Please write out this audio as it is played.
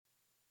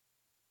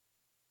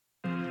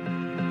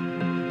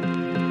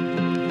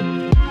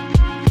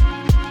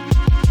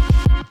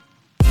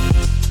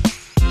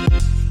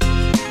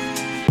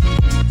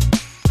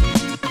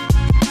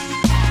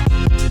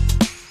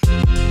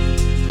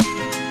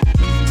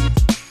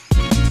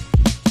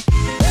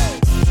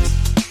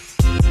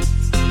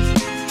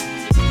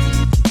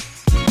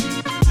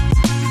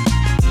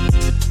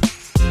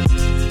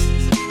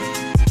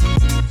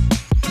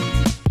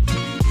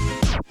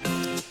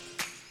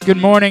Good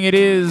morning. It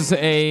is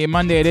a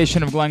Monday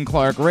edition of Glenn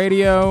Clark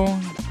Radio.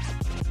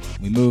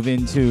 We move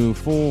into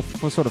full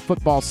sort of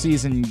football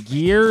season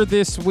gear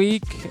this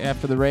week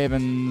after the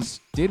Ravens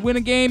did win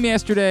a game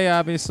yesterday.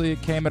 Obviously,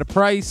 it came at a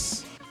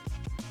price.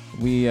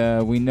 We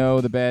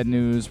know the bad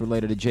news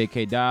related to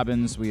J.K.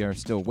 Dobbins. We are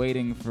still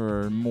waiting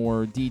for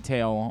more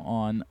detail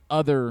on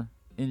other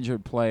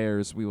injured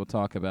players. We will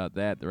talk about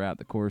that throughout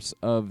the course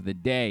of the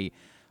day.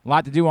 A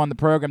lot to do on the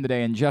program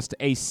today. In just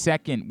a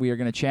second, we are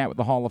going to chat with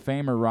the Hall of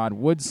Famer, Rod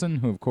Woodson,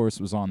 who, of course,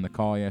 was on the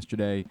call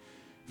yesterday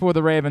for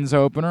the Ravens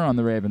opener on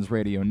the Ravens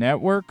Radio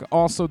Network.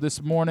 Also this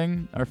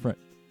morning, our friend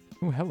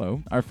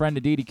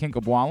Aditi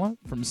Kinkhabwala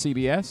from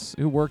CBS,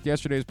 who worked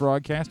yesterday's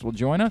broadcast, will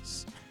join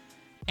us.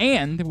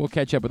 And we'll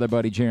catch up with our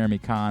buddy Jeremy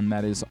Conn.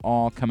 That is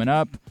all coming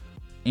up.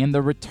 And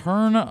the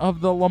return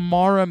of the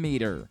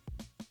Lamar-o-meter.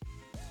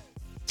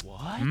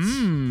 What?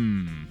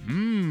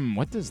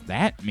 What does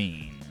that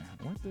mean?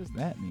 What does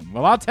that mean?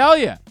 Well, I'll tell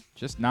you.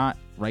 Just not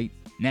right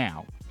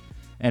now.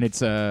 And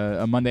it's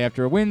a Monday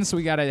after a win, so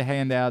we got to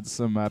hand out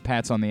some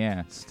pats on the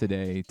ass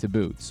today to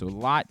boot. So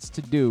lots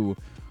to do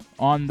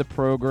on the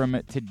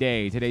program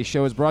today. Today's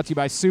show is brought to you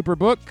by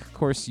Superbook. Of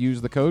course,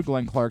 use the code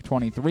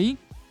GlennClark23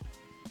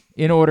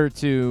 in order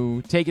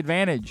to take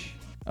advantage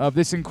of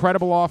this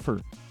incredible offer.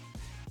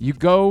 You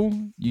go,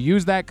 you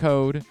use that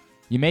code,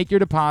 you make your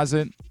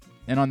deposit,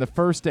 and on the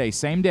first day,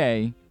 same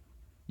day,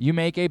 you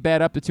make a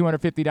bet up to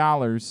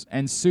 $250,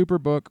 and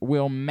Superbook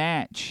will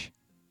match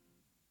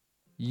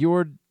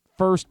your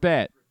first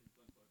bet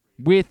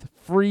with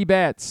free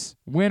bets,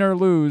 win or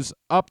lose,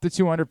 up to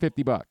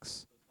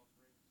 $250.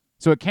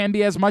 So it can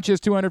be as much as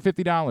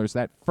 $250,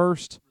 that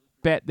first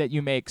bet that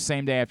you make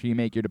same day after you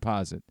make your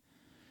deposit.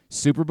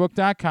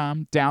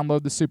 Superbook.com,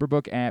 download the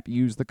Superbook app,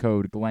 use the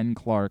code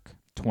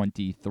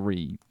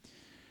GlennClark23.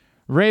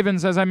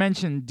 Ravens, as I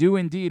mentioned, do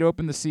indeed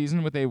open the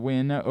season with a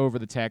win over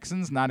the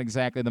Texans. Not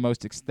exactly the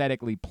most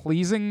aesthetically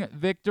pleasing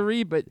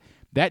victory, but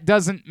that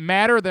doesn't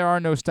matter. There are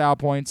no style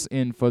points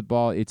in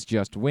football. It's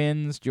just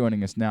wins.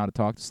 Joining us now to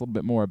talk to us a little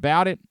bit more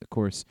about it, of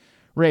course,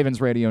 Ravens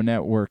Radio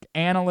Network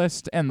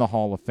analyst and the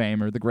Hall of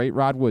Famer, the great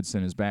Rod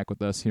Woodson, is back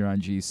with us here on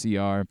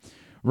GCR.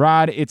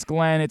 Rod, it's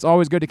Glenn. It's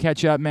always good to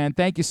catch up, man.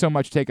 Thank you so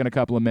much for taking a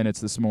couple of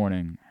minutes this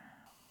morning.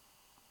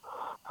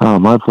 Oh,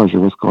 my pleasure.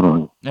 What's going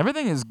on?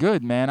 Everything is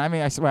good, man. I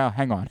mean,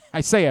 hang on. I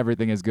say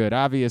everything is good.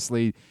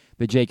 Obviously,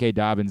 the J.K.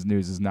 Dobbins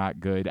news is not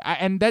good.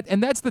 And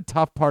that's the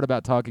tough part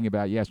about talking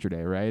about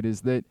yesterday, right,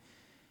 is that,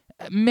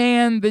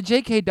 man, the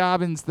J.K.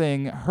 Dobbins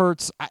thing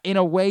hurts in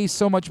a way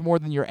so much more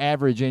than your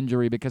average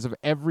injury because of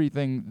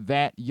everything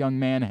that young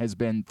man has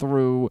been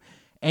through.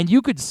 And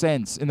you could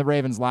sense in the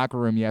Ravens locker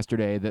room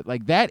yesterday that,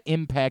 like, that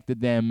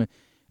impacted them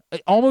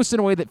almost in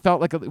a way that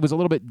felt like it was a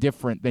little bit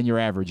different than your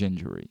average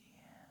injury.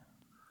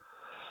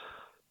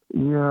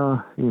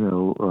 Yeah,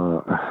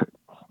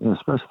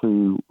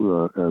 especially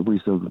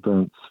recent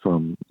events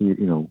from,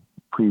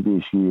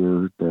 previous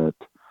year that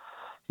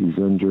he's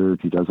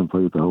injured, he doesn't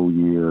play the whole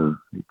year,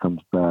 he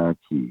comes back,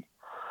 he,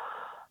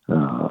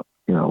 comes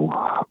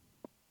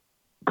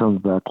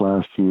back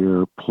last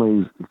year,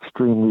 plays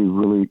extremely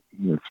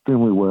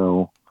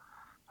well,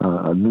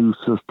 a new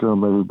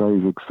system,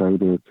 everybody's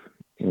excited,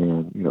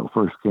 and,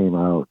 first game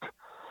out,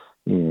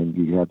 and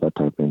you have that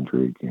type of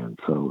injury again.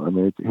 So, I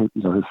mean,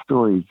 his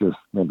story is just,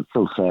 man, it's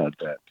so sad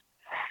that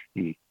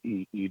he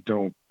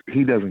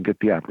doesn't get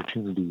the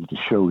opportunity to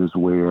show his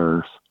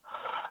wares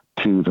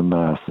to the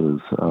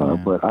masses.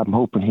 But I'm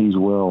hoping he's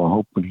well. I'm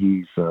hoping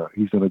he's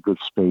in a good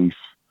space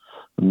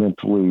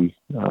mentally.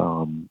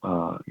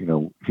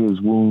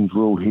 His wounds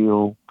will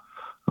heal.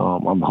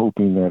 I'm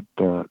hoping that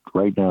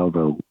right now,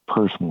 though,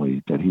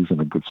 personally, that he's in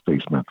a good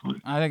space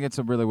mentally. I think it's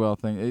a really well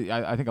thing.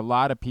 I think a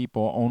lot of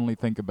people only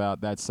think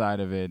about that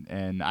side of it,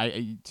 and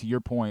to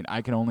your point,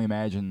 I can only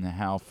imagine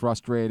how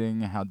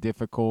frustrating, how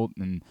difficult,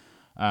 and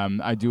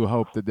I do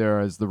hope that there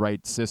is the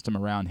right system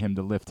around him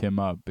to lift him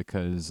up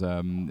because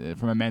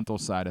from a mental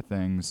side of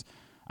things,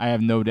 I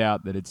have no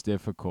doubt that it's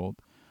difficult.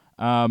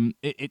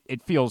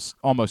 It feels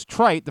almost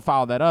trite to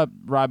follow that up,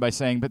 Rod, by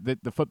saying but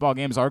the football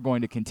games are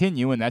going to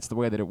continue, and that's the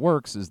way that it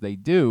works, is they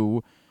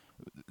do.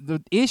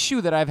 The issue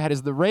that I've had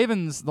is the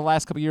Ravens the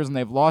last couple of years when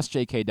they've lost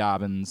J.K.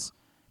 Dobbins,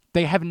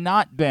 they have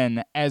not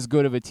been as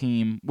good of a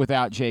team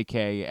without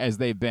J.K. as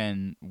they've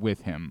been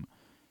with him.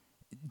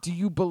 Do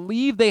you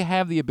believe they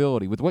have the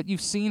ability, with what you've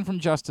seen from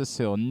Justice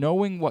Hill,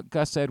 knowing what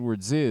Gus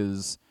Edwards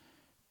is,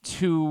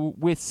 to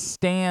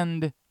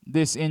withstand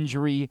this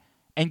injury?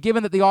 And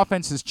given that the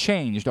offense has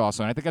changed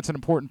also, and I think that's an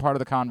important part of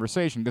the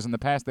conversation because in the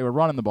past they were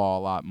running the ball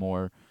a lot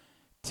more,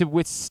 to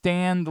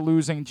withstand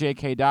losing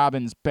J.K.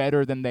 Dobbins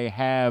better than they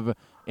have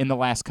in the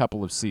last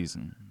couple of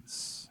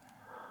seasons?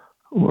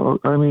 Well,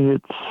 I mean,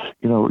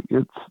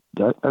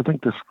 I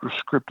think the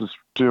script is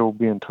still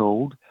being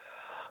told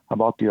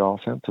about the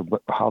offense and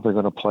how they're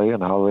going to play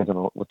and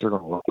what they're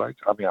going to look like.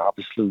 I mean,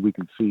 obviously we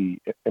can see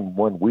in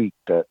 1 week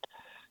that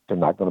they're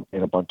not going to be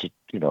in a bunch of,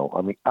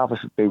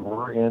 obviously they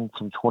were in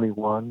some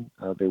 21,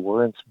 they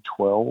were in some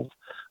 12,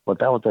 but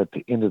that was at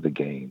the end of the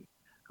game.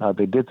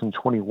 They did some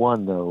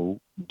 21 though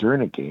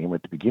during the game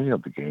at the beginning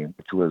of the game,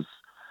 which was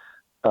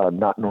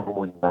not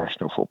normal in the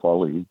National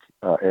Football League.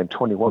 And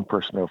 21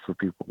 personnel for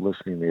people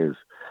listening is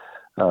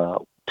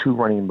two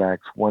running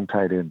backs, one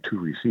tight end, two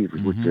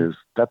receivers, which is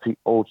that's the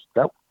old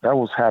that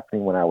was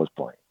happening when I was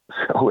playing.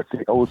 So it's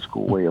the old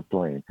school way of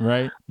playing.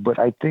 Right. But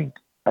I think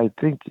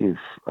if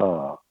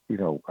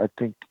I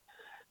think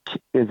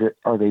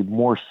are they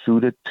more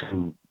suited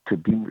to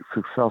be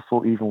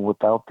successful even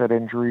without that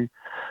injury?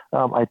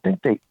 I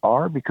think they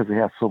are because they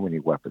have so many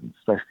weapons,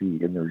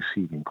 especially in the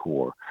receiving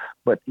core.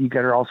 But you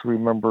got to also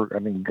remember, I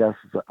mean, Gus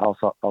is an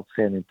also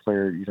outstanding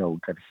player.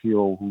 Got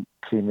Hill, who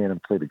came in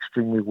and played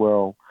extremely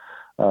well.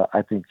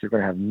 I think you're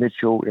going to have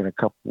Mitchell in a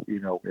couple,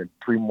 in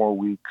 3 more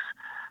weeks.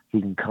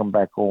 He can come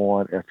back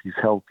on if he's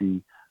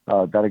healthy.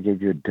 That'll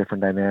give you a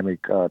different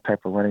dynamic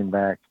type of running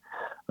back.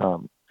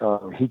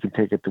 He can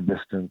take it the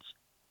distance.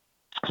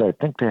 So I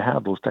think they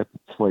have those type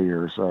of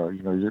players.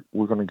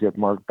 We're going to get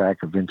Mark back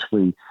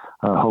eventually.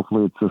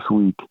 Hopefully it's this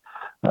week.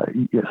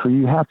 So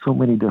you have so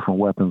many different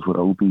weapons with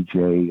OBJ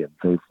and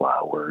Zay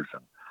Flowers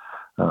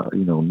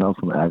and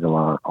Nelson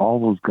Aguilar, all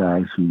those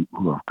guys who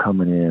have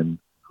come in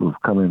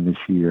this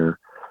year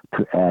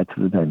to add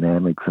to the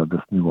dynamics of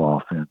this new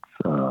offense.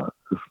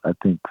 I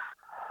think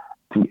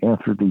to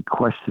answer the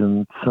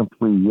question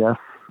simply, yes,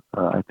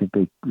 I think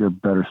they're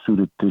better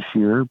suited this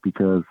year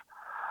because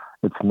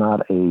it's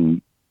not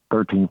a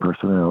 13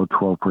 personnel,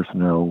 12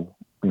 personnel,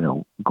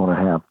 going to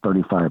have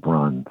 35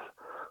 runs,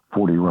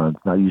 40 runs.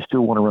 Now, you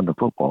still want to run the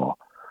football,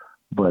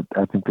 but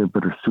I think they're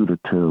better suited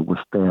to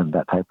withstand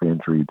that type of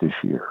injury this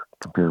year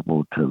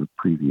comparable to the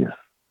previous.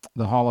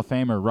 The Hall of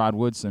Famer Rod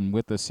Woodson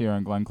with us here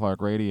on Glenn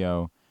Clark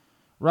Radio.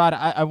 Rod,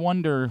 I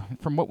wonder,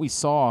 from what we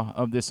saw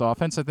of this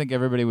offense, I think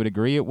everybody would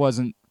agree it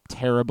wasn't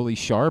terribly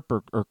sharp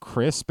or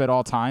crisp at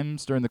all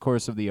times during the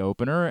course of the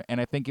opener,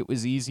 and I think it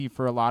was easy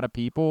for a lot of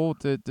people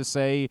to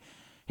say,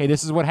 hey,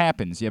 this is what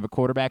happens. You have a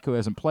quarterback who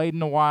hasn't played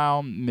in a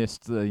while,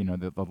 missed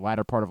the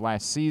latter part of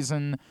last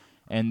season,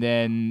 and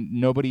then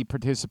nobody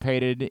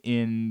participated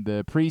in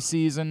the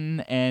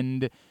preseason,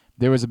 and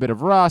there was a bit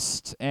of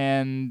rust.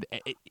 And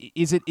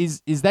is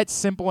that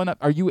simple enough?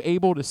 Are you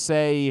able to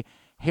say,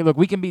 hey, look,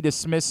 we can be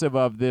dismissive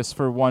of this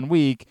for 1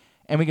 week,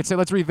 and we can say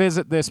let's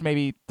revisit this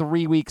maybe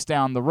 3 weeks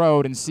down the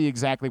road and see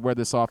exactly where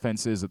this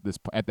offense is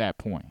at that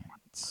point?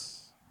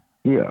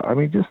 Yeah, I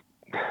mean, just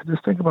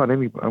think about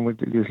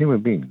you're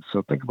human beings,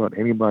 so think about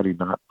anybody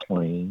not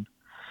playing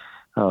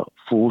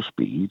full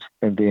speed,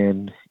 and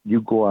then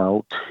you go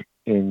out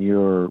in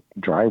your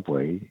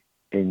driveway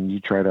and you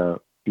try to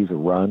either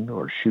run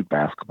or shoot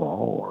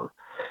basketball or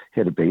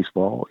hit a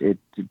baseball. It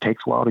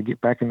takes a while to get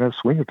back in the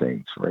swing of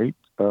things, right?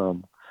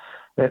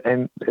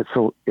 And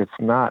so it's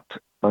not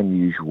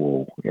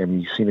unusual. I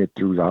mean, you've seen it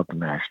throughout the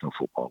National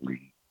Football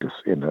League just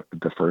in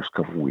the first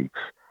couple of weeks,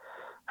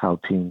 how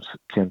teams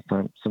can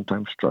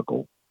sometimes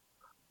struggle.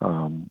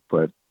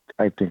 But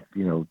I think,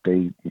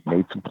 they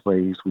made some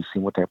plays. We've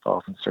seen what type of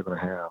offense they're going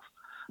to have.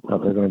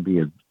 They're going to be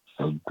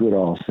a good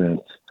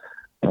offense.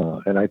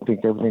 And I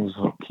think everything's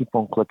going to keep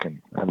on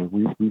clicking. I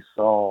mean, we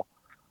saw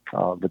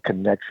the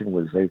connection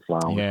with Zay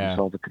Flowers. Yeah. We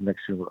saw the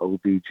connection with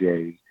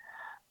OBJ.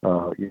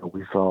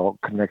 We saw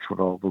connection with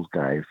all those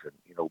guys. And,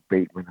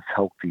 Bateman is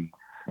healthy.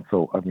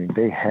 So, I mean,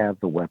 they have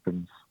the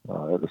weapons.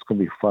 It's going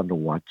to be fun to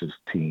watch this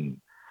team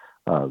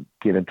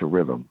get into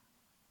rhythm.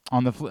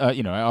 On the,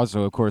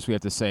 also, of course, we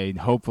have to say,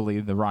 hopefully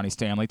the Ronnie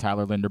Stanley,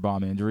 Tyler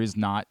Linderbaum injury is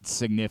not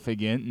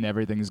significant and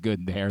everything's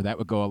good there. That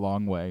would go a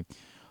long way.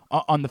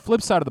 On the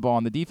flip side of the ball,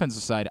 on the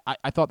defensive side,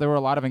 I thought there were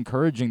a lot of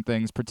encouraging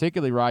things,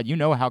 particularly, Rod,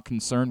 how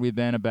concerned we've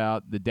been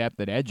about the depth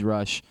at edge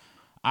rush.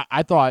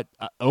 I thought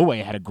Owe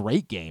had a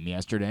great game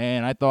yesterday,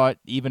 and I thought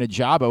even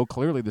Ajabo,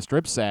 clearly the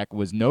strip sack,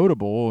 was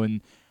notable.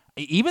 And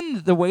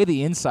even the way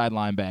the inside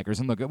linebackers,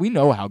 and look, we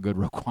know how good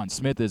Roquan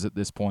Smith is at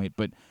this point,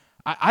 but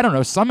I don't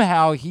know,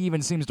 somehow he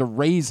even seems to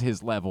raise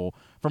his level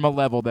from a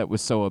level that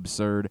was so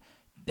absurd.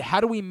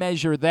 How do we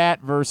measure that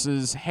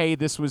versus, hey,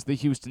 this was the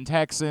Houston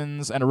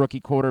Texans and a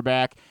rookie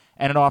quarterback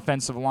and an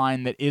offensive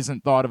line that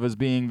isn't thought of as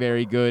being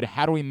very good?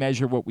 How do we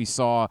measure what we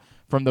saw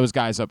from those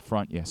guys up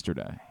front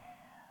yesterday?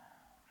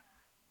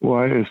 Well,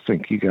 I just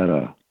think you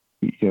gotta,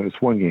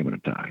 it's one game at a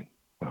time.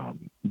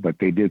 But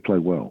they did play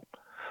well.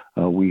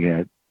 We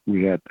had.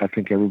 I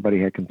think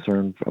everybody had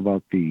concerns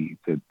about the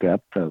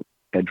depth of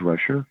edge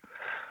rusher.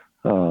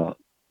 The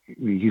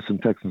Houston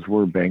Texans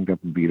were banged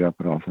up and beat up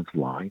at offensive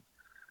line.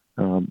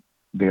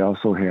 They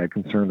also had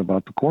concern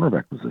about the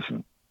cornerback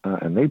position,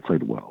 and they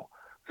played well.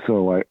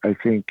 So I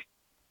think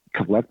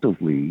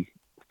collectively,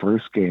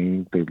 first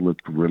game they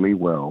looked really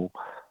well.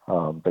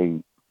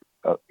 You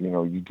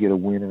get a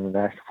win in the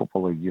National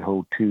Football League. You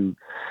hold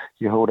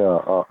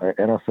a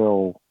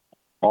NFL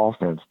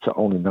offense to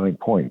only 9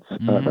 points.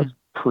 That's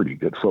pretty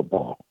good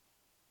football.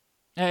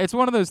 It's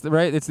one of those,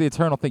 right? It's the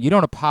eternal thing. You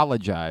don't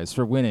apologize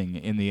for winning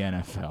in the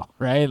NFL,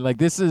 right? Like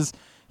this is,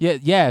 Yeah,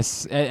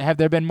 yes. Have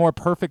there been more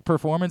perfect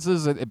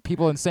performances?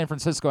 People in San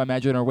Francisco, I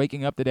imagine, are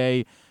waking up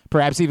today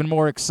perhaps even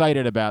more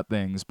excited about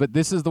things. But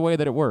this is the way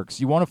that it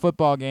works. You won a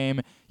football game,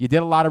 you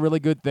did a lot of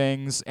really good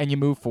things, and you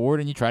move forward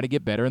and you try to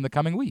get better in the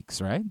coming weeks,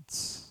 right?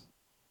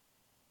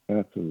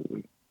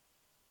 Absolutely.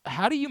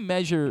 How do you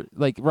measure,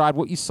 like, Rod,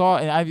 what you saw?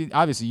 And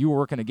obviously you were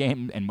working a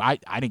game, and I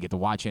didn't get to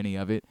watch any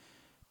of it.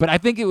 But I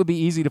think it would be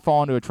easy to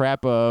fall into a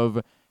trap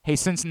of, hey,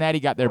 Cincinnati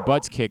got their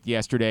butts kicked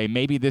yesterday.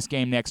 Maybe this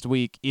game next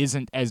week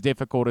isn't as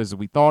difficult as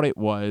we thought it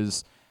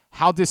was.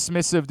 How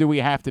dismissive do we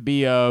have to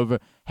be of,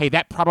 hey,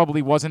 that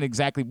probably wasn't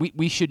exactly –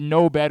 we should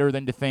know better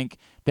than to think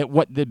that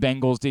what the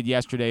Bengals did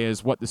yesterday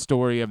is what the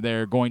story of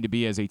they're going to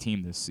be as a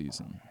team this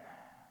season?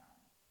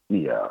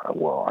 Yeah,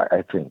 well,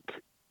 I think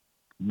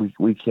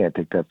we can't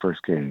take that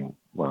first game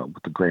with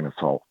a grain of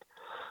salt.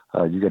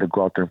 You got to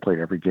go out there and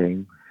play every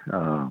game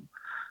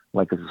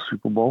like it's a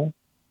Super Bowl.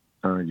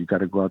 You got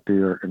to go out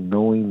there and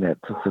knowing that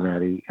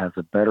Cincinnati has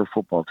a better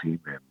football team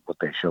than what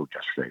they showed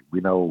yesterday.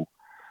 We know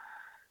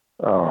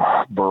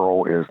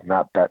Burrow is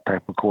not that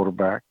type of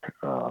quarterback.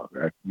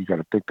 You got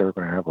to think they're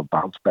going to have a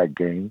bounce back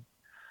game.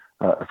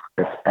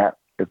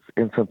 It's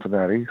in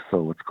Cincinnati,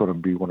 so it's going to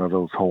be one of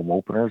those home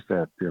openers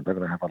that they're going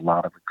to have a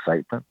lot of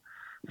excitement.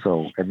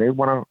 So, and they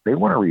want to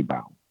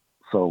rebound.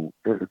 So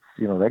it's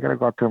they got to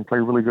go out there and play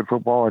really good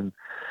football. And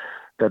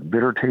that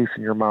bitter taste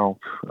in your mouth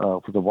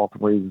for the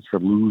Baltimore Ravens for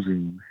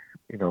losing,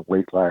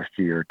 late last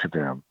year to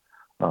them,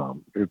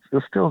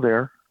 it's still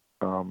there,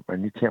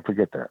 and you can't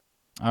forget that.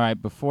 All right,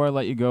 before I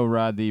let you go,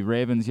 Rod, the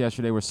Ravens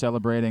yesterday were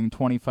celebrating the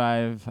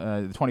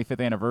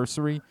 25th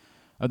anniversary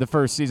of the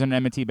first season at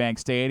M&T Bank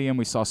Stadium.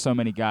 We saw so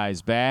many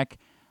guys back.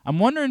 I'm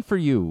wondering for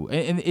you,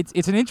 and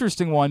it's an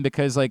interesting one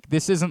because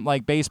this isn't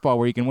like baseball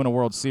where you can win a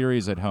World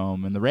Series at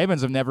home, and the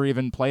Ravens have never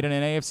even played in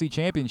an AFC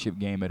Championship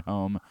game at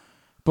home.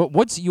 But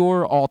what's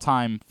your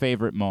all-time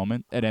favorite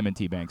moment at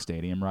M&T Bank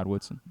Stadium, Rod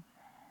Woodson?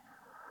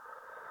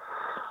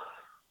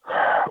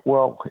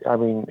 Well, I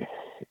mean,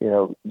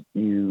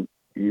 you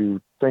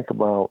think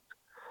about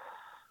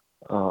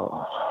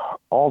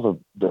all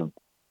the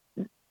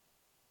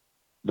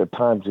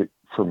times that,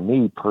 for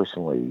me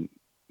personally,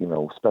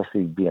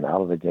 especially being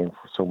out of the game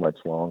for so much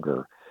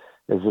longer,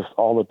 is just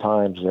all the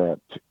times that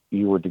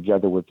you were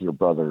together with your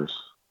brothers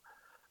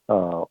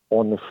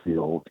on the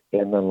field,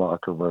 in the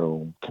locker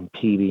room,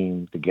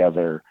 competing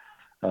together,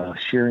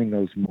 sharing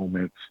those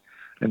moments.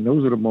 And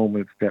those are the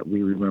moments that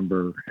we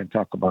remember and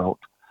talk about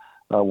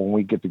when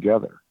we get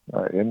together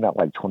in that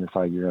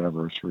 25-year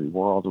anniversary,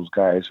 where all those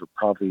guys are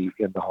probably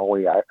in the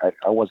hallway.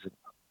 I wasn't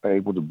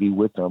able to be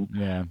with them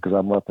because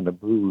I'm up in the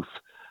booth.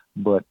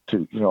 But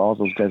all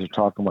those guys are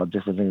talking about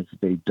different things that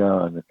they've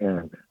done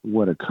and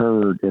what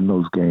occurred in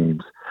those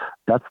games.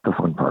 That's the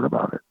fun part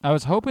about it. I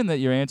was hoping that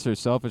your answer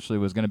selfishly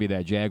was going to be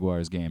that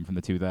Jaguars game from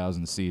the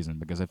 2000 season,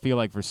 because I feel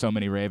like for so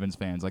many Ravens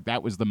fans,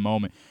 that was the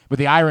moment. But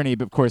the irony,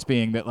 of course,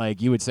 being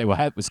that you would say, well,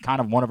 that was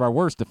kind of one of our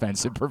worst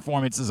defensive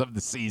performances of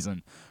the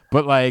season.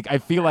 But I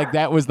feel like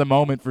that was the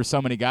moment for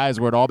so many guys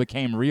where it all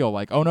became real.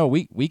 Oh no,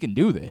 we can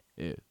do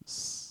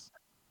this.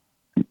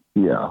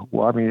 Yeah.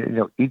 Well, I mean,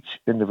 each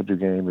individual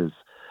game is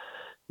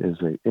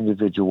an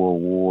individual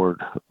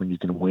award when you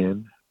can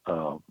win.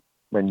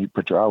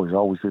 But you're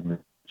always in the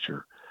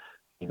picture.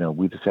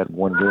 We just had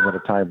one game at a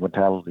time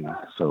mentality,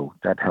 so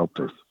that helped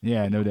us.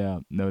 Yeah, no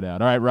doubt.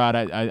 All right, Rod,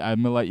 I'm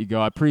going to let you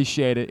go. I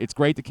appreciate it. It's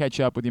great to catch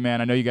up with you,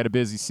 man. I know you got a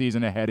busy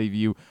season ahead of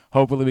you.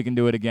 Hopefully we can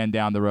do it again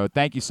down the road.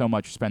 Thank you so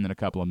much for spending a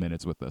couple of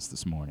minutes with us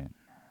this morning.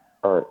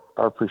 All right,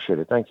 I appreciate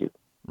it. Thank you.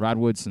 Rod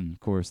Woodson, of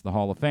course, the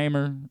Hall of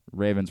Famer,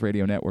 Ravens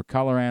Radio Network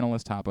color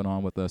analyst, hopping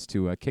on with us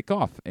to kick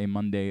off a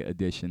Monday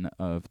edition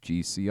of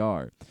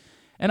GCR.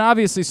 And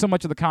obviously, so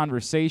much of the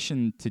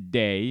conversation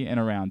today and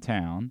around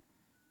town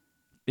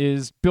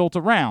is built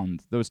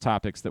around those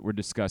topics that we're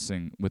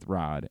discussing with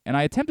Rod. And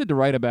I attempted to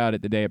write about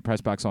it today at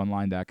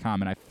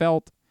PressBoxOnline.com, and I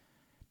felt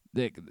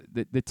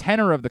the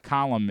tenor of the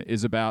column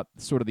is about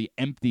sort of the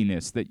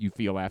emptiness that you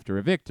feel after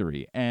a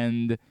victory.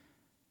 And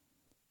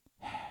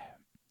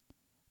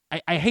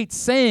I hate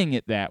saying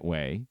it that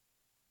way,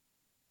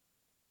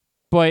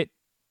 but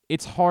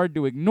it's hard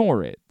to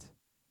ignore it.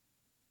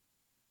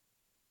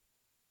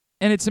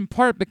 And it's in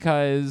part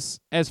because,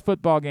 as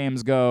football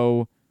games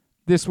go,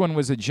 this one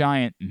was a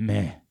giant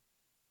meh.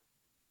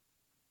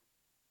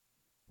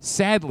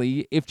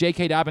 Sadly, if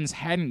J.K. Dobbins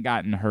hadn't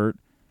gotten hurt,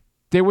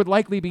 there would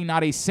likely be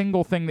not a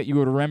single thing that you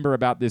would remember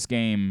about this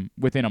game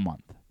within a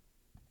month.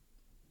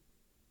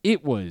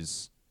 It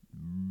was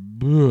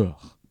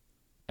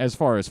as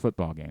far as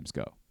football games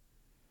go.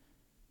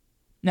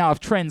 Now,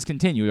 if trends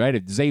continue, right,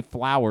 if Zay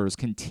Flowers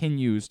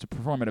continues to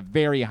perform at a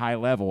very high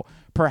level,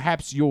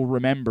 perhaps you'll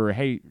remember,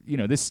 hey,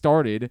 this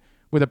started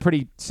with a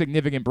pretty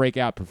significant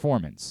breakout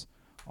performance.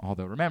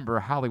 Although, remember,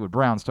 Hollywood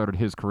Brown started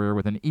his career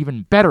with an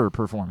even better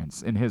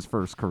performance in his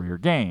first career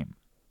game.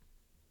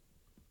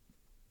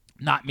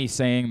 Not me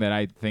saying that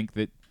I think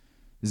that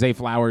Zay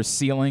Flowers'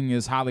 ceiling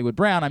is Hollywood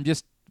Brown. I'm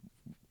just,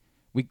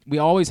 we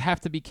always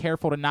have to be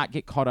careful to not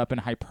get caught up in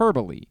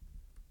hyperbole.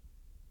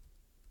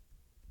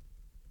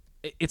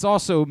 It's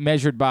also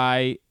measured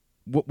by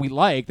what we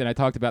liked, and I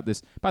talked about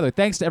this. By the way,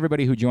 thanks to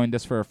everybody who joined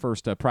us for our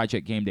first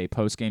Project Game Day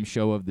post-game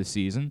show of the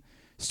season.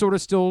 Sort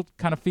of still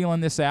kind of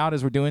feeling this out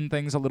as we're doing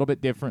things a little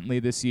bit differently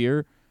this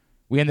year.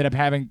 We ended up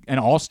having an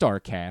all-star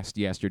cast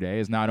yesterday,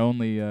 as not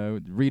only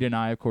Rita and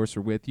I, of course,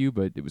 were with you,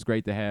 but it was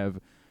great to have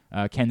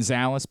Ken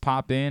Zales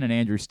pop in and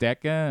Andrew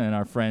Stecca and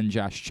our friend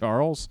Josh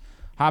Charles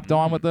hopped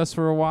on with us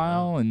for a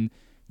while. And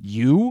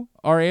you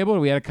are able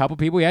to, we had a couple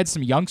people. We had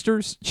some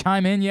youngsters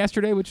chime in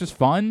yesterday, which was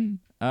fun.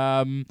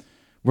 We're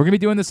going to be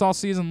doing this all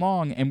season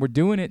long, and we're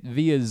doing it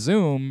via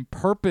Zoom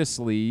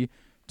purposely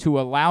to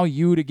allow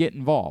you to get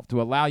involved,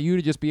 to allow you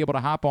to just be able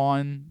to hop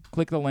on,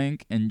 click the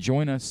link, and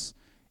join us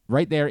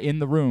right there in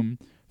the room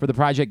for the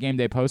Project Game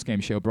Day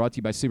postgame show brought to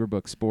you by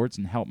Superbook Sports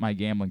and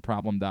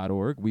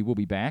HelpMyGamblingProblem.org. We will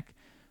be back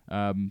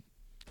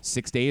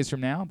 6 days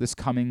from now, this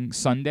coming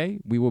Sunday.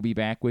 We will be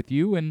back with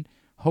you and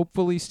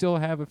hopefully still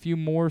have a few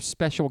more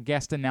special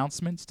guest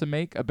announcements to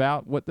make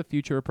about what the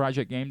future of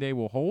Project Game Day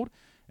will hold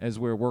as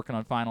we're working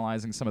on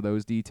finalizing some of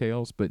those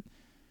details. But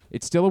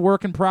it's still a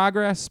work in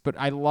progress, but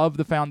I love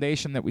the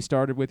foundation that we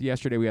started with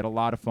yesterday. We had a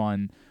lot of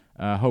fun.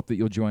 Hope that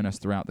you'll join us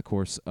throughout the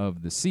course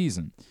of the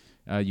season.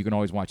 You can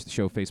always watch the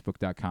show,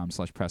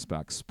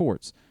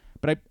 facebook.com/PressBoxSports.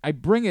 But I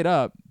bring it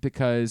up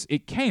because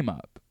it came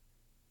up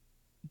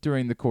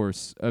during the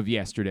course of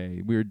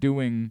yesterday. We were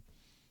doing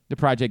the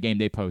Project Game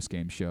Day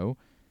postgame show,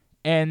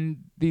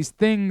 and these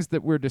things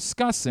that we're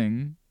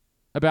discussing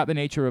about the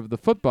nature of the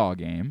football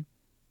game,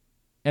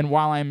 and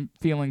while I'm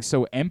feeling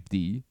so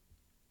empty,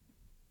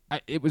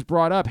 it was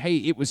brought up, hey,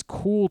 it was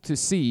cool to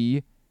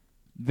see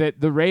that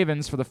the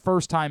Ravens, for the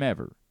first time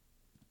ever,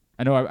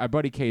 I know our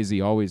buddy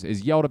KZ always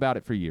has yelled about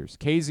it for years.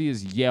 KZ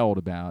has yelled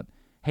about,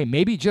 hey,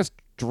 maybe just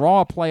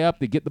draw a play up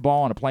to get the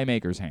ball in a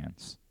playmaker's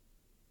hands.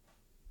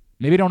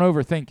 Maybe don't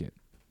overthink it.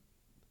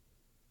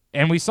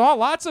 And we saw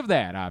lots of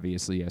that,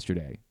 obviously,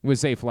 yesterday with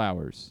Zay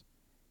Flowers.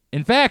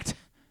 In fact,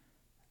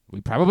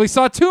 we probably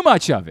saw too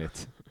much of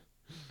it.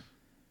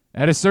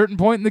 At a certain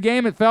point in the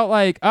game, it felt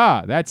like,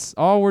 that's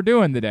all we're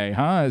doing today,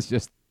 huh? It's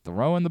just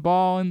throwing the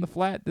ball in the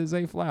flat to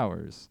Zay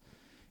Flowers.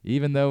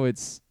 Even though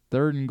it's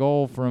 3rd and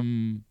goal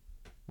from,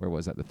 where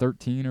was that, the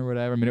 13 or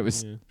whatever? I mean, it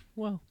was... Yeah.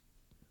 Well.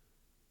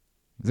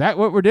 Is that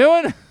what we're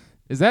doing?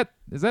 Is that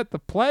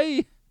the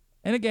play?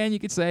 And again, you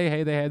could say,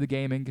 hey, they had the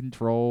game in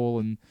control,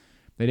 and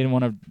they didn't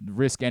want to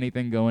risk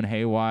anything going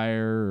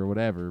haywire or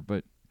whatever,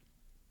 but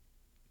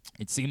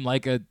it seemed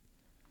like a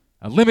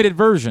limited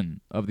version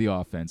of the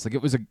offense. Like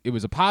it was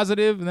a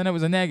positive, and then it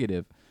was a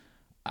negative.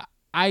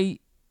 There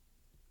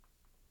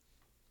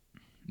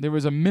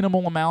was a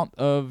minimal amount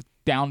of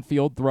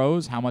downfield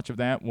throws. How much of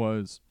that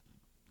was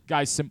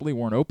guys simply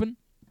weren't open?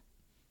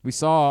 We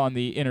saw on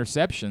the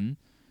interception,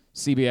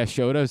 CBS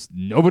showed us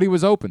nobody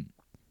was open.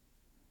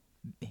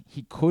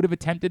 He could have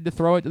attempted to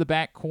throw it to the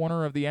back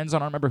corner of the end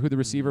zone. I don't remember who the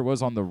receiver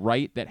was on the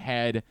right that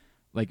had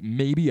like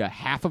maybe a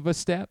half of a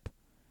step,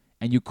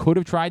 and you could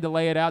have tried to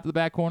lay it out to the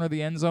back corner of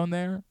the end zone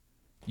there.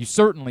 You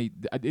certainly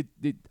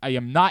I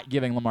am not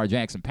giving Lamar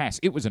Jackson pass.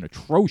 It was an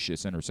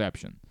atrocious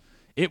interception.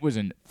 It was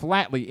a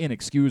flatly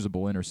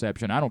inexcusable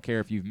interception. I don't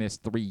care if you've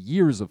missed 3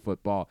 years of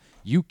football.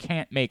 You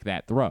can't make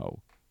that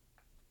throw.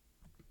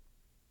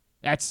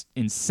 That's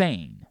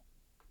insane.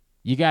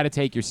 You got to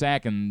take your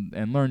sack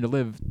and learn to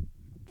live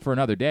for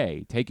another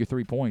day. Take your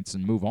 3 points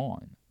and move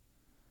on.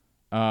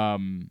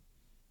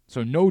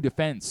 So no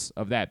defense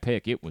of that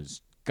pick. It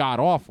was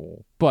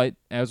god-awful. But,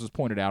 as was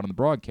pointed out on the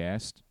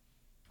broadcast,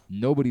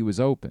 nobody was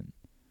open.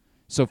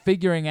 So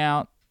figuring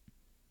out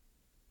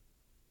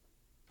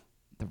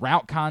the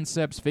route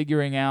concepts,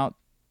 figuring out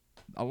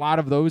a lot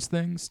of those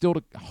things still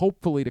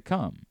hopefully to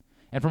come.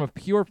 And from a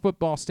pure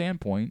football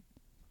standpoint,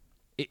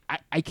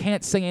 I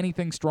can't say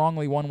anything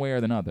strongly one way or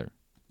another.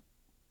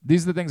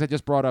 These are the things I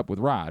just brought up with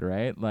Rod,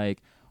 right?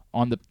 Like,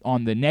 on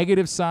the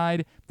negative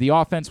side, the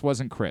offense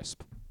wasn't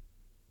crisp.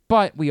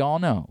 But we all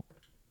know,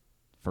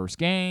 first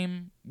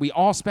game, we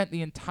all spent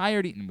the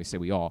entirety, and we say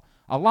we all,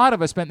 a lot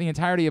of us spent the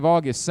entirety of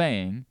August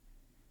saying,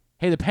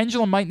 hey, the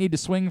pendulum might need to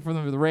swing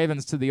from the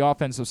Ravens to the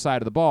offensive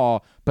side of the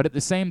ball, but at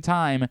the same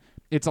time,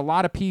 it's a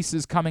lot of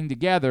pieces coming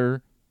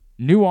together,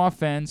 new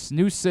offense,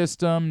 new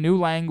system, new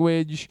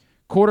language,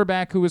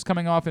 quarterback who was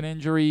coming off an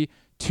injury,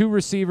 2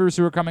 receivers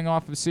who are coming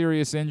off of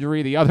serious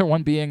injury, the other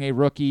one being a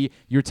rookie.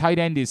 Your tight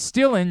end is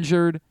still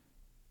injured.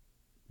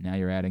 Now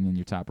you're adding in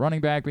your top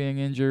running back being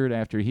injured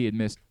after he had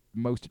missed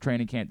most of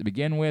training camp to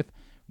begin with.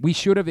 We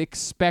should have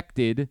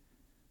expected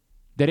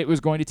that it was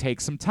going to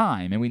take some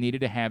time, and we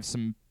needed to have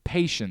some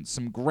patience,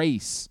 some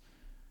grace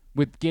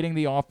with getting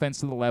the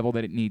offense to the level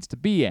that it needs to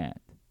be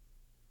at.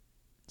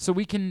 So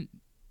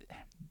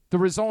the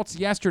results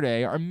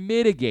yesterday are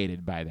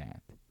mitigated by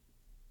that.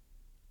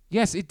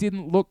 Yes, it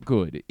didn't look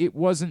good. It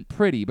wasn't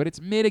pretty, but it's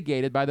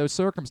mitigated by those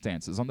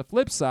circumstances. On the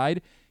flip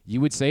side,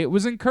 you would say it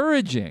was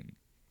encouraging.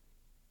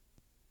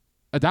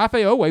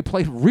 Odafe Oweh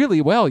played really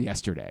well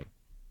yesterday.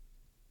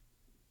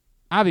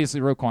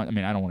 Obviously, Roquan,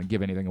 I don't want to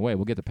give anything away.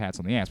 We'll get the pats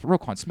on the ass, but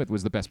Roquan Smith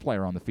was the best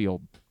player on the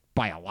field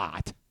by a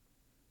lot.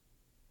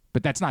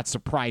 But that's not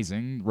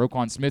surprising.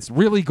 Roquan Smith's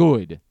really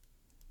good.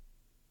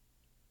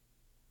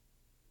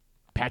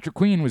 Patrick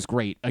Queen was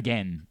great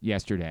again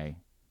yesterday.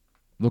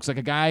 Looks like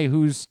a guy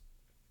who's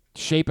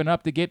shaping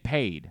up to get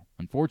paid.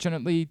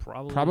 Unfortunately,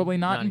 probably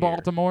not in here.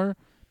 Baltimore,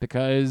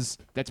 because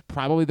that's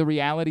probably the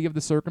reality of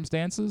the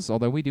circumstances,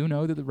 although we do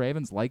know that the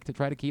Ravens like to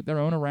try to keep their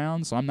own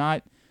around, so I'm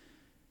not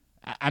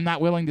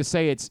willing to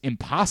say it's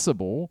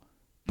impossible,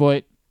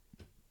 but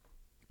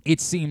it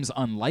seems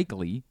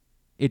unlikely.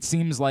 It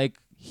seems like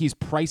he's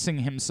pricing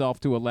himself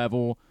to a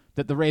level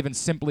that the Ravens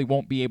simply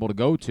won't be able to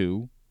go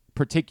to,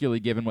 particularly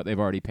given what they've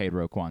already paid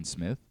Roquan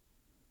Smith.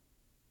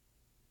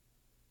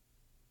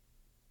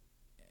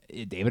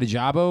 David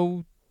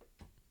Ojabo,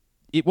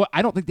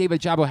 I don't think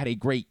David Ojabo had a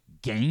great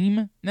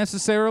game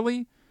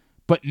necessarily,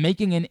 but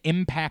making an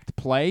impact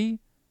play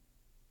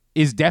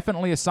is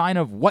definitely a sign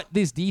of what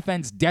this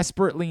defense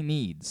desperately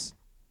needs.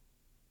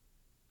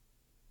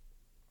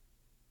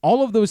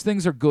 All of those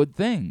things are good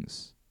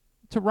things.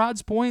 To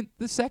Rod's point,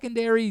 the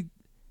secondary,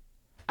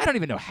 I don't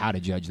even know how to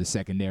judge the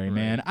secondary,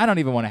 man. I don't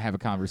even want to have a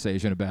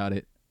conversation about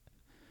it.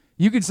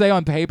 You could say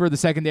on paper the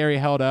secondary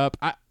held up.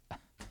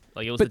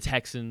 Like it was the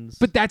Texans.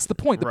 But that's the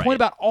point. The point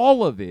about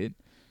all of it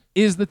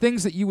is the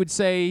things that you would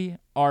say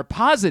are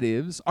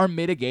positives are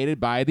mitigated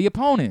by the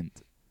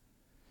opponent.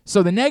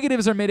 So the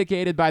negatives are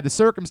mitigated by the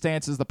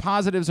circumstances. The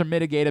positives are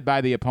mitigated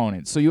by the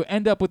opponent. So you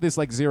end up with this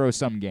like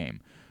zero-sum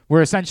game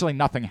where essentially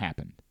nothing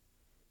happened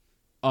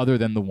other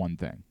than the one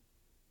thing.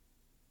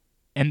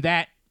 And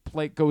that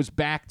goes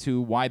back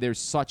to why there's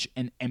such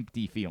an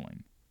empty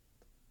feeling.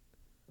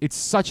 It's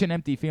such an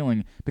empty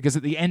feeling because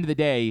at the end of the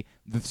day,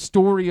 the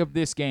story of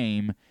this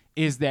game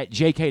is that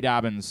J.K.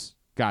 Dobbins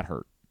got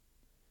hurt.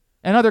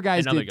 And other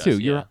guys did too.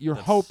 Yeah, you're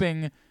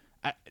hoping.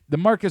 The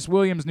Marcus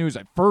Williams news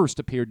at first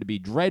appeared to be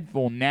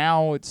dreadful.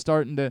 Now it's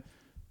starting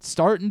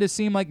to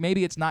seem like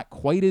maybe it's not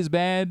quite as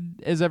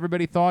bad as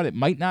everybody thought. It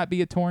might not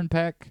be a torn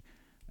pec.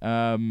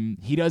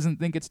 He doesn't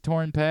think it's a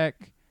torn pec.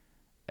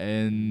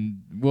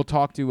 And we'll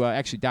talk to,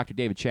 actually, Dr.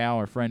 David Chao,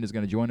 our friend, is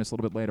going to join us a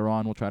little bit later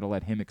on. We'll try to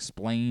let him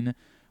explain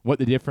what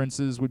the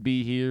differences would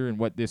be here and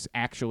what this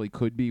actually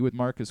could be with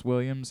Marcus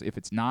Williams if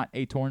it's not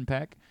a torn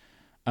pec.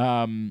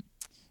 And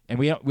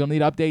we'll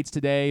need updates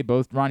today.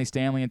 Both Ronnie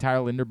Stanley and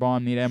Tyler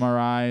Linderbaum need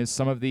MRIs.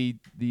 Some of the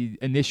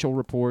initial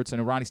reports,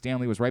 and Ronnie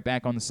Stanley was right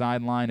back on the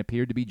sideline,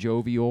 appeared to be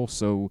jovial,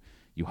 so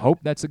you hope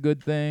that's a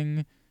good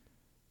thing.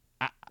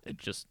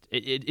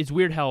 It's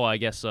weird how, I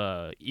guess,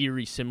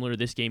 eerie similar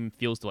this game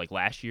feels to like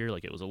last year.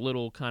 Like it was a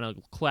little kind of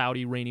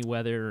cloudy, rainy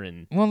weather,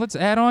 and well, let's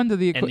add on to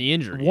the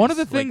injuries. One of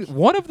the things,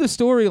 one of the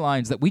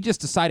storylines that we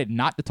just decided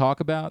not to talk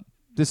about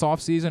this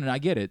offseason, and I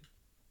get it,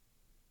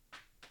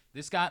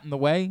 this got in the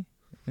way,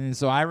 and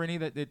so irony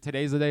that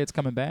today's the day it's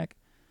coming back.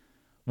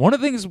 One of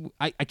the things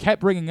I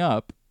kept bringing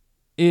up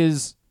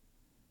is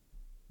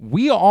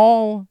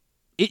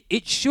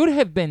it should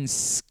have been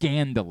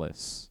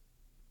scandalous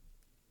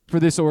for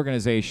this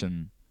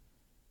organization,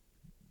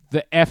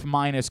 the F-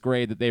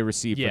 grade that they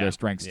received for their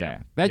strength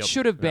staff. That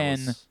should have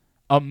been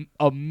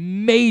a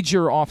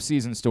major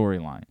offseason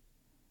storyline.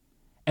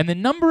 And the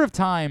number of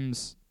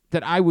times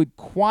that I would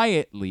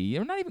quietly,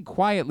 or not even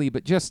quietly,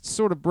 but just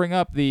sort of bring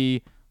up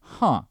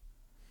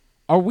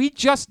are we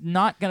just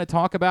not going to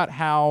talk about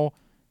how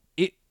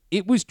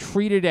it was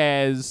treated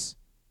as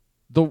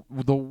the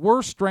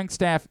worst strength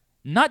staff,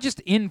 not just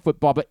in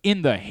football, but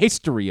in the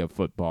history of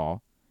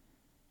football?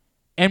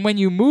 And when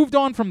you moved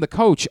on from the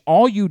coach,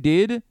 all you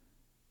did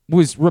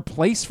was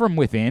replace from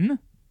within?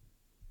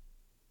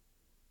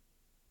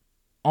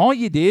 All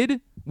you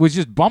did was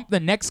just bump the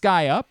next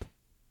guy up?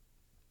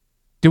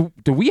 Do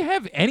we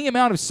have any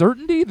amount of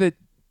certainty that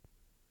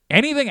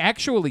anything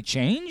actually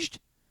changed?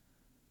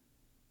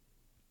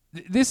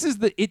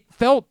 It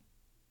felt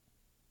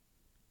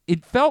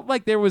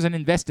like there was an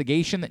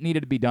investigation that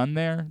needed to be done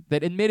there,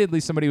 that admittedly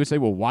somebody would say,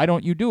 well, why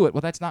don't you do it?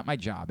 Well, that's not my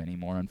job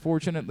anymore.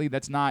 Unfortunately,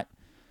 that's not.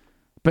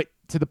 But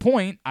to the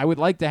point, I would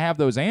like to have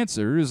those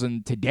answers,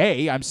 and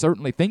today I'm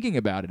certainly thinking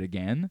about it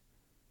again.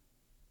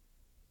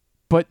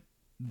 But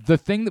the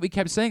thing that we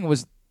kept saying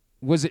was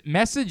it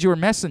message or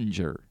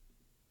messenger?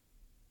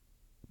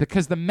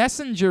 Because the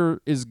messenger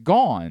is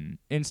gone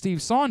in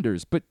Steve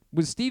Saunders, but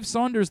was Steve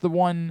Saunders the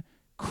one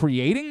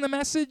creating the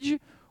message,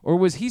 or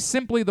was he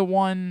simply the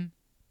one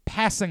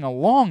passing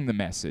along the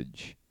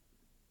message?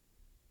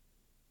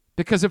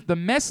 Because if the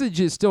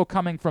message is still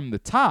coming from the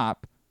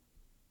top,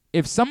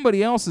 if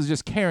somebody else is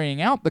just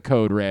carrying out the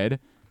code red,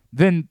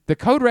 then the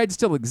code red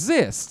still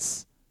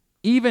exists,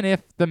 even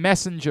if the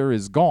messenger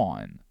is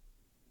gone.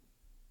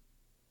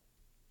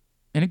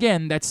 And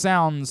again, that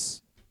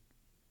sounds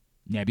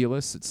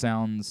nebulous. It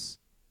sounds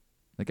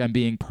like I'm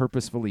being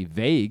purposefully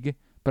vague,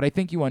 but I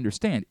think you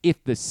understand.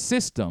 If the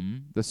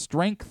system, the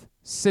strength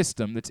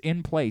system that's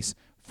in place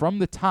from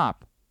the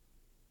top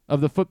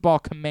of the football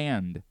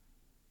command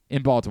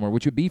in Baltimore,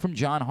 which would be from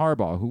John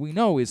Harbaugh, who we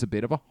know is a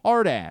bit of a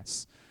hard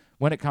ass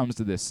when it comes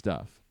to this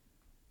stuff.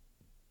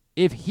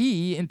 If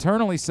he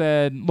internally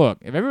said, look,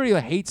 if everybody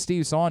hates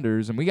Steve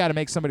Saunders and we got to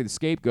make somebody the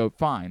scapegoat,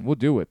 fine, we'll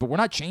do it. But we're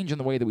not changing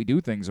the way that we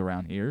do things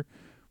around here.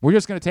 We're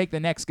just going to take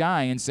the next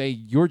guy and say,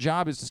 your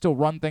job is to still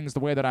run things the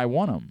way that I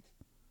want them.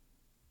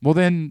 Well,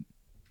 then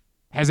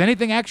Has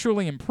anything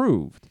actually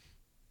improved?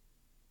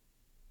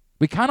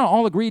 We kind of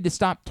all agreed to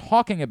stop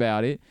talking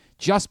about it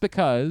just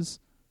because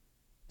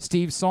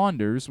Steve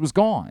Saunders was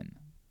gone.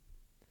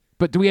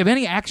 But do we have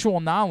any actual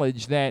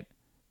knowledge that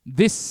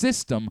this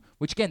system,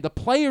 which again the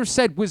players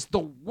said was the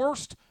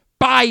worst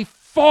by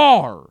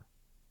far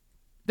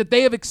that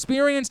they have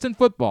experienced in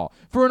football,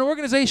 for an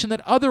organization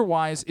that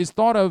otherwise is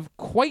thought of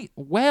quite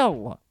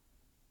well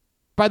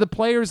by the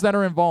players that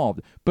are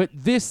involved. But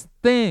this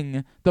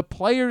thing, the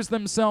players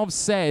themselves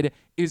said,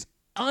 is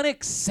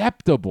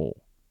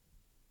unacceptable.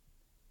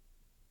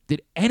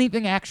 Did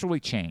anything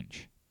actually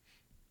change?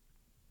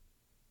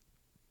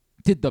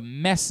 Did the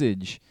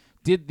message,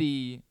 did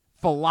the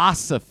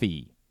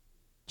philosophy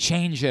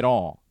change at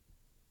all?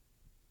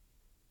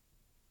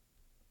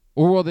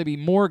 Or will there be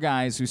more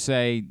guys who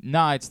say,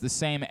 nah, it's the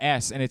same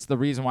S and it's the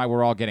reason why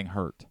we're all getting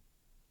hurt?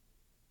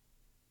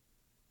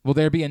 Will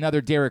there be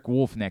another Derek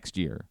Wolfe next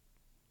year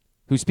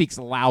who speaks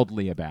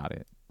loudly about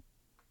it?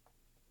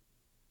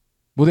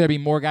 Will there be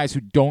more guys who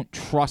don't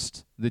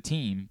trust the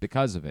team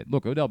because of it?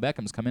 Look, Odell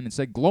Beckham's come in and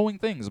said glowing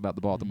things about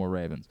the Baltimore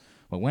Ravens.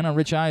 But went on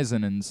Rich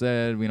Eisen and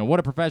said, what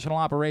a professional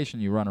operation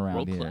you run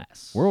around here.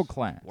 World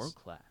class. World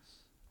class.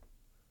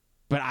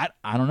 But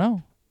I don't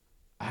know.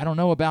 I don't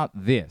know about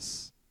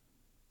this.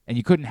 And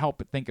you couldn't help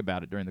but think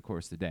about it during the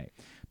course of the day.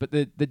 But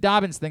the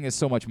Dobbins thing is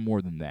so much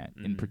more than that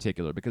in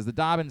particular, because the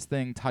Dobbins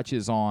thing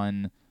touches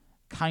on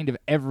kind of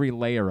every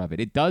layer of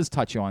it. It does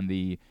touch on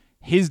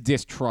his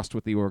distrust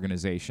with the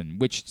organization,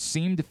 which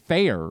seemed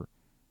fair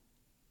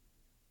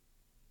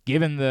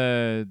given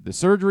the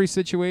surgery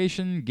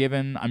situation,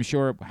 given, I'm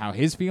sure, how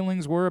his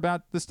feelings were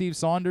about the Steve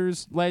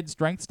Saunders-led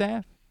strength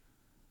staff,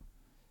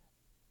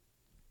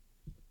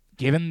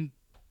 given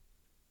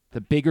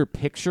the bigger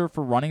picture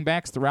for running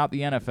backs throughout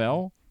the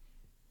NFL.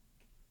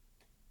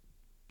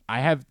 I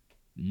have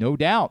no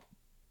doubt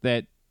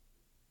that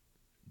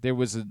there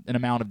was an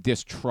amount of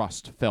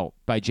distrust felt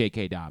by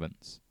J.K.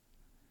 Dobbins.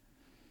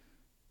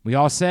 We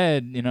all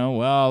said,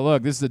 well,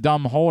 look, this is a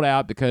dumb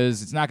holdout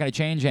because it's not going to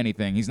change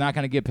anything. He's not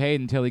going to get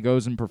paid until he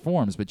goes and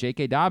performs. But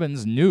J.K.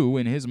 Dobbins knew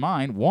in his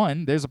mind,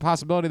 one, there's a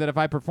possibility that if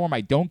I perform,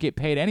 I don't get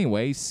paid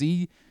anyway.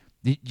 See,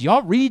 did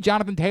y'all read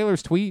Jonathan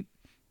Taylor's tweet?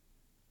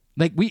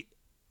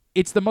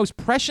 It's the most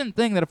prescient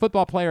thing that a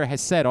football player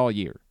has said all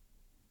year.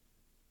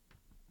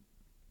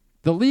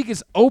 The league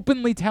is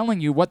openly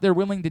telling you what they're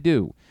willing to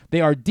do.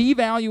 They are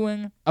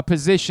devaluing a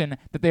position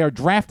that they are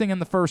drafting in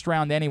the first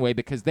round anyway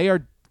because they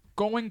are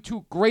going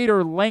to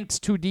greater lengths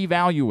to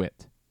devalue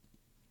it.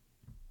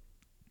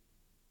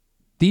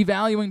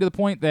 Devaluing to the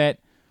point that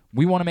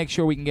we want to make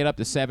sure we can get up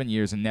to 7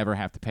 years and never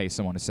have to pay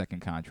someone a second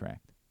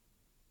contract.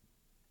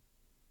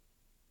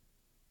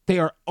 They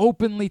are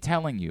openly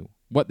telling you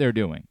what they're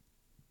doing.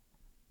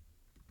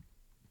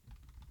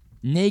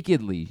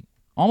 Nakedly,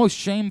 almost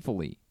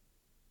shamefully.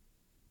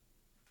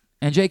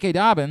 And J.K.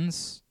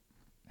 Dobbins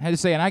had to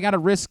say, and I got to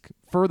risk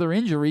further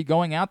injury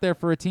going out there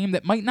for a team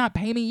that might not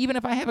pay me even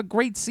if I have a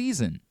great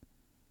season.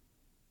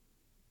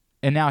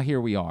 And now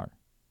here we are.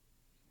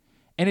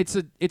 And it's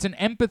an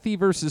empathy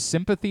versus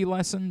sympathy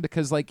lesson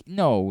because,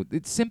 no,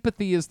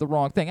 sympathy is the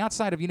wrong thing.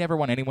 Outside of you never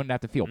want anyone to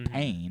have to feel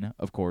pain,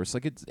 of course.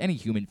 It's any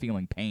human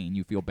feeling pain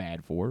you feel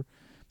bad for.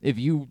 If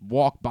you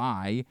walk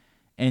by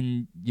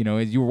and,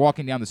 as you were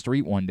walking down the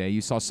street one day,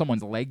 you saw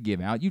someone's leg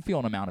give out, you'd feel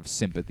an amount of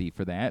sympathy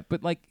for that.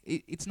 But,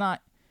 it's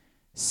not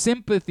 –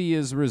 sympathy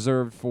is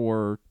reserved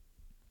for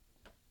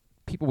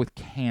people with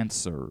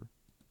cancer.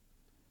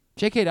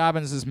 J.K.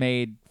 Dobbins has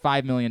made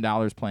 $5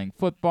 million playing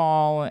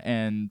football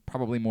and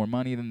probably more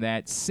money than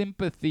that.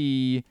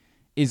 Sympathy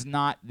is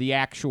not the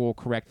actual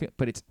correct –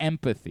 but it's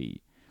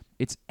empathy.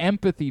 It's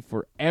empathy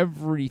for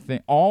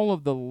everything, all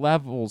of the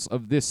levels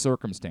of this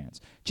circumstance.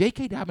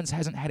 J.K. Dobbins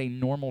hasn't had a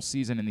normal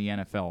season in the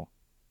NFL,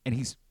 and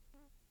he's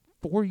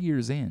 4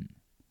 years in.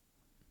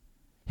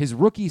 His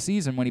rookie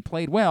season, when he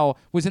played well,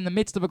 was in the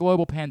midst of a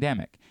global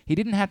pandemic. He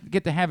didn't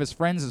get to have his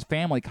friends, his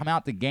family come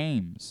out to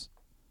games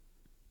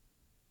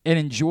and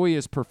enjoy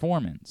his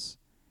performance.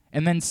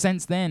 And then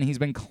since then, he's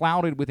been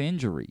clouded with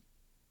injury.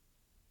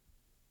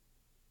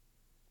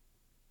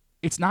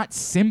 It's not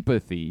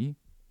sympathy,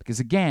 because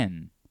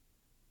again,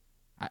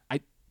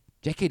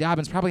 J.K.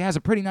 Dobbins probably has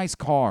a pretty nice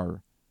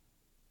car.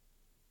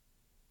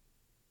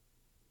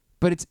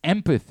 But it's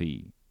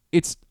empathy.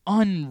 It's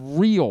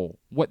unreal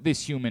what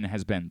this human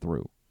has been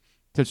through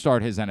to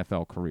start his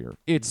NFL career.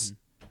 It's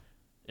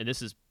and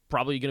this is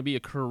probably going to be a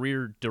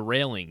career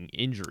derailing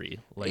injury.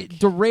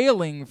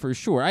 Derailing for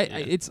sure.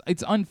 It's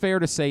unfair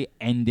to say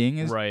ending.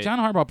 As right. John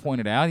Harbaugh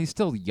pointed out, he's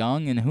still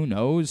young, and who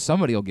knows?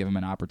 Somebody will give him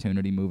an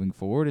opportunity moving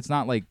forward. It's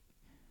not like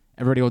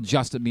everybody will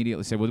just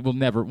immediately say, "Well, we'll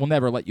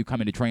never let you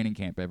come into training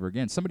camp ever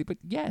again." But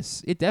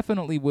yes, it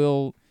definitely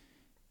will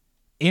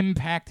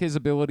impact his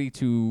ability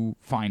to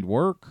find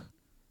work,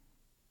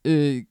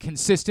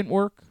 consistent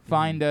work,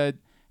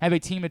 have a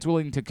team that's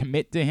willing to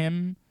commit to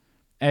him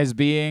as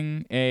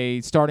being a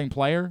starting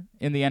player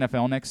in the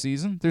NFL next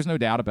season. There's no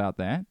doubt about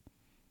that.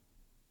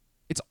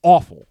 It's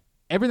awful.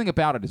 Everything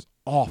about it is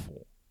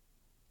awful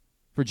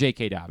for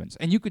J.K. Dobbins.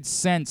 And you could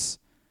sense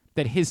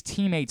that his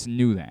teammates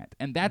knew that.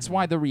 And that's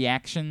why the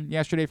reaction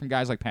yesterday from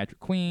guys like Patrick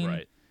Queen,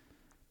 Right.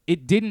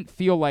 it didn't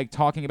feel like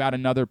talking about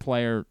another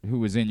player who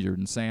was injured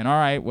and saying, all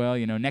right, well,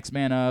 next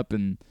man up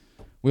and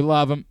we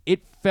love him.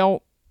 It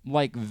felt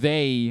like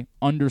they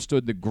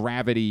understood the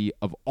gravity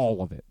of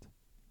all of it.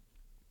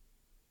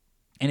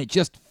 And it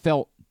just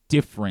felt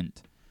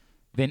different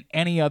than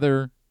any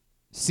other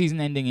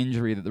season-ending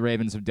injury that the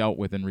Ravens have dealt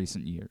with in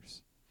recent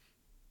years.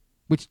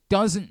 Which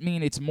doesn't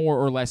mean it's more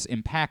or less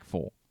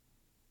impactful.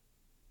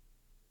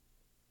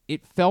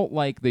 It felt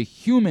like the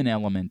human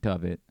element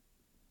of it,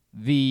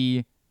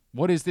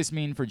 what does this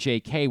mean for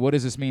JK? What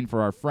does this mean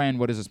for our friend?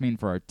 What does this mean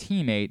for our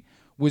teammate?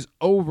 Was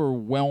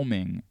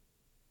overwhelming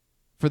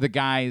for the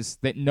guys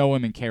that know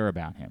him and care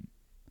about him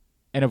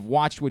and have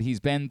watched what he's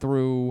been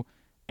through,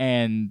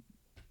 and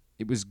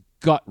it was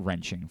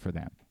gut-wrenching for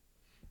them.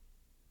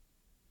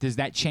 Does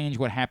that change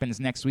what happens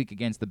next week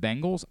against the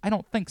Bengals? I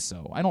don't think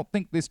so. I don't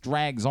think this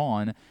drags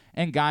on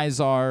and guys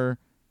they're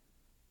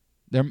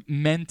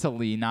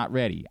mentally not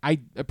ready. I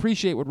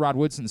appreciate what Rod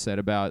Woodson said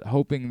about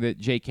hoping that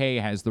JK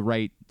has the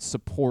right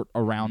support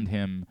around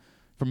him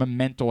from a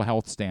mental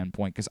health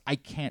standpoint, because I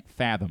can't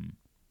fathom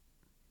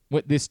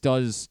what this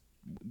does,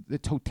 the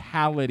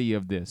totality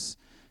of this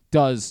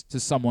does to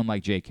someone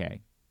like JK.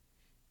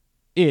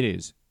 It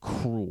is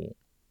cruel.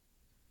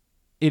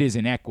 It is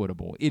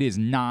inequitable. It is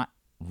not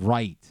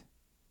right.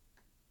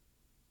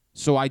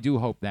 So I do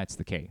hope that's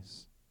the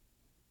case.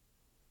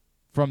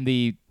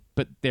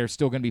 But there's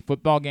still going to be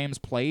football games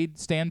played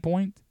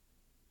standpoint,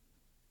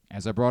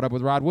 as I brought up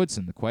with Rod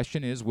Woodson, the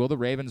question is, will the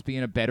Ravens be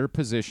in a better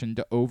position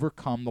to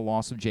overcome the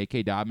loss of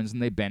J.K. Dobbins than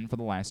they've been for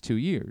the last 2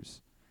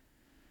 years?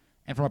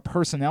 And from a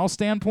personnel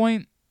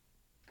standpoint,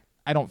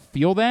 I don't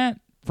feel that.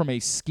 From a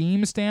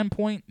scheme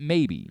standpoint,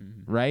 maybe,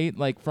 right?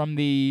 Like from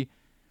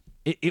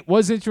it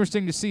was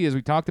interesting to see, as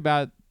we talked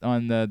about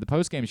on the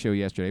postgame show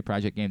yesterday,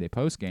 Project Game Day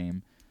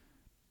postgame,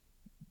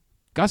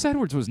 Gus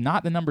Edwards was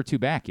not the number 2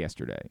 back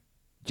yesterday.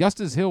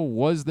 Justice Hill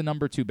was the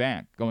number 2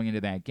 back going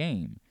into that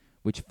game,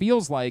 which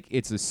feels like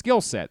it's a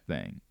skill set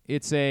thing.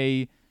 It's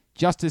a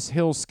Justice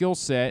Hill skill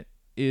set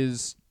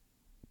is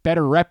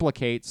better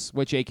replicates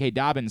what J.K.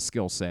 Dobbins'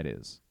 skill set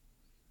is.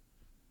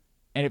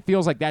 And it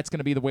feels like that's going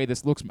to be the way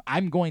this looks.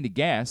 I'm going to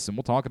guess, and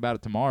we'll talk about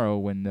it tomorrow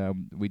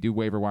when we do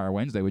Waiver Wire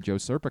Wednesday with Joe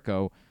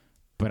Serpico,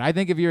 but I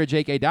think if you're a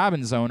J.K.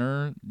 Dobbins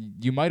owner,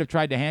 you might have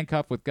tried to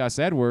handcuff with Gus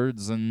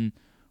Edwards, and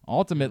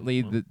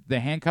ultimately the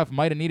handcuff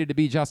might have needed to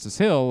be Justice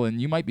Hill,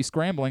 and you might be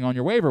scrambling on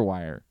your waiver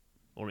wire.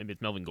 Or maybe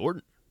it's Melvin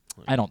Gordon.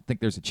 I don't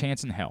think there's a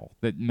chance in hell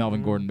that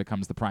Melvin Gordon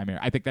becomes the primary.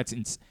 I think that's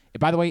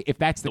by the way, if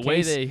that's the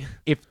case,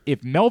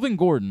 if Melvin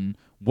Gordon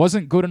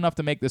wasn't good enough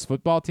to make this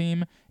football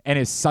team and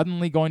is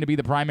suddenly going to be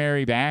the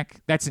primary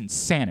back, that's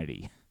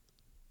insanity.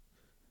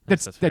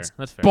 That's fair.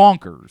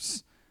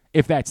 Bonkers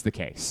if that's the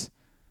case.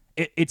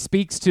 It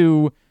speaks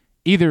to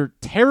either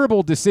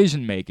terrible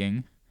decision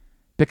making,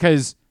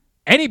 because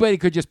anybody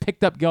could just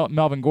picked up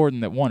Melvin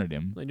Gordon that wanted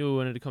him. They knew he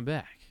wanted to come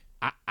back.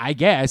 I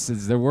guess,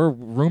 as there were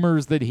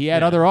rumors that he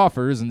had other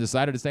offers and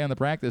decided to stay on the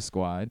practice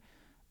squad.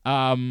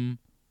 How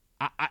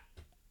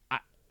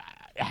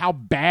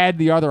bad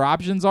the other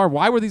options are?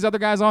 Why were these other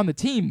guys on the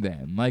team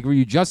then? Like, were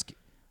you just?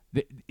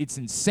 It's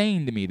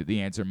insane to me that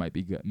the answer might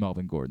be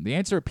Melvin Gordon. The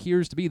answer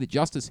appears to be that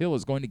Justice Hill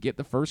is going to get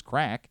the first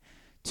crack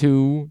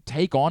to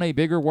take on a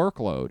bigger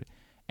workload.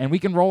 And we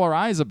can roll our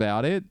eyes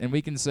about it, and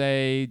we can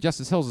say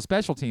Justice Hill's a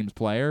special teams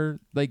player.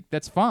 Like,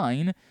 that's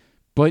fine.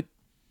 But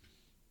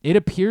it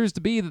appears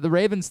to be that the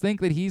Ravens think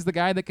that he's the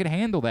guy that could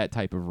handle that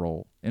type of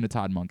role in a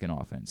Todd Monken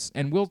offense.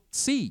 And we'll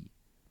see.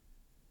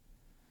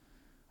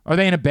 Are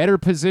they in a better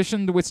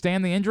position to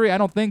withstand the injury? I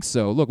don't think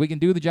so. Look, we can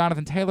do the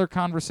Jonathan Taylor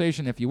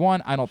conversation if you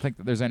want. I don't think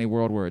that there's any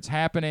world where it's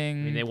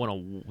happening. I mean, they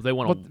want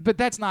to. But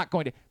that's not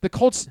going to.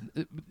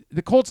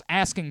 The Colts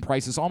asking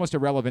price is almost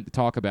irrelevant to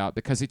talk about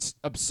because it's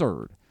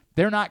absurd.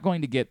 They're not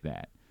going to get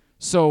that.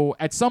 So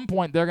at some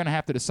point, they're going to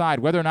have to decide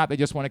whether or not they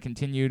just want to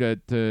continue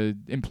to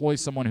employ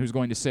someone who's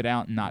going to sit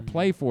out and not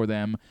play for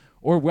them,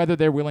 or whether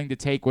they're willing to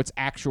take what's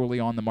actually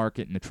on the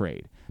market in a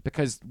trade.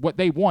 Because what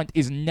they want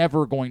is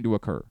never going to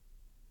occur.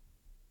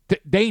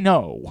 They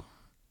know.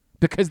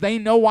 Because they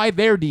know why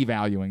they're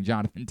devaluing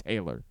Jonathan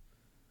Taylor.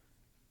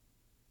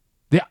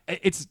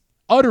 It's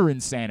utter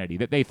insanity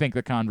that they think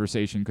the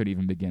conversation could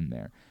even begin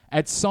there.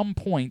 At some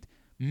point,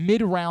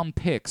 mid-round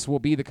picks will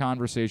be the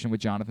conversation with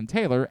Jonathan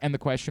Taylor, and the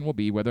question will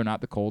be whether or not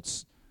the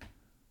Colts,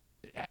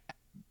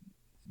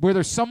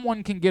 whether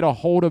someone can get a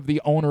hold of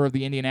the owner of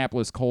the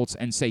Indianapolis Colts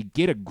and say,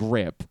 get a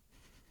grip.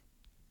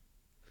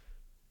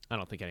 I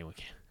don't think anyone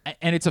can.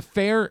 And it's a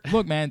fair,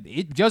 look, man,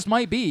 it just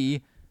might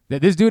be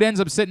that this dude ends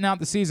up sitting out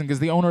the season because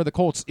the owner of the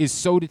Colts is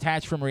so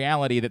detached from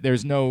reality that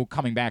there's no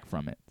coming back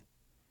from it.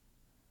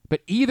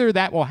 But either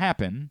that will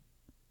happen,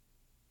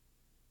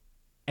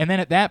 and then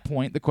at that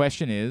point, the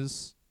question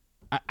is,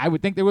 I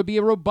would think there would be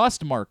a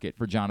robust market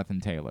for Jonathan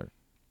Taylor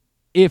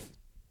if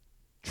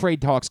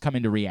trade talks come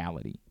into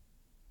reality.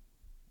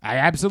 I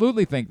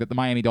absolutely think that the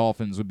Miami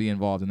Dolphins would be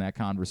involved in that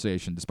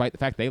conversation, despite the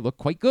fact they look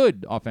quite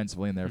good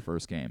offensively in their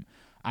first game.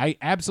 I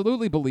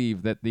absolutely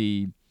believe that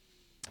the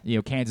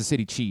Kansas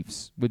City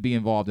Chiefs would be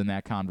involved in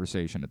that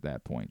conversation at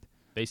that point.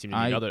 They seem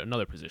to need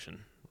another position.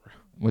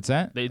 What's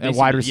that? They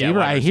wide receiver?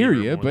 wide I hear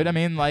receiver you, but I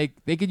mean,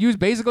 they could use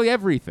basically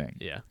everything.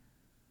 Yeah.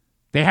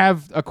 They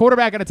have a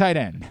quarterback and a tight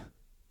end.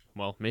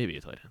 Well, maybe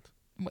a tight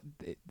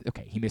end.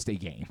 Okay, he missed a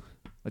game.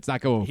 Let's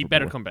not go over. He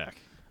better come back.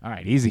 All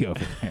right, easy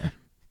over there.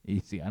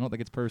 Easy. I don't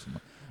think it's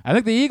personal. I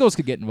think the Eagles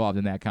could get involved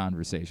in that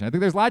conversation. I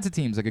think there's lots of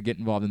teams that could get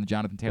involved in the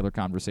Jonathan Taylor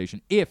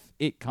conversation if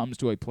it comes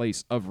to a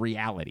place of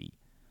reality.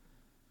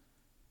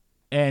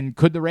 And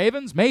could the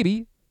Ravens?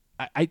 Maybe.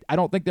 I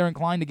don't think they're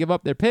inclined to give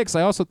up their picks.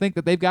 I also think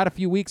that they've got a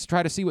few weeks to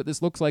try to see what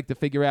this looks like to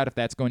figure out if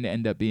that's going to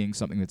end up being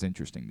something that's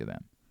interesting to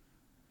them.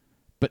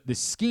 But the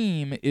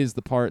scheme is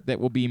the part that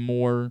will be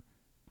more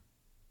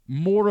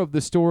of the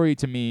story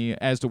to me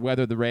as to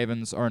whether the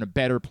Ravens are in a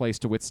better place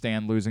to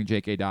withstand losing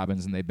J.K.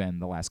 Dobbins than they've been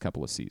the last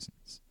couple of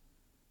seasons.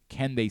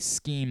 Can they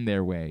scheme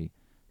their way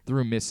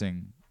through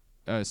missing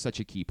such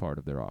a key part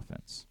of their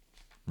offense?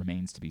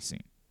 Remains to be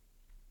seen.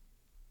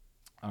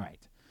 All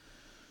right.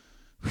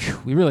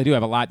 We really do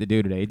have a lot to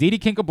do today. Aditi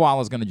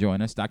Kinkhabwala is going to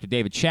join us. Dr.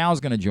 David Chao is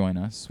going to join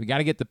us. We got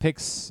to get the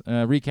picks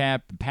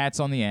recap. Pat's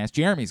on the ass.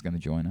 Jeremy's going to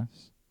join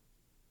us.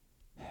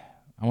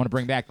 I want to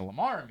bring back the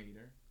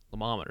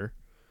Lamometer.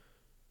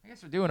 I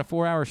guess we're doing a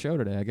 4-hour show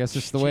today. I guess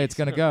it's the way it's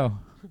going to go.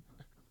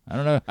 I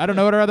don't know. I don't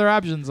know what our other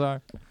options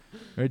are.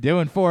 We're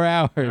doing 4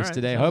 hours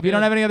today. Hope you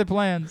don't have any other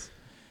plans.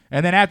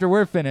 And then after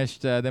we're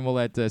finished, then we'll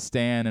let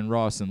Stan and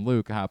Ross and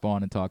Luke hop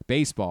on and talk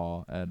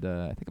baseball at,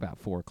 I think, about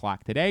 4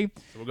 o'clock today.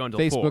 So we're going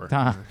till 4.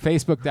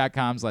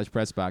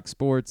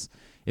 Facebook.com/PressBoxSports.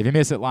 If you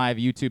miss it live,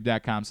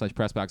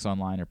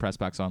 YouTube.com/PressBoxOnline or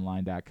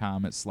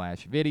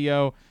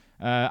PressBoxOnline.com/video.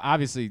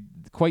 Obviously,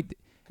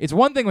 it's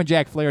one thing when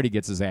Jack Flaherty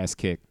gets his ass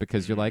kicked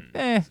because you're like,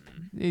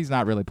 he's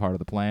not really part of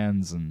the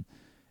plans. And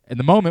in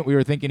the moment, we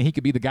were thinking he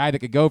could be the guy that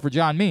could go for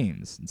John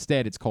Means.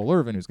 Instead, it's Cole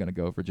Irvin who's going to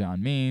go for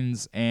John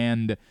Means.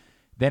 And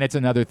then it's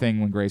another thing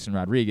when Grayson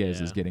Rodriguez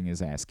is getting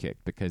his ass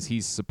kicked because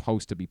he's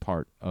supposed to be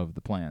part of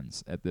the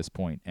plans at this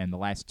point. And the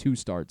last 2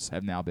 starts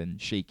have now been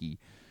shaky.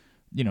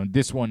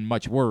 This one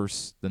much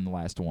worse than the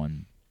last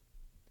one.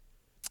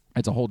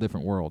 It's a whole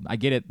different world. I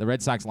get it. The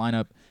Red Sox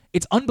lineup,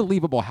 it's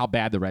unbelievable how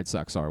bad the Red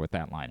Sox are with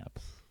that lineup.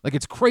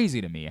 It's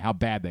crazy to me how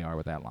bad they are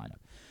with that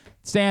lineup.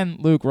 Stan,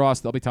 Luke, Ross,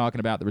 they'll be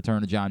talking about the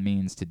return of John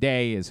Means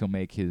today as he'll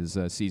make his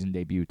season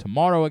debut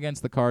tomorrow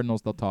against the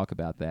Cardinals. They'll talk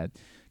about that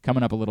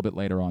coming up a little bit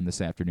later on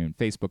this afternoon.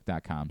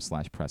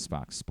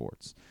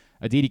 Facebook.com/PressBoxSports.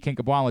 Aditi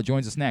Kinkhabwala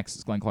joins us next.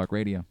 It's Glenn Clark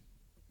Radio.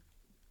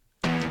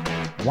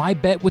 Why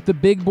bet with the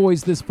big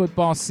boys this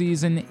football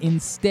season?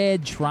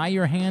 Instead, try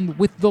your hand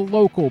with the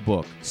local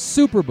book,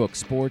 Superbook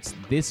Sports,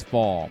 this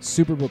fall.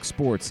 Superbook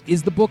Sports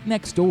is the book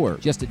next door.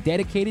 Just a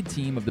dedicated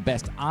team of the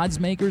best odds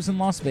makers in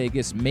Las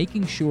Vegas,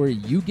 making sure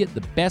you get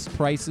the best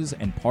prices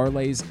and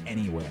parlays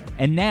anywhere.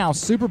 And now,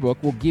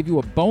 Superbook will give you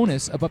a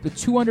bonus of up to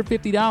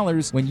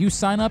 $250 when you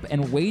sign up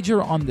and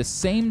wager on the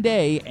same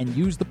day and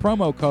use the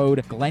promo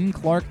code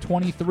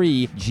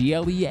GlennClark23,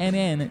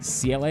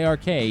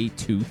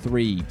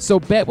 GLENNCLARK23. So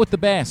bet with the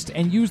best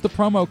and use the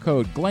promo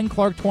code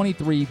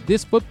GlennClark23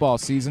 this football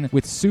season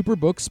with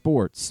Superbook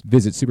Sports.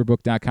 Visit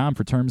superbook.com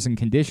for terms and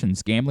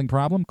conditions. Gambling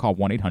problem? Call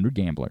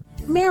 1-800-GAMBLER.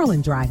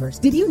 Maryland drivers,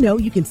 did you know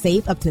you can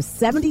save up to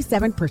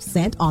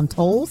 77% on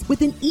tolls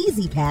with an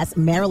Easy Pass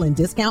Maryland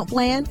discount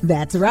plan?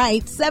 That's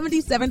right,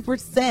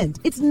 77%.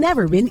 It's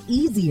never been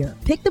easier.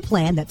 Pick the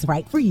plan that's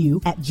right for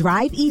you at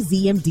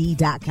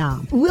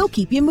driveeasymd.com. We'll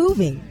keep you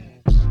moving.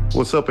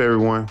 What's up,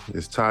 everyone?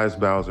 It's Tyus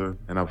Bowser,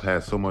 and I've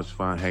had so much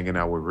fun hanging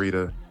out with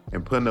Rita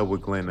and putting up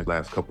with Glenn the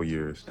last couple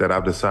years that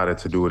I've decided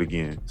to do it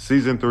again.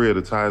 Season 3 of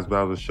the Tyus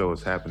Bowser Show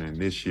is happening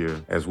this year,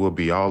 as we'll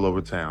be all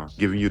over town,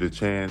 giving you the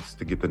chance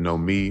to get to know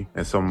me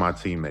and some of my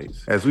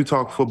teammates. As we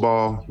talk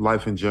football,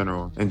 life in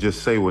general, and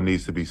just say what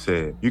needs to be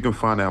said. You can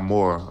find out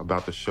more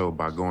about the show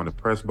by going to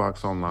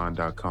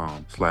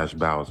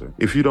PressBoxOnline.com/Bowser.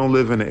 If you don't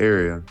live in the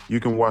area, you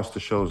can watch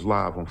the shows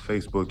live on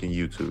Facebook and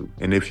YouTube.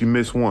 And if you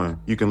miss one,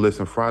 you can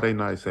listen Friday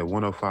nights at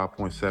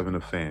 105.7 The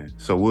Fan.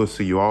 So we'll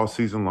see you all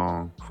season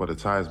long for the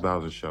Tyus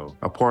Bowser Show,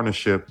 a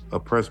partnership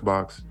of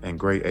PressBox and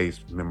Great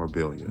Ace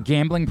Memorabilia.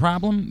 Gambling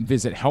problem?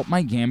 Visit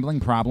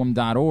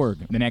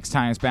helpmygamblingproblem.org. The next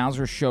Tyus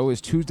Bowser Show is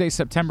Tuesday,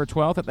 September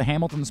 12th at the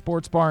Hamilton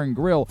Sports Bar and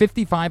Grill,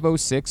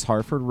 5506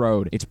 Harford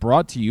Road. It's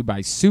brought to you by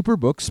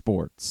Superbook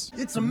Sports.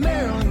 It's a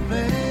Maryland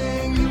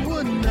thing you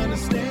wouldn't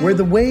understand. Where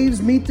the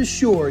waves meet the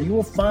shore, you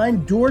will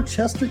find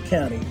Dorchester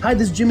County. Hi,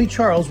 this is Jimmy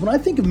Charles. When I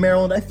think of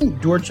Maryland, I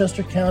think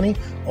Dorchester County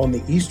on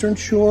the eastern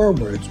shore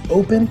where it's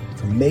open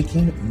for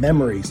making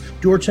memories.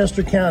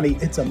 Dorchester County,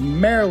 it's a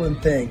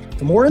Maryland thing.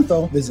 For more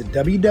info, visit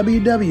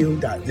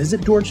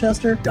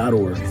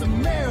www.visitdorchester.org. It's a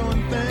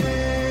Maryland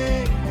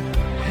thing.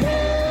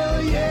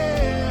 Hell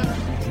yeah.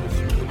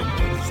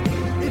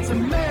 It's a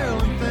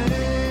Maryland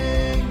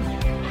thing.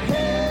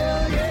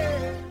 Hell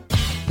yeah.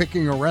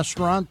 Picking a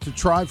restaurant to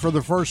try for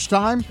the first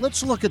time?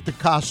 Let's look at the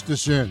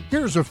Costas Inn.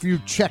 Here's a few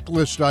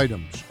checklist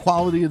items.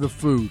 Quality of the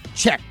food,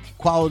 check.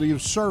 Quality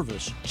of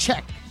service?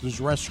 Check.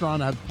 Does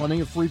restaurant have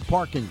plenty of free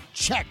parking?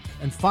 Check.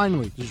 And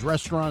finally, does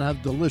restaurant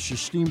have delicious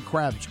steamed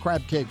crabs,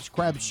 crab cakes,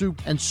 crab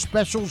soup, and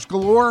specials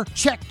galore?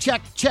 Check,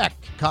 check, check.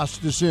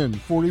 Costas Inn,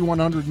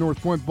 4100 North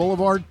Point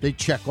Boulevard. They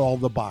check all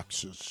the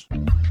boxes.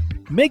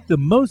 Make the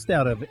most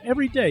out of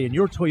every day in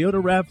your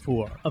Toyota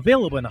RAV4.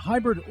 Available in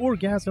hybrid or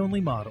gas-only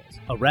models.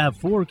 A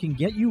RAV4 can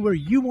get you where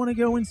you want to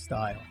go in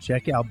style.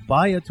 Check out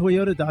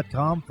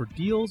buyatoyota.com for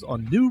deals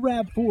on new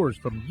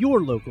RAV4s from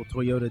your local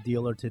Toyota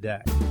dealer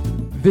today.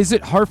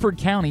 Visit Harford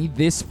County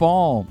this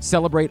fall.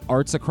 Celebrate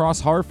Arts Across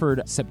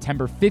Harford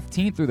September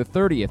 15th through the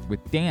 30th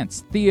with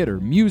dance, theater,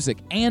 music,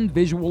 and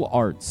visual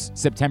arts.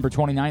 September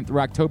 29th through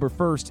October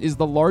 1st is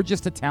the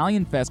largest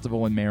Italian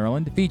festival in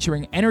Maryland,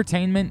 featuring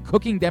entertainment,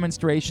 cooking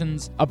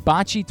demonstrations, a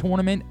bocce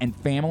tournament, and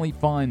family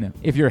fun.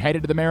 If you're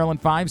headed to the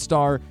Maryland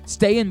 5-Star,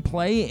 stay and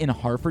play in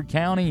Harford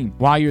County.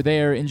 While you're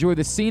there, enjoy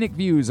the scenic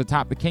views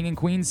atop the King and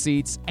Queen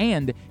seats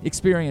and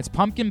experience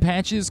pumpkin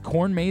patches,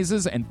 corn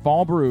mazes, and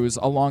fall brews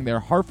along their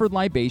Harford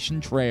Libation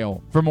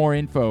Trail. For more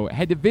info,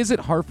 head to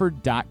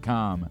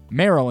visitharford.com.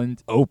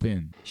 Maryland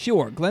open.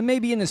 Sure, Glenn may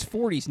be in his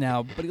 40s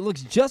now, but he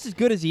looks just as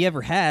good as he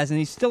ever has, and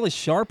he's still as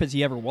sharp as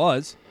he ever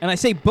was. And I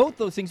say both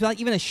those things without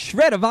even a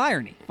shred of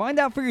irony. Find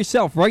out for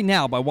yourself right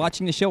now by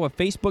watching the show at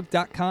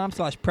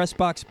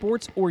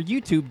facebook.com/PressBoxSports or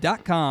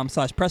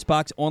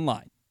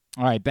youtube.com/PressBoxOnline.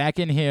 All right, back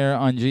in here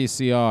on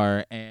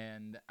GCR,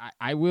 and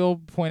I will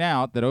point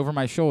out that over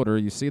my shoulder,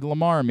 you see the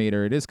Lamar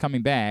meter. It is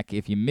coming back.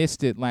 If you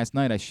missed it last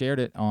night, I shared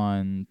it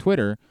on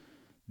Twitter.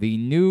 The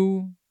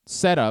new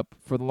setup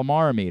for the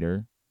Lamar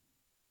meter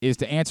is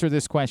to answer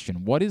this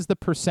question. What is the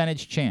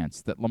percentage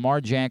chance that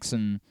Lamar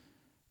Jackson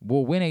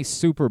will win a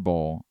Super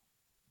Bowl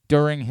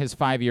during his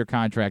 5-year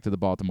contract to the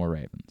Baltimore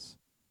Ravens?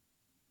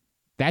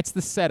 That's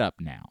the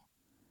setup now.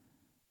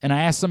 And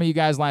I asked some of you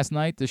guys last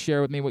night to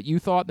share with me what you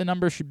thought the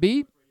number should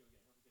be.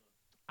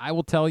 I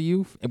will tell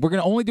you, we're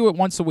going to only do it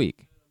once a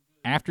week.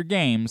 After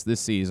games this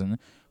season,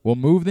 we'll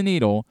move the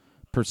needle.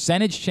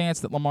 Percentage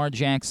chance that Lamar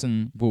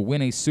Jackson will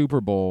win a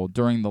Super Bowl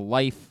during the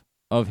life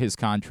of his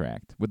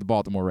contract with the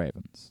Baltimore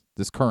Ravens,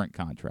 this current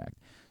contract.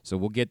 So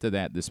we'll get to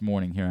that this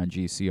morning here on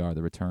GCR,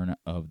 the return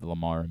of the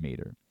Lamar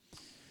meter.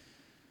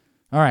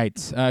 All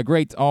right,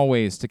 great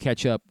always to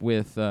catch up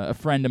with a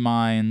friend of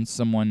mine,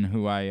 someone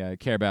who I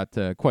care about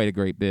quite a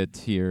great bit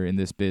here in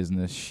this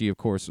business. She, of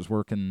course, was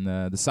working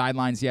the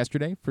sidelines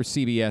yesterday for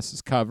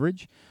CBS's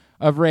coverage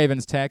of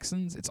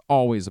Ravens-Texans. It's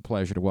always a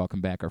pleasure to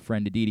welcome back our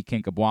friend Aditi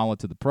Kinkhabwala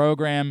to the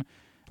program.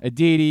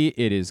 Aditi,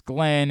 it is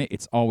Glenn.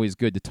 It's always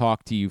good to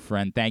talk to you,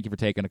 friend. Thank you for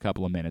taking a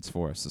couple of minutes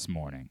for us this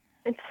morning.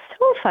 It's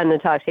so fun to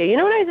talk to you. You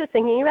know what I was just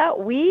thinking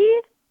about?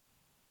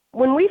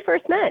 When we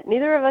first met,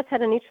 neither of us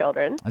had any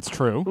children. That's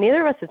true.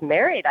 Neither of us was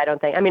married, I don't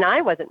think. I mean,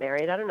 I wasn't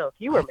married. I don't know if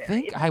you were married. I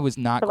think I was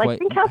not but, quite.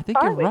 Think how I think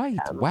far you're right.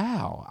 Come.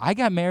 Wow. I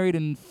got married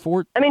in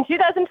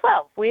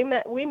 2012. We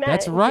met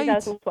That's in right.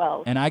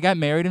 2012. And I got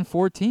married in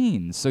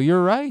 14. So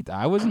you're right.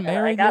 I wasn't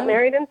married I got yet.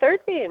 married in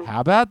 13. How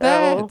about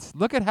that?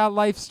 Look at how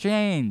life's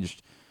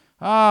changed.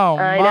 Oh,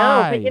 I my.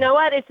 know, but you know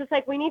what? It's just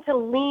like we need to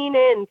lean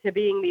into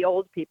being the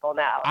old people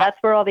now. That's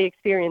where all the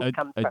experience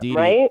comes from,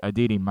 right?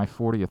 Aditi, my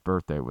 40th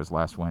birthday was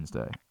last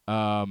Wednesday.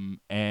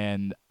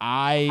 And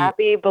I...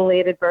 Happy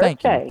belated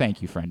birthday.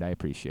 Thank you, friend. I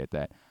appreciate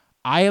that.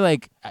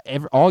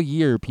 All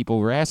year, people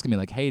were asking me,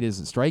 like, hey,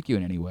 does it strike you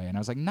in any way? And I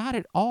was like, not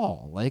at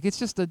all. Like, it's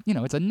just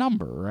it's a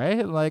number,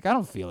 right? Like, I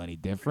don't feel any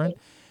different.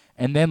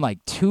 And then,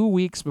 2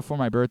 weeks before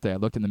my birthday, I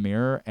looked in the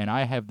mirror, and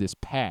I have this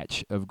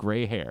patch of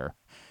gray hair.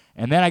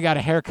 And then I got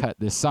a haircut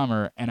this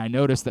summer, and I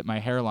noticed that my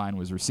hairline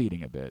was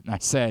receding a bit. And I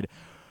said,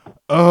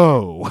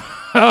 oh,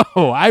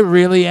 I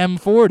really am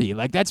 40.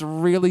 Like, that's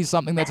really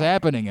something that's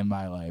happening in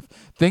my life.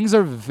 Things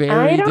are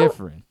very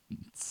different.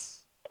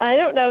 I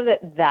don't know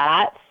that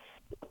that's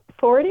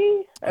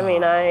 40. I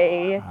mean,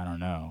 I don't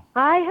know.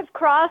 I have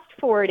crossed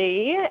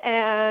 40,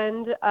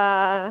 and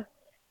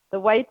the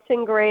whites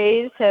and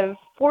grays have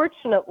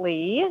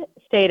fortunately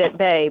stayed at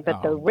bay.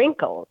 But the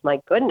wrinkles,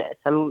 my goodness,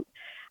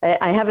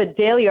 I have a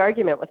daily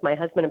argument with my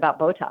husband about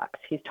Botox.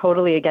 He's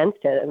totally against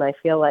it, and I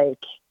feel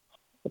like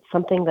it's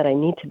something that I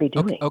need to be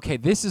doing. Okay,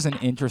 this is an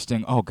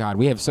interesting... Oh, God,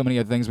 we have so many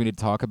other things we need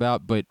to talk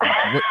about, but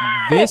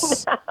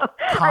this conversation...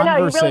 I know,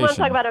 you really want to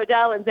talk about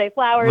Odell and Zay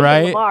Flowers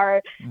and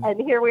Lamar, and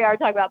here we are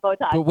talking about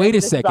Botox. But wait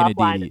a second,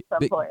 Aditi,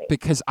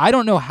 because I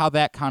don't know how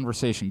that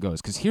conversation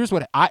goes, because here's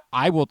what...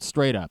 I will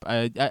straight up...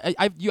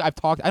 I've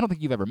talked... I don't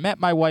think you've ever met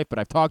my wife, but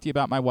I've talked to you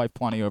about my wife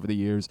plenty over the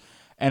years,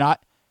 and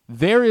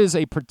there is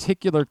a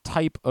particular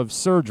type of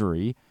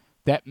surgery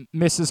that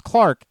Mrs.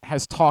 Clark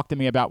has talked to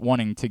me about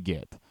wanting to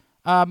get.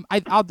 A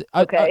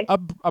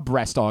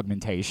breast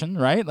augmentation,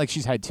 right? Like,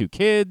 she's had 2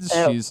 kids.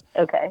 She's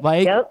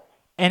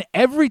and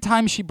every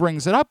time she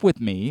brings it up with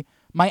me,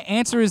 my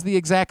answer is the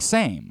exact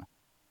same.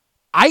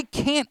 I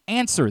can't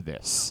answer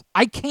this.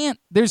 I can't.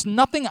 There's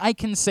nothing I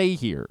can say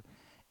here.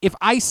 If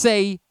I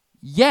say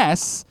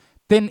yes,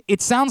 then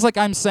it sounds like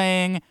I'm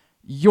saying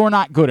you're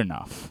not good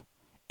enough.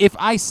 If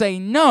I say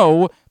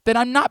no, then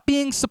I'm not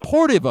being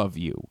supportive of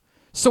you.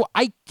 So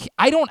I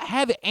don't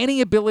have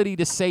any ability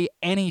to say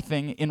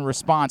anything in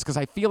response because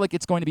I feel like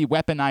it's going to be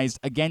weaponized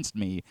against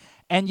me.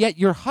 And yet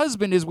your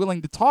husband is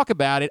willing to talk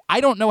about it.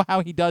 I don't know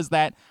how he does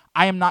that.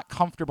 I am not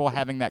comfortable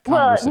having that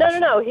conversation. Well,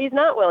 no. He's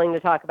not willing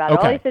to talk about it.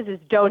 Okay. All he says is,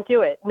 don't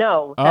do it.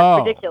 No,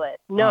 that's ridiculous.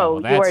 No,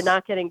 well, you are that's-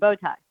 not getting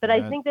Botox. But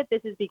I think that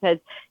this is because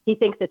he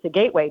thinks it's a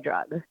gateway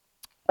drug.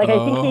 Like,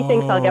 I think he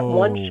thinks I'll get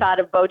one shot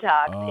of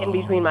Botox in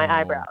between my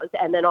eyebrows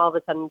and then all of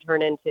a sudden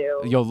turn into,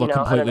 You'll look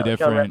completely Joan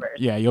different. Rivers.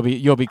 Yeah,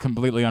 you'll be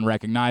completely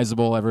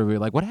unrecognizable. Everybody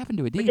like, what happened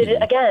to Aditi? Which is,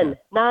 again,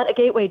 not a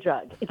gateway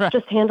drug. It's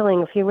just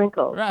handling a few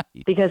wrinkles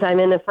because I'm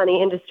in a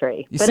funny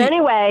industry. You but see,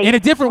 anyway, in a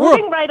different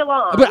moving world. right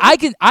along. But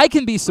I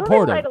can be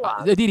supportive. Right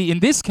along. Aditi, in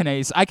this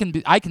case, I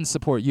can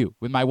support you.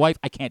 With my wife,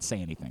 I can't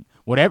say anything.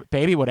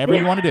 Whatever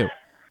you want to do.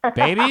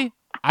 Baby,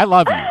 I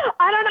love you.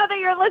 I don't know that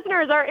your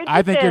listeners are interested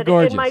I think you're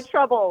gorgeous. in my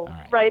troubles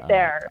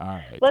there. All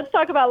right. Let's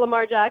talk about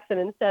Lamar Jackson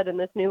instead in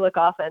this new look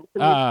offense.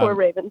 And these poor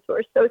Ravens who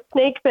are so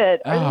snake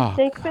fit. Are they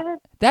snake fit?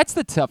 That's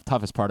the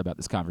toughest part about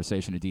this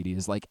conversation, Aditi,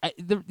 is like,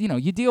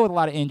 you deal with a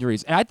lot of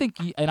injuries. And I think,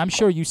 and I'm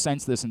sure you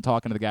sense this in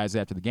talking to the guys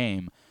after the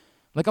game.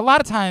 Like, a lot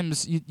of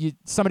times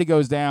somebody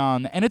goes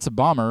down and it's a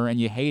bummer and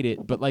you hate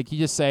it, but like you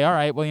just say, all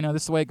right, well,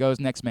 this is the way it goes,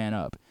 next man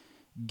up.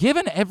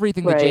 Given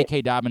everything that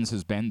J.K. Dobbins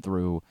has been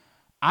through,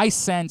 I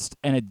sensed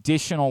an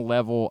additional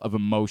level of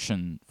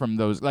emotion from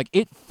those. Like,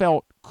 it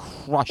felt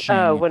crushing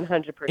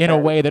 100%. in a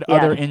way that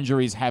other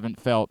injuries haven't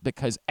felt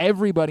because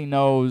everybody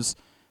knows,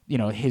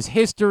 his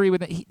history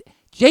with it.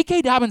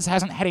 J.K. Dobbins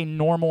hasn't had a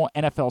normal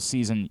NFL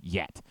season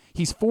yet.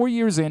 He's 4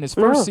 years in. His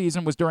first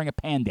season was during a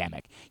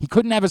pandemic. He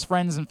couldn't have his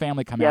friends and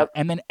family come out.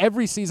 And then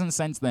every season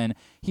since then,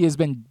 he has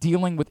been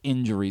dealing with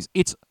injuries.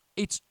 It's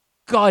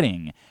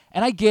gutting.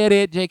 And I get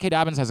it. J.K.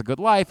 Dobbins has a good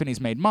life and he's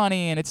made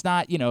money and it's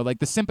not, like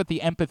the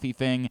sympathy-empathy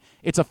thing.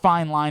 It's a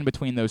fine line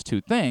between those two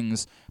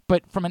things.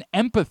 But from an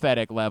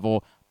empathetic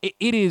level,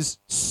 it is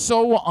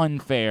so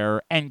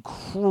unfair and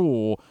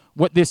cruel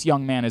what this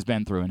young man has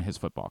been through in his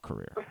football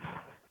career.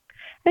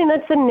 I mean,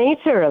 that's the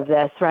nature of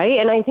this, right?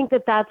 And I think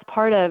that that's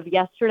part of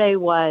yesterday it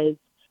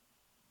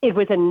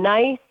was a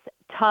nice,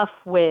 tough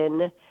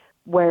win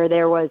where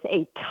there was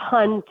a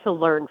ton to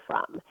learn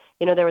from.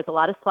 There was a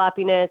lot of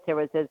sloppiness. There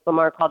was, as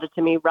Lamar called it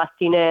to me,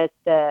 rustiness,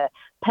 the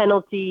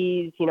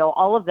penalties,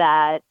 all of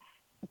that.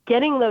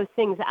 Getting those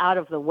things out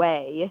of the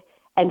way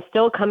and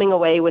still coming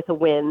away with a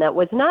win that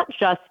was not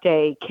just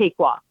a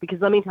cakewalk. Because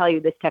let me tell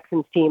you, this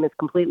Texans team is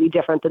completely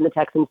different than the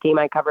Texans team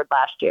I covered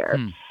last year.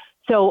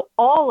 So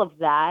all of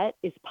that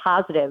is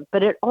positive,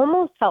 but it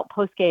almost felt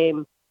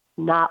post-game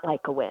not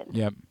like a win.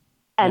 Yep.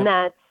 And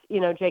that's,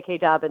 J.K.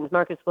 Dobbins,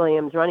 Marcus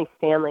Williams, Ronnie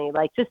Stanley,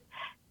 like just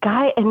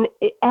and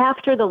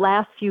after the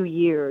last few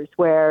years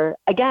where,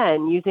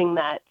 again, using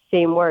that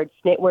same word,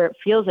 where it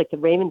feels like the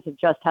Ravens have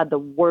just had the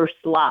worst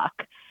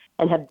luck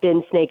and have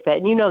been snake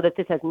bit. And that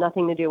this has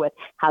nothing to do with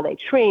how they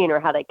train or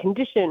how they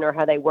condition or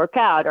how they work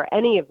out or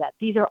any of that.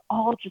 These are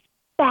all just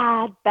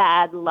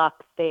bad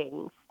luck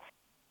things.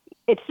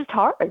 It's just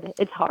hard.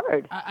 It's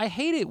hard. I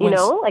hate it.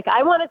 Like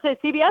I wanted to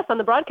CBS on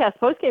the broadcast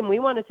postgame. We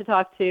wanted to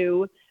talk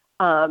to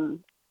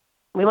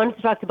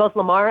both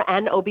Lamar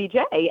and OBJ.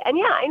 And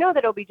yeah, I know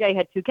that OBJ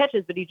had 2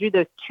 catches, but he drew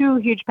those 2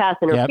 huge pass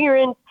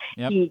interference.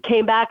 Yep. He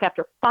came back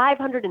after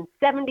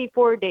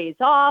 574 days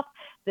off.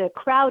 The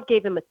crowd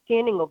gave him a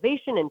standing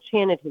ovation and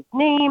chanted his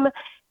name.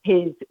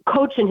 His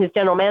coach and his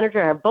general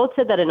manager have both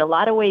said that in a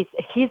lot of ways,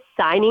 his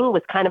signing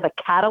was kind of a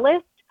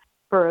catalyst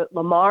for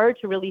Lamar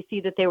to really see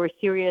that they were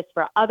serious,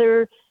 for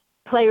other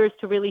players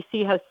to really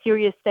see how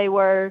serious they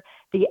were,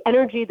 the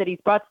energy that he's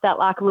brought to that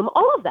locker room,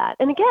 all of that.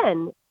 And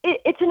again,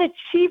 it's an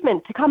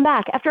achievement to come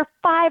back after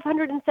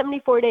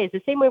 574 days,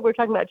 the same way we're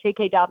talking about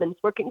J.K. Dobbins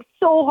working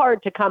so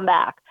hard to come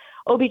back.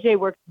 OBJ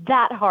worked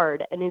that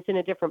hard and is in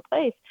a different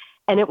place.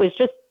 And it was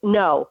just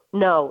no,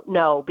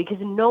 because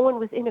no one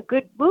was in a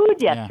good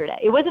mood yesterday.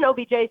 It wasn't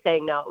OBJ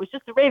saying no. It was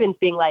just the Ravens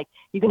being like,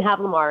 you can have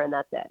Lamar and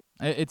that's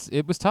it.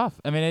 It was tough.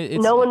 I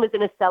mean, no one was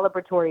in a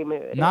celebratory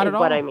mood. Not is at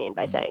all. What I mean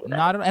by saying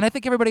that. And I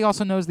think everybody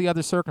also knows the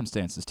other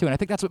circumstances too. And I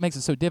think that's what makes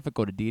it so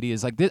difficult, Aditi,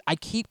 is like this, I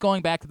keep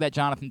going back to that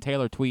Jonathan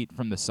Taylor tweet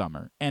from the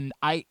summer, and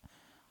I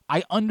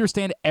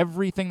understand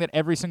everything that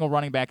every single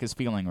running back is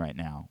feeling right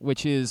now,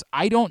 which is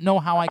I don't know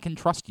how I can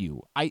trust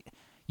you.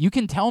 You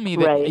can tell me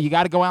that you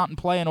got to go out and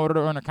play in order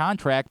to earn a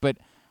contract, but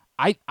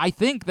I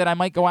think that I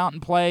might go out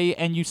and play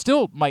and you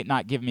still might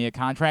not give me a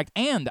contract,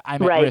 and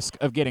I'm at risk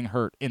of getting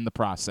hurt in the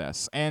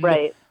process. And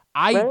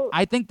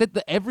I think that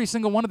every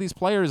single one of these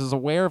players is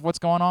aware of what's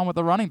going on with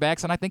the running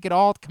backs, and I think it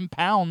all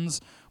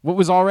compounds what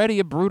was already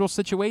a brutal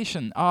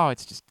situation. Oh,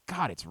 it's just,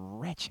 God, it's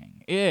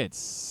retching. It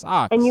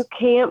sucks. And you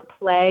can't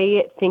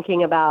play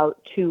thinking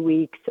about 2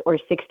 weeks or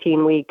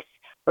 16 weeks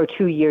or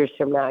 2 years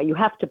from now. You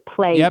have to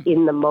play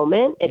in the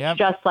moment. It's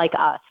just like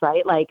us,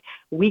 right? Like,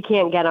 we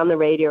can't get on the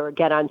radio or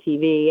get on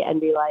TV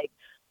and be like,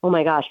 oh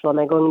my gosh, well, am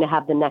I going to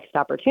have the next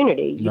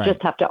opportunity? You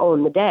just have to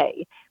own the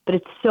day. But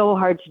it's so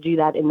hard to do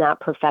that in that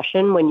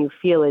profession when you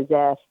feel as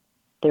if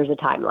there's a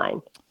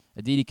timeline.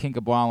 Aditi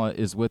Kinkhabwala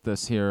is with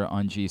us here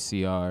on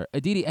GCR.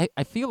 Aditi,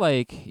 I feel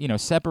like,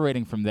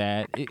 separating from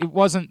that, it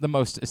wasn't the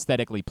most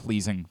aesthetically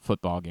pleasing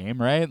football game,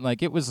 right?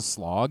 Like, it was a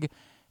slog.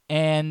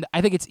 And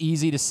I think it's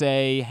easy to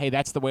say, hey,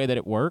 that's the way that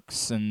it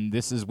works, and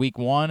this is week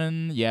one,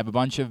 and you have a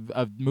bunch of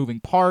moving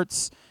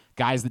parts,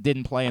 guys that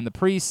didn't play in the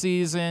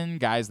preseason,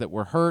 guys that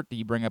were hurt.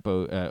 You bring up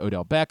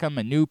Odell Beckham,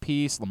 a new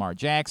piece, Lamar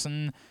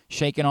Jackson,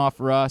 shaking off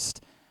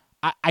rust.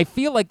 I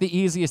feel like the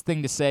easiest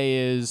thing to say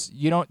is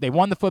they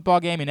won the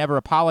football game. You never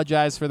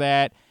apologize for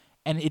that.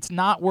 And it's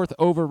not worth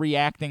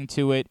overreacting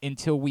to it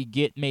until we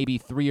get maybe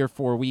 3 or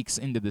 4 weeks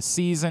into the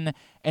season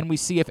and we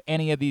see if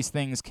any of these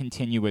things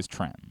continue as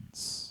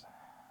trends.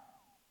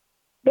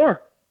 Yeah,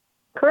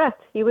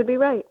 correct. You would be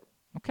right.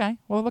 Okay,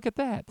 well, look at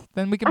that.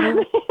 Then we can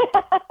move.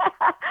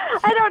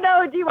 I don't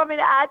know. Do you want me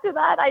to add to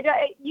that?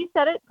 You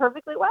said it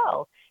perfectly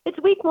well. It's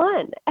week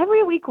one.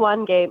 Every week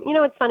one game.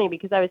 It's funny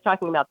because I was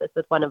talking about this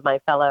with one of my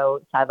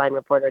fellow sideline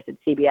reporters at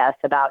CBS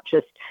about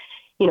just,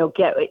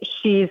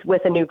 she's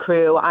with a new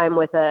crew. I'm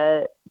with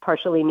a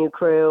partially new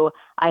crew.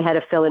 I had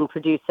a fill-in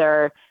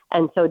producer.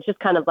 And so just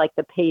kind of like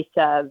the pace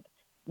of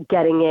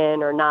getting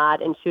in or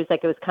not. And she was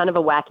like, it was kind of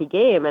a wacky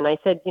game. And I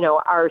said,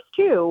 ours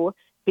too,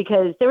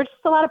 because there were just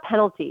a lot of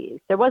penalties.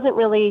 There wasn't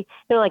really,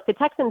 like the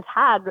Texans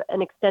had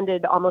an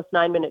extended almost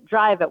 9-minute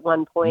drive at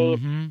one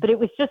point, but it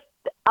was just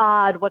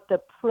odd what the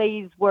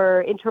plays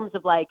were in terms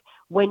of like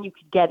when you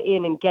could get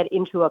in and get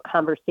into a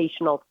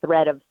conversational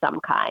thread of some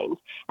kind.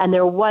 And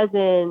there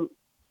wasn't,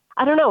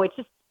 I don't know,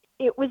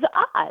 it was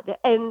odd.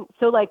 And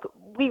so like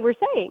we were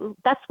saying,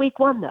 that's week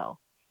one though.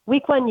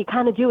 Week one, you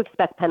kind of do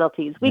expect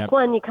penalties. Week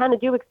one, you kind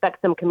of do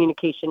expect some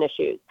communication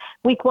issues.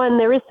 Week one,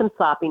 there is some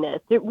sloppiness.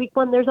 Week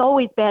one, there's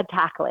always bad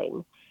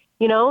tackling,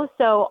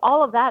 So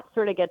all of that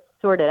sort of gets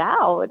sorted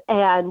out.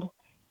 And,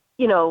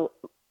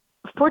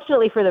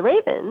 fortunately for the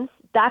Ravens,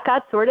 that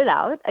got sorted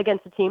out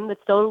against a team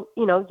that's still,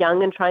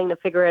 young and trying to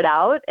figure it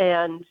out.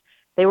 And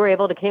they were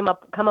able to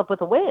come up with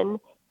a win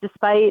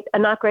despite a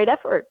not great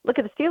effort. Look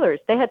at the Steelers.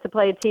 They had to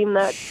play a team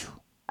that's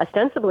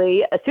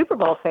ostensibly a Super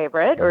Bowl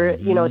favorite or,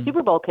 a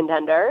Super Bowl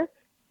contender,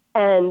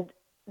 and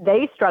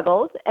they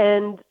struggled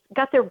and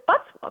got their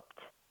butts whooped.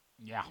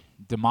 Yeah,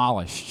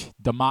 demolished.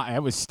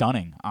 It was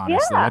stunning,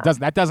 honestly. Yeah.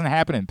 That doesn't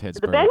happen in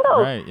Pittsburgh. The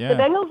Bengals, right, yeah. The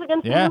Bengals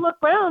against the New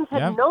Look Browns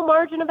had no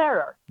margin of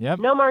error. Yep.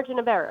 No margin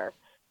of error.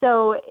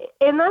 So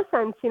in that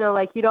sense,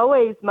 you'd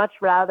always much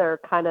rather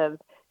kind of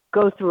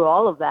go through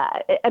all of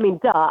that. I mean,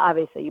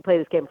 obviously you play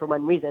this game for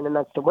one reason, and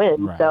that's to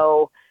win. Right.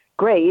 So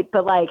great,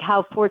 but like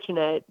how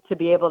fortunate to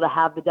be able to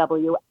have the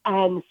W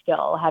and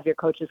still have your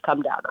coaches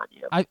come down on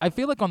you. I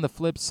feel like on the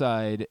flip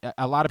side,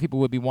 a lot of people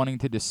would be wanting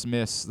to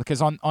dismiss,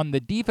 because on the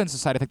defensive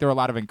side, I think there are a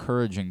lot of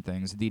encouraging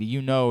things. Aditi,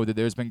 that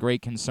there's been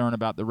great concern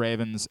about the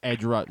Ravens'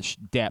 edge rush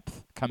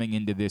depth coming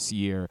into this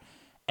year.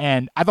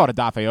 And I thought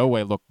Odafe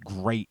Oweh looked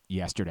great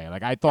yesterday.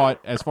 Like, I thought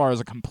as far as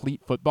a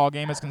complete football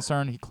game is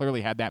concerned, he clearly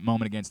had that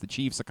moment against the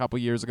Chiefs a couple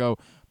years ago.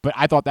 But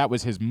I thought that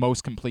was his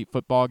most complete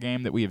football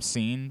game that we have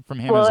seen from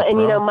him as a pro.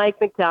 Well, and, Mike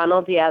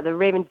McDonald, the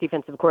Ravens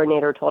defensive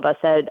coordinator, told us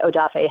that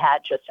Odafe had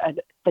just a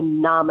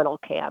phenomenal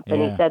camp.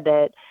 And he said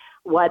that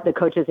what the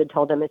coaches had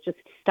told him is just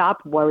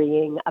stop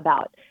worrying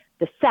about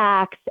the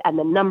sacks and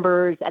the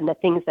numbers and the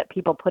things that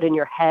people put in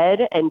your head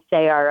and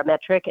say are a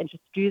metric, and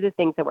just do the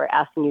things that we're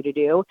asking you to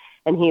do.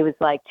 And he was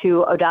like,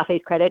 to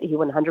Odafe's credit, he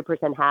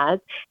 100% has,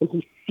 and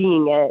he's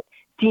seeing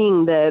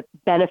the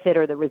benefit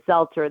or the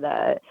results or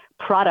the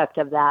product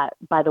of that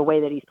by the way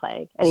that he's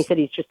playing. And he said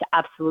he's just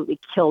absolutely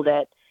killed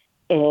it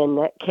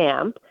in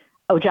camp.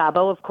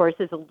 Ojabo, of course,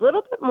 is a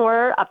little bit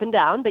more up and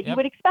down, but you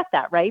would expect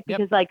that, right?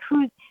 Because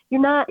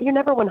you're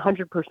never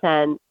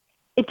 100%.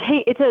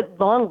 It's a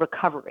long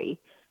recovery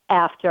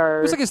after.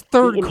 It was like his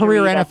third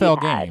career NFL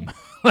game.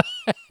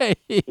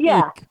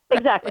 Yeah,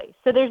 exactly.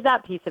 So there's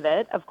that piece of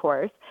it, of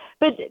course.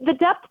 But the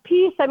depth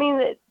piece, I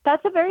mean,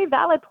 that's a very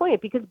valid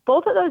point, because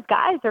both of those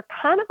guys are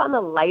kind of on the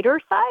lighter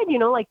side,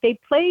 like they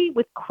play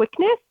with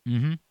quickness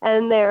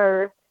and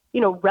they're,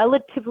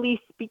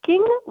 relatively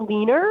speaking,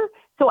 leaner.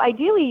 So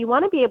ideally you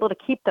want to be able to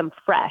keep them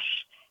fresh.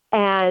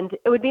 And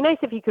it would be nice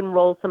if you can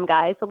roll some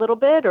guys a little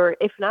bit, or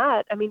if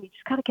not, I mean, you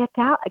just got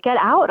to get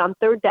out on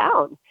third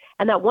down.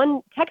 And that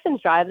one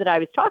Texans drive that I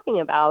was talking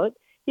about,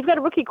 you've got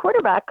a rookie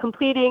quarterback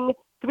completing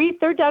 3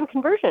 third-down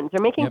conversions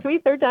or making 3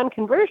 third-down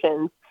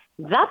conversions.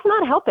 That's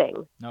not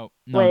helping. No,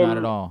 not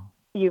at all.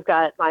 You've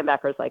got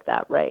linebackers like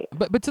that, right?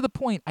 But to the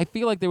point, I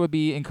feel like there would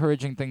be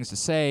encouraging things to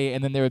say,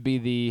 and then there would be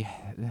the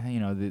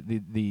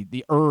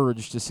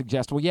urge to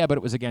suggest, well, yeah, but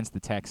it was against the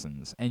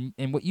Texans. And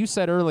what you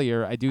said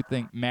earlier, I do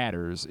think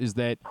matters, is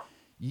that.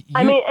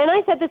 I mean, and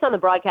I said this on the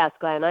broadcast,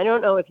 Glenn. I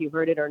don't know if you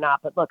heard it or not,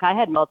 but look, I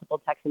had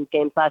multiple Texans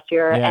games last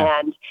year,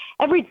 and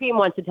every team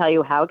wants to tell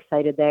you how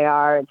excited they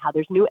are and how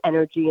there's new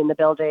energy in the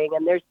building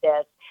and there's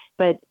this.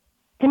 But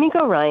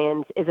D'Amico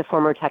Ryans is a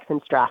former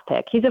Texans draft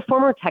pick. He's a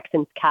former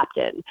Texans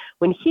captain.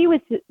 When he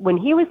was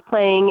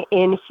playing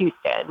in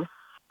Houston,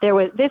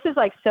 This is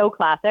like so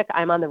classic.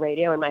 I'm on the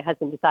radio and my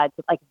husband decides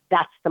that like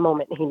that's the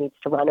moment he needs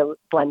to run a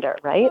blender,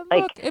 right? Well,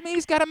 like, look, I mean,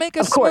 he's got to make a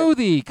of course.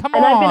 smoothie. Come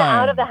and on. I've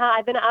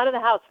been out of the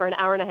house for an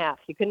hour and a half.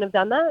 You couldn't have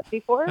done that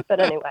before, but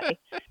anyway.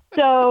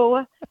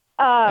 So,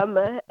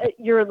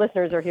 your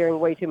listeners are hearing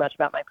way too much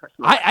about my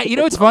personal life. You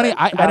know, it's funny.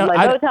 I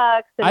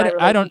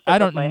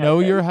don't know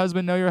your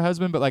husband. your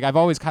husband, but like I've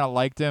always kind of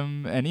liked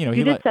him, and you know,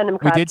 You did send him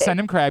crab we did cakes. send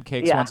him crab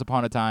cakes Yeah. once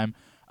upon a time.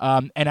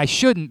 And I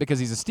shouldn't because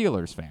he's a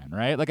Steelers fan,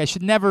 right? Like I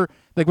should never.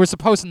 Like we're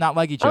supposed to not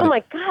like each other. Oh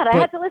my God! I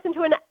had to listen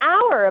to an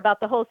hour about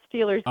the whole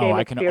Steelers game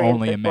I can experience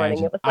only this morning.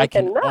 imagine. It was like I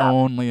can enough.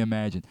 only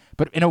imagine.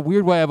 But in a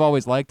weird way, I've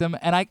always liked him,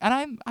 and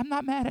I'm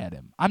not mad at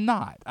him. I'm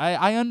not.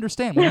 I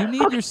understand when you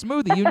need your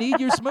smoothie, you need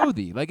your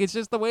smoothie. Like it's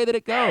just the way that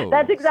it goes.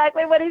 That's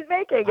exactly what he's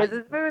making. Is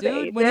a smoothie.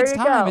 Dude, when there it's you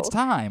time, go. it's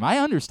time. I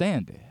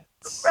understand it.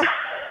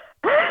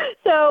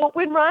 So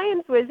when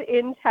Ryans was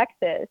in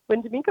Texas,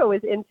 when D'Amico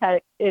was in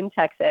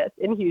Texas,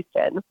 in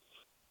Houston,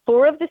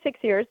 4 of the 6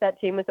 years that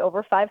team was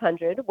over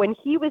 500. When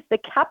he was the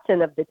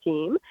captain of the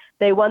team,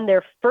 they won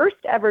their first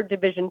ever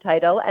division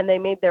title and they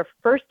made their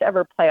first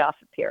ever playoff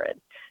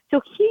appearance.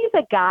 So he's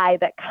a guy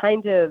that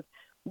kind of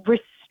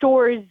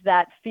restores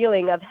that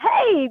feeling of,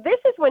 hey, this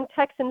is when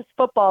Texans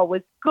football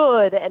was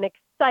good and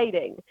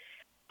exciting.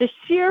 The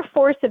sheer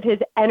force of his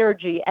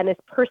energy and his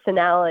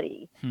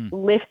personality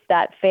lifts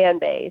that fan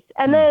base.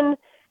 And then,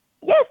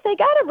 yes, they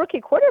got a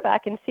rookie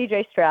quarterback in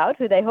C.J. Stroud,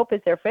 who they hope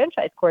is their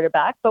franchise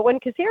quarterback. But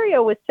when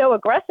Caserio was so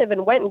aggressive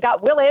and went and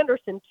got Will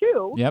Anderson,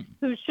 too,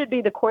 who should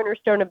be the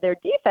cornerstone of their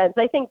defense,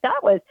 I think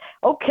that was,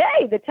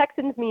 okay, the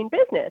Texans mean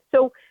business.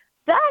 So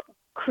that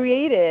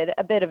created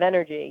a bit of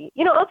energy.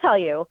 You know, I'll tell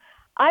you,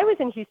 I was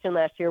in Houston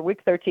last year,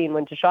 week 13,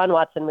 when Deshaun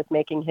Watson was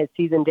making his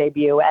season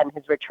debut and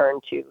his return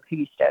to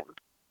Houston.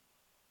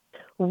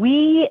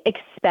 We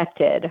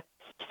expected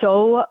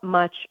so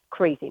much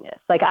craziness.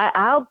 Like,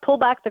 I'll pull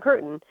back the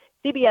curtain.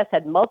 CBS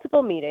had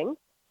multiple meetings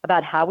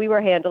about how we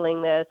were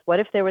handling this. What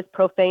if there was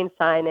profane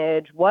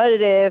signage? What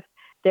if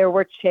there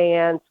were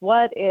chants?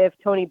 What if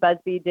Tony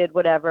Busby did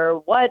whatever?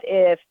 What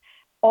if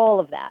all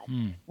of that?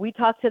 We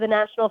talked to the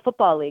National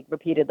Football League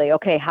repeatedly.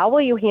 Okay, how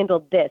will you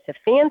handle this? If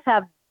fans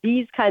have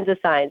these kinds of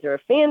signs, or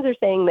if fans are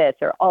saying this,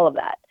 or all of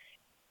that.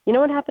 You know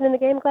what happened in the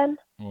game, Glenn?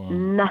 Whoa.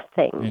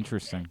 Nothing.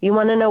 Interesting. You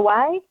want to know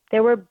why?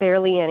 There were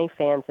barely any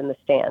fans in the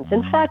stands.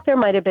 In fact, there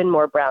might have been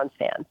more Browns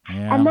fans.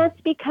 Yeah. And that's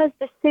because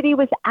the city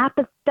was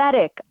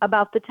apathetic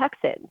about the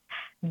Texans.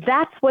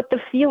 That's what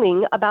the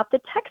feeling about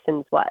the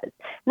Texans was.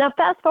 Now,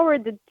 fast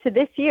forward to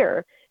this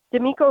year,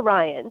 D'Amico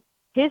Ryans,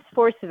 his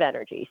force of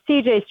energy,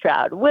 C.J.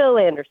 Stroud, Will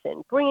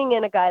Anderson, bringing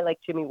in a guy like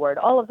Jimmy Ward,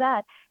 all of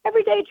that.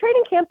 Every day at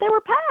training camp, they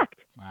were packed.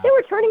 Wow. They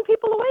were turning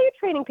people away at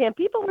training camp.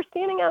 People were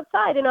standing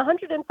outside in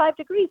 105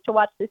 degrees to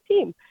watch this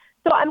team.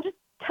 So I'm just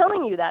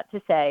telling you that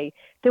to say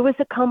there was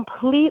a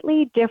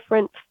completely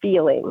different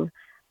feeling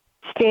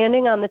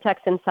standing on the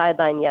Texans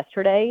sideline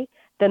yesterday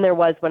than there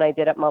was when I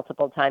did it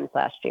multiple times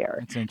last year.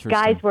 That's interesting.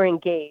 Guys were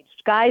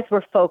engaged. Guys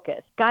were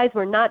focused. Guys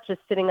were not just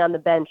sitting on the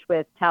bench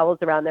with towels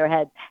around their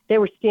heads. They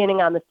were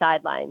standing on the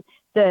sideline.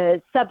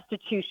 The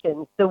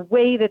substitutions, the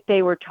way that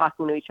they were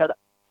talking to each other,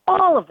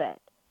 all of it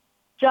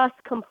just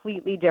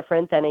completely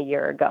different than a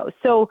year ago.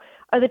 So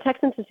are the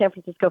Texans the San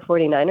Francisco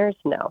 49ers?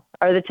 No.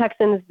 Are the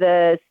Texans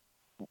the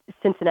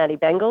Cincinnati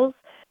Bengals?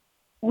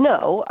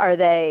 No. Are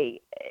they?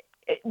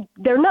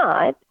 They're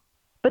not,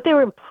 but they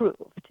were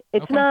improved.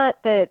 It's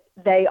not that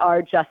they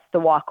are just the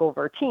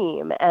walkover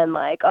team and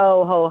like,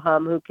 oh,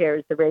 ho-hum, who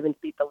cares? The Ravens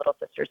beat the Little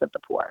Sisters of the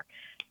Poor.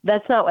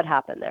 That's not what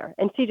happened there.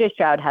 And C.J.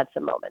 Stroud had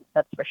some moments,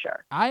 that's for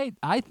sure. I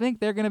think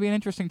they're going to be an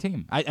interesting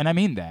team. And I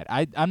mean that.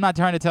 I'm not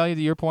trying to tell you,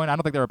 to your point, I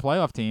don't think they're a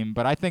playoff team,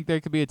 but I think there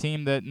could be a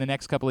team that in the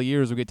next couple of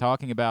years we'll get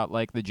talking about,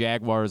 like the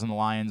Jaguars and the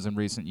Lions in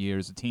recent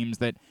years, the teams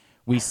that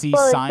we see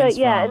signs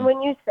from. And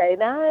when you say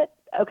that,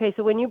 okay,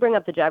 so when you bring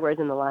up the Jaguars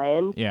and the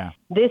Lions,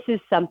 this is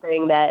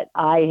something that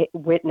I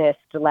witnessed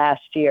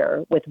last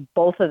year with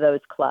both of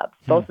those clubs,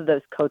 both of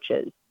those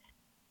coaches,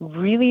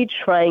 really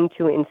trying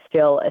to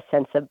instill a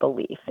sense of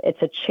belief.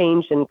 It's a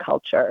change in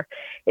culture.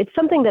 It's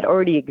something that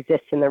already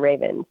exists in the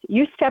Ravens.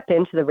 You step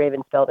into the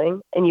Ravens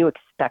building and you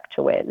expect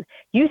to win.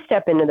 You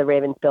step into the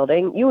Ravens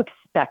building, you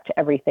expect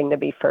everything to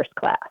be first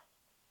class.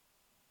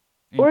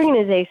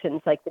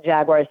 Organizations like the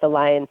Jaguars, the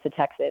Lions, the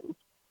Texans,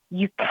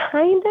 you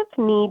kind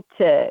of need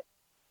to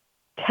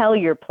tell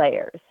your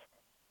players,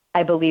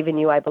 I believe in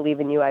you, I believe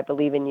in you, I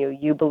believe in you,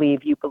 you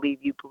believe, you believe,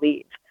 you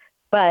believe.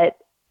 But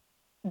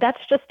that's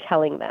just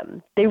telling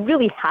them. They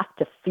really have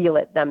to feel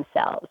it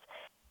themselves.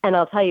 And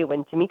I'll tell you,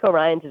 when D'Amico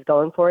Ryans is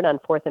going for it on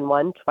 4th and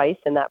 1 twice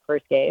in that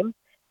first game,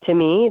 to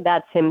me,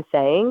 that's him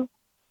saying,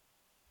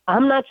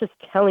 I'm not just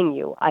telling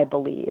you I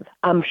believe,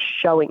 I'm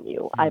showing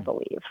you I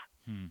believe.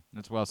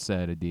 That's well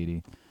said,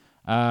 Aditi.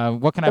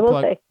 What can I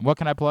plug? What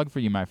can I plug for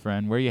you, my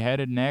friend? Where are you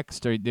headed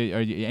next? Are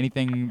you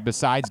anything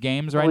besides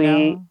games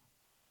now?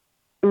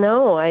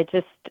 No, I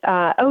just.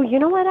 You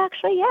know what?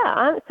 Actually,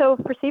 yeah. So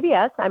for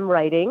CBS, I'm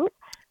writing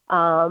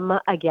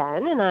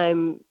again,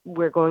 and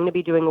we're going to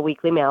be doing a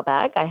weekly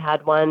mailbag. I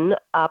had one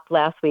up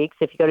last week,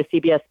 so if you go to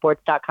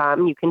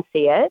cbssports.com, you can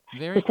see it.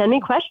 So send me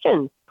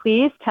questions.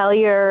 Please tell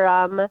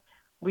your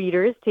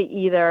readers to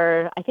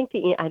either, I think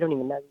I don't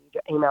even know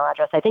your email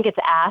address. I think it's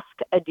Ask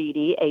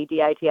Aditi, Aditi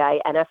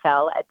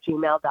NFL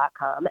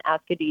 @gmail.com,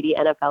 Ask Aditi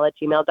NFL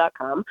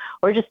 @gmail.com,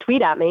 or just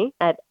tweet at me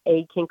at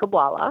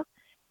 @Kinkhabwala.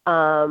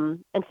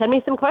 And send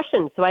me some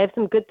questions. So I have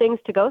some good things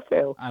to go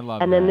through. I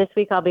love And then this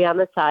week I'll be on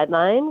the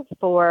sidelines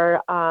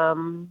for,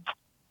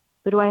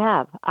 who do I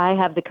have? I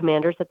have the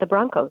Commanders at the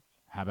Broncos.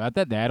 How about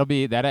that?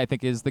 That I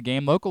think is the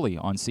game locally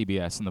on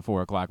CBS in the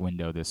 4 o'clock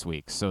window this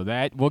week. So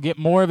that we'll get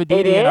more of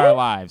Aditi in our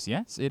lives.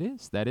 Yes, it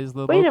is. That is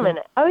the Wait local a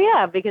minute. Oh,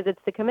 yeah, because it's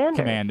the Commanders.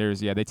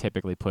 Commanders, yeah, they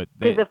typically put...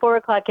 Because the 4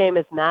 o'clock game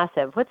is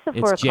massive. What's the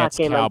 4 o'clock Jets,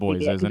 game Cowboys,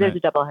 on CBS? isn't There's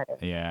it? a doubleheader.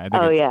 Yeah,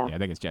 I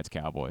think it's Jets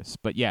Cowboys.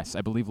 But yes,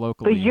 I believe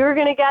locally. But you're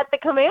going to get the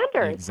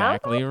Commanders.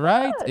 Exactly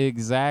right.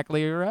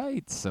 Exactly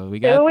right. So we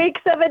got 2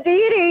 weeks of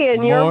Aditi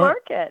in your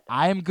market.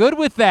 I am good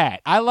with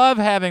that. I love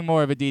having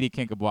more of Aditi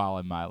Kinkhabwala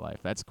in my life.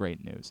 That's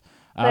great news.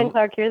 Glenn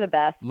Clark, you're the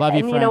best. Love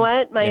you, and friend. you know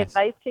what? My Yes.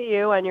 advice to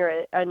you on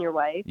your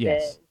wife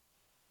Yes. is,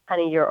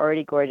 honey, you're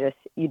already gorgeous.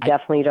 You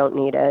definitely don't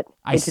need it.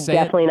 It's say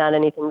definitely not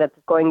anything that's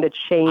going to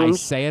change I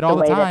say it all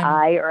the the way time. that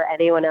I or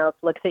anyone else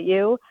looks at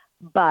you.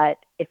 But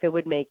if it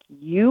would make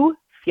you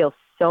feel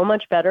so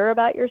much better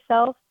about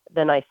yourself,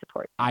 then I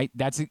support you.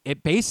 That's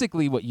it.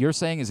 Basically, what you're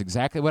saying is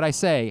exactly what I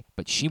say,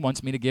 but she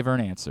wants me to give her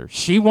an answer.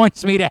 She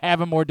wants me to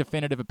have a more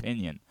definitive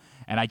opinion,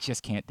 and I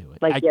just can't do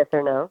it. Like yes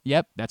or no?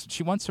 Yep, that's what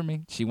she wants from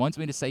me. She wants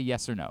me to say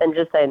yes or no. And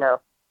just say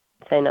no.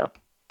 Say no.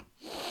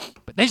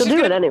 But then She'll she's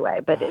do gonna... it anyway,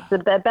 but it's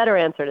a better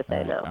answer to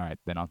say no. All right,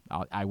 then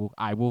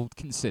I will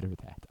consider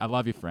that. I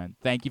love you, friend.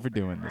 Thank you for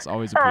doing this.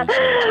 Always appreciate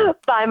it.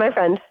 Bye, my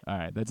friend. All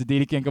right, that's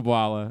Aditi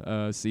Kinkhabwala,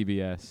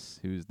 CBS,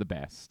 who's the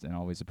best, and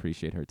always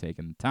appreciate her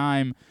taking the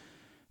time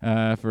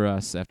for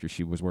us after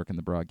she was working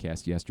the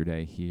broadcast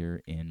yesterday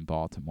here in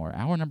Baltimore.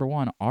 Hour number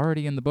 1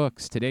 already in the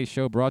books. Today's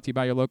show brought to you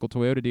by your local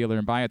Toyota dealer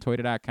and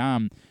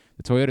buyatoyota.com.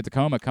 The Toyota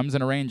Tacoma comes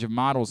in a range of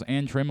models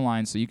and trim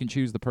lines, so you can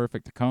choose the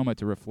perfect Tacoma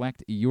to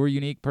reflect your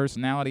unique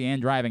personality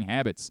and driving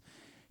habits.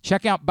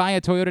 Check out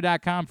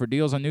buyatoyota.com for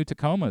deals on new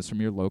Tacomas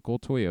from your local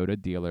Toyota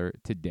dealer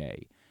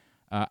today.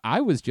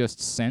 I was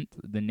just sent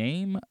the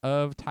name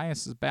of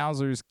Tyus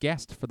Bowser's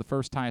guest for the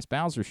first Tyus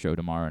Bowser show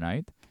tomorrow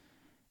night,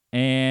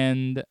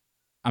 and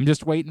I'm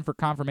just waiting for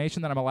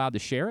confirmation that I'm allowed to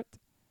share it.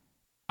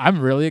 I'm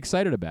really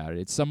excited about it.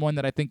 It's someone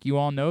that I think you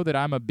all know that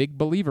I'm a big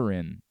believer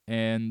in,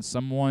 and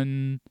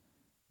someone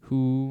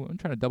who, I'm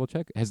trying to double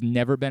check, has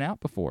never been out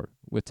before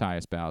with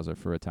Tyus Bowser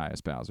for a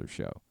Tyus Bowser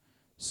show.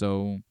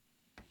 So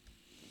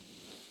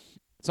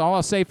that's all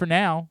I'll say for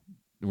now.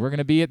 We're going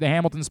to be at the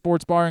Hamilton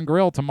Sports Bar and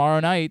Grill tomorrow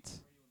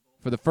night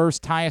for the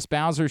first Tyus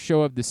Bowser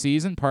show of the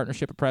season,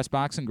 partnership of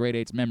Pressbox and Grade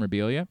 8's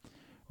Memorabilia,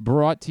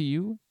 brought to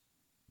you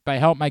by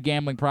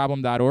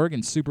HelpMyGamblingProblem.org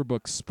and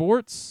Superbook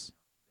Sports.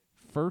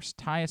 First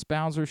Tyus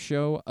Bowser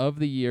show of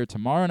the year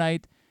tomorrow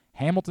night,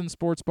 Hamilton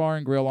Sports Bar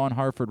and Grill on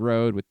Harford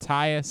Road with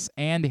Tyus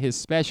and his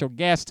special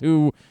guest,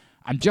 who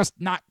I'm just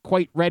not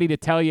quite ready to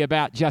tell you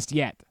about just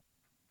yet.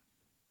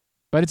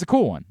 But it's a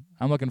cool one.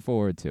 I'm looking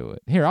forward to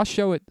it. Here, I'll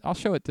show it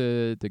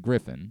to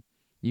Griffin.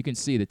 You can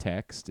see the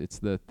text. It's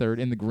the third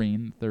in the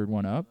green, third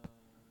one up.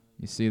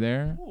 You see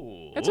there?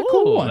 Ooh, That's a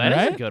cool one, that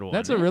right? is a good one.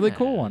 That's a really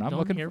cool one. I'm Don't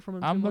looking hear from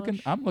him I'm too looking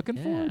much. I'm looking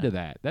forward to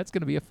that. That's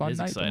going to be a fun It is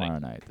night exciting. tomorrow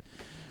night.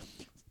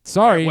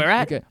 Sorry. Where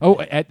at? Okay. Oh,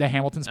 at the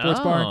Hamilton Sports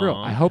Bar and Grill.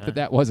 Oh, I hope okay.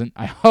 that wasn't.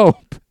 I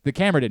hope the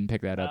camera didn't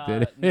pick that up,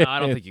 did it? No, I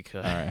don't think you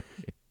could. All right.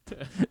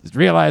 Just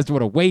realized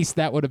what a waste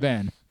that would have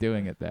been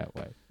doing it that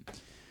way.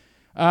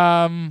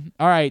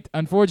 All right.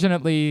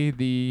 Unfortunately,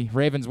 the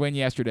Ravens win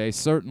yesterday,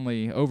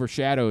 certainly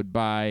overshadowed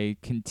by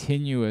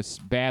continuous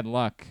bad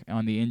luck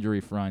on the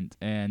injury front.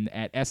 And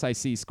at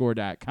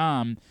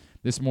SICScore.com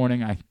this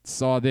morning, I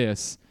saw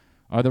this.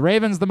 Are the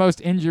Ravens the most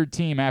injured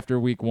team after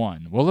week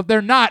 1? Well, if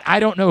they're not, I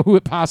don't know who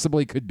it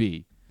possibly could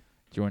be.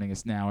 Joining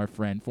us now, our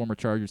friend, former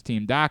Chargers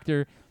team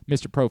doctor,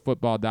 Mr. Pro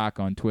Football Doc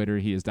on Twitter.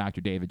 He is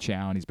Dr. David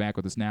Chao, and he's back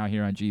with us now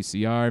here on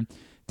GCR.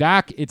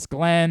 Doc, it's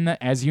Glenn.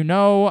 As you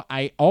know,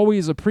 I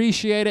always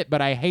appreciate it, but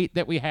I hate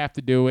that we have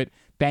to do it.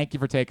 Thank you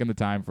for taking the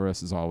time for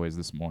us, as always,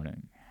 this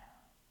morning.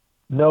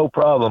 No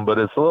problem, but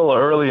it's a little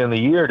early in the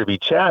year to be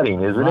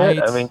chatting, isn't Right.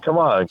 it? I mean, come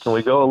on. Can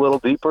we go a little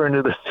deeper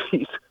into the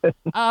season?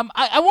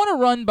 I want to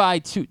run by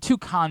two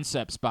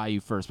concepts by you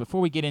first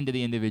before we get into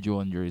the individual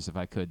injuries, if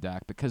I could,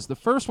 Doc, because the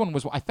first one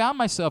was I found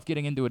myself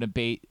getting into a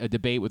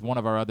debate with one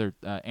of our other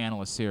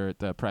analysts here at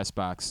the Press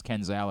Box,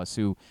 Ken Zales,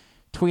 who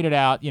tweeted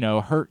out,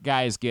 hurt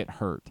guys get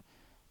hurt.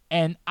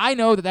 And I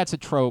know that that's a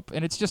trope,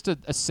 and it's just a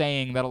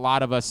saying that a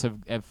lot of us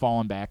have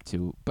fallen back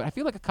to. But I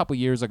feel like a couple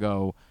years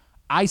ago,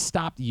 I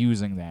stopped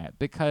using that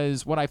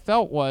because what I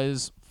felt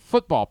was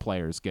football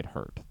players get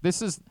hurt.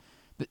 This is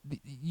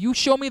you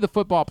show me the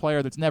football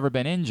player that's never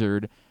been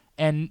injured,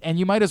 and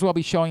you might as well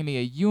be showing me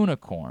a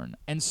unicorn.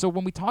 And so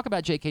when we talk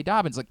about J.K.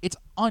 Dobbins, like, it's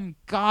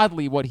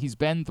ungodly what he's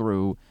been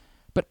through,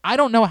 but I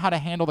don't know how to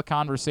handle the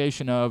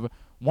conversation of,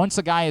 once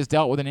a guy has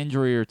dealt with an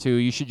injury or two,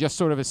 you should just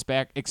sort of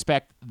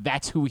expect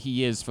that's who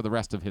he is for the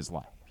rest of his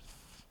life?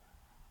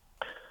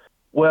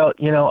 Well,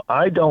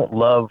 I don't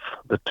love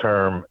the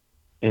term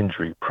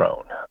injury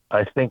prone.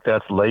 I think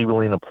that's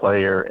labeling a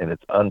player, and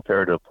it's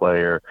unfair to a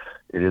player.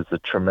 It is the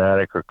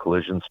traumatic or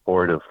collision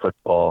sport of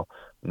football,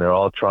 and they're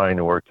all trying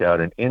to work out.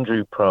 And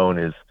injury prone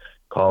is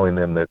calling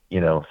them that,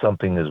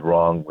 something is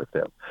wrong with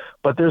them.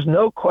 But there's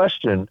no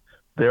question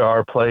there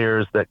are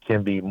players that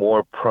can be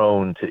more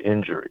prone to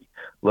injury.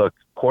 Look,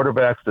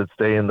 quarterbacks that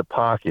stay in the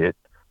pocket,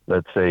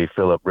 let's say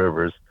Phillip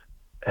Rivers,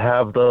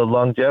 have the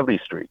longevity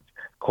streak.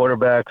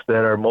 Quarterbacks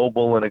that are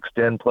mobile and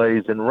extend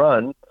plays and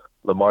run,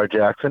 Lamar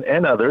Jackson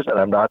and others, and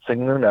I'm not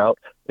singling them out,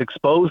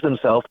 expose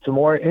themselves to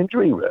more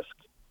injury risk.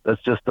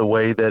 That's just the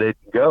way that it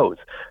goes.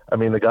 I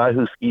mean, the guy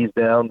who skis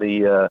down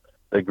the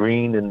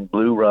green and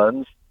blue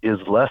runs is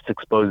less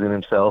exposing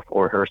himself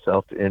or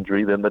herself to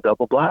injury than the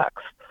double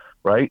blacks,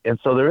 right? And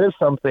so there is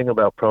something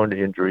about prone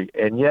to injury.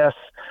 And yes,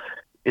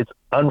 it's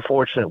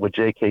unfortunate with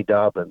J.K.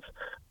 Dobbins.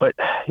 But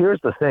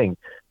here's the thing.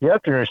 You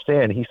have to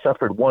understand he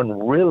suffered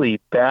one really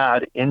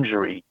bad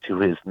injury to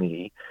his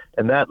knee,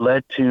 and that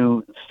led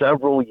to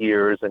several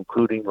years,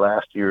 including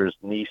last year's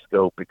knee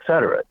scope, et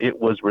cetera. It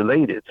was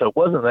related. So it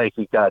wasn't like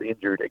he got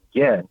injured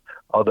again,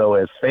 although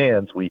as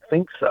fans we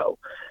think so.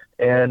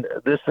 And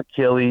this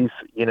Achilles,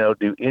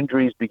 do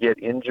injuries beget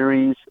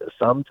injuries?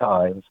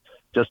 Sometimes,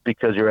 just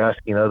because you're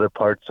asking other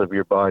parts of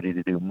your body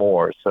to do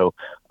more. So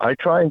I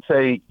try and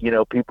say,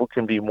 people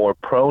can be more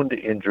prone to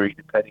injury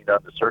depending on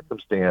the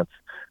circumstance,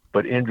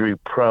 but injury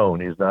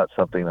prone is not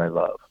something I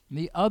love.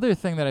 The other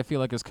thing that I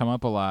feel like has come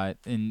up a lot,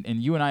 and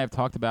you and I have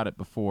talked about it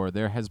before,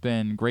 there has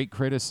been great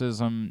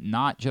criticism,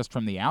 not just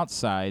from the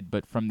outside,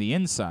 but from the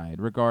inside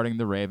regarding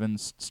the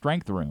Ravens'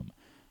 strength room.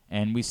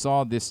 And we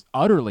saw this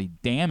utterly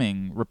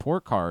damning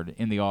report card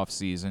in the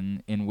offseason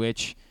in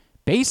which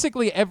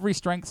basically every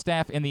strength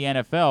staff in the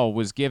NFL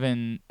was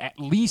given at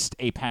least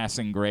a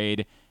passing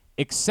grade,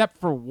 except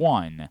for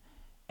one,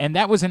 and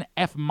that was an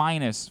F-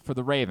 for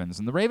the Ravens.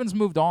 And the Ravens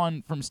moved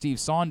on from Steve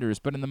Saunders,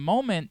 but in the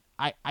moment,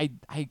 I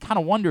kind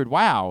of wondered,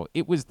 wow,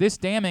 it was this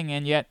damning,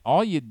 and yet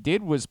all you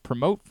did was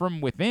promote from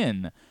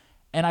within.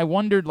 And I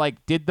wondered,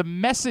 did the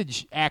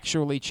message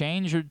actually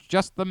change, or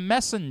just the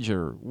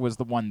messenger was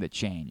the one that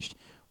changed?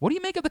 What do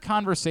you make of the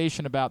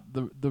conversation about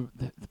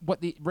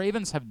what the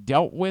Ravens have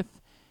dealt with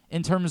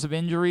in terms of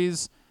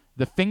injuries,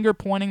 the finger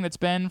pointing that's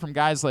been from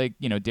guys like,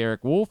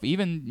 Derek Wolfe,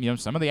 even,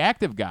 some of the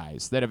active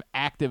guys that have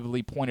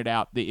actively pointed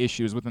out the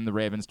issues within the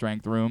Ravens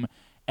strength room,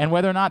 and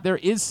whether or not there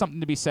is something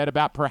to be said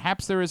about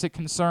perhaps there is a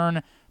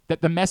concern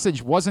that the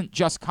message wasn't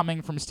just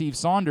coming from Steve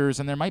Saunders,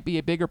 and there might be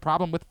a bigger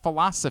problem with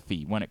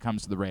philosophy when it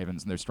comes to the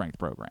Ravens and their strength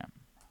program.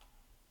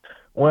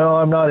 Well,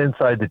 I'm not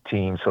inside the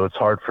team, so it's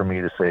hard for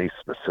me to say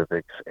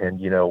specifics. And,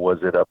 was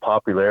it a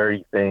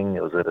popularity thing?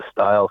 Was it a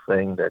style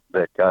thing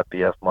that got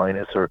the F-,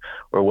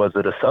 or was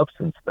it a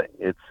substance thing?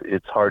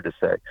 It's hard to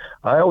say.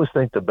 I always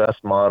think the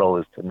best model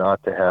is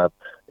not to have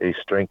a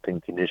strength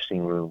and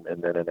conditioning room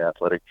and then an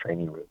athletic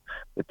training room.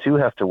 The two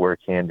have to work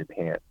hand in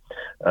hand.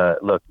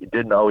 Look, it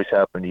didn't always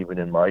happen even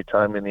in my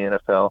time in the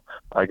NFL.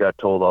 I got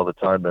told all the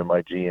time by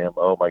my GM,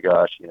 oh my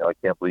gosh, I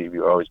can't believe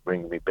you're always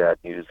bringing me bad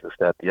news, this,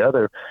 that, the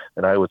other.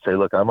 And I would say,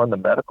 look, I'm on the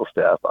medical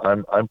staff.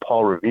 I'm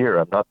Paul Revere.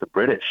 I'm not the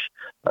British.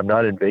 I'm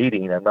not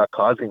invading. I'm not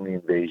causing the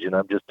invasion.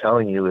 I'm just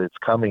telling you it's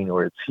coming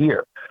or it's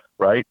here.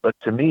 Right. But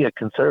to me, a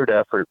concerted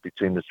effort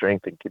between the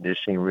strength and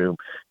conditioning room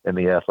and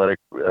the athletic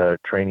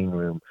training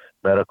room,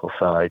 medical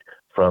side,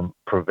 from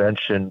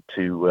prevention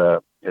to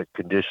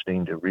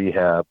conditioning to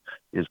rehab,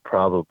 is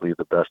probably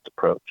the best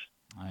approach.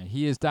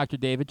 He is Dr.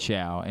 David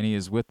Chao, and he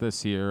is with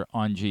us here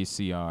on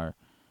GCR.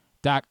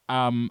 Doc,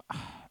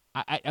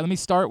 let me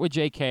start with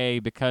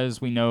JK because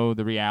we know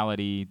the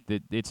reality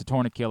that it's a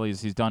torn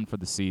Achilles. He's done for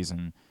the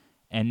season.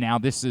 And now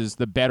this is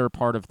the better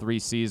part of 3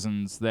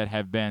 seasons that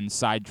have been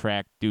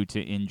sidetracked due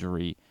to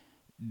injury.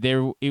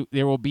 There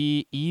will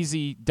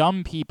be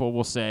dumb people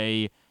will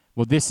say,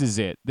 well, this is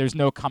it. There's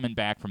no coming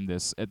back from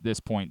this at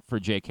this point for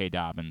J.K.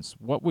 Dobbins.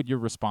 What would your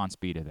response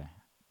be to that?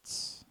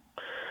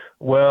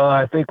 Well,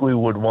 I think we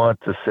would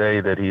want to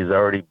say that he's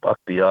already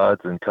bucked the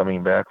odds in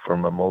coming back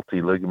from a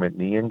multi-ligament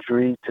knee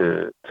injury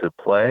to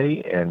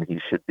play, and he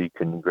should be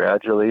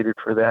congratulated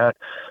for that.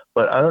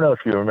 But I don't know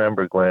if you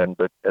remember, Glenn,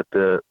 but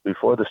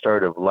before the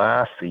start of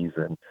last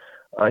season,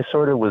 I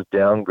sort of was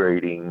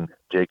downgrading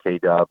J.K.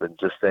 Dobbins,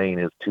 just saying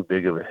it's too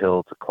big of a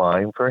hill to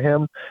climb for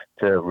him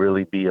to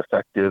really be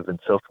effective and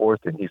so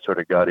forth. And he sort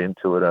of got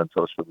into it on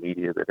social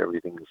media that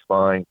everything is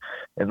fine.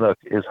 And look,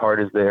 his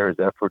heart is there, his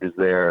effort is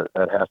there.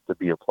 That has to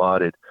be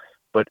applauded.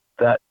 But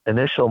that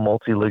initial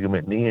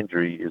multi-ligament knee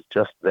injury is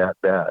just that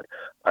bad.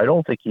 I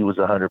don't think he was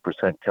 100%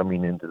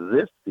 coming into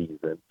this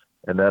season,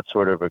 and that's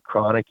sort of a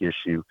chronic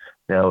issue.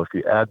 Now, if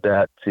you add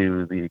that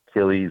to the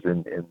Achilles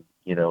and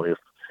if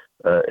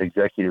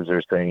executives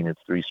are saying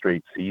it's 3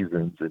 straight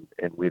seasons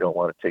and we don't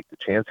want to take the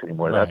chance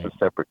anymore. Right. That's a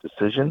separate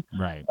decision,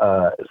 right?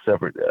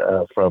 Separate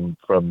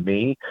from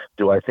me.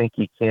 Do I think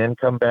he can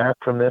come back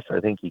from this?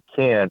 I think he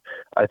can.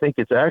 I think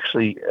it's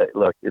actually,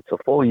 look, it's a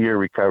full year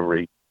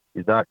recovery.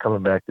 He's not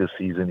coming back this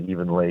season,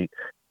 even late.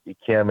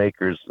 Cam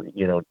Akers,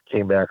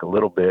 came back a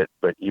little bit,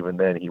 but even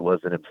then he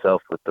wasn't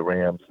himself with the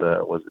Rams.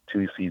 Was it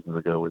 2 seasons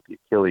ago with the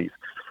Achilles?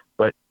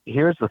 But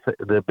here's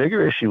the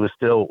bigger issue is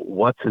still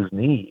what's his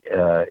knee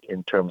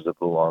in terms of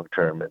the long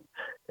term,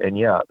 and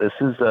yeah, this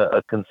is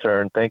a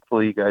concern.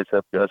 Thankfully, you guys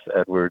have Gus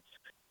Edwards,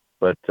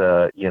 but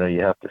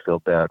you have to feel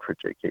bad for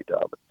J.K.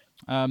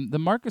 Dobbins. The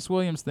Marcus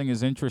Williams thing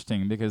is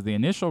interesting because the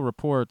initial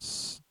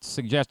reports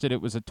suggested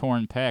it was a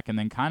torn pec, and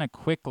then kind of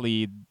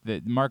quickly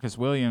that Marcus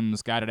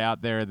Williams got it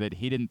out there that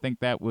he didn't think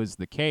that was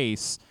the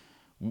case.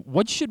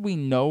 What should we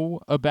know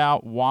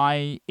about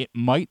why it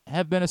might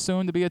have been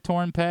assumed to be a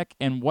torn pec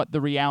and what the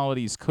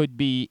realities could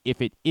be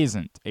if it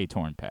isn't a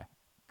torn pec?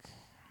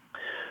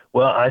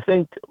 Well, I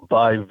think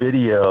by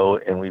video,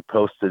 and we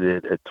posted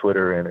it at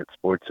Twitter and at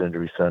Sports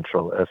Injury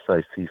Central,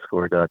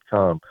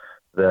 sicscore.com,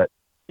 that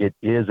it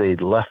is a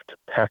left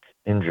pec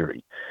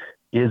injury.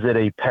 Is it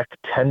a pec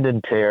tendon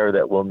tear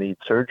that will need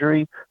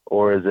surgery,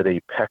 or is it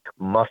a pec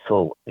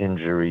muscle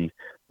injury?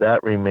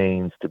 That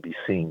remains to be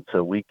seen.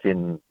 So we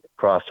can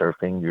cross our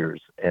fingers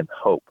and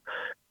hope.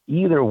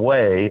 Either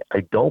way,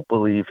 I don't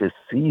believe his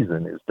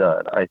season is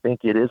done. I think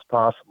it is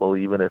possible,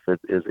 even if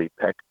it is a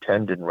pec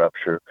tendon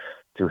rupture,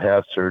 to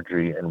have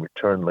surgery and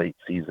return late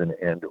season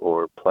and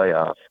or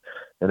playoffs.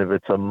 And if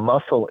it's a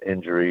muscle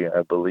injury,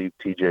 I believe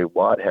TJ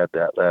Watt had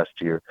that last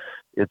year,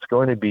 it's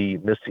going to be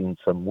missing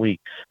some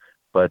weeks,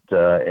 but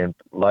and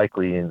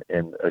likely in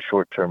a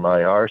short-term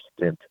IR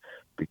stint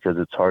because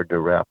it's hard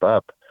to wrap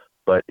up,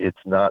 but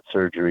it's not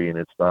surgery and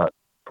it's not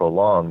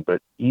prolonged.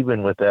 But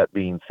even with that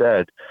being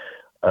said,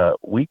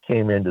 we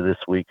came into this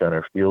week on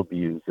our field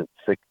views at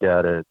Sick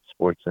Data at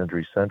Sports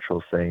Injury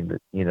Central saying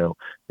that,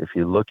 if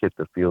you look at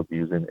the field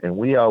views, and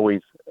we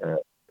always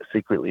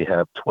secretly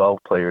have 12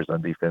 players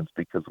on defense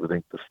because we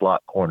think the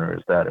slot corner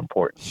is that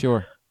important.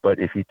 Sure. But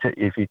if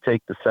you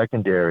take the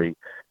secondary,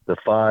 the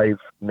 5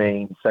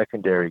 main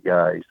secondary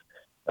guys,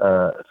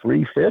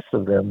 3/5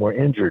 of them were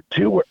injured.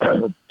 Two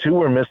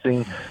were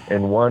missing,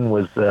 and one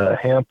was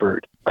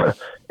hampered.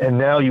 And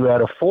now you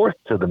add a 4th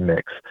to the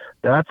mix.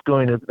 That's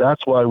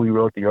why we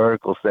wrote the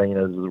article saying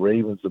as the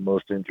Ravens the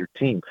most injured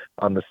team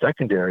on the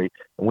secondary.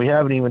 And we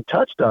haven't even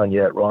touched on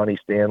yet Ronnie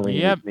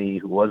Stanley and his knee,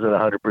 who wasn't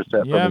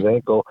 100% from his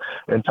ankle,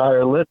 and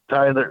Tyler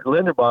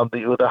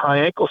Linderbaum with a high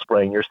ankle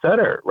sprain, your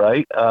center,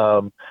 right?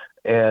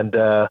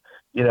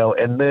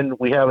 And then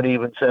we haven't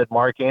even said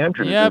Mark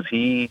Andrews. Is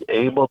he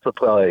able to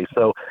play?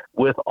 So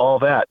with all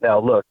that, now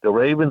look, the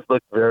Ravens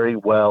looked very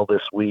well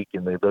this week,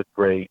 and they looked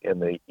great,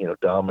 and they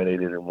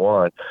dominated and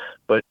won.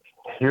 But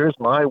here's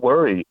my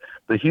worry: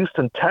 the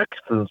Houston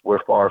Texans were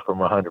far from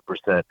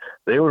 100%.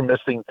 They were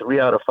missing 3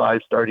 out of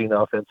 5 starting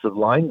offensive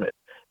linemen.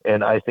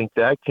 And I think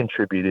that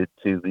contributed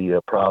to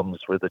the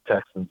problems for the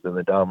Texans and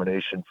the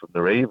domination from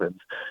the Ravens.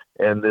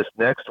 And this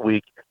next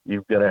week,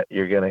 you're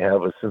gonna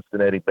have a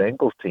Cincinnati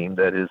Bengals team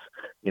that is,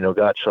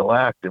 got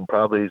shellacked and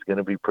probably is going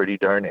to be pretty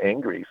darn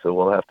angry. So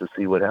we'll have to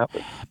see what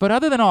happens. But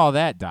other than all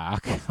that,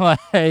 Doc,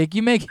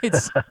 you make it.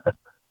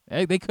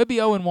 They could be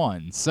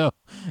 0-1, so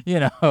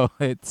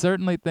it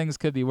certainly things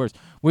could be worse.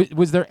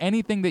 Was there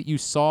anything that you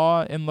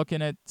saw in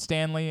looking at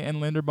Stanley and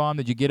Linderbaum?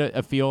 Did you get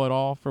a feel at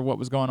all for what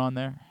was going on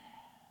there?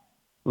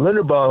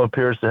 Linderbaum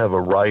appears to have a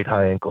right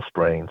high ankle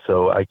sprain,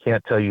 so I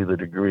can't tell you the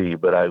degree,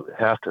 but I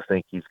have to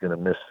think he's going to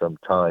miss some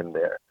time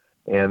there.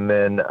 And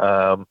then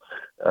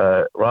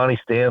Ronnie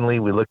Stanley,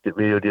 we looked at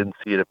video, didn't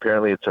see it.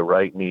 Apparently it's a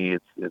right knee.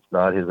 It's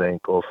not his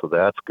ankle, so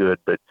that's good.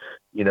 But,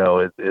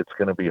 it's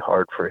going to be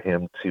hard for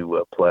him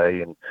to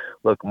play. And,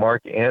 look,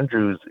 Mark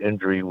Andrews'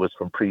 injury was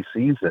from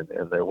preseason,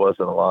 and there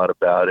wasn't a lot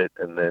about it,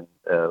 and then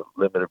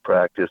limited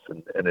practice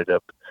and ended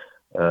up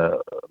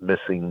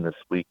missing this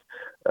week.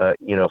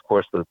 Of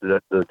course, the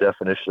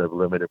definition of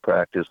limited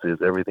practice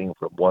is everything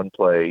from 1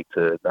 play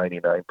to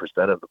 99%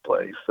 of the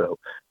plays. So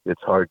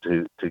it's hard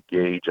to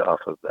gauge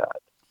off of that.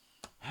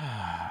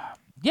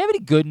 Do you have any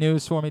good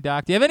news for me,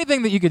 Doc? Do you have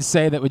anything that you could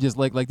say that would just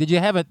like did you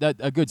have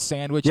a good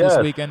sandwich this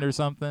weekend or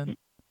something?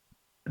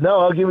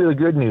 No, I'll give you the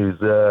good news.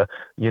 The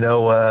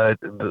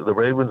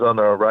Ravens on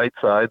their right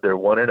side, they're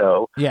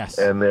 1-0. Yes.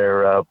 And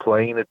they're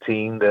playing a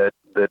team that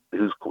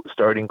whose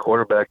starting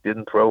quarterback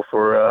didn't throw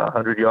for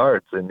 100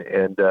 yards. And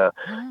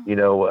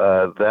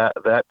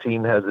that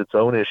team has its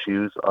own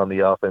issues on the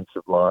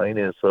offensive line.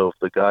 And so if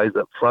the guys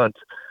up front,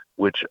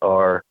 which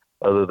are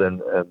other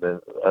than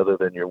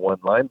your one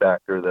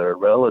linebacker that are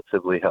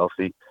relatively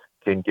healthy,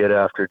 can get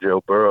after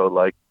Joe Burrow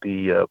like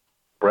the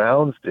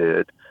Browns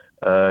did,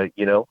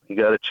 you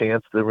got a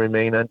chance to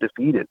remain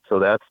undefeated. So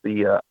that's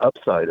the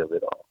upside of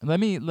it all.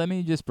 Let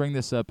me just bring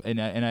this up, and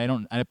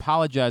I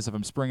apologize if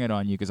I'm springing it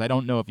on you because I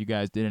don't know if you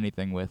guys did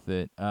anything with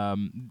it.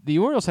 The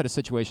Orioles had a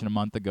situation a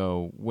month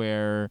ago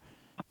where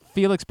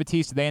Felix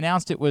Bautista, they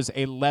announced it was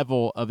a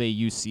level of a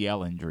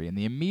UCL injury, and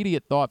the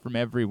immediate thought from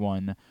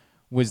everyone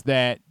was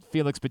that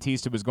Felix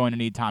Bautista was going to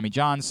need Tommy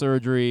John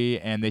surgery,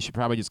 and they should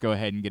probably just go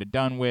ahead and get it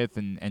done with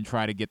and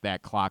try to get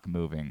that clock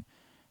moving.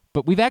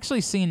 But we've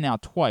actually seen now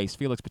twice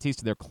Felix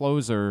Bautista, their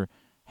closer,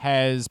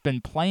 has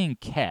been playing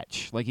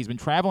catch. Like he's been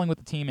traveling with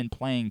the team and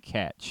playing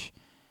catch.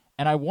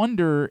 And I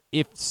wonder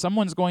if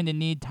someone's going to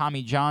need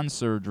Tommy John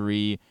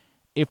surgery,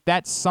 if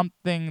that's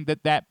something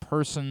that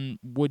person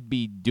would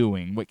be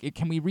doing.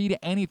 Can we read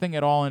anything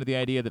at all into the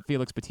idea that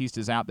Felix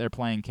Bautista's out there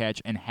playing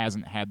catch and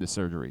hasn't had the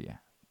surgery yet?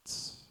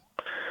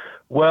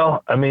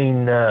 Well, I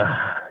mean,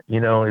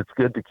 it's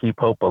good to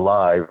keep hope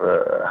alive.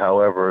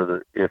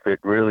 However, if it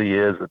really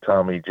is a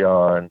Tommy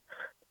John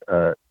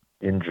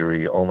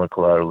injury, ulnar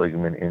collateral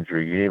ligament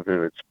injury, even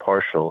if it's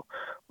partial,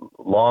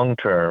 long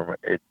term,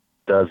 it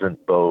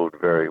doesn't bode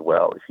very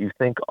well. If you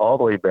think all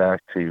the way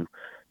back to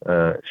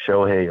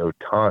Shohei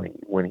Ohtani,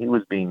 when he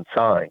was being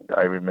signed,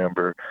 I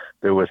remember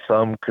there was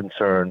some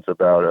concerns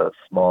about a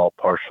small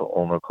partial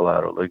ulnar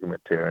collateral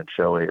ligament tear in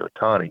Shohei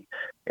Ohtani.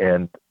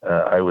 And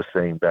I was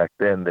saying back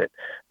then that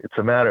it's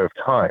a matter of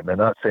time. I'm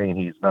not saying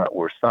he's not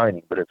worth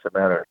signing, but it's a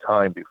matter of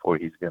time before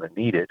he's going to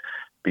need it,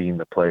 being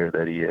the player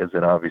that he is.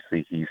 And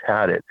obviously he's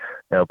had it.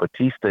 Now,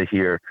 Bautista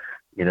here,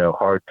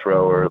 hard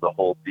thrower, the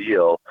whole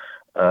deal.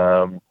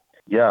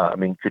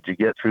 Could you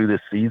get through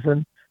this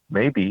season?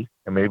 Maybe,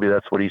 and maybe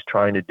that's what he's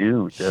trying to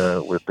do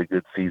with the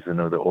good season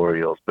of the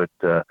Orioles. But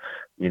the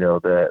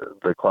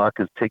clock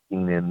is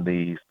ticking, and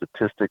the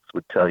statistics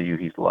would tell you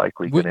he's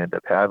likely going to end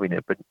up having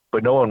it.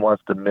 But no one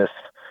wants to miss,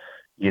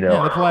 the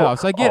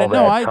playoffs. I get it.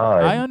 No, I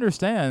time.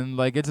 understand.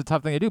 Like, it's a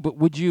tough thing to do. But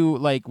would you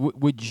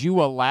would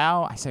you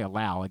allow? I say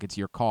allow, like it's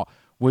your call.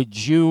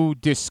 Would you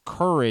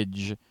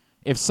discourage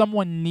if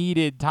someone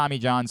needed Tommy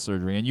John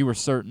surgery and you were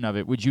certain of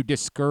it? Would you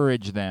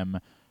discourage them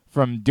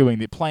from doing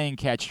the playing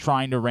catch,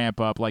 trying to ramp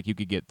up like you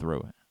could get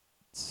through it?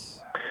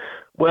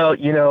 Well,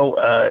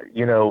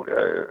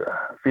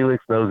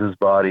 Felix knows his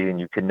body, and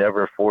you can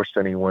never force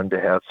anyone to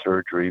have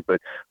surgery.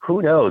 But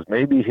who knows?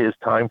 Maybe his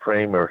time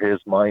frame or his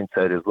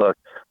mindset is, look,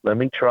 let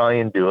me try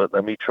and do it.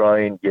 Let me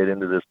try and get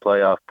into this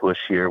playoff push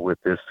here with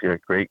this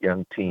great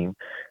young team.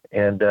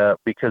 And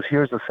because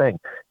here's the thing,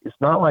 it's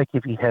not like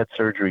if he had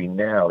surgery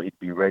now, he'd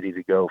be ready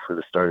to go for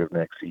the start of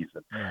next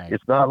season. Right.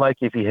 It's not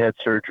like if he had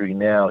surgery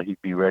now,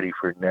 he'd be ready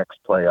for next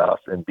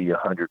playoffs and be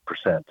 100%,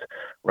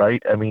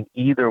 right? I mean,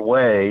 either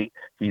way,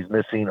 he's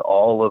missing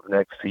all of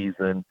next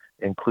season,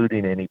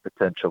 including any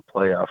potential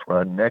playoff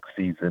run next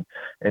season.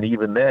 And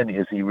even then,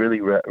 is he really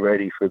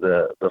ready for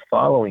the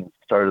following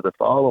start of the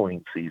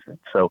following season?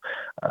 So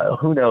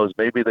who knows?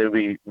 Maybe they'll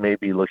be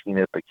looking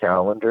at the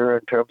calendar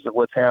in terms of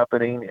what's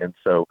happening. And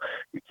so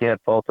you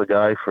can't fault the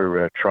guy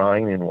for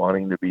trying and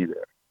wanting to be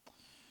there.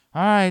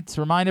 All right.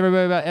 So remind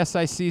everybody about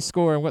SIC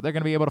Score and what they're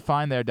going to be able to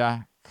find there,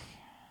 Doc.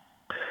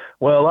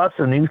 Well, lots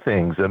of new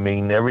things. I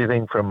mean,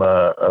 everything from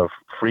a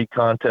free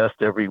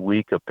contest every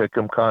week, a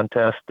pick'em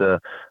contest,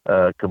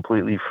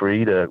 completely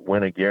free to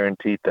win a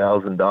guaranteed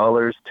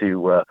 $1,000,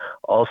 to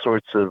all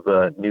sorts of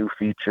new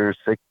features,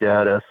 sick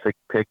data, sick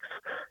picks,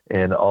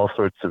 and all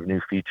sorts of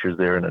new features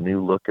there, and a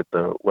new look at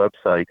the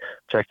website.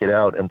 Check it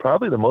out. And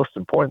probably the most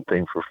important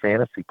thing for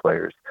fantasy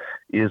players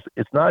is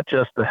it's not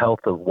just the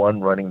health of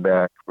one running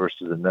back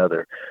versus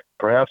another.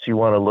 Perhaps you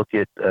want to look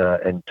at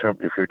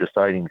if you're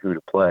deciding who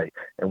to play.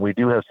 And we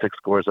do have 6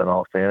 scores on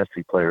all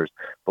fantasy players,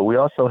 but we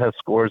also have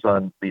scores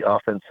on the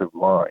offensive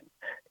line,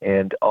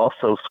 and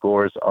also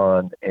scores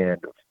on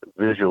and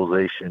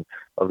visualization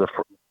of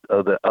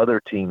the other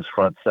team's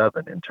front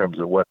seven in terms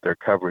of what their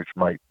coverage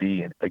might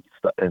be in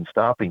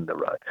stopping the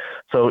run.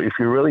 So if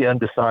you're really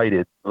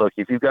undecided, look,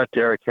 if you've got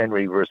Derrick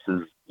Henry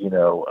versus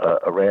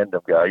a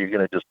random guy, you're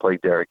going to just play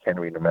Derrick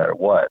Henry no matter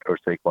what, or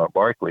Saquon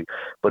Barkley.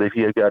 But if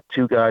you've got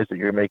 2 guys that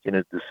you're making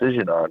a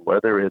decision on,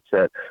 whether it's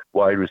at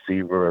wide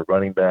receiver or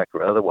running back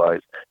or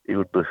otherwise, it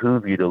would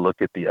behoove you to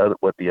look at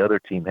what the other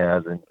team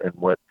has and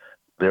what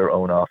their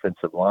own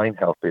offensive line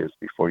health is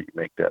before you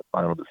make that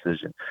final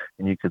decision.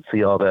 And you can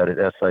see all that at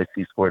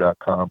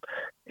sicscore.com.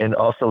 And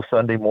also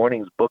Sunday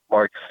mornings,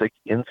 bookmark Sick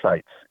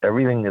Insights.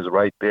 Everything is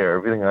right there.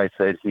 Everything I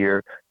said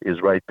here is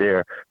right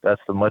there.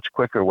 That's the much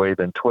quicker way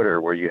than Twitter,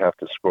 where you have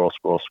to scroll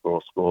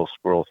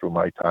through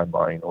my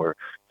timeline or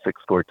Sick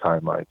Score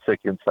timeline. Sick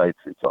Insights,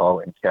 it's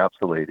all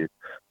encapsulated.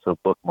 So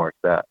bookmark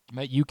that.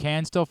 You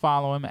can still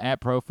follow him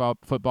at Pro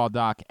Football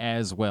Doc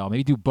as well.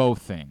 Maybe do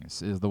both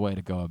things is the way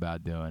to go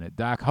about doing it,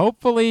 Doc.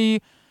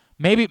 Hopefully,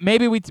 maybe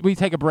we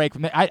take a break.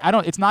 I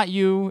don't. It's not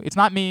you. It's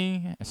not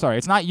me. Sorry,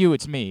 it's not you.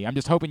 It's me. I'm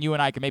just hoping you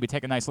and I can maybe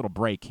take a nice little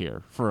break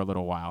here for a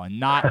little while and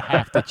not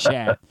have to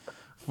chat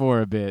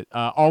for a bit.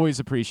 Always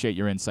appreciate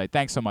your insight.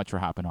 Thanks so much for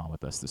hopping on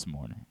with us this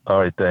morning.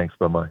 All right, thanks.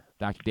 Bye-bye.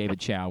 Dr. David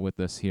Chao with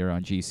us here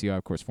on GCR,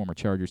 of course, former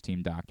Chargers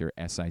team doctor,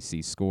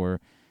 sicscore.com.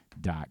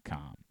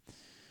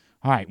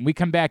 All right, when we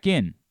come back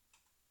in,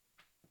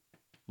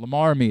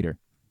 Lamar meter.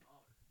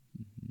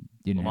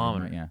 You know,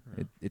 Lamometer. Yeah,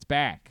 it's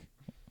back.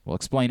 We'll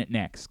explain it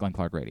next. Glenn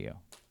Clark Radio.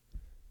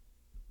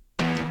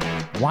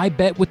 Why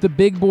bet with the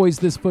big boys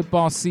this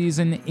football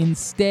season?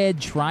 Instead,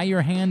 try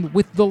your hand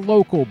with the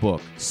local book,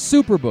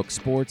 Superbook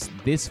Sports,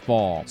 this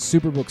fall.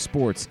 Superbook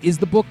Sports is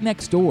the book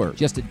next door.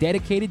 Just a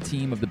dedicated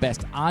team of the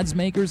best odds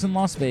makers in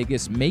Las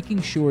Vegas,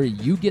 making sure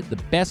you get the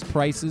best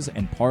prices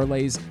and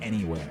parlays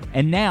anywhere.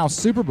 And now,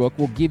 Superbook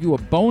will give you a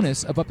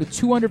bonus of up to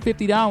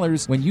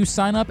 $250 when you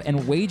sign up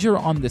and wager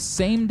on the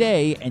same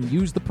day and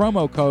use the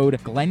promo code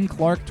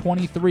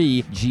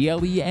GlennClark23,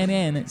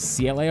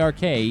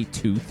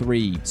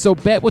 GLENNCLARK23. So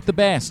bet with the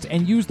best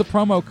and use the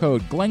promo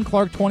code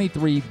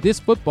GlennClark23 this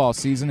football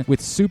season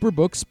with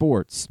Superbook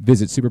Sports.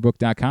 Visit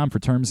superbook.com for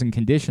terms and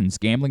conditions.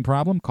 Gambling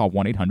problem? Call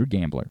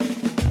 1-800-GAMBLER.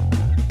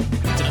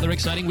 It's another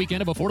exciting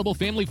weekend of affordable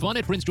family fun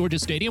at Prince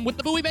George's Stadium with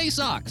the Bowie Bay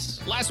Sox.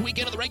 Last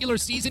weekend of the regular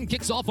season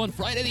kicks off on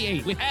Friday the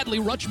 8th with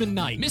Adley Rutschman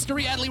Night.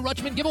 Mystery Adley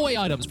Rutschman giveaway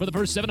items for the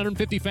first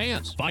 750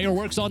 fans.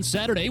 Fireworks on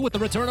Saturday with the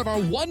return of our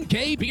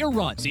 1K beer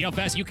run. See how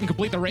fast you can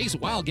complete the race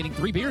while getting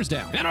 3 beers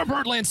down. And our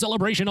Birdland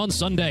celebration on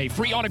Sunday.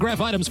 Free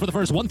autograph items for the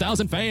first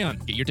 1,000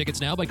 fans. Get your tickets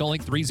now by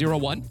calling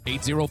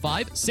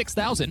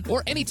 301-805-6000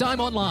 or anytime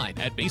online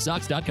at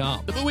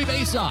baysox.com. The Bowie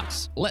Bay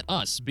Sox. Let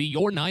us be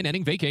your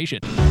 9-inning vacation.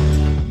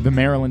 The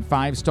Maryland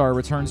Five-Star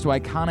returns to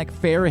iconic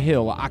Fair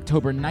Hill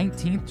October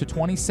 19th to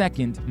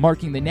 22nd,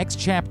 marking the next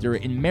chapter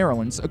in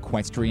Maryland's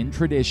equestrian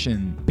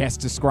tradition.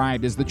 Best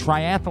described as the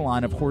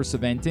triathlon of horse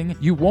eventing,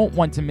 you won't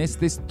want to miss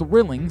this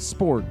thrilling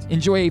sport.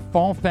 Enjoy a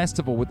fall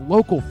festival with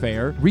local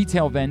fare,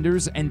 retail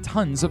vendors, and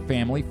tons of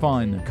family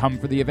fun. Come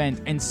for the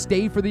event and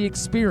stay for the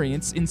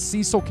experience in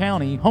Cecil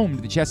County, home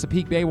to the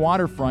Chesapeake Bay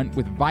waterfront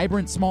with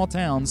vibrant small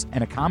towns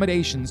and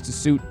accommodations to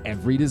suit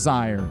every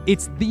desire.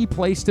 It's the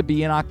place to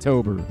be in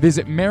October.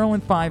 Visit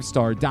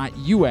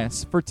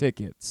MarylandFivestar.us for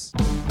tickets.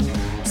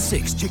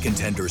 6 chicken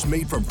tenders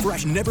made from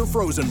fresh, never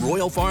frozen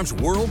Royal Farms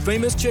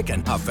world-famous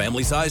chicken, a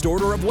family-sized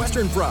order of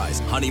Western fries,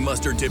 honey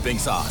mustard dipping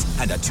sauce,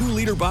 and a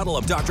 2-liter bottle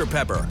of Dr.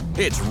 Pepper.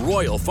 It's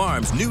Royal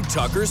Farms' new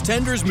Tucker's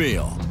Tenders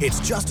Meal.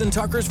 It's Justin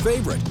Tucker's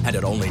favorite, and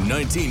at only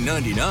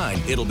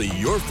 $19.99, it'll be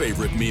your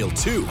favorite meal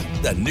too.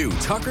 The new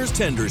Tucker's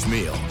Tenders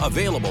Meal,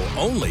 available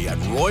only at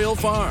Royal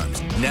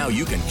Farms. Now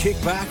you can kick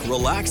back,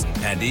 relax,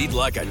 and eat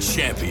like a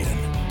champion.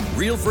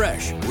 Real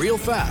fresh, real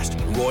fast,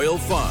 Royal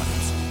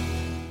Farms.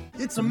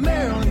 It's a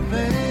Maryland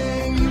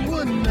thing you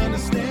wouldn't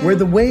understand. Where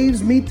the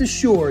waves meet the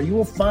shore, you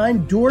will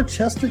find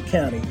Dorchester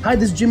County. Hi,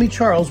 this is Jimmy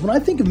Charles. When I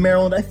think of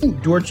Maryland, I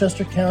think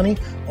Dorchester County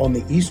on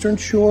the Eastern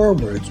Shore,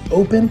 where it's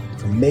open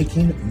for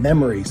making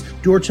memories.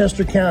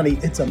 Dorchester County,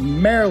 it's a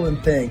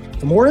Maryland thing.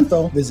 For more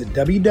info, visit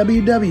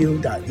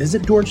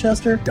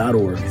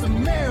www.visitdorchester.org. It's a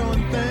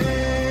Maryland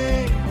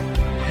thing.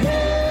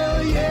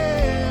 Hell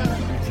yeah.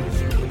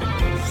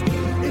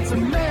 It's a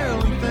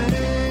Maryland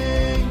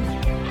thing.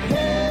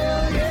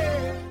 Hell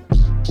yeah.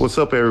 What's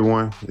up,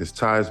 everyone? It's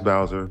Tyus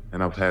Bowser,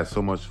 and I've had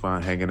so much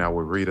fun hanging out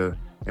with Rita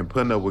and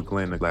putting up with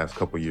Glenn the last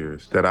couple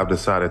years that I've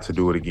decided to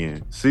do it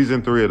again.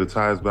 Season 3 of the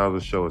Tyus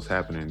Bowser Show is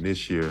happening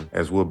this year,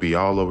 as we'll be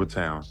all over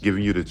town,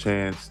 giving you the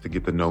chance to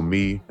get to know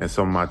me and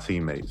some of my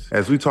teammates.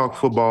 As we talk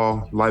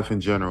football, life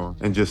in general,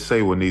 and just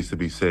say what needs to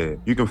be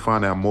said. You can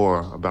find out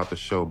more about the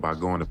show by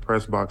going to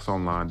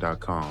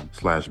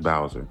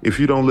pressboxonline.com/Bowser. If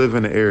you don't live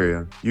in the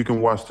area, you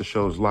can watch the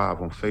shows live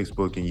on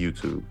Facebook and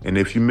YouTube. And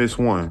if you miss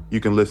one,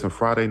 you can listen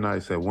Friday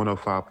nights at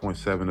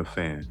 105.7 The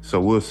Fan. So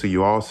we'll see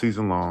you all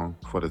season long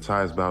for the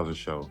Tyus Bowser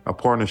Show, a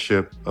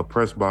partnership of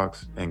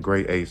Pressbox and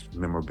Great Ace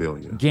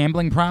Memorabilia.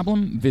 Gambling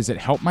problem? Visit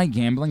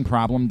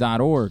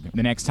helpmygamblingproblem.org.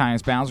 The next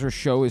Tyus Bowser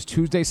Show is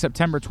Tuesday,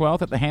 September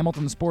 12th at the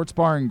Hamilton Sports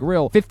Bar and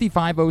Grill,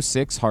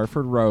 5506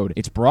 Harford Road.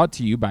 It's brought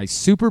to you by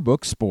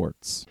Superbook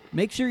Sports.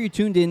 Make sure you're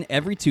tuned in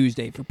every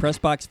Tuesday for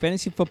Pressbox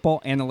Fantasy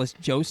Football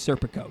Analyst Joe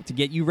Serpico to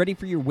get you ready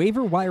for your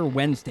Waiver Wire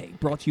Wednesday,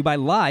 brought to you by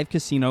Live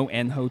Casino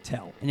and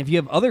Hotel. And if you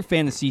have other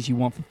fantasies you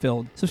want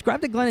fulfilled,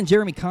 subscribe to Glenn and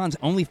Jeremy Conn's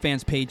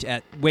OnlyFans page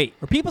at... Wait,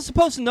 are people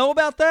supposed to know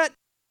about that?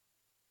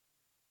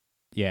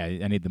 Yeah,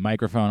 I need the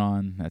microphone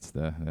on. That's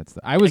the.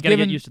 I gotta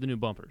get used to the new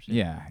bumpers.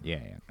 Yeah.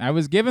 I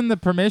was given the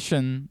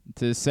permission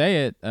to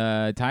say it.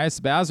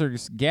 Tyus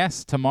Bowser's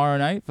guest tomorrow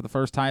night for the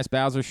first Tyus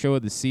Bowser Show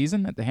of the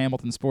season at the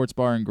Hamilton Sports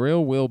Bar and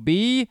Grill will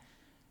be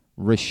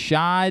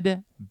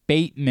Rashad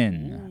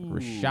Bateman.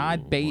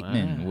 Rashad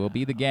Bateman will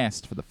be the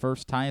guest for the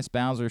first Tyus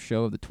Bowser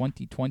Show of the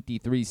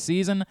 2023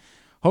 season.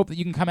 Hope that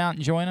you can come out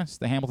and join us,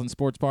 the Hamilton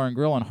Sports Bar and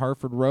Grill on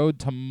Harford Road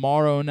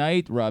tomorrow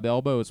night. Rub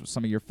elbows with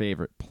some of your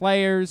favorite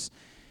players.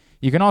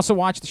 You can also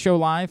watch the show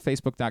live,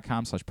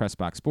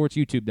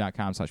 facebook.com/PressBoxSports,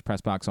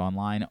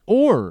 youtube.com/PressBoxOnline,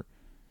 or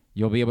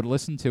you'll be able to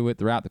listen to it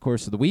throughout the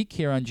course of the week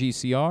here on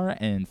GCR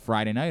and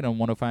Friday night on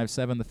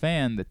 105.7 The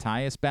Fan, the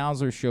Tyus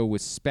Bowser Show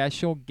with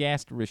special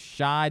guest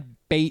Rashad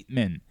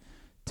Bateman.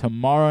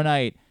 Tomorrow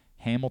night,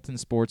 Hamilton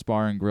Sports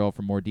Bar and Grill.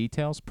 For more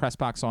details,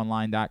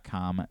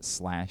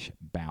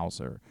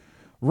 PressBoxOnline.com/Bowser.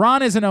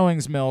 Ron is in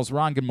Owings Mills.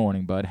 Ron, good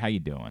morning, bud. How you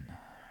doing?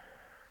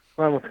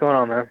 Well, what's going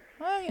on, man?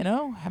 Well,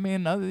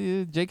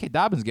 J.K.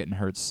 Dobbins getting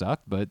hurt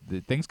sucked, but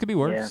things could be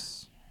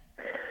worse.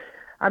 Yeah.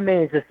 I mean,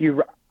 it's just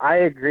I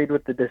agreed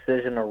with the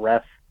decision to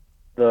rest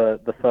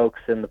the folks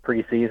in the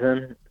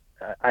preseason.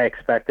 I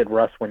expected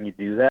Russ when you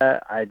do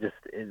that.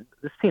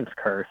 This team's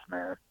cursed,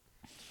 man.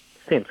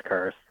 This team's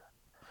cursed.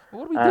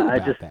 What do we do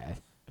about that?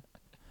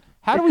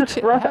 How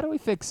do we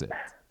fix it?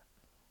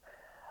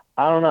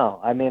 I don't know.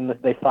 I mean,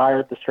 they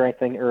fired the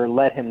strengthening or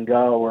let him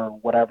go or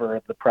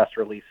whatever the press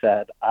release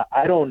said.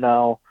 I don't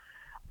know.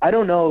 I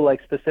don't know,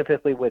 like,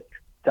 specifically with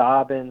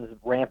Dobbins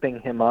ramping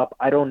him up.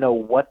 I don't know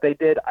what they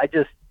did. I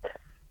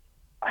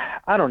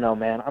don't know,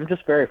 man. I'm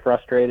just very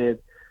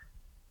frustrated.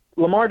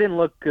 Lamar didn't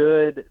look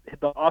good.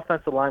 The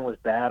offensive line was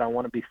bad. I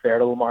want to be fair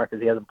to Lamar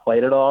because he hasn't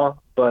played at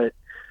all. But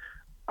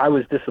I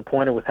was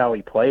disappointed with how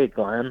he played,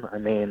 Glenn. I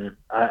mean,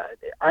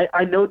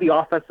 I know the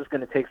offense is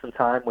going to take some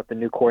time with the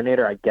new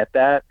coordinator. I get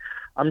that.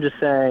 I'm just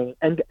saying,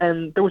 and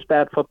there was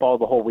bad football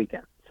the whole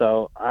weekend.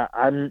 So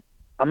I'm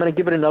going to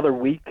give it another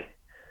week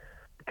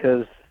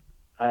because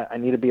I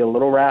need to be a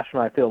little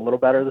rational. I feel a little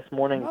better this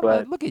morning.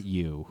 But look at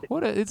you!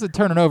 It's a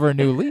turning over a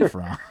new leaf,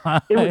 Ron.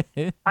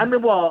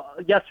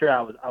 Yesterday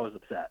I was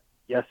upset.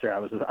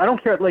 Yesterday I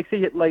don't care. Like,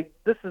 see, like,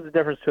 this is the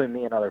difference between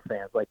me and other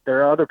fans. Like,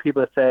 there are other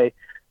people that say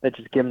that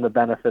just give them the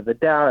benefit of the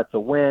doubt. It's a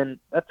win.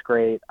 That's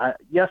great.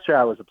 Yesterday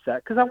I was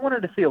upset because I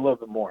wanted to see a little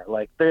bit more.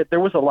 Like, there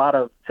was a lot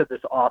to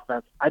this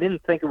offense. I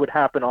didn't think it would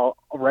happen all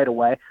right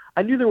away.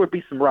 I knew there would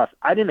be some rust.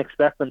 I didn't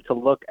expect them to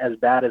look as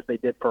bad as they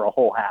did for a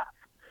whole half.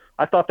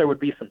 I thought there would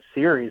be some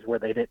series where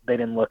they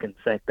didn't look in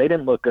sync. They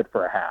didn't look good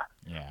for a half.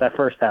 Yeah. That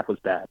first half was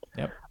bad.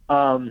 Yep.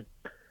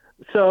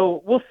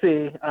 So we'll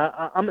see.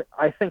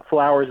 I think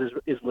Flowers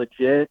is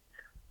legit.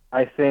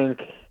 I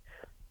think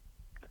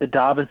the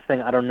Dobbins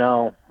thing, I don't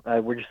know.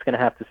 We're just going to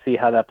have to see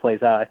how that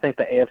plays out. I think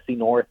the AFC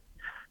North,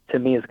 to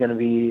me, is going to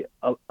be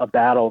a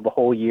battle the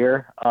whole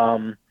year.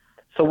 So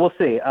we'll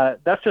see.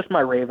 That's just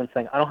my Ravens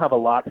thing. I don't have a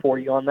lot for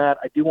you on that.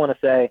 I do want to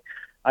say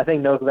I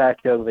think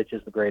Novak Djokovic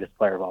is the greatest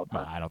player of all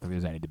time. I don't think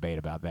there's any debate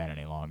about that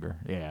any longer.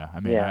 Yeah, I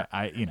mean, Yeah.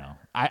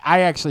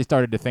 I actually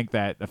started to think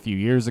that a few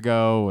years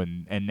ago,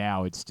 and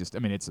now it's just, I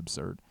mean, it's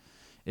absurd.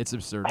 It's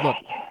absurd. Look,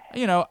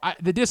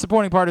 the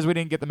disappointing part is we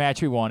didn't get the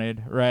match we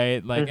wanted,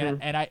 right? Like,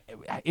 and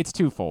it's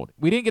twofold.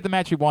 We didn't get the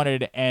match we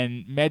wanted,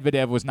 and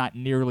Medvedev was not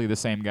nearly the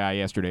same guy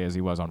yesterday as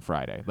he was on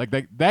Friday. Like,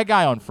 that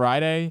guy on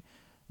Friday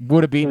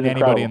would have beaten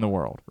anybody in the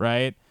world,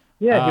 right?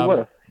 Yeah, he would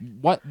have.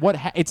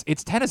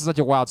 It's tennis is such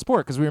a wild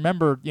sport because we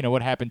remember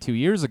what happened 2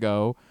 years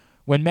ago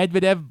when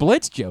Medvedev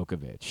blitzed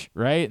Djokovic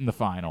right in the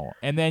final,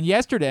 and then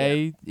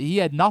yesterday he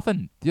had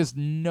nothing,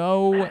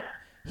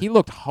 he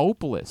looked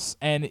hopeless,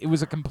 and it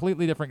was a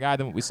completely different guy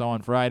than what we saw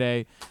on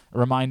Friday. A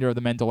reminder of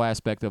the mental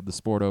aspect of the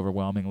sport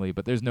overwhelmingly,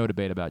 but there's no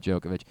debate about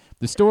Djokovic.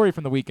 The story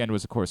from the weekend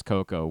was, of course,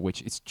 Coco,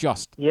 which is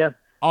just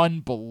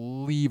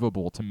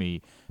unbelievable to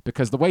me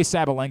because the way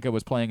Sabalenka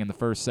was playing in the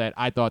first set,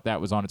 I thought that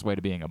was on its way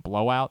to being a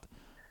blowout.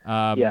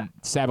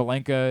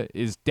 Sabalenka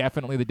is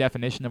definitely the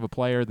definition of a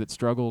player that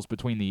struggles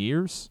between the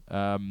ears,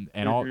 and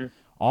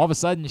all of a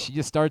sudden she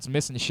just starts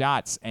missing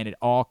shots, and it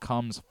all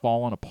comes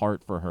falling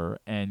apart for her.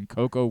 And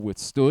Coco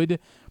withstood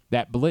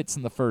that blitz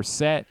in the first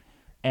set,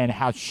 and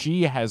how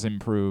she has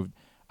improved.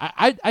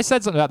 I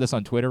said something about this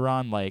on Twitter,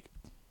 Ron. Like,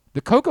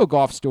 the Coco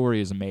Gauff story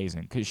is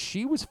amazing because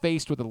she was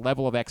faced with a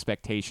level of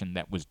expectation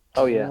that was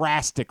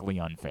drastically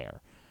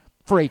unfair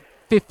for a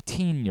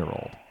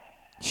 15-year-old.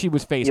 She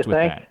was faced with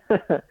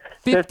that.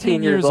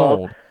 15 years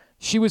old.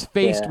 She was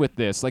faced with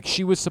this. Like,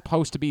 she was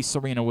supposed to be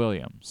Serena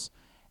Williams.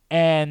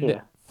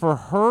 And for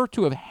her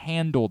to have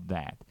handled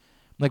that,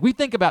 like, we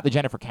think about the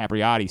Jennifer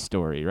Capriati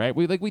story, right?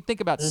 We think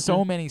about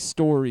so many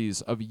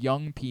stories of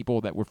young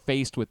people that were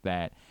faced with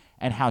that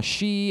and how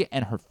she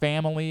and her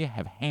family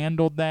have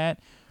handled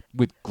that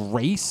with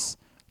grace.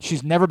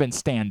 She's never been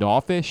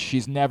standoffish.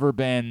 She's never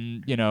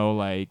been,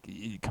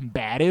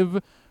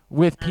 combative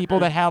with people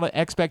that had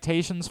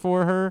expectations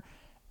for her.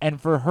 And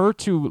for her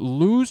to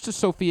lose to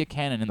Sophia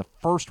Kenin in the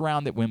first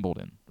round at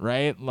Wimbledon,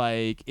 right?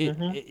 Like,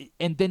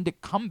 and then to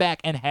come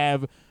back and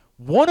have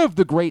one of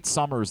the great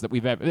summers that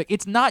we've ever.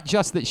 It's not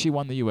just that she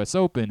won the U.S.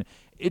 Open;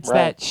 it's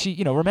that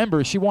she,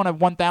 remember, she won a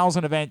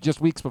 1,000 event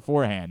just weeks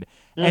beforehand,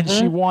 and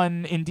she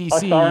won in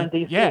D.C. I saw her in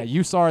D.C. Yeah,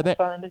 you saw her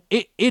there.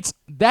 It's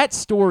that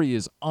story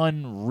is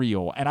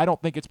unreal, and I don't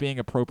think it's being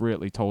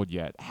appropriately told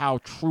yet. How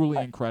truly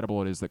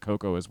incredible it is that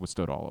Coco has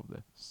withstood all of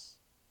this.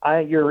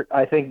 I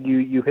think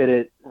you hit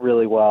it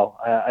really well.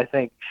 I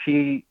think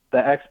the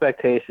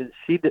expectations,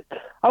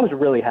 I was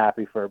really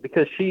happy for her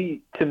because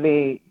she, to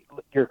me,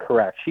 you're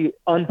correct. She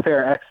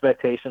unfair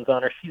expectations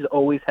on her. She's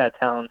always had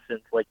talent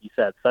since, like you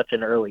said, such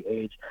an early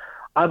age.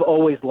 I've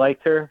always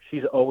liked her.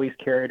 She's always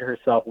carried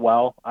herself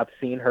well. I've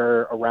seen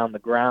her around the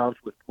grounds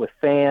with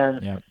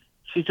fans. Yeah.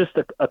 She's just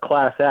a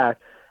class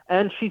act.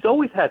 And she's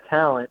always had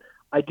talent.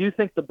 I do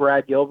think the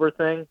Brad Gilbert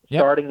thing,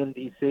 starting in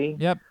D.C.,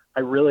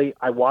 I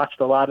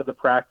watched a lot of the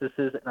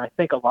practices, and I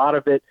think a lot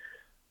of it,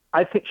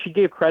 I think she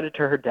gave credit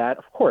to her dad.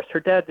 Of course, her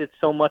dad did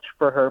so much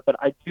for her, but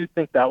I do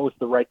think that was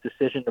the right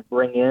decision to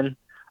bring in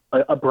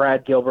a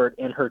Brad Gilbert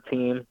in her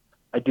team.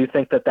 I do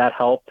think that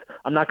helped.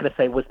 I'm not going to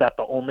say was that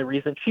the only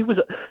reason. She was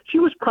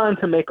primed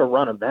to make a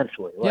run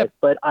eventually,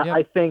 but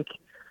I think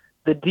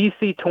the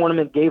DC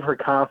tournament gave her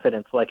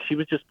confidence. Like, she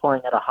was just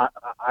playing at a high.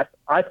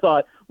 I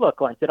thought, look,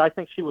 Glenn, did I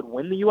think she would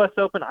win the U.S.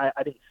 Open? I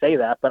didn't say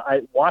that, but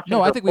I watching.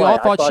 No, her I think we play, all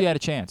thought she had a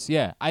chance.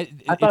 Yeah, I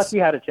thought she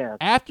had a chance.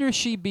 After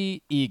she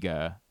beat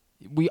Iga,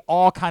 we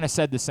all kind of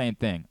said the same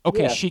thing.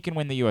 Okay, Yeah. she can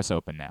win the U.S.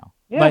 Open now.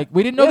 Yeah. Like,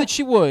 we didn't know that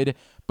she would,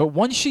 but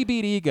once she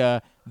beat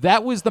Iga,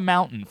 that was the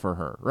mountain for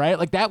her, right?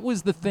 Like, that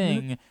was the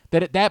thing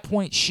that at that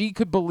point she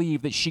could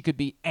believe that she could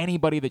beat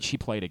anybody that she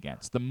played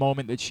against the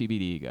moment that she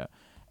beat Iga.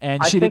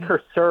 And I she think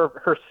didn't,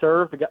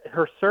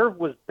 her serve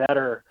was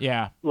better.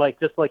 Yeah. Like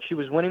she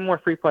was winning more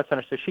free points on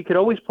her, so she could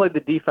always play the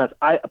defense.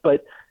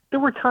 But there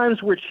were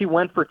times where she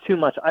went for too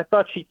much. I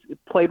thought she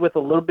played with a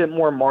little bit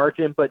more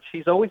margin, but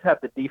she's always had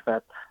the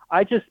defense.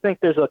 I just think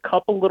there's a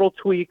couple little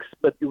tweaks,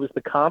 but it was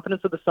the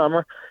confidence of the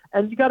summer,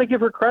 and you got to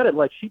give her credit.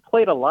 Like, she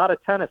played a lot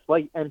of tennis,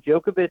 and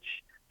Djokovic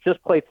just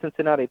played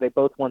Cincinnati. They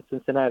both won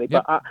Cincinnati.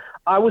 Yep. But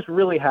I was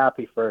really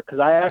happy for her because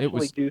I actually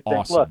was do think,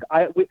 awesome.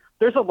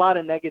 there's a lot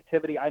of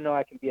negativity. I know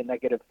I can be a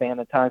negative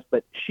fan at times,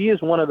 but she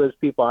is one of those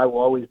people I will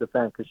always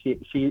defend because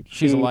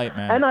she's a light,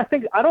 man. And I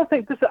think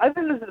this is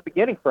the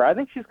beginning for her. I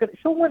think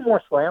she'll win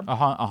more slams.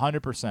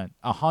 100%.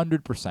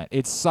 100%.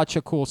 It's such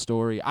a cool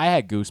story. I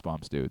had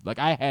goosebumps, dude. Like,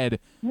 I had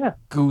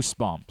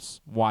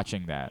goosebumps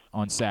watching that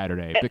on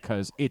Saturday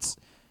because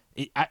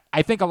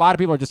I think a lot of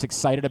people are just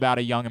excited about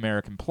a young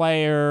American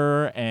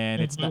player,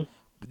 and it's not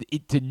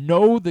to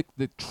know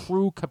the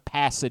true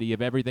capacity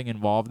of everything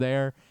involved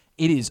there.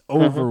 It is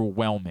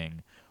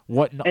overwhelming.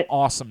 What an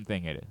awesome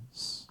thing it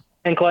is.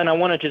 And Glenn, I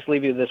want to just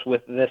leave you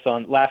with this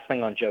on last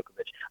thing on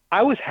Djokovic.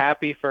 I was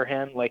happy for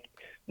him. Like,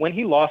 when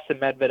he lost to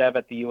Medvedev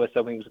at the U.S.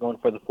 Open, he was going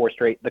for the 4th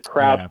straight. The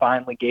crowd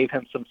finally gave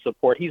him some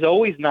support. He's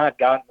always not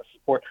gotten the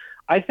support.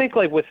 I think,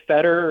 like, with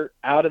Federer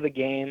out of the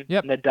game,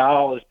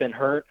 Nadal has been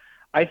hurt.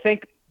 I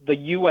think the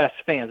U.S.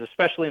 fans,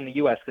 especially in the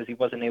U.S., because he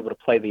wasn't able to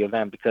play the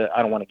event, because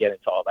I don't want to get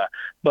into all that.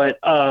 But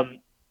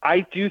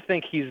I do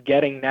think he's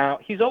getting now.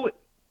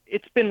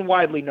 It's been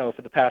widely known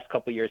for the past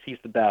couple of years he's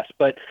the best,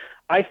 but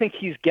I think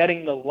he's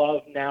getting the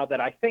love now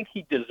that I think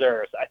he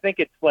deserves. I think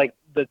it's like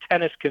the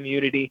tennis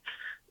community.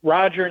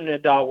 Roger and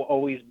Nadal will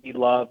always be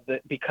loved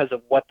because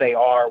of what they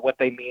are, what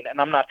they mean,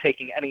 and I'm not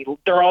taking any.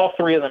 They're all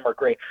three of them are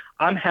great.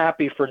 I'm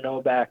happy for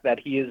Novak that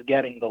he is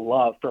getting the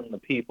love from the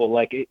people.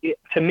 Like,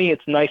 to me,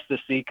 it's nice to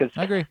see because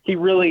he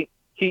really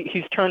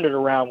he's turned it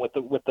around with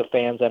the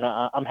fans, and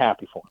I'm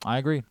happy for him. I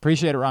agree.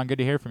 Appreciate it, Ron. Good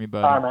to hear from you,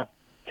 buddy. All right, man.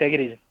 Take it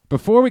easy.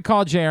 Before we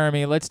call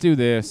Jeremy, let's do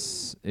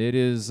this. It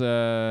is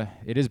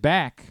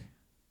back.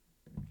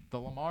 The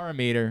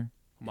Lamar-o-meter.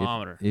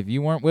 If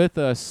you weren't with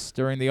us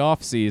during the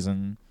off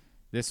season,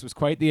 this was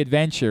quite the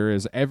adventure,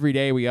 as every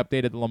day we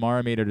updated the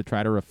Lamar-o-meter to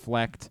try to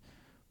reflect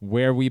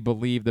where we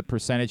believe the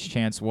percentage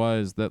chance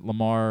was that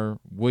Lamar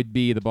would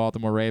be the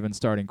Baltimore Ravens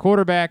starting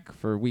quarterback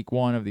for week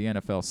 1 of the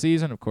NFL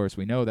season. Of course,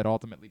 we know that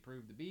ultimately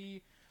proved to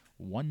be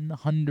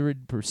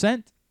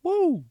 100%.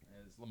 Woo!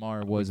 As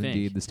Lamar was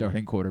indeed the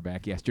starting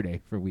quarterback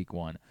yesterday for week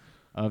 1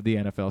 of the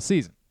NFL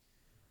season.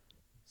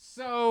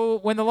 So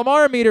when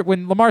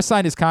Lamar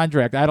signed his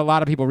contract, I had a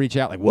lot of people reach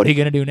out like, "What are you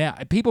going to do now?"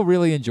 And people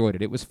really enjoyed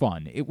it. It was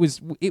fun. It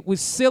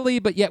was silly,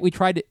 but yet we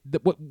tried to.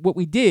 What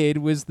we did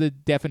was the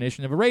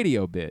definition of a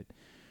radio bit.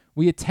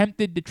 We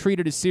attempted to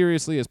treat it as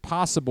seriously as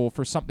possible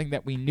for something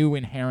that we knew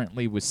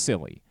inherently was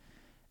silly.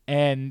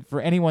 And for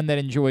anyone that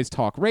enjoys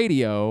talk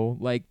radio,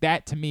 like,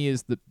 that to me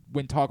is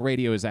when talk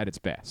radio is at its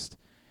best.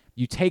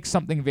 You take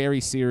something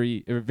very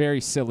serious or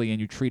very silly and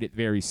you treat it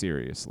very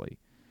seriously.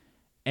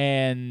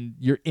 And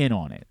you're in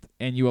on it,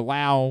 and you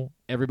allow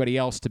everybody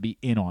else to be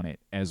in on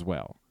it as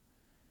well.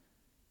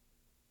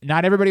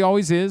 Not everybody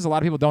always is. A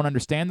lot of people don't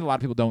understand it. A lot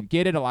of people don't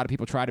get it. A lot of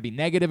people try to be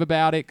negative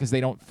about it because they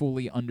don't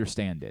fully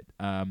understand it.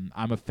 I'm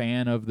a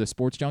fan of the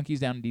Sports Junkies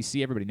down in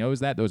D.C. Everybody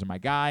knows that. Those are my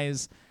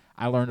guys.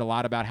 I learned a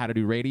lot about how to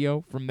do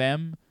radio from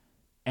them,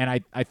 and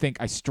I think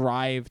I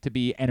strive to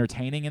be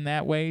entertaining in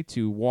that way,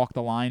 to walk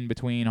the line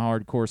between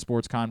hardcore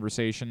sports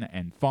conversation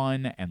and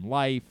fun and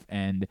life,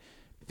 and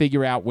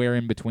figure out where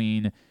in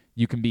between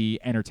you can be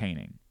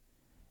entertaining.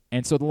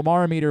 And so the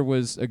Lamar-o-meter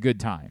was a good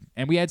time.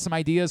 And we had some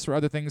ideas for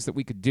other things that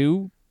we could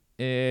do.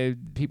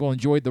 People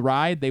enjoyed the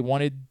ride. They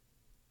wanted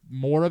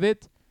more of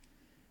it.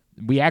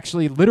 We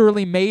actually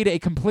literally made a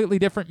completely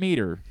different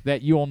meter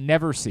that you'll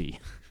never see.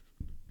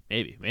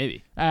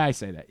 Maybe. I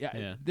say that.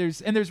 Yeah.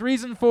 There's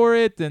reason for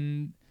it,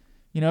 and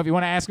if you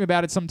want to ask me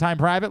about it sometime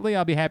privately,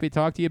 I'll be happy to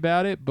talk to you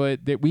about it.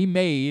 But that we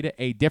made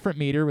a different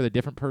meter with a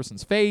different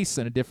person's face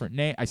and a different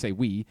name. I say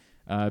we.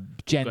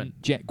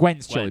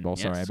 Gwen's Chili Bowl.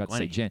 Sorry, I was about to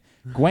say Jen.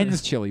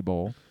 Gwen's Chili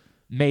Bowl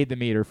made the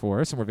meter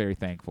for us, and we're very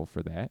thankful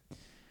for that.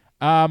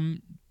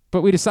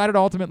 But we decided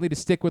ultimately to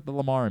stick with the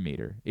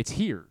Lamar-o-meter. It's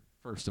here,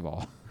 first of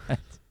all.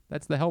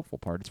 That's the helpful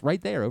part. It's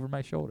right there over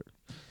my shoulder.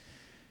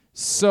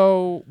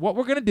 So what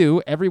we're going to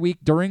do every week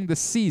during the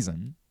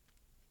season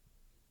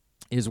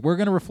is we're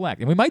going to reflect.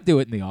 And we might do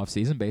it in the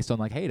offseason based on,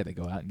 like, hey, do they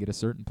go out and get a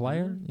certain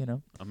player?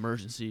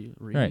 Emergency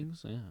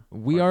readings. Right. Yeah.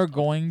 We are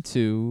going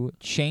to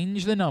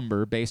change the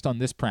number based on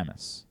this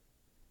premise.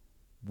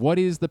 What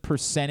is the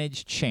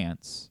percentage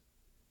chance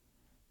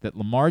that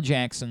Lamar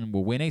Jackson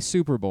will win a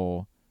Super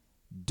Bowl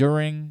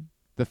during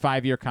the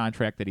 5-year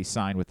contract that he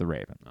signed with the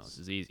Ravens? Oh, this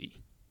is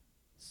easy.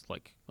 It's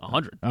like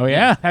 100. Oh,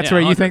 yeah? That's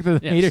where you think the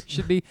yes. meter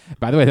should be?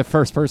 By the way, the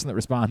first person that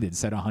responded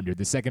said 100.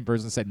 The second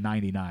person said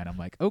 99. I'm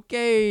like,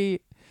 okay,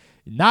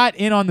 not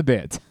in on the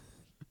bid.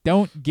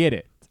 Don't get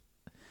it.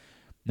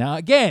 Now,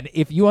 again,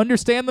 if you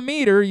understand the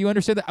meter, you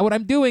understand that what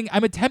I'm doing,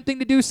 I'm attempting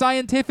to do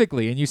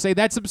scientifically, and you say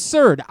that's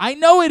absurd. I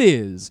know it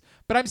is,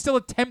 but I'm still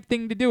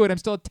attempting to do it. I'm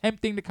still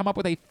attempting to come up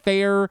with a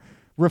fair,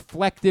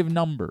 reflective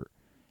number.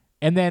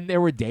 And then there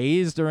were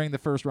days during the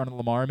first run of the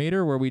Lamar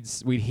meter where we'd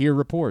hear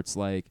reports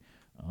like,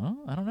 oh,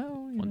 I don't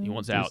know. He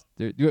wants out.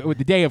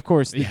 The day, of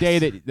course, the day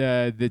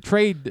that the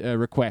trade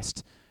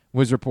request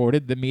was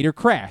reported, the meter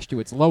crashed to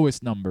its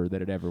lowest number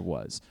that it ever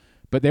was.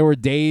 But there were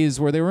days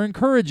where there were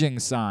encouraging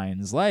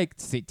signs, like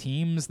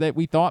teams that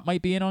we thought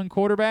might be in on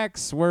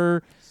quarterbacks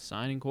were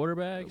signing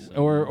quarterbacks,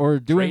 or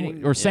doing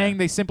trading, or saying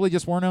they simply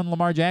just weren't on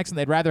Lamar Jackson.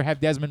 They'd rather have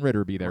Desmond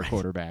Ritter be their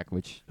quarterback,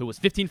 who was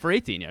 15 for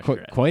 18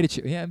 yesterday. Quite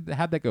a yeah.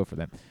 How'd that go for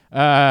them?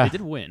 They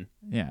did win.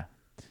 Yeah,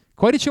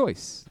 quite a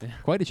choice. Yeah.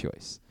 Quite a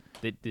choice.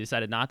 They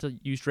decided not to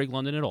use Drake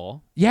London at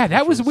all. Yeah,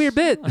 that was a weird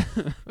bit.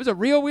 It was a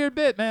real weird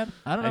bit, man.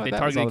 I don't know. They what that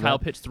targeted was all Kyle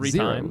about. Pitts 3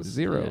 times.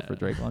 Zero for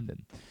Drake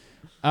London.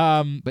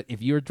 But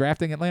if you were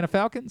drafting Atlanta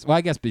Falcons, well,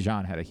 I guess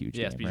Bijan had a huge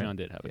game. Yes, Bijan right?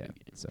 did have a good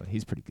game. So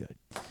he's pretty good.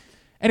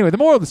 Anyway, the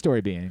moral of the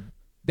story being,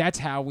 that's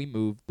how we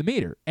move the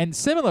meter. And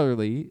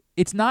similarly,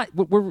 it's not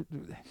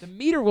the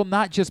meter will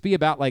not just be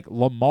about like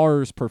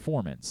Lamar's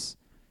performance.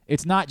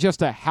 It's not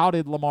just a how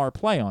did Lamar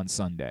play on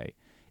Sunday.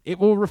 It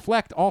will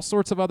reflect all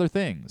sorts of other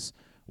things.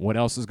 What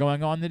else is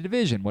going on in the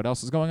division? What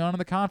else is going on in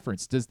the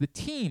conference? Does the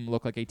team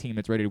look like a team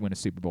that's ready to win a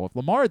Super Bowl? If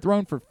Lamar had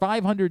thrown for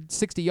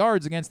 560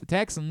 yards against the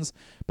Texans,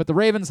 but the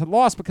Ravens had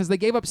lost because they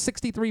gave up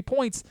 63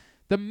 points,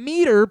 the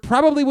meter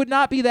probably would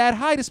not be that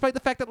high despite the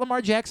fact that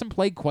Lamar Jackson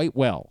played quite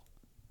well.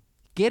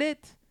 Get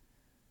it?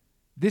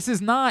 This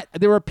is not –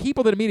 there are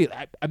people that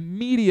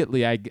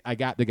immediately I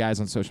got the guys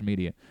on social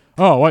media.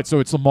 Oh, what? So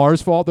it's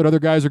Lamar's fault that other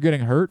guys are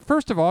getting hurt?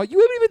 First of all, you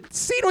haven't even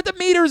seen what the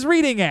meter's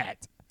reading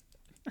at.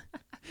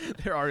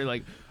 They're already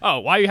like, oh,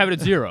 why are you having it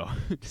 0?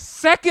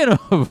 Second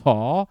of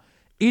all,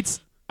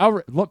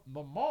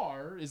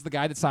 Lamar is the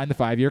guy that signed the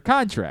 5-year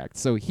contract,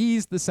 so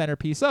he's the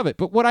centerpiece of it.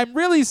 But what I'm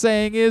really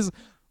saying is,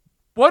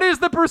 what is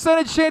the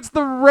percentage chance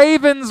the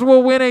Ravens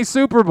will win a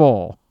Super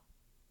Bowl?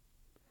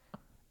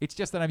 It's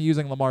just that I'm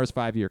using Lamar's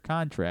 5-year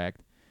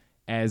contract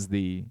as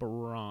the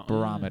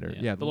barometer.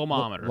 Yeah, the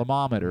Lamometer.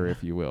 Lamometer,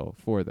 if you will,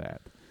 for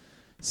that.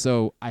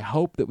 So I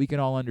hope that we can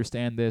all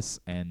understand this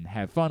and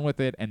have fun with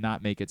it and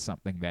not make it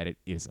something that it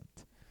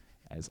isn't.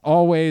 As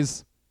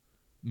always,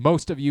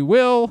 most of you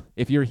will.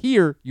 If you're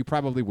here, you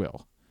probably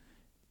will.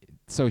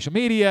 Social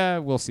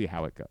media, we'll see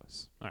how it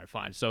goes. All right,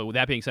 fine. So with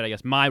that being said, I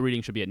guess my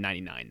reading should be at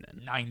 99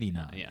 then.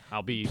 99. Yeah,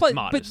 I'll be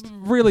modest. But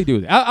really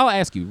do that. I'll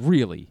ask you,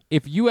 really,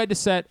 if you had to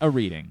set a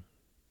reading,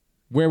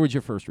 where would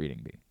your first reading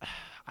be?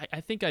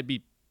 I think I'd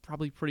be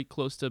probably pretty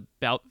close to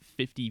about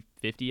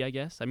 50-50, I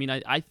guess. I mean,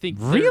 I think...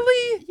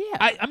 Really?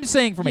 Yeah. I'm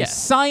saying from a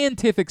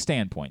scientific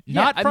standpoint,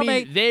 Yeah, not from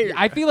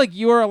I feel like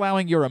you're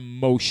allowing your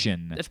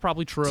emotion That's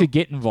probably true. to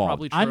get involved.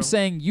 Probably true. I'm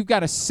saying you've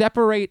got to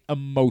separate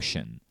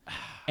emotion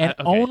and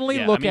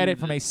only look at it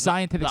from a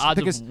scientific the odds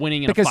because, of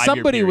winning in a because 5-year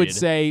somebody would period.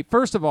 say,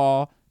 first of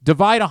all,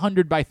 divide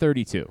 100 by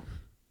 32,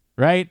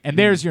 right? And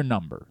there's your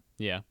number.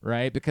 Yeah.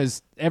 Right?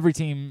 Because every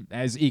team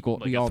has equal.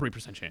 Like we a all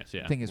 3% chance,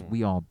 yeah. The thing is,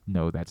 we all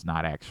know that's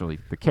not actually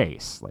the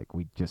case. Like,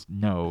 we just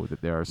know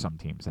that there are some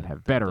teams that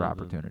have better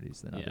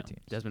opportunities than other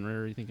teams. Desmond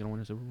Ritter, you think he'll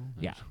win a Super Bowl?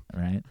 Yeah,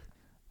 right?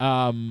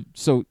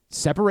 So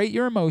separate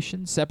your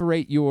emotion,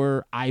 separate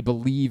your I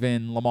believe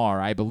in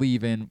Lamar,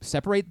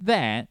 separate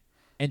that,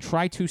 and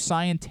try to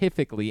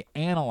scientifically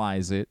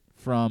analyze it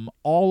from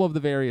all of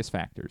the various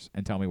factors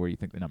and tell me where you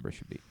think the number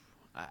should be.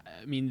 I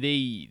mean,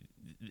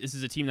 this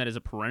is a team that is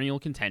a perennial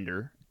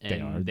contender.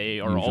 And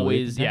they are usually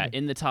always contender.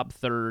 in the top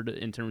third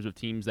in terms of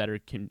teams that are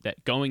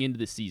that going into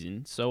the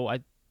season. So I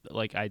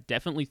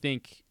definitely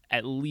think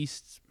at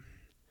least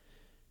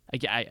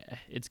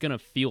it's gonna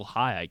feel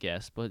high, I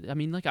guess. But I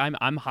mean, like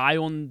I'm high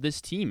on this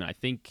team. I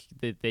think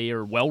that they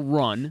are well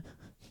run.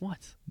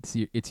 What? It's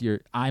the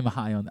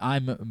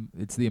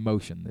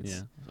emotion.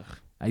 That's,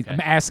 Okay.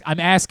 I'm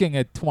asking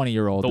a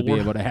 20-year-old to be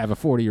able to have a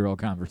 40-year-old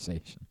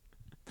conversation.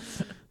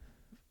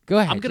 Go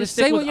ahead. I'm gonna Just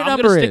say what your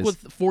number stick is.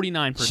 with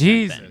 49%.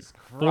 Jesus,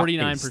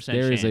 49%.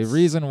 There is a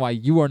reason why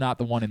you are not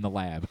the one in the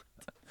lab.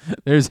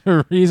 There's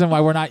a reason why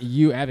we're not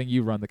having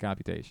you run the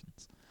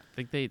computations.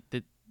 I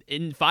think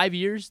in 5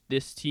 years,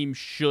 this team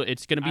should.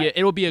 It's gonna be.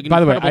 It'll be an By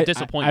the way, incredible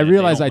disappointment. I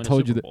realized I if they don't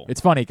win a told you Super that. Bowl.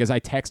 It's funny because I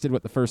texted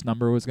what the first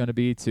number was going to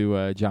be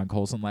to John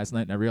Colson last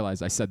night, and I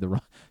realized I said the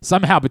wrong.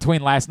 Somehow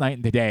between last night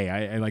and today,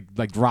 I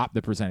like dropped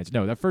the percentage.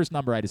 No, the first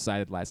number I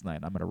decided last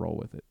night. I'm going to roll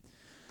with it.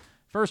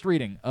 First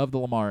reading of the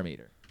Lamar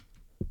meter.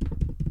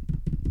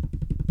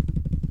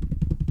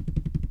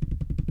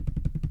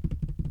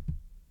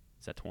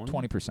 Is that 20?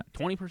 20%.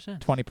 20%.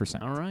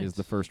 20%. All right. Is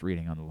the first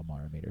reading on the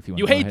Lamar meter. If you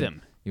You wanna go hate ahead-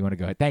 them. You want to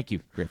go ahead. Thank you,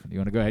 Griffin. You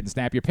want to go ahead and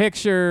snap your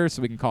picture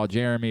so we can call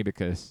Jeremy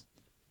because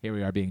here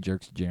we are being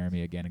jerks to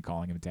Jeremy again and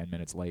calling him 10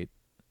 minutes late.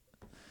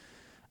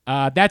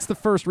 That's the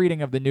first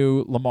reading of the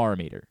new Lamar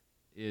meter,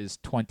 is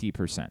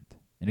 20%.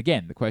 And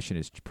again, the question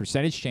is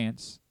percentage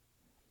chance.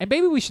 And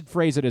maybe we should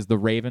phrase it as the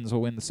Ravens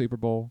will win the Super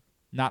Bowl,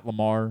 not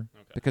Lamar.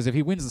 Okay. Because if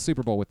he wins the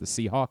Super Bowl with the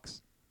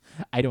Seahawks,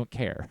 I don't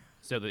care.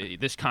 So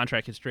this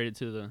contract is traded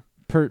to the...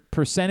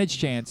 Percentage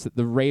chance that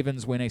the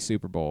Ravens win a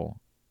Super Bowl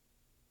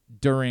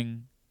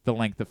during the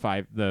length of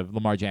the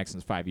Lamar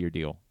Jackson's 5-year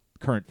deal,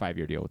 current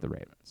 5-year deal with the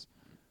Ravens.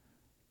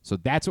 So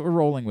that's what we're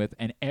rolling with.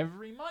 And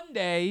every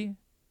Monday,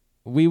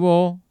 we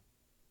will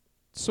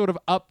sort of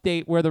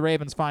update where the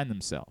Ravens find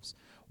themselves.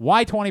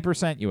 Why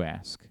 20%, you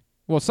ask?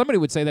 Well, somebody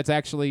would say that's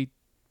actually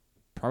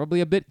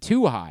probably a bit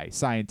too high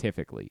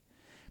scientifically.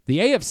 The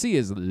AFC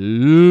is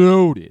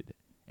loaded.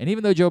 And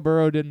even though Joe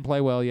Burrow didn't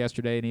play well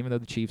yesterday, and even though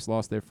the Chiefs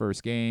lost their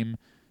first game,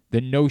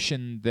 the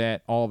notion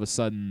that all of a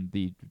sudden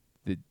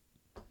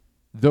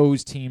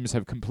those teams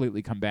have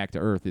completely come back to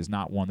earth is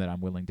not one that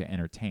I'm willing to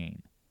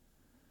entertain.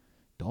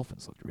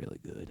 Dolphins looked really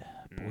good.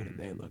 Boy, did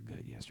they look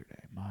good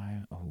yesterday.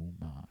 My, oh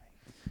my.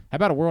 How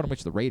about a world in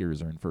which the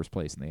Raiders are in first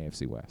place in the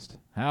AFC West?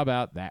 How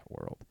about that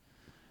world?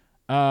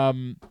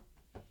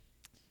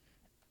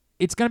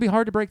 It's going to be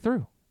hard to break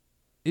through.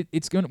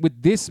 It's going to,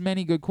 with this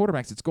many good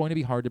quarterbacks, it's going to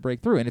be hard to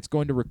break through, and it's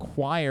going to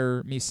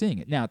require me seeing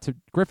it. Now, to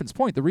Griffin's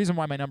point, the reason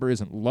why my number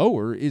isn't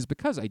lower is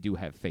because I do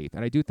have faith,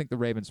 and I do think the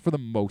Ravens, for the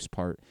most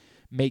part,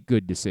 make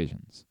good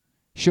decisions.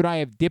 Should I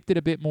have dipped it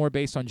a bit more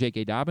based on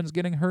J.K. Dobbins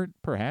getting hurt?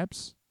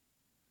 Perhaps.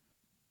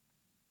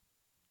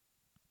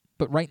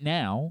 But right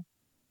now,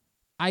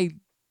 I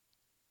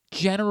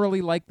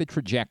generally like the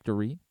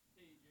trajectory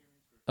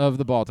of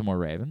the Baltimore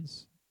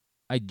Ravens.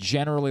 I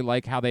generally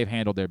like how they've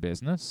handled their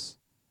business.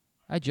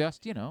 I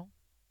just, 20%.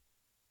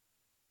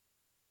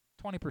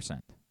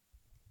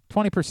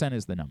 20%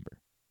 is the number.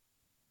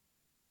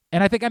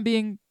 And I think I'm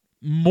being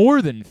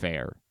more than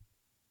fair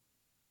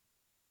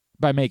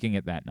by making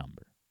it that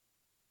number.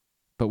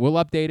 But we'll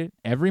update it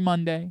every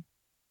Monday.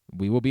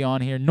 We will be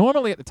on here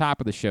normally at the top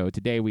of the show.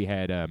 Today we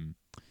had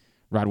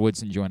Rod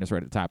Woodson join us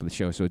right at the top of the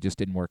show, so it just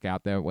didn't work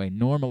out that way.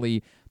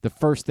 Normally, the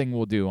first thing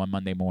we'll do on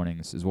Monday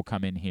mornings is we'll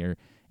come in here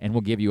and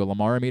we'll give you a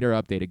Lamar meter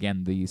update.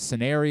 Again, the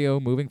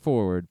scenario moving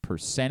forward,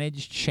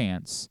 percentage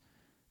chance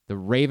the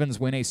Ravens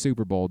win a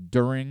Super Bowl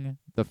during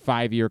the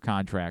 5-year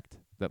contract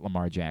that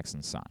Lamar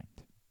Jackson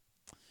signed.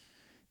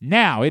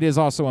 Now, it is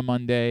also a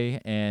Monday,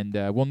 and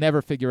we'll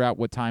never figure out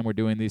what time we're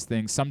doing these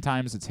things.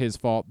 Sometimes it's his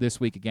fault. This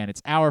week, again,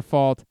 it's our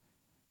fault.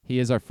 He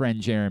is our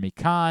friend Jeremy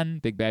Conn,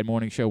 Big Bad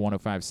Morning Show,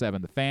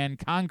 105.7 The Fan,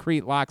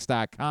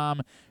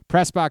 ConcreteLocks.com,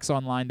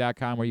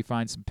 PressBoxOnline.com, where you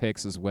find some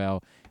picks as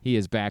well. He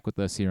is back with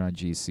us here on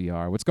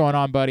GCR. What's going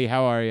on, buddy?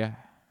 How are you?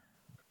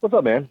 What's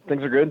up, man?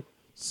 Things are good.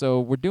 So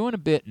we're doing a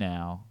bit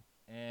now,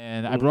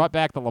 and I brought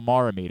back the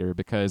Lamar meter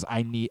because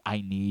I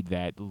need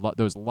that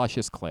those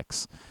luscious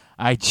clicks.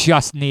 I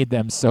just need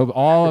them. So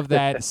all of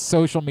that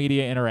social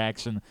media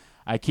interaction,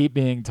 I keep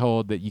being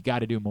told that you got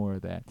to do more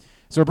of that.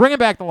 So we're bringing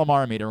back the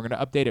Lamar meter. We're going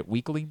to update it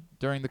weekly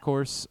during the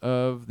course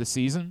of the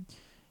season.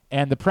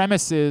 And the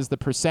premise is the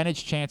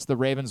percentage chance the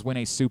Ravens win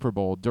a Super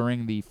Bowl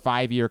during the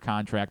 5-year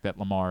contract that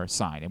Lamar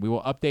signed. And we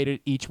will update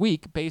it each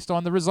week based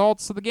on the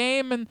results of the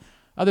game and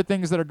other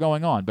things that are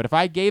going on. But if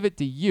I gave it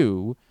to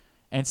you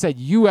and said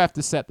you have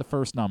to set the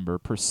first number,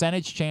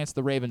 percentage chance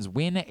the Ravens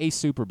win a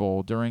Super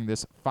Bowl during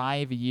this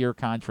 5-year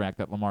contract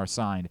that Lamar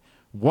signed,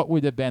 what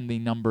would have been the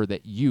number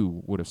that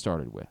you would have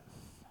started with?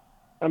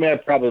 I mean, I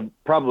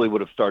probably would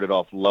have started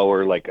off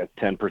lower, like at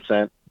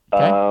 10%.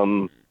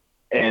 Okay.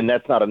 And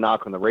that's not a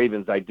knock on the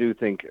Ravens. I do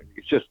think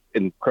it's just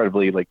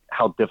incredibly like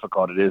how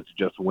difficult it is to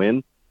just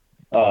win.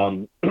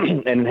 And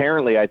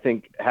inherently, I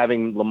think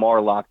having Lamar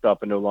locked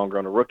up and no longer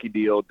on a rookie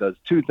deal does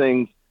two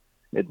things.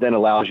 It then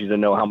allows you to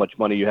know how much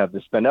money you have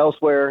to spend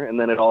elsewhere, and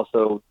then it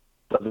also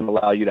doesn't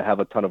allow you to have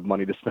a ton of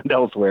money to spend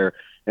elsewhere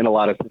in a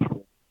lot of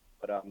situations.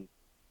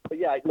 But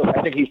yeah, look,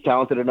 I think he's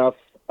talented enough.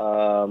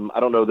 I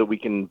don't know that we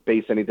can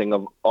base anything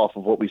off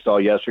of what we saw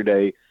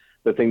yesterday.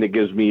 The thing that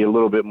gives me a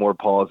little bit more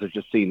pause is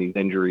just seeing these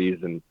injuries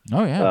and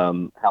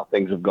how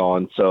things have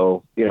gone.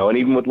 So, and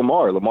even with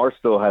Lamar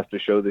still has to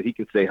show that he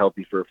can stay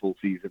healthy for a full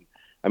season.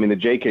 I mean, the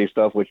JK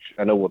stuff, which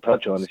I know we'll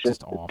touch on, it's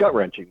just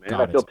gut-wrenching, man.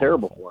 God, I feel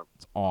terrible for him.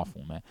 It's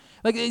awful, man.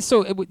 By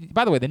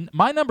the way,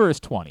 my number is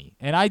 20,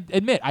 and I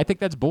admit, I think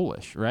that's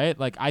bullish, right?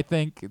 Like, I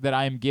think that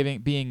I'm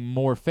being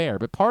more fair,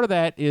 but part of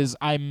that is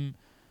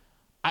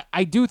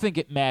I do think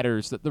it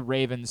matters that the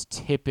Ravens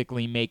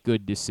typically make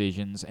good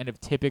decisions and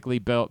have typically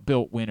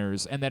built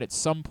winners, and that at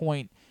some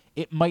point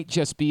it might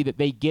just be that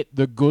they get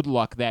the good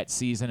luck that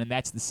season, and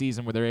that's the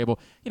season where they're able,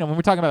 when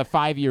we're talking about a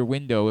 5-year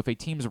window, if a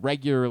team's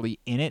regularly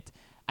in it,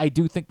 I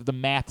do think that the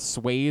math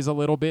sways a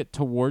little bit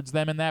towards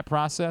them in that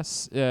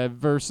process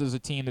versus a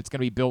team that's going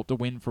to be built to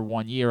win for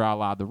 1 year, a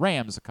la the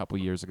Rams a couple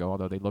years ago,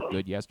 although they looked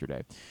good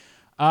yesterday.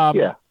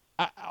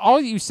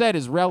 All you said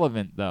is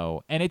relevant,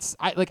 though, and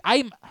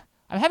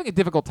I'm having a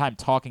difficult time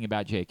talking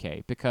about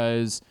JK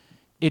because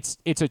it's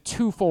a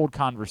twofold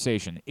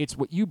conversation. It's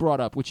what you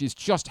brought up, which is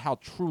just how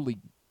truly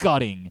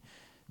gutting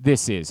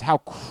this is, how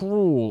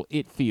cruel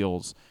it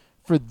feels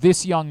for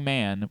this young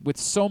man with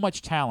so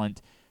much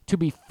talent to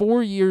be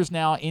 4 years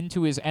now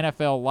into his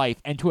NFL life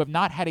and to have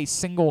not had a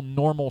single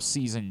normal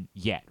season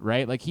yet,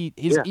 right? Like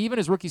even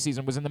his rookie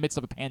season was in the midst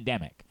of a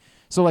pandemic.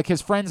 So like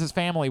his friends, his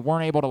family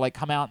weren't able to like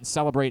come out and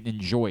celebrate and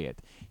enjoy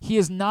it. He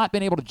has not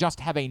been able to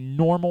just have a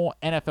normal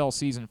NFL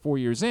season 4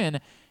 years in.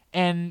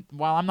 And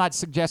while I'm not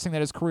suggesting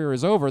that his career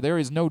is over, there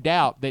is no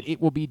doubt that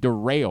it will be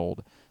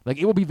derailed. Like,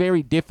 it will be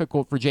very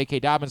difficult for J.K.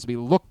 Dobbins to be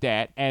looked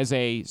at as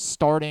a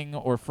starting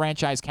or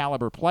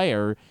franchise-caliber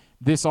player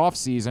this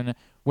offseason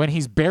when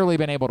he's barely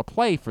been able to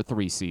play for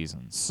 3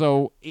 seasons.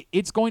 So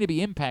it's going to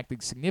be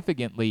impacted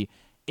significantly.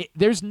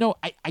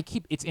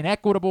 It's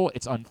inequitable,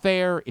 it's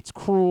unfair, it's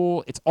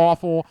cruel, it's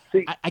awful.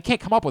 I can't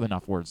come up with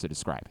enough words to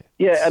describe it.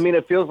 Yeah, I mean,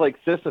 it feels like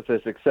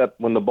Sisyphus,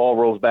 except when the ball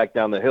rolls back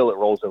down the hill, it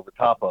rolls over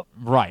top of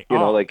him. Right.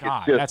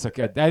 God,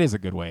 that is a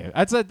good way.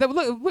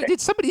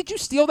 Did you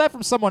steal that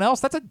from someone else?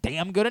 That's a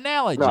damn good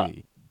analogy. No,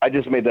 I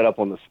just made that up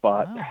on the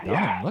spot. Oh,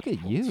 yeah. Look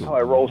at you. That's how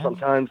I roll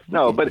sometimes.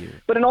 But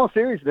in all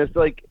seriousness,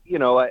 like,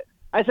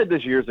 I said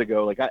this years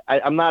ago, like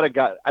I'm not a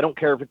guy. I don't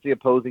care if it's the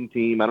opposing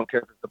team. I don't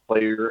care if it's the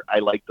player I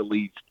like the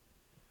least.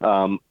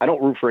 I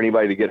don't root for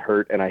anybody to get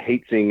hurt, and I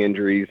hate seeing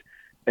injuries.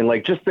 And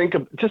like, just think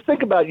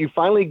about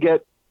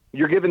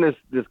you're given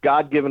this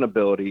God-given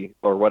ability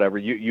or whatever.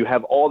 You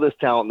have all this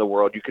talent in the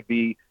world. You could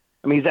be.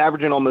 I mean, he's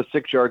averaging almost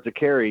 6 yards a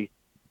carry,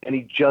 and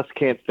he just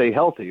can't stay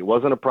healthy. It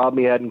wasn't a problem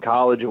he had in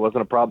college. It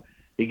wasn't a problem.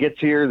 He gets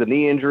here, the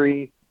knee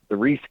injury, the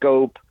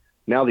rescope.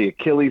 Now the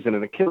Achilles, and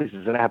an Achilles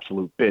is an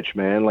absolute bitch,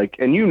 man. Like,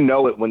 and you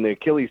know it when the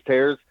Achilles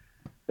tears,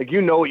 like,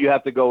 you know what you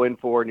have to go in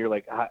for, and you're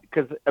like,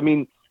 because, I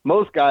mean,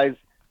 most guys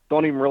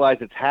don't even realize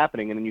it's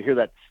happening, and then you hear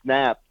that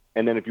snap,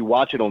 and then if you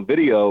watch it on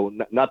video,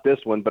 not this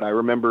one, but I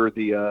remember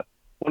the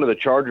one of the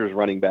Chargers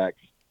running backs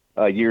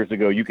years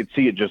ago, you could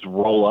see it just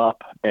roll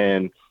up,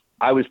 and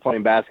I was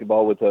playing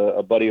basketball with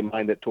a buddy of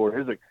mine that tore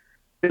his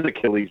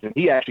Achilles, and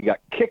he actually got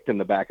kicked in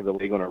the back of the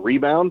league on a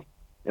rebound,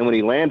 and when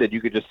he landed,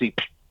 you could just see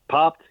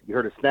popped, you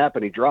heard a snap,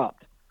 and he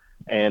dropped.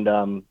 And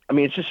I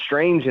mean, it's just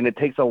strange, and it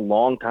takes a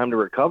long time to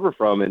recover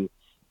from. And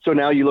so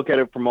now you look at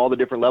it from all the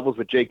different levels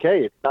with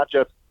JK. It's not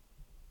just,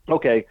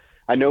 okay,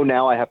 I know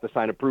now I have to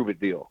sign a prove it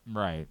deal.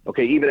 Right.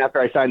 Okay, even after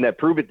I sign that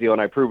prove it deal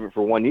and I prove it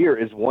for 1 year,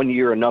 is 1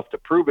 year enough to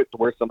prove it to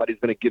where somebody's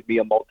going to give me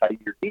a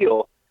multi-year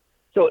deal?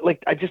 So,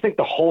 like, I just think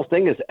the whole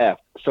thing is effed.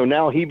 So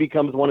now he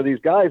becomes one of these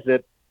guys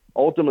that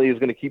ultimately is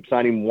going to keep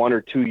signing 1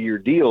 or 2 year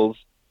deals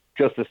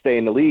just to stay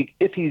in the league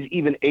if he's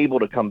even able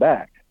to come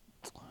back.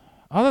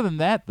 Other than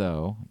that,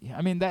 though,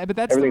 I mean,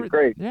 that's everything's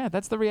great. Yeah,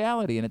 that's the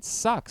reality, and it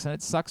sucks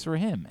for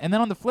him. And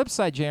then on the flip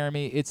side,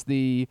 Jeremy, it's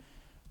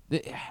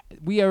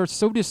we are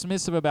so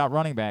dismissive about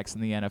running backs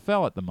in the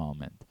NFL at the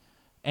moment,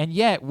 and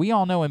yet we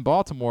all know in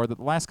Baltimore that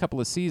the last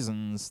couple of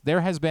seasons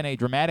there has been a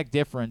dramatic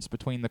difference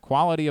between the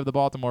quality of the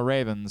Baltimore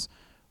Ravens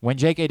when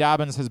J.K.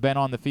 Dobbins has been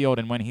on the field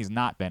and when he's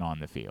not been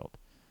on the field.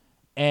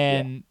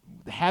 And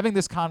having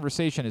this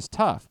conversation is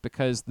tough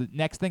because the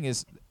next thing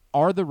is,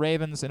 are the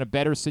Ravens in a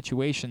better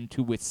situation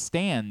to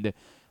withstand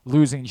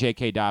losing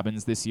J.K.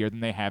 Dobbins this year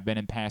than they have been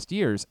in past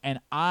years? And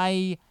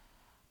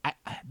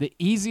the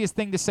easiest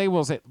thing to say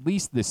was at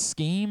least the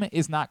scheme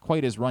is not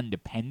quite as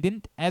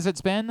run-dependent as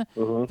it's been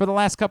for the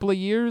last couple of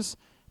years,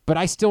 but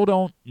I still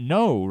don't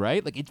know,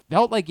 right? Like, it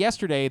felt like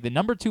yesterday the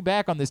number 2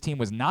 back on this team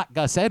was not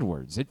Gus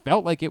Edwards. It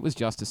felt like it was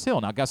Justice Hill.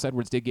 Now, Gus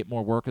Edwards did get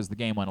more work as the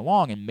game went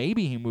along, and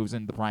maybe he moves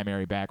into the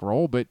primary back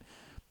role, but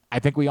I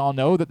think we all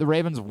know that the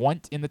Ravens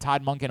want in the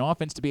Todd Monken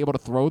offense to be able to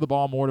throw the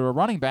ball more to a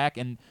running back.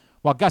 And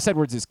while Gus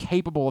Edwards is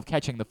capable of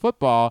catching the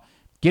football,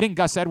 getting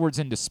Gus Edwards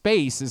into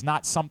space is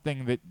not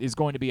something that is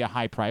going to be a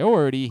high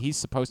priority. He's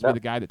supposed to be the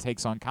guy that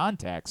takes on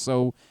contact.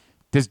 So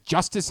does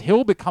Justice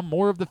Hill become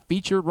more of the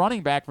featured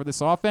running back for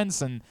this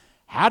offense? And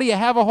how do you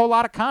have a whole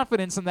lot of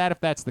confidence in that if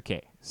that's the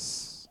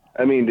case?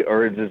 I mean,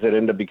 or does it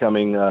end up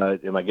becoming,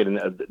 am I getting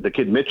the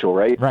kid Mitchell,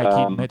 right? Right,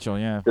 Keaton Mitchell,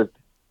 yeah.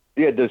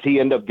 Does he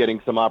end up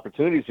getting some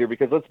opportunities here?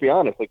 Because let's be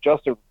honest, like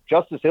Justice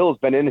Hill has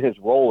been in his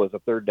role as a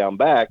third down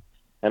back,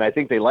 and I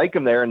think they like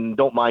him there and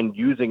don't mind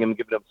using him,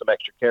 giving him some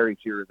extra carries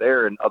here or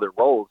there in other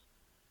roles.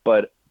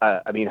 But,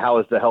 I mean, how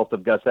is the health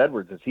of Gus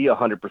Edwards? Is he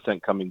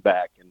 100% coming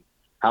back? And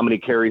how many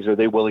carries are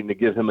they willing to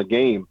give him a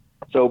game?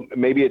 So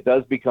maybe it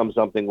does become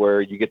something where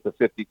you get the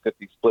 50-50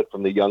 split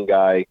from the young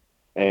guy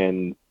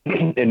and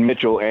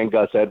Mitchell and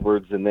Gus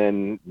Edwards, and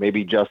then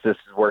maybe Justice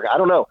is working. I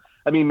don't know.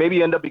 I mean, maybe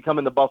you end up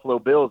becoming the Buffalo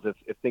Bills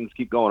if things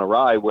keep going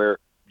awry, where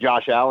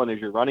Josh Allen is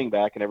your running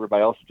back and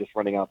everybody else is just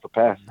running out for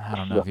pass. I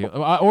don't know if you,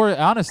 or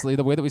honestly,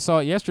 the way that we saw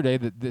it yesterday,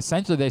 that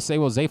essentially they say,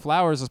 well, Zay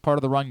Flowers is part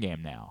of the run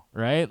game now,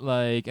 right?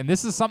 Like, and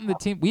this is something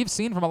that we've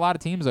seen from a lot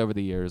of teams over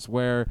the years,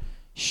 where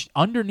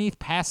underneath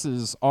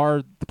passes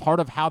are the part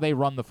of how they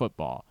run the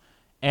football.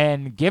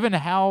 And given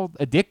how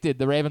addicted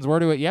the Ravens were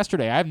to it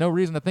yesterday, I have no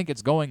reason to think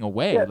it's going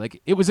away. Yeah.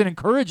 Like, it was an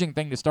encouraging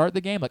thing to start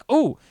the game. Like,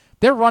 oh,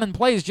 they're running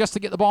plays just to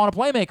get the ball in a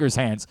playmaker's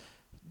hands.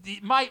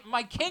 My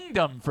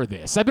kingdom for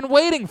this. I've been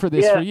waiting for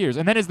this for years.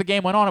 And then as the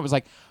game went on, it was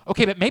like,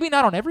 okay, but maybe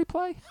not on every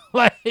play.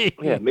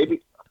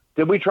 Maybe.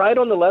 Did we try it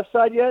on the left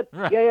side yet?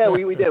 Right. Yeah,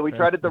 we did. We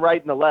tried it the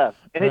right and the left,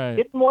 and it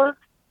didn't work.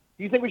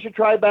 do you think we should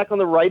try it back on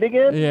the right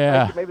again?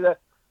 Yeah. Like, maybe that.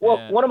 Well,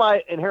 Yeah. one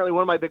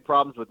of my big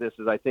problems with this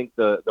is I think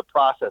the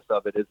process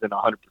of it isn't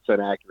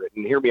 100% accurate.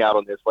 And hear me out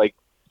on this. Like,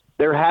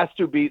 there has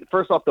to be,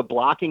 first off, the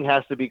blocking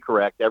has to be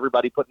correct.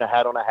 Everybody putting a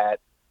hat on a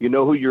hat. You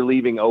know who you're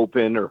leaving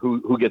open or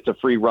who gets a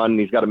free run and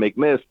he's got to make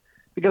miss.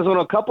 Because on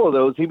a couple of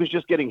those, he was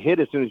just getting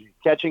hit as soon as he's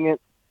catching it.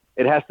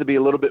 It has to be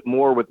a little bit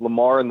more with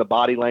Lamar and the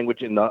body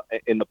language in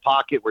the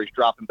pocket where he's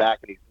dropping back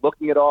and he's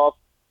looking it off,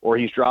 or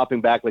he's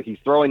dropping back like he's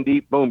throwing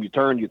deep. Boom, you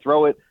turn, you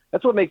throw it.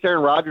 That's what makes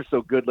Aaron Rodgers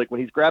so good. Like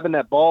when he's grabbing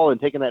that ball and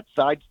taking that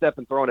side step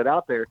and throwing it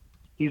out there,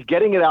 he's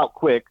getting it out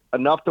quick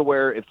enough to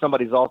where if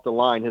somebody's off the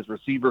line, his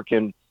receiver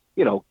can,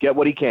 get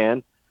what he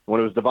can. When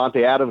it was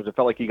Devontae Adams, it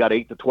felt like he got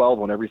 8 to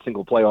 12 on every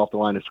single play off the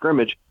line of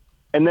scrimmage.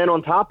 And then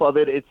on top of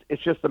it,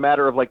 it's just a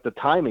matter of like the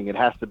timing. It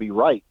has to be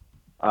right.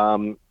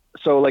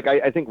 So like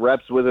I think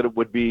reps with it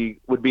would be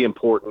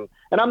important.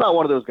 And I'm not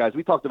one of those guys.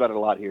 We talked about it a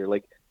lot here.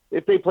 Like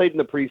if they played in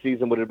the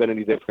preseason, would it have been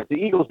any different? The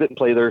Eagles didn't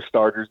play their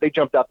starters. They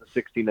jumped out to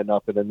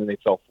 16-0, and then they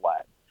fell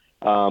flat.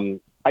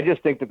 I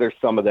just think that there's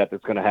some of that's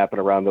going to happen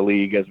around the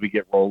league as we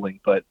get rolling.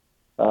 But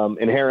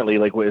inherently,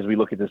 like as we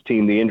look at this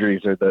team, the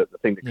injuries are the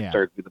thing that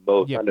concerns me the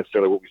most, not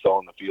necessarily what we saw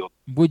on the field.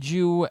 Would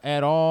you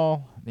at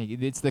all –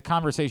 it's the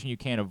conversation you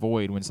can't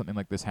avoid when something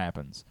like this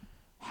happens.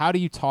 How do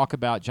you talk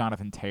about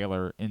Jonathan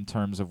Taylor in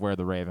terms of where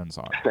the Ravens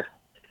are?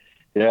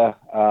 Yeah.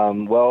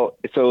 Well,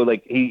 so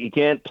like he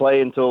can't play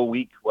until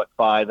week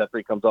 5 after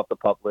he comes off the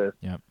PUP list.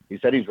 Yep. He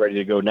said he's ready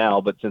to go now,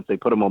 but since they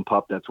put him on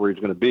PUP, that's where he's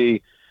going to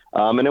be.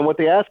 And then what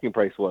the asking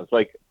price was.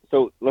 Like,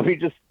 so let me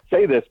just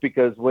say this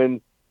because when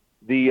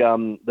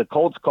the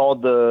Colts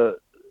called the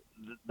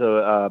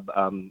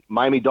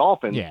Miami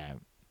Dolphins,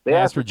 they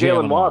asked for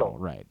Jalen Waddle,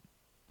 right?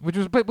 Which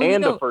was, but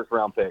and a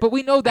first-round pick. But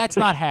we know that's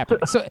not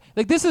happening. So,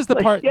 like, this is the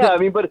part. Yeah, I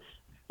mean, but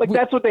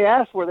that's what they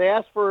asked for. They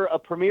asked for a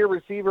premier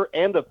receiver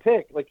and a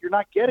pick. Like, you're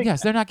not getting.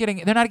 Yes, they're not getting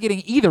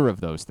either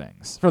of those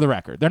things. For the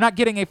record, they're not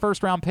getting a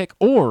first-round pick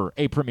or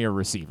a premier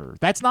receiver.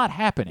 That's not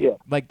happening. Yeah.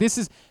 Like, this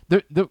is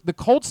the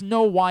Colts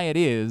know why it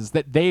is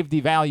that they've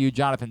devalued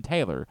Jonathan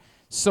Taylor.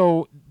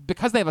 So,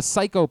 because they have a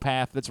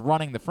psychopath that's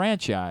running the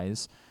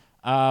franchise,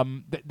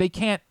 they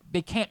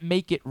can't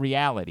make it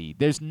reality.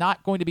 There's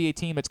not going to be a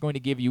team that's going to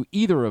give you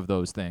either of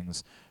those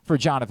things for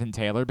Jonathan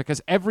Taylor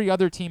because every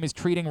other team is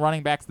treating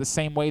running backs the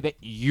same way that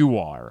you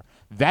are.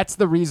 That's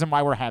the reason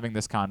why we're having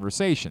this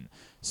conversation.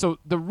 So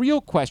the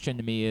real question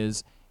to me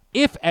is,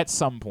 if at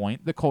some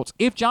point the Colts,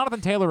 if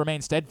Jonathan Taylor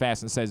remains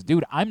steadfast and says,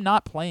 dude, I'm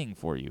not playing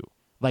for you.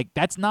 Like,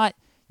 that's not,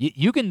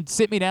 you can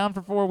sit me down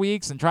for 4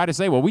 weeks and try to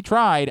say, well, we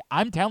tried.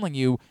 I'm telling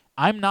you,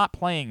 I'm not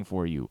playing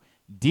for you.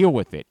 Deal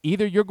with it.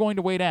 Either you're going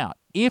to wait out.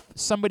 If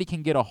somebody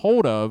can get a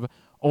hold of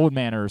old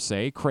man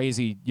Irsay,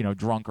 crazy,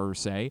 drunk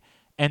Irsay,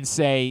 and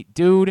say,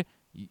 dude,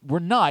 we're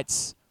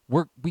nuts.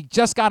 We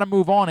just got to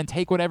move on and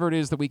take whatever it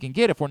is that we can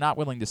get if we're not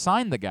willing to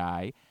sign the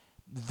guy,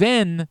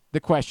 then the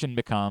question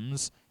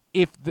becomes,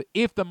 if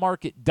the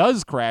market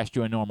does crash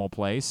to a normal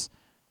place,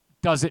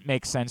 does it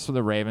make sense for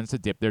the Ravens to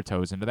dip their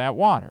toes into that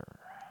water?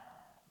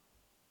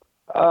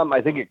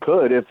 I think it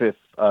could if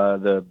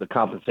the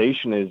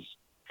compensation is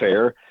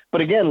fair. But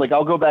again, like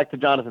I'll go back to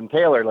Jonathan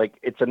Taylor. Like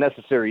it's a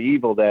necessary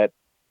evil that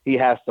he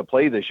has to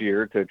play this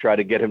year to try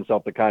to get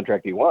himself the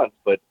contract he wants.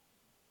 But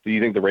do you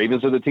think the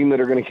Ravens are the team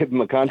that are going to give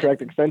him a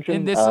contract extension?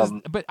 And this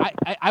but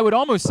I would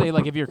almost say,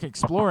 like, if you're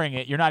exploring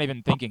it, you're not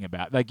even thinking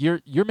about it. Like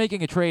you're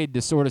making a trade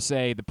to sort of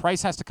say the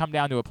price has to come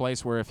down to a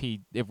place where if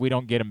we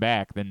don't get him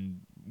back, then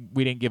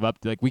we didn't give up.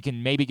 Like we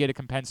can maybe get a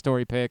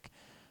compensatory pick.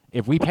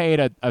 If we paid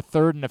a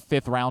third and a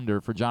fifth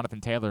rounder for Jonathan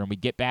Taylor and we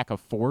get back a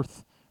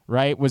fourth.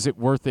 Right? Was it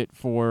worth it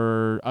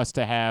for us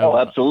to have? Oh,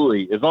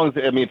 absolutely. As long as,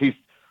 if he's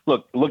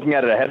looking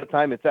at it ahead of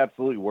time, it's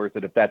absolutely worth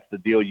it if that's the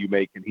deal you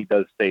make and he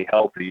does stay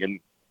healthy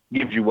and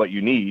gives you what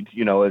you need,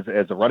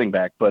 as a running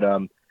back. But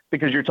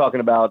because you're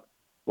talking about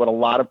what a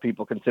lot of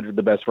people consider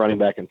the best running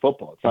back in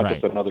football. It's not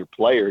just another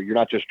player. You're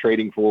not just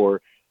trading for,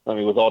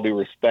 with all due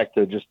respect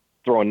to just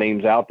throwing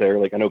names out there.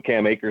 Like I know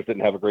Cam Akers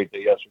didn't have a great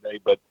day yesterday,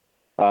 but,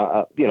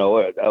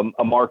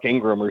 a Mark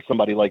Ingram or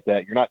somebody like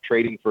that. You're not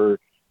trading for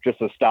just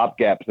a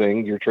stopgap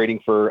thing. You're trading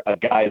for a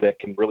guy that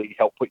can really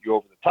help put you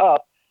over the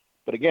top.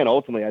 But again,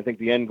 ultimately, I think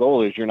the end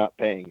goal is you're not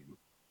paying him.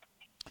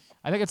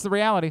 I think it's the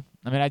reality.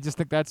 I just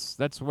think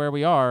that's where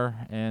we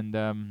are, and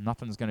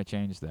nothing's going to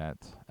change that.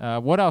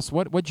 What else?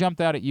 What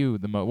jumped out at you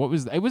the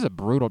most? It was a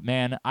brutal,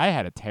 man. I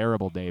had a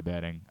terrible day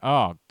betting.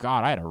 Oh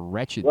God, I had a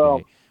wretched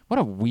day. What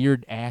a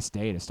weird ass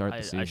day to start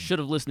the season. I should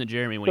have listened to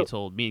Jeremy when he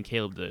told me and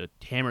Caleb to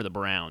hammer the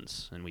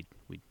Browns, and we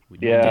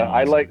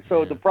didn't.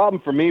 The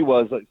problem for me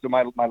was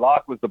my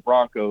lock was the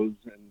Broncos,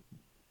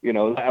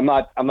 and I'm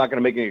not going to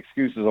make any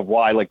excuses of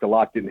why the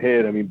lock didn't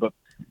hit. But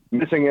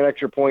missing an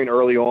extra point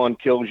early on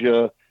kills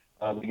you.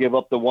 They give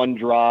up the one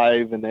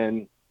drive, and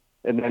then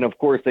of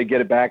course they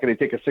get it back and they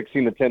take a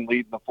 16-10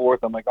 lead in the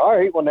fourth. I'm like, all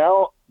right,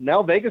 well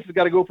now Vegas has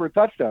got to go for a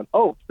touchdown.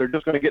 Oh, they're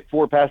just going to get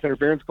 4 pass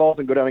interference calls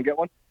and go down and get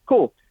one.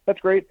 Cool, that's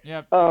great.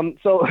 Yep.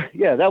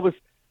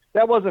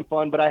 That wasn't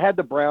fun. But I had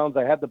the Browns,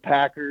 I had the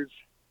Packers,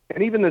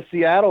 and even the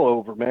Seattle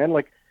over. Man,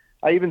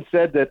 I even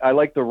said that I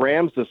like the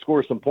Rams to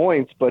score some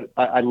points, but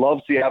I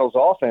love Seattle's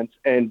offense.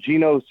 And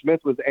Geno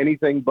Smith was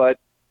anything but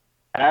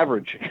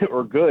average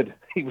or good.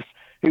 He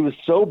was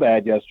so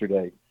bad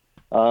yesterday.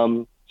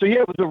 So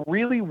yeah, it was a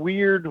really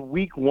weird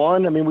week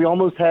one. I mean, we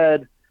almost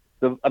had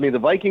the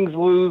Vikings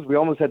lose. We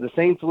almost had the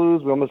Saints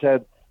lose. We almost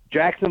had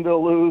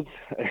Jacksonville lose.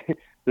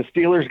 The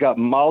Steelers got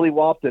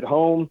mollywopped at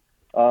home.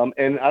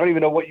 And I don't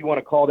even know what you want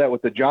to call that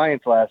with the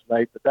Giants last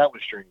night, but that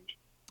was strange.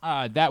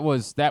 That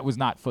was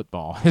not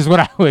football, is what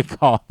I would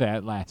call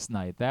that last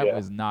night. That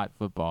was not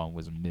football and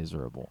was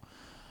miserable.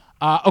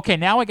 Okay,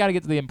 now I got to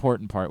get to the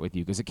important part with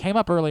you because it came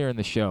up earlier in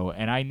the show,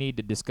 and I need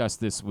to discuss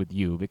this with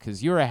you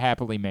because you're a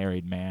happily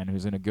married man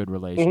who's in a good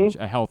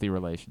relationship, a healthy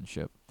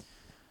relationship.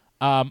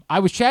 I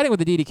was chatting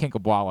with Aditi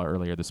Kinkhabwala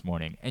earlier this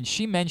morning, and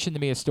she mentioned to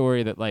me a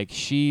story that like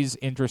she's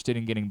interested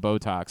in getting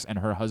Botox, and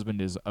her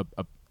husband is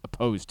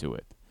opposed to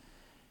it.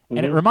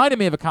 And it reminded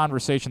me of a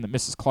conversation that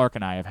Mrs. Clark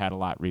and I have had a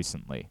lot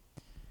recently.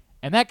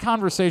 And that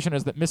conversation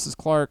is that Mrs.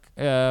 Clark,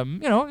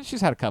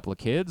 she's had a couple of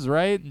kids,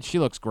 right? And she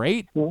looks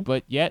great,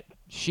 but yet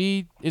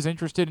she is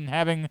interested in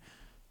having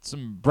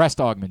some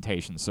breast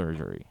augmentation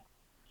surgery.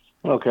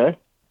 Okay.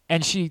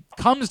 And she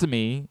comes to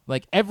me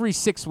like every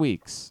 6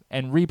 weeks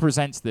and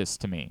represents this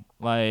to me.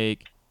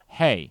 Like,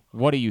 hey,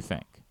 what do you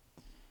think?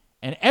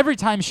 And every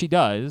time she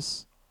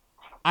does,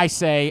 I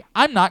say,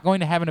 I'm not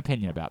going to have an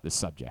opinion about this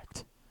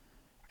subject.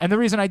 And the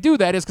reason I do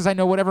that is because I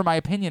know whatever my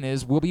opinion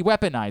is will be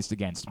weaponized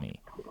against me.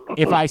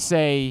 If I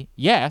say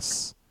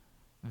yes,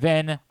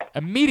 then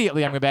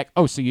immediately I'm going back,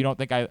 oh, so you don't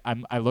think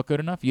I look good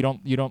enough? You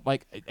don't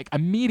like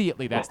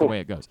immediately that's the way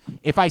it goes.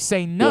 If I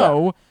say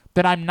no,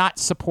 then I'm not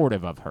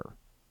supportive of her.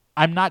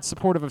 I'm not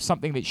supportive of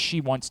something that she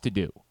wants to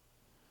do.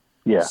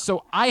 Yeah.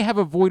 So I have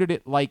avoided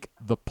it like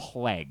the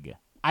plague.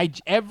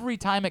 Every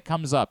time it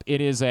comes up, it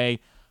is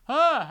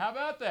how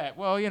about that?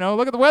 Well,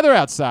 look at the weather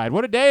outside.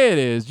 What a day it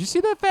is. Did you see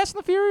that Fast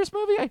and the Furious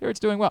movie? I hear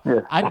it's doing well.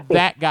 Yeah. I'm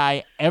that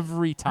guy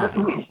every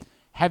time.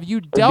 Have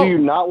you dealt... Do you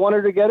not want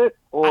her to get it?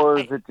 Or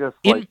is it just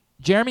like...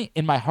 Jeremy,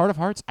 in my heart of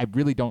hearts, I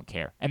really don't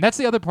care. And that's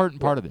the other part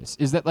of this,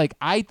 is that, like,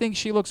 I think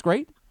she looks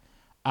great.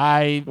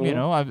 I'm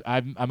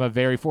a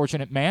very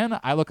fortunate man.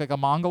 I look like a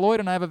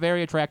mongoloid, and I have a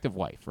very attractive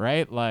wife,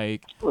 right?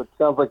 Like... Well, it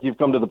sounds like you've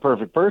come to the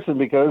perfect person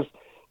because...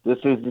 This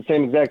is the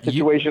same exact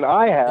situation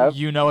I have.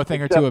 You know a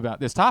thing or two about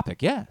this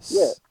topic,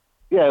 yes.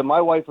 Yeah,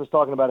 my wife was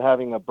talking about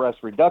having a breast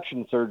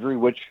reduction surgery,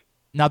 which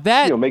now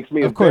that makes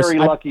me a very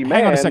lucky man.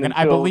 Hang on a second.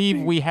 I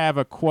believe we have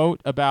a quote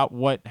about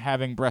what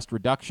having breast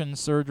reduction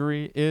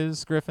surgery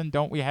is, Griffin.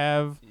 Don't we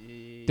have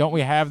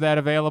that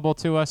available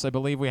to us? I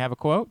believe we have a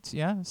quote.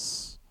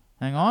 Yes.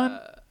 Hang on.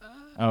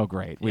 Oh,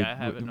 great! I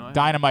have it. No,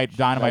 Dynamite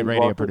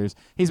radio producer.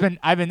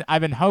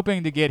 I've been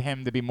hoping to get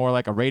him to be more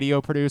like a radio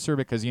producer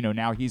because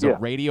now he's a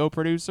radio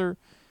producer.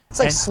 It's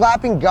like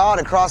slapping God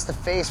across the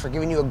face for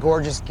giving you a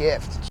gorgeous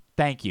gift.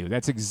 Thank you.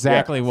 That's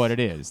exactly what it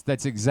is.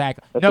 That's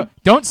exactly. No,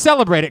 don't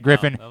celebrate it,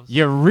 Griffin.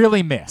 You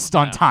really missed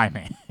on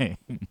timing.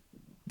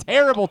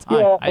 Terrible time.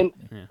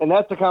 Yeah, and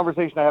that's the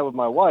conversation I had with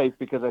my wife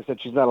because I said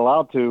she's not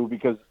allowed to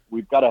because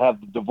we've got to have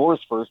the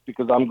divorce first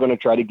because I'm going to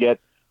try to get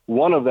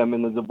one of them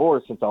in the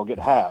divorce since I'll get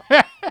half.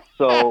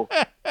 So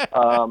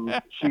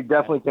she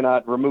definitely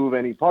cannot remove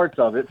any parts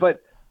of it.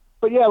 But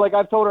yeah, like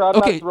I've told her I'm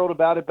not thrilled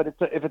about it, but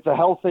if it's a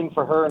health thing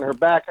for her and her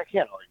back, I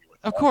can't argue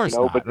with that. Of course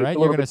not, but right?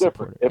 You're going to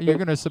support her. You're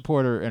going to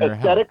support her in her health.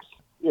 Aesthetics,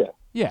 yeah.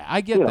 Yeah,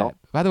 I get that.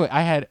 By the way,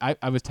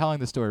 I was telling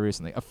the story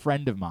recently. A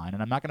friend of mine,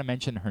 and I'm not going to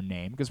mention her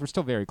name because we're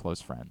still very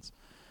close friends,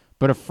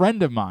 but a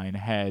friend of mine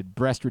had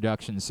breast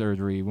reduction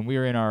surgery when we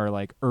were in our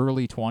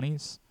early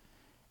 20s,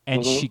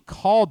 and she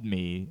called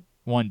me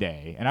one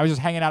day, and I was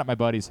just hanging out at my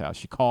buddy's house.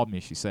 She called me.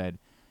 She said,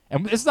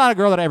 and this is not a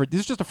girl that this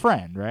is just a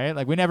friend, right?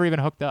 Like, we never even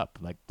hooked up.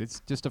 Like,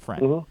 it's just a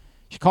friend.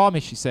 She called me.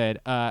 She said,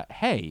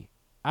 hey,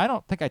 I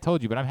don't think I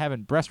told you, but I'm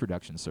having breast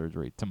reduction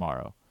surgery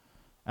tomorrow.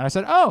 And I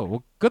said, oh,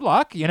 well, good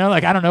luck. I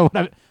don't know.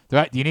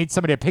 Do you need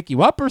somebody to pick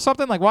you up or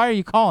something? Like, why are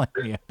you calling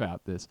me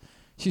about this?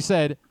 She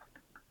said,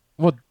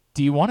 well,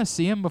 do you want to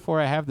see him before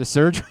I have the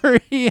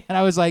surgery? And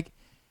I was like,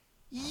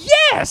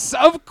 yes,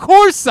 of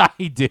course I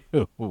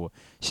do.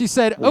 She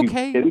said,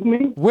 okay,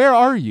 where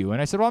are you?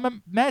 And I said, well, I'm at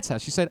Matt's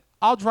house. She said,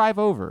 I'll drive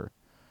over.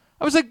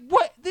 I was like,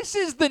 what? This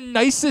is the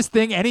nicest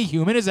thing any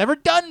human has ever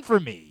done for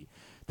me.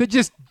 That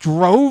just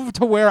drove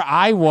to where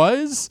I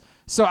was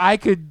so I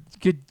could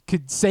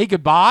say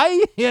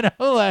goodbye.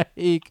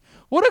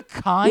 What a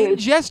kind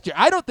gesture.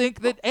 I don't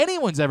think that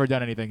anyone's ever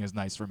done anything as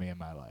nice for me in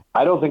my life.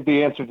 I don't think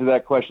the answer to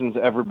that question's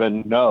ever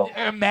been no.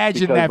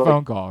 Imagine that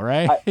phone call,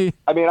 right?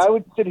 I mean, I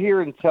would sit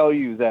here and tell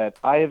you that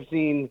I have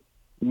seen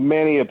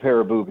many a pair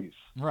of boobies.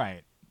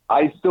 Right.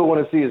 I still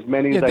want to see as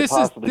many as I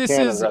possibly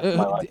can in the rest of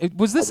my life.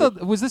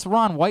 Was this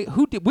Ron White?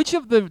 Which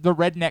of the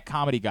redneck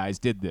comedy guys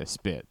did this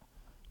bit?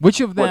 Which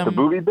of them? What, the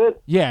booby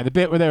bit? Yeah, the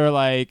bit where they were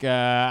like,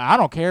 I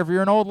don't care if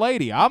you're an old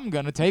lady. I'm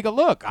going to take a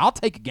look. I'll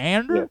take a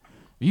gander. Yeah.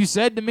 You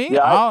said to me,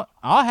 I'll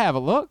have a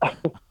look.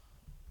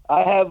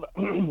 I have.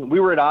 We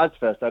were at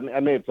Ozfest. I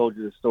may have told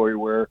you the story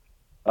where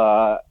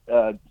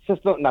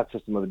System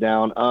of a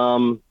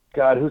Down.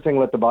 God, who sang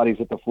 "Let the Bodies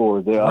Hit the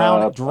Floor"?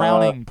 The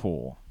Drowning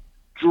Pool.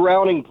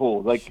 Drowning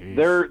Pool. Like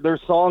their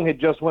song had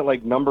just went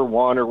like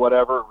 #1 or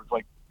whatever. It was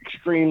like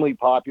extremely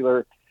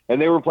popular,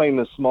 and they were playing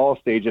the small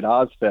stage at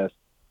Ozfest.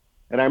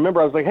 And I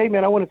remember I was like, "Hey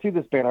man, I want to see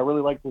this band. I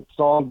really like this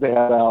song they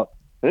had out."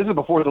 And this is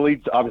before the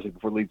lead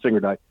singer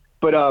died.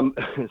 But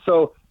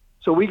so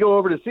we go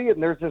over to see it,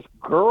 and there's this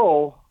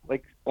girl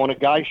like on a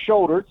guy's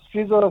shoulder.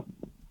 She's a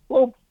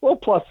little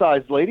plus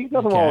size lady.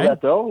 Nothing wrong with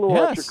that though. A little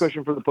extra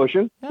cushion for the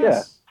pushing.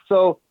 Yes. Yeah.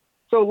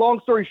 So long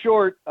story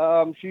short,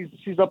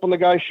 she's up on the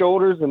guy's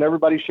shoulders, and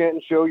everybody's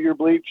chanting, "Show your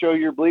bleep, show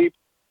your bleep."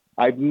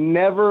 I've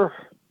never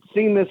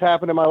seen this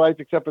happen in my life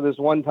except for this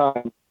one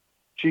time.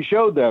 She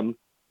showed them,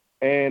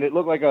 and it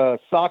looked like a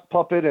sock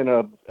puppet and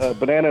a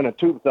banana and a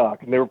tube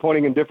sock, and they were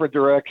pointing in different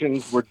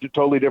directions, were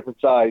totally different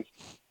size.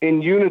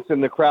 In unison,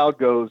 the crowd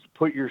goes,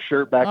 "Put your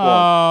shirt back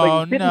on."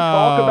 Like, didn't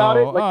talk about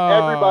it.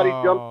 Like, everybody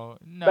jumped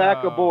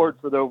back aboard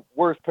for the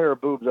worst pair of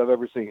boobs I've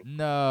ever seen.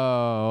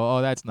 No.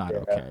 Oh, that's not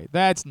okay.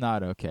 That's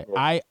not okay.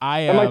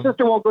 And my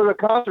sister won't go to a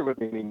concert with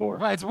me anymore.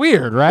 Well, it's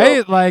weird,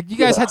 right? Like, you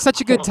guys had such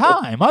a good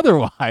time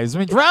otherwise. I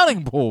mean,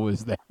 Drowning Pool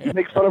was there. You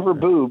make fun of her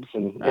boobs,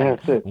 and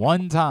that's it.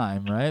 One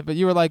time, right? But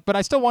you were like, but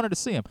I still wanted to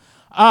see him.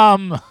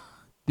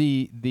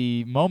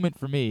 The moment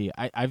for me,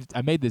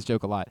 I made this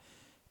joke a lot.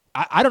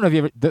 I don't know if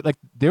you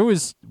ever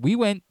we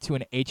went to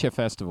an HF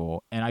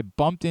festival, and I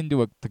bumped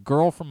into the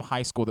girl from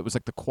high school that was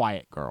like the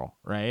quiet girl,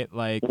 right?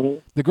 Like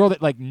the girl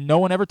that like no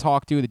one ever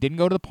talked to, that didn't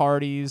go to the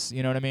parties,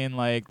 you know what I mean?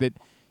 Like that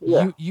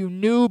you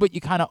knew, but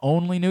you kind of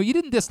only knew. You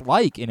didn't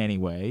dislike in any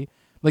way.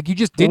 Like you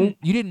just didn't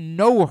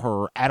know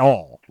her at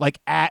all, like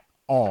at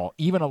all,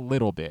 even a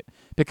little bit,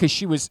 because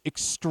she was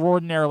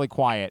extraordinarily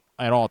quiet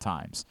at all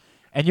times.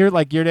 And you're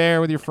there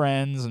with your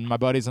friends, and my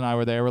buddies and I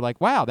were there. We're like,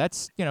 wow,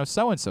 that's,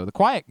 so-and-so, the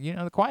quiet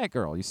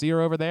girl. You see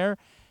her over there?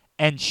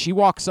 And she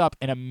walks up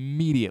and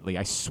immediately,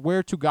 I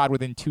swear to God,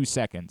 within 2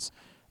 seconds,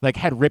 like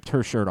had ripped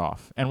her shirt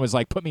off and was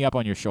like, "Put me up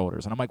on your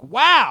shoulders." And I'm like,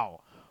 wow,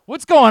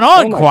 what's going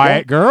on,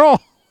 quiet girl?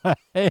 I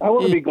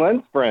want to be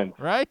Glenn's friend.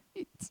 Right?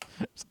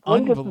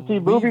 Glenn gets to see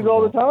boobies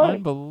all the time.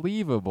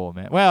 Unbelievable,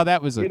 man. Well,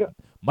 that was a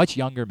much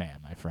younger man,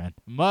 my friend.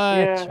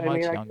 Much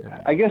younger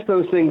man. I guess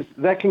those things,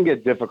 that can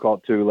get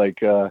difficult too.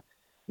 Like, as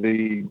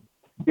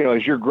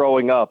you're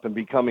growing up and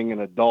becoming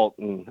an adult,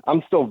 and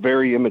I'm still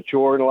very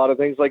immature in a lot of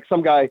things. Like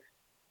some guy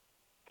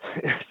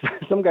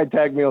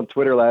tagged me on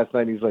Twitter last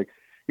night. He's like,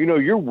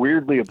 you're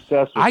weirdly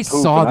obsessed with poop.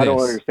 Saw this. I don't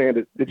understand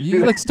it.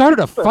 You started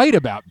a fight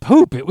about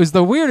poop. It was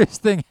the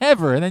weirdest thing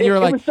ever. And then you were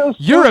like, so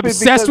you're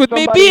obsessed with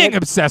me being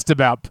obsessed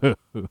about poop.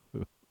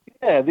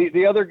 Yeah.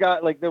 The other guy,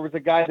 like there was a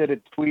guy that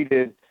had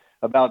tweeted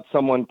about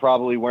someone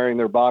probably wearing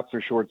their boxer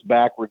shorts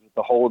backwards with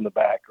the hole in the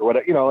back or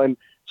whatever, and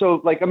so,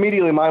 like,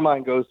 immediately my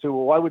mind goes to,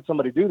 well, why would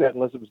somebody do that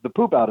unless it was the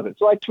poop out of it?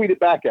 So I tweet it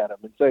back at him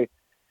and say,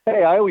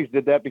 hey, I always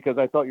did that because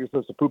I thought you were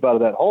supposed to poop out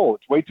of that hole.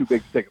 It's way too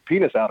big to take a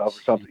penis out of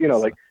or something,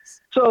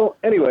 So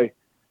anyway,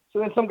 so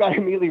then some guy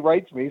immediately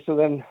writes me. So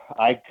then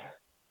I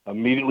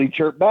immediately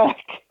chirp back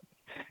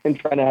and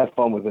trying to have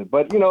fun with it.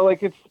 But,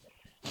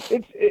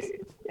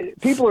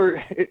 people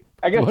are,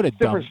 I guess it's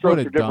different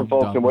strokes for different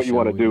folks and what you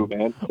want to do,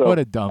 man. So what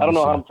a dumb I don't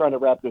know show. how I'm trying to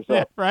wrap this up.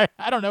 Yeah, right.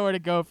 I don't know where to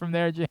go from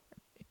there, Jay.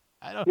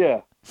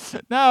 Yeah.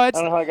 No, I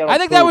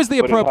think that was the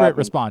appropriate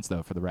response,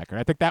 though, for the record.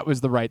 I think that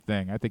was the right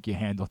thing. I think you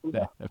handled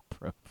that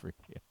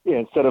appropriately. Yeah,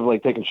 instead of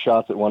like taking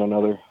shots at one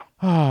another.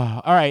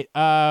 All right.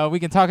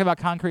 We can talk about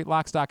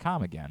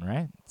ConcreteLocks.com again,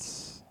 right?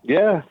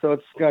 Yeah, so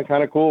it's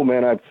kind of cool,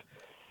 man. I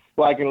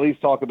can at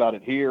least talk about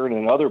it here and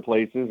in other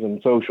places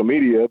and social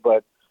media.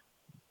 But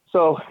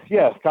so,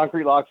 yeah,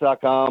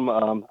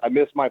 ConcreteLocks.com. I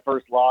missed my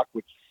first lock,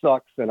 which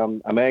sucks, and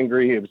I'm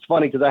angry. It was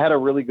funny because I had a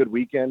really good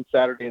weekend,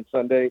 Saturday and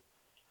Sunday.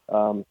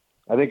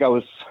 I think I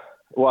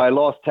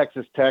lost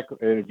Texas Tech,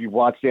 and if you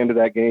watched the end of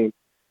that game,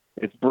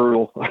 it's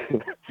brutal,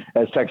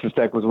 as Texas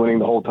Tech was winning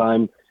the whole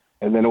time,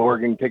 and then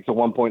Oregon takes a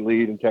 1-point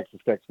lead, and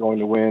Texas Tech's going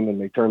to win, and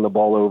they turn the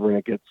ball over, and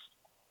it gets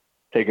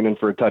taken in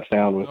for a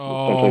touchdown with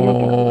essentially no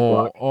time on the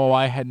clock. Oh,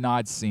 I had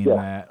not seen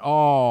that.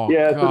 Oh,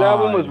 yeah, God. So that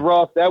one was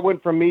rough. That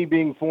went from me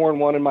being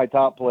 4-1 in my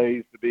top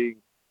plays to being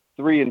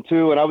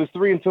 3-2, and I was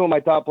 3-2 in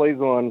my top plays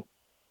on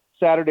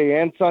Saturday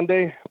and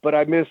Sunday, but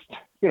I missed.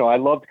 I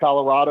loved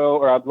Colorado,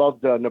 or I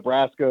loved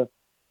Nebraska.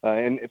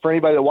 And for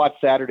anybody that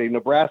watched Saturday,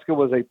 Nebraska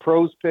was a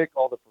pros pick.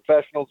 All the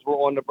professionals were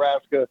on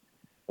Nebraska,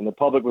 and the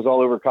public was all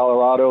over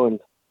Colorado.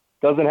 And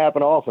doesn't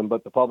happen often,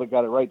 but the public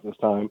got it right this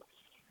time.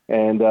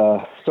 And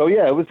so,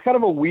 yeah, it was kind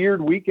of a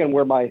weird weekend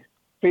where my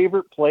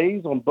favorite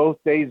plays on both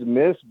days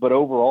missed, but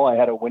overall I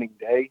had a winning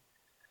day.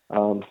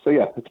 So,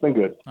 yeah, it's been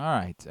good. All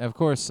right. Of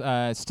course,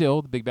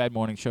 still the Big Bad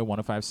Morning Show,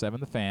 105.7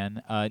 The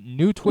Fan.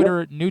 New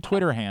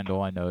Twitter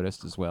handle I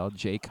noticed as well,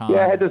 JCon.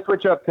 Yeah, I had to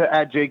switch up to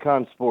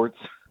 @JCon Sports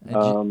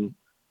for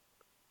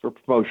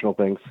promotional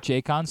things.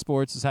 JCon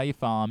Sports is how you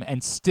follow them.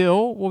 And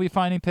still we'll be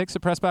finding pics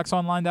at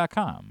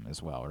PressBoxOnline.com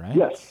as well, right?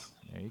 Yes.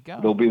 There you go.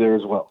 They'll be there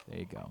as well. There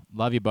you go.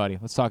 Love you, buddy.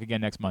 Let's talk again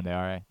next Monday,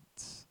 all right?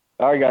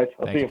 All right, guys.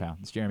 I'll Thanks, see you. pal.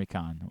 It's Jeremy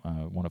Conn,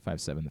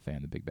 105.7 The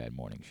Fan, the Big Bad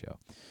Morning Show.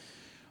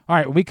 All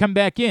right, when we come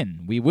back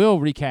in, we will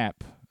recap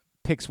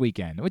picks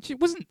weekend, which it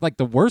wasn't like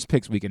the worst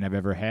picks weekend I've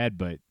ever had,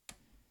 but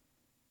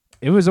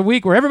it was a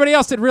week where everybody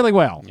else did really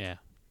well. Yeah.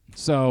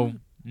 So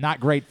not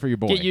great for your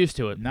boy. Get used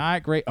to it.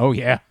 Not great. Oh,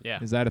 yeah.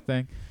 Yeah. Is that a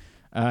thing?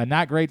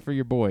 Not great for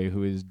your boy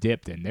who is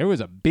dipped in. There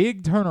was a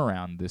big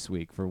turnaround this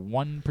week for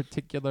one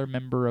particular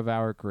member of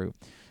our crew.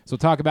 So we'll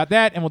talk about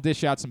that, and we'll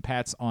dish out some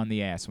pats on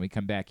the ass when we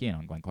come back in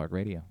on Glenn Clark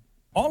Radio.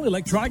 All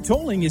electronic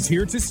tolling is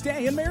here to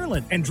stay in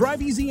Maryland, and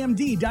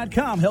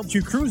DriveEasyMD.com helps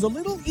you cruise a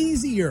little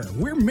easier.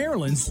 We're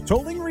Maryland's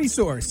tolling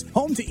resource,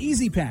 home to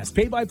Easy Pass,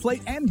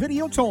 pay-by-plate, and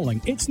video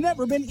tolling. It's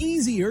never been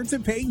easier to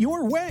pay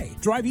your way.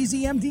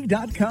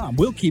 DriveEasyMD.com.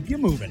 We'll keep you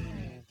moving.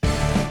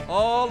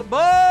 All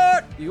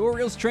aboard! The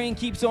Orioles train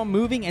keeps on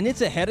moving, and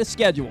it's ahead of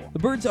schedule. The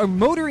Birds are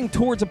motoring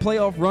towards a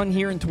playoff run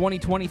here in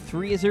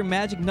 2023 as their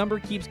magic number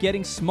keeps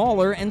getting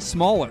smaller and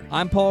smaller.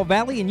 I'm Paul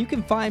Valley, and you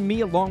can find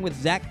me along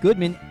with Zach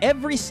Goodman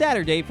every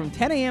Saturday from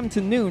 10 a.m. to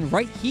noon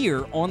right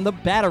here on the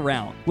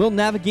Bat-Around. We'll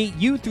navigate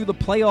you through the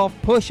playoff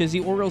push as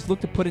the Orioles look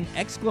to put an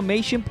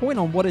exclamation point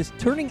on what is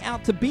turning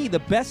out to be the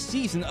best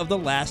season of the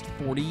last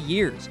 40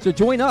 years. So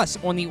join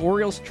us on the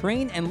Orioles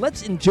train, and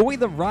let's enjoy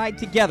the ride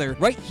together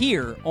right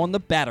here on the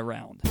Bat-Around.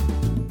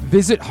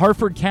 Visit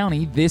Harford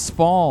County this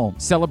fall.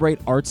 Celebrate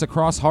Arts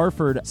Across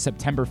Harford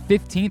September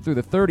 15th through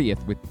the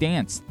 30th with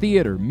dance,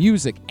 theater,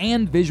 music,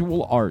 and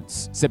visual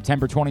arts.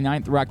 September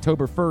 29th through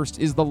October 1st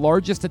is the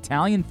largest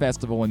Italian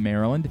festival in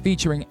Maryland,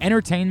 featuring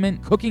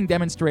entertainment, cooking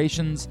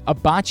demonstrations, a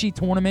bocce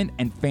tournament,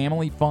 and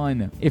family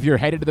fun. If you're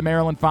headed to the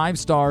Maryland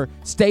 5-Star,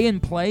 stay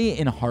and play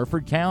in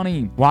Harford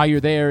County. While you're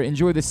there,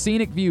 enjoy the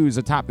scenic views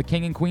atop the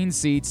King and Queen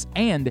seats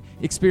and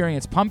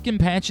experience pumpkin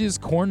patches,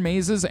 corn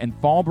mazes, and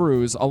fall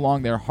brews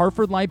along their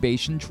Harford Libation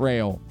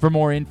Trail. For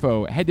more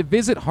info, head to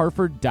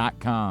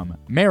visitharford.com.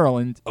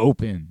 Maryland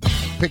open.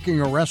 Picking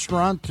a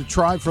restaurant to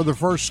try for the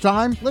first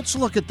time? Let's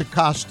look at the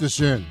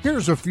Costas Inn.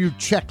 Here's a few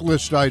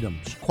checklist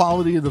items.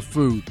 Quality of the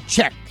food?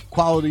 Check.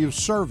 Quality of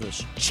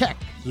service? Check.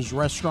 Does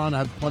restaurant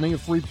have plenty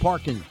of free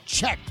parking?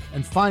 Check.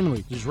 And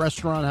finally, does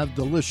restaurant have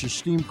delicious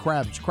steamed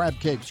crabs, crab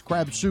cakes,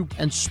 crab soup,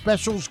 and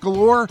specials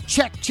galore?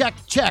 Check, check,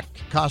 check.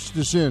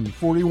 Costas Inn,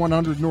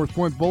 4100 North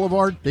Point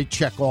Boulevard. They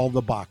check all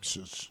the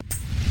boxes.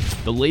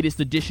 The latest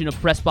edition of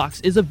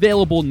PressBox is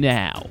available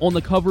now. On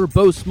the cover,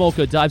 Bo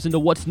Smolka dives into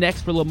what's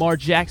next for Lamar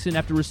Jackson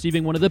after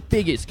receiving one of the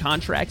biggest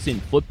contracts in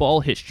football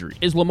history.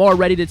 Is Lamar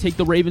ready to take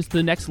the Ravens to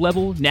the next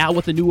level, now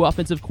with a new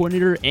offensive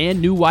coordinator and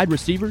new wide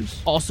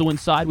receivers? Also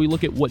inside, we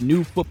look at what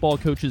new football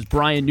coaches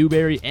Brian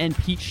Newberry and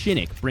Pete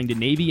Shinnick bring to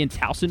Navy and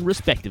Towson,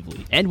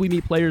 respectively. And we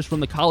meet players from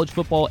the college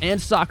football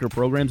and soccer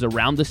programs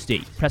around the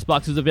state.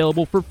 PressBox is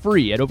available for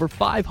free at over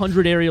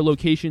 500 area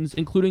locations,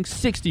 including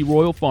 60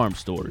 Royal Farm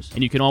stores.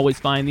 And you can always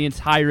find the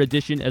entire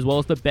edition as well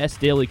as the best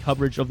daily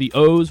coverage of the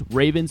O's,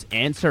 Ravens,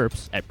 and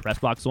Terps at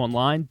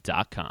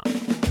PressBoxOnline.com.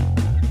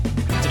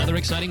 It's another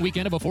exciting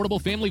weekend of affordable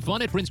family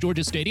fun at Prince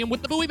George's Stadium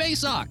with the Bowie Bay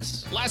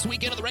Sox. Last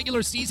weekend of the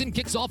regular season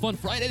kicks off on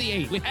Friday the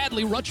 8th with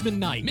Adley Rutschman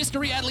Night.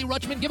 Mystery Adley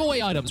Rutschman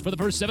giveaway items for the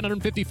first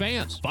 750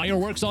 fans.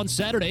 Fireworks on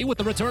Saturday with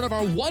the return of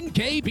our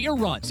 1K beer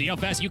run. See how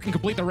fast you can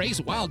complete the race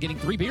while getting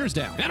 3 beers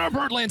down. And our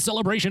Birdland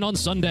celebration on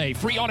Sunday.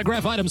 Free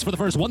autograph items for the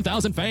first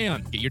 1,000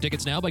 fans. Get your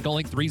tickets now by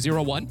calling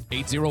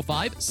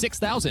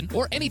 301-805-6000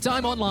 or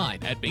anytime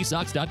online at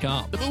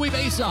baysox.com. The Bowie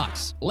Bay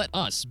Sox. Let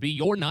us be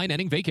your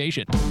 9-inning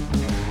vacation.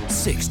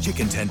 6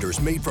 chicken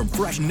tenders made from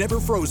fresh, never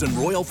frozen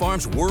Royal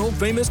Farms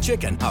world-famous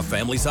chicken, a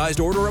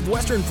family-sized order of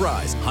Western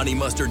fries, honey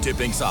mustard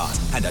dipping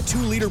sauce, and a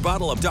 2-liter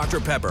bottle of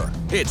Dr. Pepper.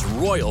 It's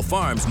Royal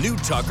Farms' new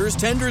Tucker's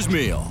Tenders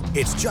Meal.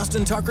 It's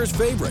Justin Tucker's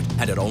favorite,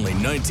 and at only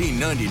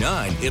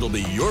 $19.99, it'll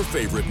be your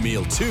favorite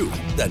meal, too.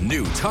 The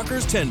new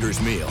Tucker's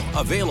Tenders Meal,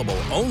 available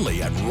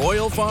only at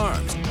Royal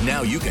Farms.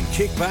 Now you can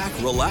kick back,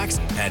 relax,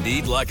 and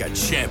eat like a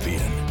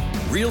champion.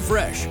 Real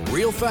fresh,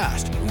 real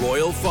fast,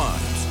 Royal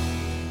Farms.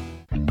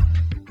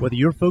 Whether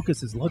your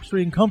focus is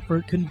luxury and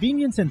comfort,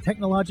 convenience and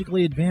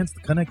technologically advanced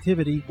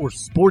connectivity, or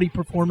sporty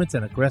performance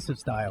and aggressive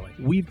styling,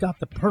 we've got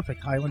the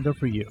perfect Highlander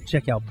for you.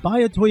 Check out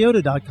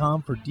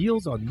buyatoyota.com for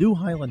deals on new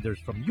Highlanders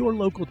from your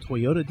local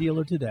Toyota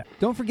dealer today.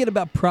 Don't forget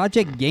about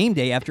Project Game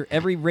Day after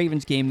every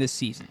Ravens game this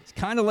season. It's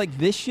kind of like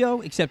this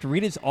show, except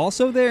Rita's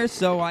also there,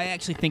 so I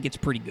actually think it's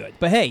pretty good.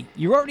 But hey,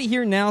 you're already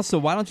here now, so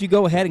why don't you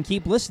go ahead and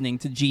keep listening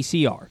to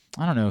GCR.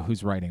 I don't know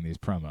who's writing these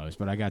promos,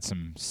 but I got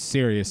some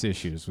serious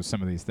issues with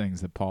some of these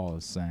things that Paul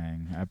is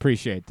saying. I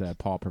appreciate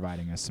Paul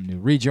providing us some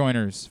new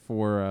rejoiners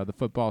for the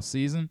football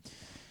season.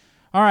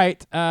 All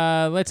right,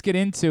 let's get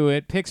into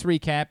it. Picks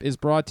Recap is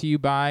brought to you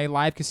by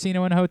Live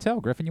Casino and Hotel.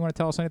 Griffin, you want to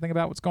tell us anything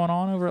about what's going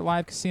on over at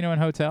Live Casino and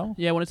Hotel?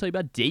 Yeah, I want to tell you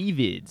about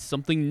David's.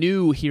 Something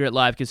new here at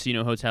Live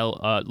Casino Hotel,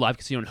 Live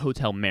Casino and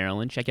Hotel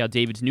Maryland. Check out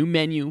David's new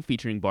menu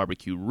featuring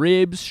barbecue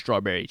ribs,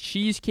 strawberry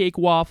cheesecake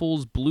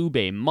waffles, Blue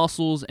Bay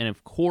mussels, and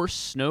of course,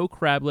 snow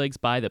crab legs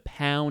by the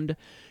pound.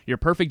 Your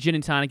perfect gin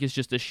and tonic is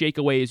just a shake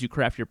away as you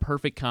craft your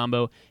perfect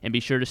combo, and be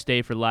sure to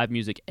stay for live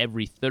music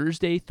every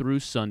Thursday through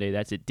Sunday.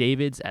 That's at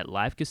David's at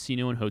Live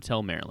Casino and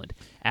Hotel Maryland.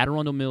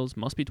 Adirondack Mills,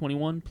 must be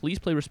 21. Please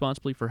play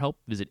responsibly. For help,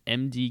 visit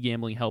MD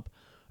Gambling Help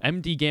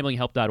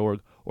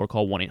mdgamblinghelp.org or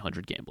call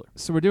 1-800-GAMBLER.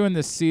 So we're doing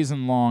this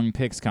season-long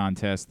picks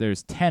contest.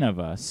 There's 10 of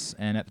us,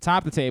 and at the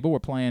top of the table, we're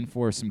playing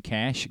for some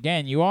cash.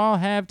 Again, you all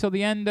have till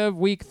the end of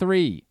week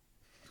 3.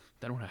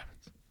 Then what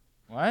happens?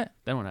 What?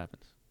 Then what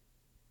happens?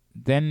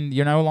 Then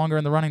you're no longer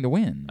in the running to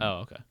win.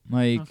 Oh, okay.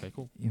 Like,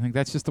 cool. You think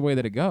that's just the way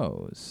that it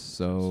goes.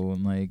 So,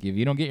 like, if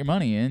you don't get your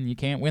money in, you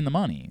can't win the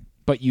money.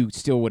 But you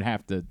still would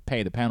have to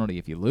pay the penalty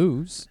if you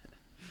lose.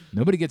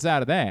 Nobody gets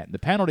out of that. The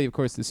penalty, of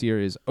course, this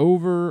year is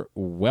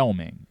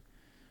overwhelming.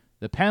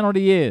 The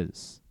penalty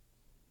is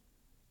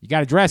you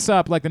got to dress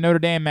up like the Notre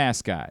Dame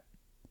mascot.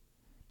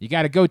 You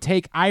got to go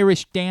take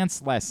Irish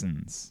dance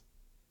lessons.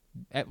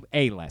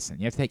 A lesson.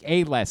 You have to take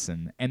a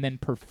lesson and then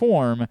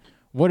perform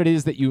what it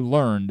is that you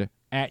learned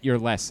at your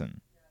lesson.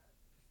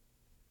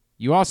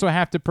 You also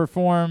have to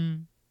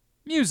perform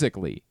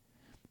musically,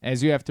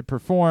 as you have to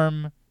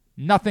perform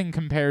Nothing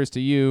Compares to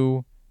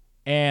You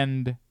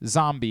and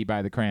Zombie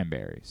by the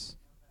Cranberries.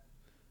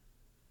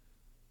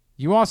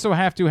 You also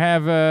have to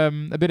have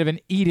a bit of an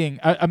eating,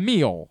 a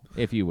meal,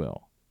 if you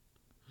will.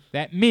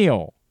 That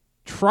meal,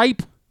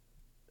 tripe,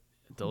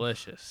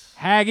 delicious,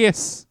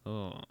 haggis,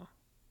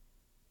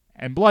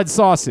 and blood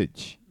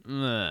sausage.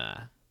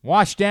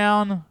 Washed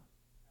down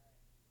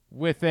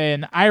with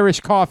an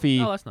Irish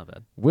coffee. Oh, that's not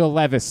bad. Will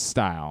Levis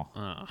style.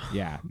 Oh.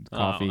 Yeah,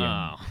 coffee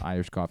and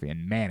Irish coffee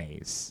and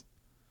mayonnaise.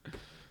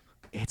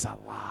 It's a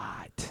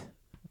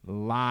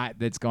lot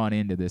that's gone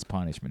into this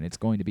punishment. It's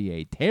going to be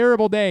a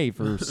terrible day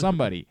for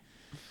somebody.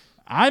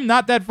 I'm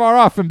not that far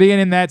off from being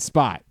in that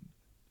spot.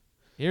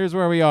 Here's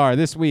where we are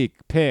this week.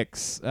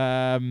 Picks.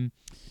 Yuck.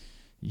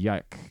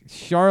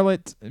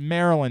 Charlotte,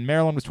 Maryland.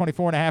 Maryland was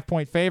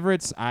 24.5-point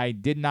favorites. I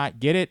did not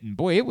get it, and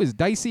boy, it was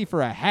dicey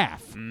for a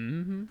half.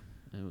 Mm-hmm.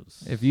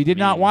 If you did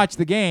not watch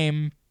the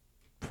game,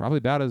 probably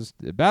about as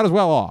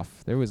well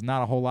off. There was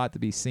not a whole lot to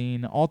be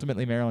seen.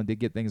 Ultimately, Maryland did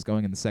get things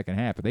going in the second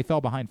half, but they fell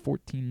behind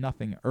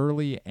 14-0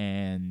 early,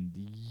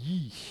 and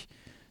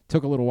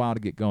took a little while to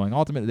get going.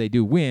 Ultimately, they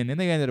do win, and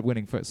they ended up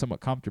winning somewhat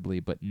comfortably,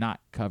 but not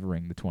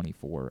covering the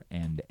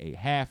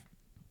 24.5.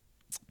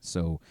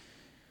 So,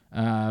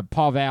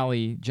 Paul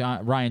Valley,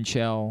 Ryan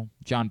Shell,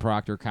 John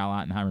Proctor, Kyle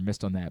Ottenheimer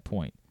missed on that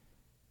point.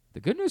 The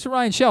good news for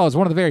Ryan Shell is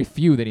one of the very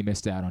few that he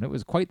missed out on. It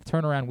was quite the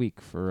turnaround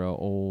week for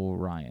old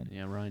Ryan.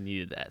 Yeah, Ryan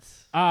needed that.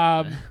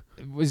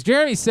 As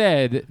Jeremy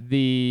said,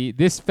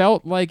 this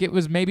felt like it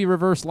was maybe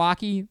reverse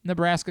Lockey,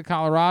 Nebraska,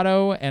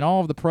 Colorado, and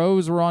all of the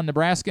pros were on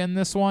Nebraska in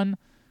this one.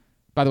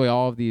 By the way,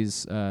 all of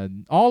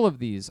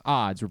these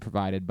odds were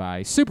provided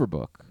by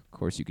Superbook. Of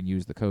course, you can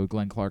use the code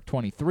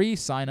GlennClark23,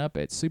 sign up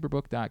at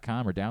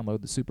superbook.com or download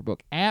the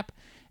Superbook app,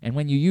 and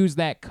when you use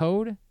that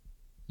code,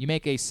 you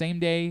make a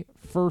same-day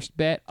first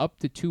bet up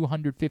to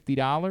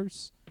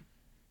 $250.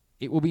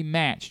 It will be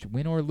matched,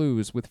 win or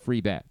lose, with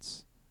free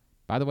bets.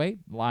 By the way,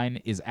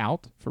 line is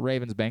out for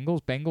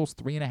Ravens-Bengals. Bengals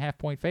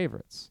 3.5-point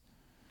favorites.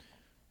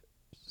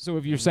 So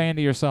if you're saying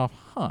to yourself,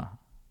 I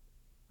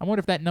wonder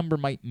if that number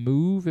might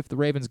move if the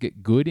Ravens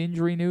get good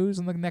injury news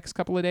in the next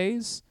couple of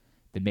days,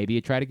 then maybe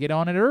you try to get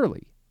on it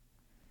early.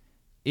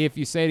 If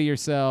you say to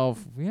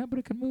yourself, yeah, but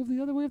it could move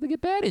the other way if they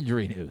get bad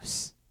injury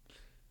news.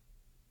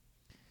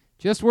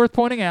 Just worth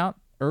pointing out,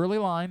 early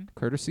line,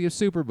 courtesy of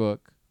Superbook,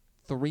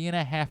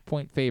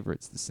 3.5-point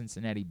favorites, the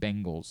Cincinnati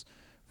Bengals,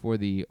 for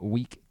the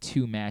Week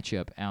 2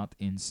 matchup out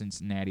in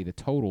Cincinnati. The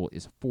total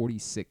is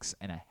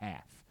 46.5.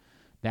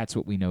 That's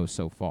what we know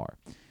so far.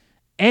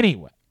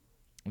 Anyway,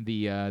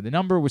 the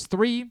number was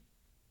 3.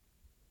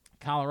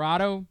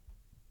 Colorado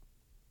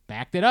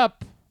backed it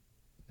up.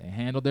 They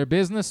handled their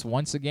business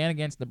once again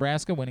against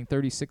Nebraska, winning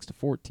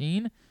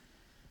 36-14.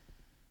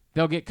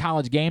 They'll get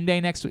College Game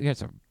Day next week.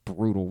 It's a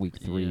brutal Week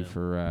 3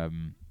 for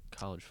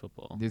college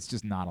football. It's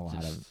just not a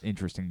lot of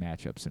interesting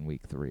matchups in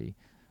Week 3.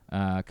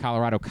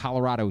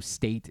 Colorado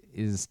State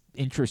is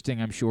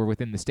interesting, I'm sure,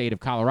 within the state of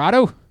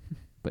Colorado,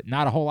 but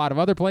not a whole lot of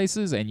other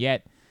places, and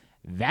yet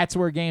that's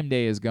where game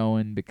day is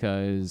going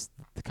because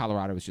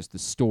Colorado is just the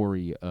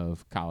story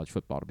of college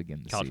football to begin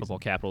the season. College football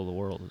capital of the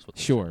world is what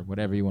they Sure,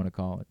 whatever you want to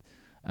call it.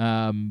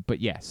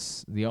 But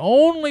yes, the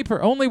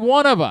only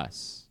one of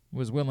us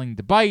was willing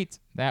to bite.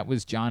 That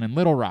was John in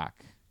Little Rock.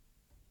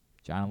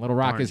 John in Little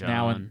Rock is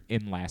now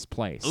in last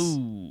place.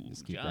 Ooh,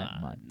 just keep John. that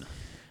in mind.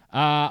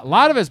 A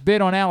lot of us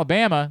bid on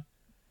Alabama.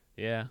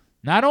 Yeah.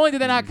 Not only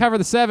did they not cover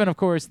the 7, of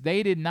course,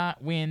 they did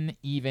not win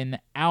even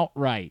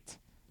outright.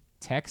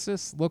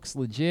 Texas looks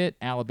legit.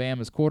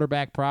 Alabama's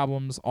quarterback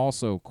problems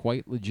also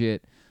quite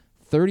legit.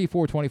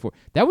 34-24.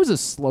 That was a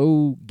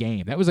slow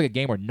game. That was like a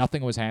game where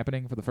nothing was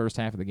happening for the first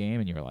half of the game,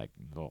 and you were like,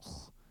 ugh.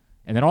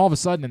 And then all of a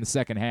sudden in the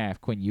second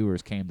half, Quinn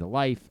Ewers came to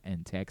life,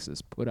 and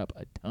Texas put up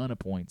a ton of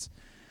points.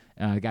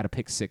 Got a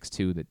pick 6,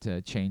 too,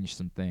 that changed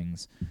some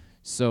things.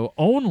 So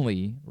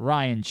only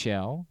Ryan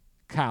Shell,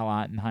 Kyle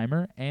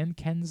Ottenheimer, and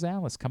Ken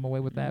Zales come away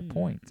with that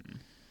point.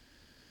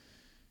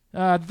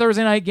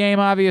 Thursday night game,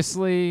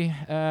 obviously.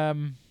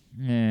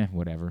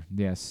 Whatever.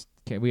 Yes,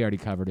 we already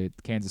covered it.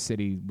 Kansas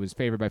City was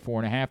favored by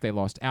 4.5. They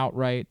lost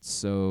outright,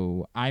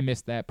 so I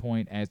missed that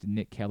point, as did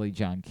Nick Kelly,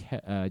 John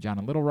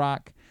in Little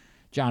Rock,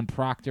 John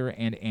Proctor,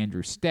 and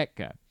Andrew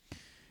Stetka.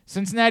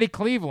 Cincinnati,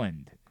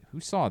 Cleveland. Who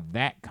saw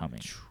that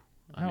coming?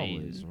 I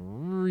mean, was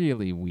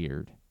really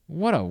weird.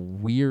 What a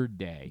weird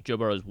day. Joe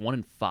Burrow's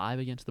 1-5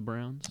 against the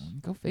Browns.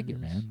 Go figure,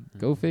 man.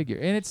 Go figure.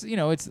 And it's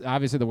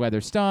obviously the weather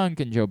stunk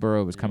and Joe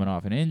Burrow was coming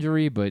off an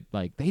injury, but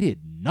like they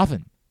did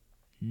nothing.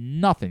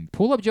 Nothing.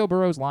 Pull up Joe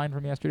Burrow's line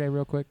from yesterday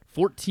real quick.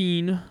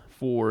 14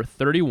 for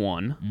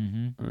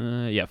 31.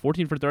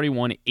 14 for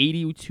 31,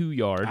 82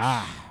 yards.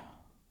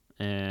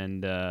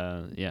 And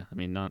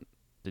not.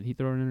 Did he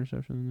throw an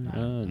interception?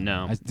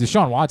 No.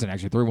 Deshaun Watson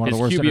actually threw one of the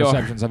worst QBR.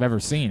 interceptions I've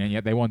ever seen, and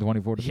yet they won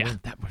 24-3. Yeah,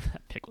 that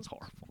pick was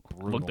horrible.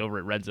 Brutal. Looked over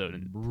at Red Zone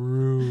and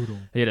brutal.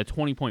 He had a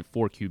 20.4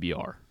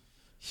 QBR.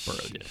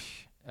 Burrow did.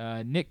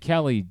 Nick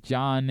Kelly,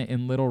 John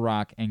in Little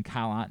Rock, and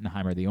Kyle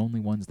Ottenheimer, the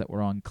only ones that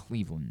were on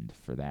Cleveland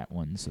for that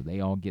one, so they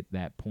all get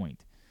that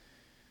point.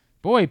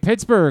 Boy,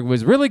 Pittsburgh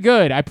was really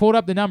good. I pulled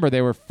up the number.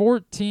 They were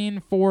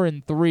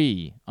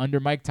 14-4-3 under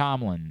Mike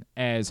Tomlin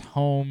as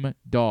home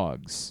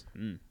dogs.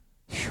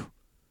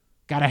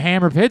 Got to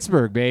hammer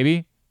Pittsburgh,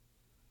 baby.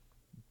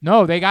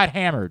 No, they got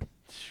hammered.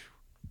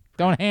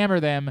 Don't hammer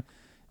them.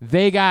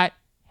 They got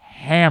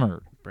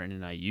hammered.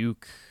 Brandon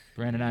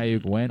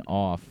Ayuk went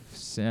off.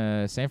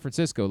 San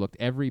Francisco looked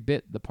every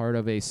bit the part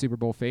of a Super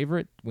Bowl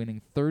favorite,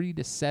 winning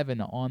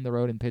 30-7 on the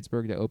road in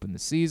Pittsburgh to open the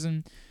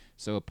season.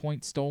 So a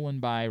point stolen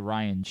by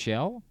Ryan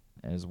Shell,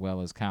 as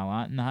well as Kyle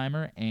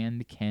Ottenheimer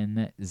and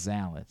Ken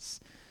Zales.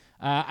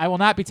 I will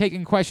not be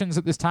taking questions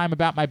at this time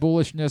about my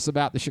bullishness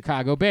about the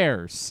Chicago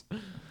Bears.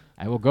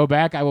 I will go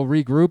back. I will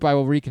regroup. I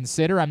will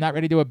reconsider. I'm not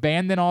ready to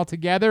abandon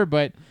altogether,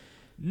 but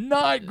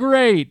not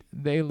great.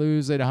 They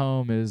lose at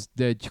home as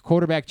the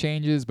quarterback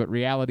changes, but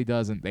reality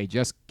doesn't. They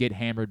just get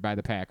hammered by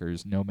the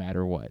Packers no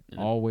matter what.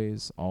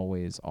 Always,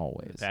 always,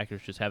 always. The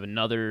Packers just have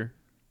another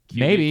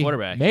QB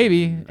quarterback.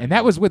 Maybe. And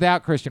that was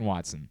without Christian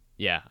Watson.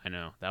 Yeah, I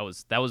know. That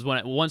was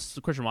when once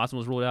Christian Watson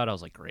was ruled out, I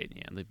was like, great.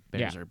 Yeah, the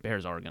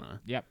Bears are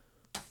gonna. Yep.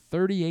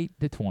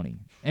 38-20.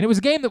 And it was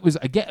a game that was,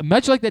 again,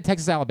 much like that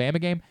Texas-Alabama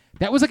game,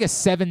 that was like a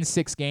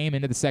 7-6 game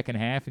into the second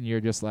half, and you're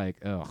just like,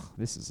 ugh,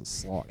 this is a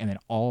slog. And then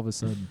all of a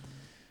sudden,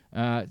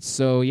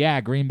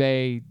 Green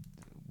Bay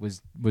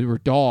we were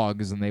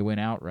dogs, and they went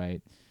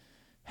outright.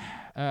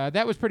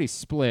 That was pretty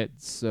split.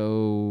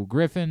 So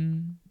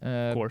Griffin.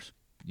 Of course.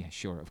 Yeah,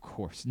 sure, of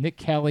course. Nick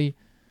Kelly.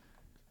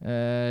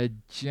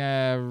 Ryan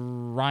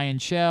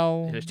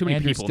Shell. There's too many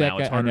Andrew people Stecca. now.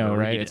 It's harder I know, to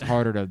right? read it. It's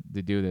harder to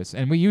do this.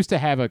 And we used to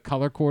have a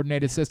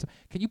color-coordinated system.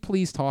 Can you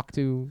please talk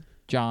to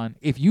John?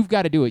 If you've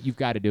got to do it, you've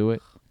got to do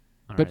it.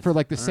 But for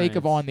like the sake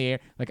of on the air,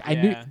 like I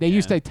knew they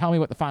used to tell me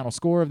what the final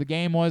score of the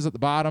game was at the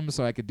bottom,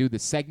 so I could do the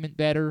segment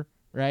better,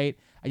 right?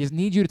 I just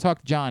need you to talk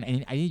to John,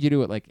 and I need you to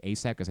do it like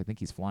ASAP because I think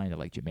he's flying to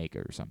like Jamaica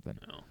or something.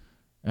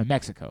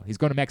 Mexico. He's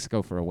going to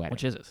Mexico for a wedding.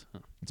 Which is it?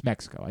 It's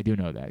Mexico. I do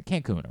know that.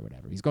 Cancun or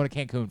whatever. He's going to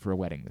Cancun for a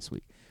wedding this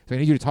week. So I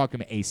need you to talk to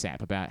him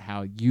ASAP about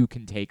how you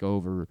can take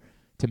over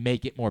to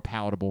make it more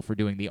palatable for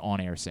doing the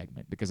on-air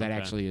segment, because that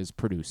actually is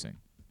producing.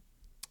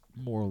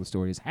 Moral of the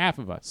story is half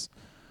of us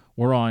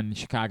were on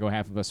Chicago,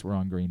 half of us were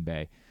on Green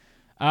Bay.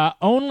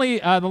 Only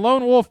the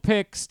Lone Wolf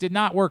picks did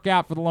not work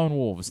out for the Lone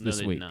Wolves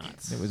this week.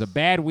 It was a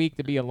bad week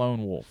to be a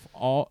Lone Wolf.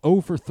 All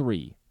 0 for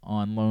 3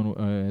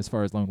 on as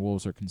far as Lone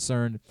Wolves are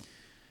concerned.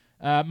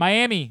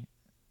 Miami.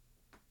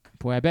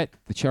 Boy, I bet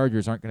the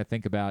Chargers aren't going to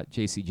think about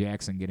J.C.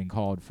 Jackson getting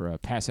called for a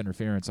pass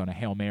interference on a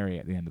Hail Mary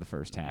at the end of the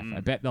first half. I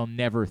bet they'll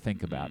never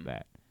think about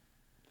that.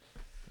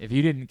 If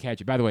you didn't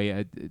catch it. By the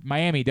way,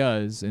 Miami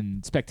does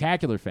in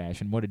spectacular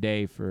fashion. What a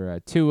day for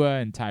Tua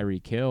and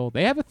Tyreek Hill.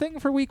 They have a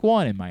thing for week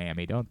 1 in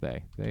Miami, don't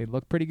they? They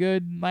look pretty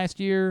good last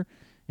year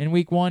in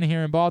week 1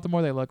 here in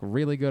Baltimore. They look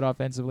really good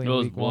offensively in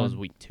week 1. What was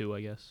week 2,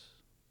 I guess?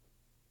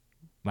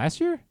 Last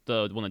year?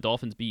 When the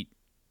Dolphins beat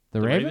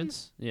the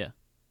Ravens? Yeah.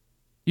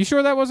 You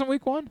sure that wasn't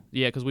week 1?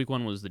 Yeah, because week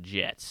 1 was the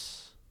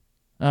Jets.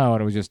 Oh,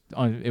 and it was just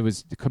it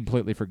was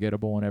completely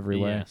forgettable in every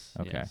way? Yes.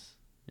 Okay. Yes.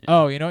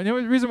 Oh, and the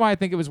reason why I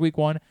think it was week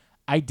 1,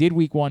 I did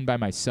week 1 by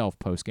myself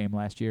post-game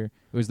last year.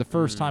 It was the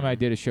first time I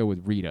did a show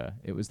with Rita.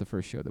 It was the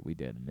first show that we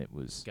did, and it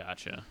was...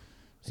 Gotcha.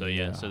 So,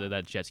 so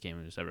that Jets game,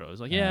 everyone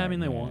was like,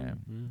 they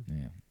won.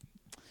 Yeah.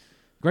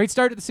 Great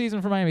start to the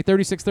season for Miami,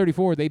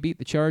 36-34. They beat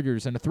the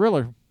Chargers, and a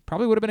thriller.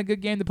 Probably would have been a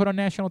good game to put on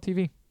national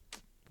TV.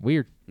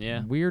 Weird.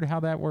 Yeah. Weird how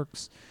that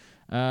works.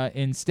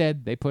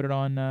 Instead, they put it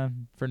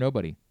on for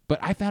nobody. But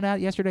I found out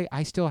yesterday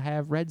I still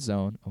have Red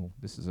Zone. Oh,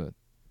 this is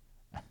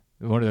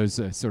one of those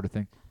sort of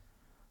things.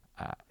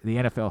 The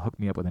NFL hooked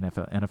me up with an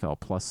NFL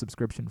Plus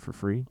subscription for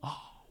free.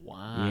 Oh,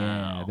 wow.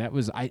 Yeah, that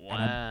was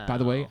by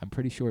the way, I'm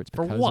pretty sure it's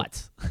because for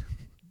what?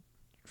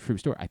 True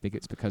story. I think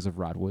it's because of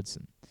Rod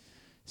Woodson.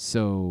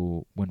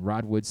 So when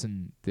Rod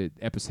Woodson,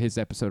 his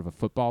episode of A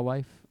Football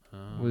Life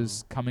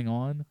was coming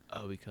on.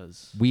 Oh,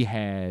 because we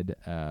had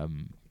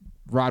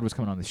Rod was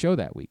coming on the show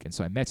that week, and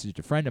so I messaged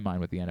a friend of mine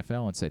with the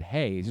NFL and said,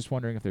 "Hey, just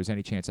wondering if there's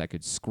any chance I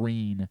could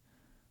screen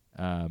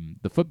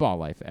the Football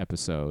Life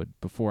episode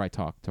before I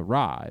talk to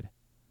Rod."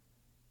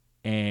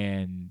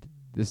 And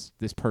this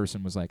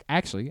person was like,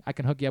 "Actually, I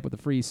can hook you up with a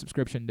free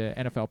subscription to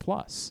NFL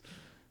Plus."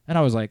 And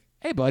I was like,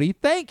 "Hey, buddy,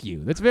 thank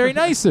you. That's very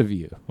nice of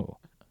you.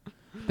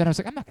 Then I was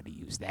like, I'm not going to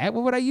use that.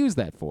 What would I use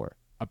that for?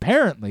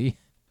 Apparently,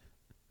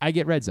 I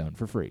get Red Zone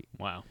for free.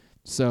 Wow.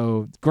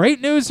 So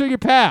great news for your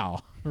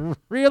pal.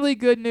 Really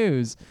good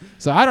news.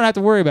 So I don't have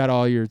to worry about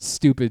all your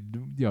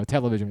stupid,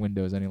 television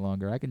windows any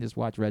longer. I can just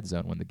watch Red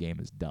Zone when the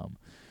game is dumb.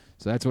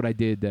 So that's what I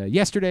did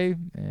yesterday,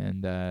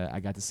 and I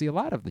got to see a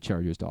lot of the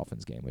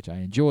Chargers-Dolphins game, which I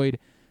enjoyed.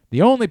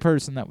 The only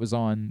person that was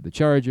on the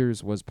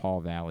Chargers was Paul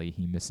Valley.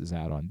 He misses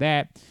out on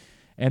that.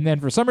 And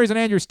then for some reason,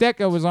 Andrew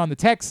Stecca was on the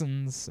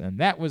Texans, and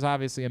that was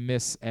obviously a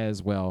miss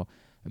as well.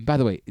 And by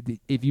the way,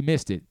 if you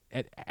missed it,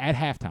 at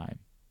halftime,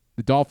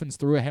 the Dolphins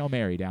threw a Hail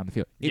Mary down the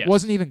field. It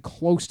wasn't even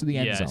close to the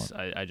end zone.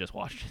 Yes, I just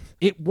watched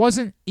it. It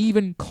wasn't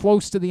even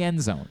close to the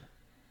end zone.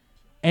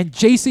 And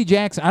J.C.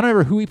 Jackson, I don't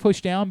remember who he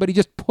pushed down, but he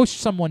just pushed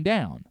someone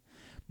down.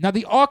 Now,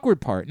 the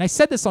awkward part, and I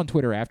said this on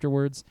Twitter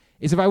afterwards,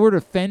 is if I were to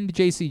offend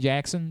J.C.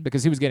 Jackson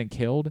because he was getting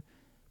killed,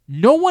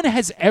 no one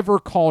has ever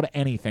called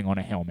anything on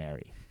a Hail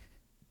Mary.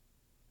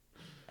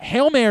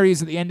 Hail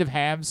Marys at the end of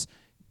halves,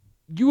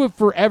 you have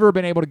forever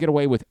been able to get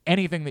away with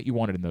anything that you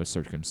wanted in those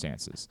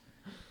circumstances.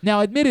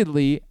 Now,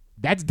 admittedly,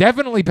 that's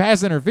definitely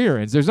pass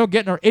interference. There's no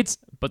getting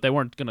But they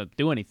weren't going to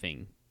do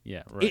anything.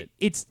 Yeah, right.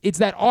 It's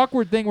that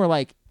awkward thing where,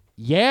 like,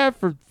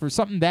 for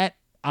something that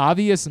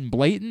obvious and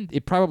blatant,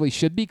 it probably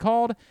should be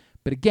called.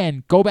 But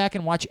again, go back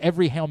and watch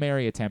every Hail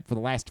Mary attempt for the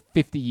last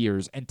 50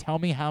 years and tell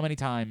me how many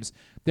times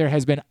there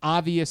has been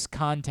obvious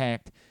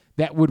contact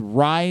that would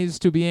rise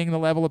to being the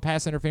level of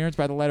pass interference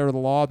by the letter of the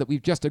law that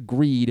we've just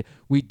agreed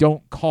we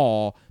don't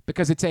call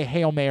because it's a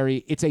Hail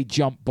Mary, it's a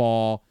jump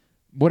ball,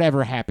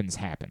 whatever happens,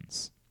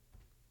 happens.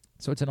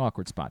 So it's an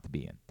awkward spot to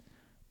be in.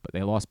 But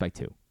they lost by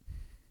 2,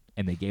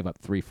 and they gave up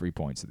 3 free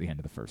points at the end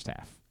of the first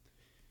half.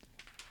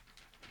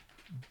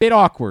 Bit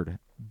awkward.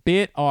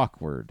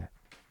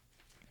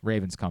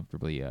 Ravens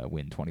comfortably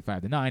win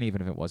 25-9,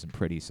 even if it wasn't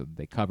pretty, so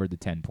they covered the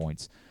 10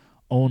 points.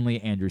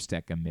 Only Andrew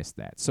Stecca missed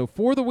that. So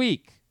for the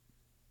week,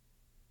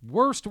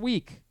 worst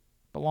week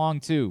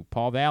belonged to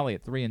Paul Valley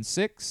at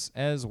 3-6,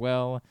 as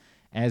well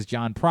as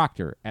John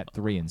Proctor at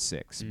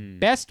 3-6.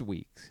 Best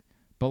week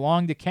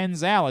belonged to Ken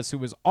Zales, who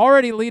was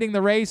already leading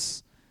the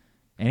race,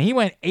 and he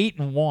went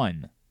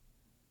 8-1.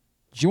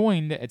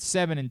 Joined at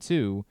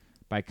 7-2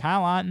 by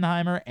Kyle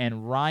Ottenheimer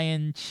and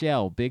Ryan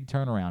Chell. Big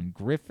turnaround.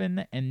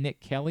 Griffin and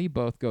Nick Kelly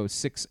both go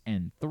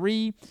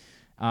 6-3.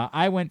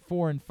 I went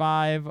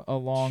 4-5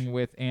 along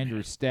with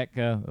Andrew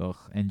Stecca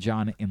and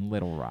John in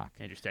Little Rock.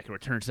 Andrew Stecca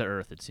returns to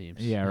earth, it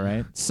seems. Yeah,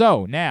 right.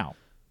 So now,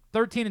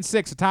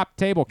 13-6 atop the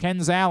table, Ken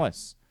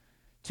Zales.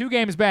 2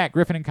 games back,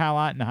 Griffin and Kyle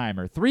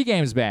Ottenheimer. 3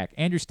 games back,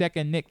 Andrew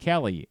Stecca and Nick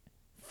Kelly.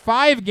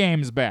 5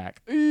 games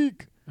back.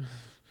 Eek.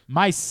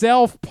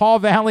 Myself, Paul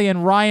Valley,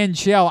 and Ryan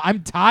Chell.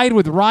 I'm tied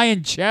with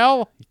Ryan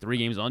Chell. 3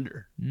 games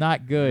under.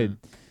 Not good.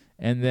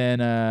 And then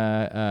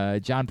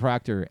John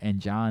Proctor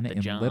and John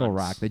in Little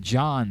Rock. The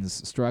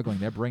Johns struggling.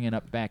 They're bringing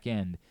up back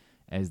end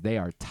as they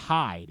are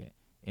tied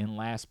in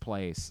last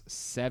place,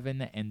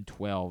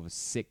 7-12,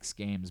 6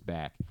 games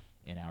back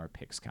in our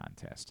picks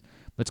contest.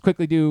 Let's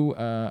quickly do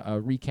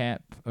a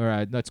recap,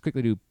 or let's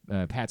quickly do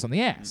Pats on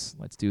the Ass.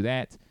 Let's do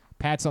that.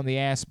 Pats on the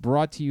Ass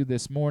brought to you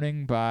this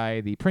morning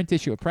by the print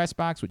issue of Press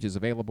Box, which is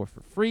available for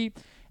free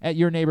at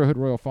your neighborhood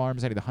Royal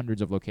Farms, any of the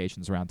hundreds of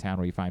locations around town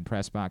where you find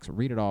Press Box.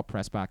 Read it all,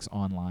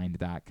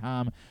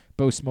 PressBoxOnline.com.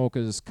 Bo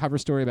Smolka's cover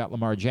story about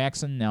Lamar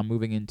Jackson, now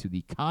moving into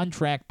the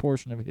contract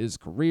portion of his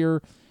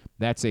career.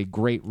 That's a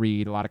great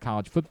read. A lot of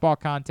college football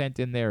content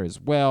in there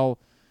as well.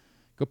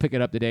 Go pick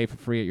it up today for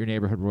free at your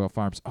neighborhood Royal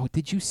Farms. Oh,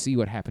 did you see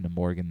what happened to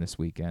Morgan this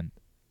weekend?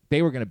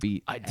 They were going to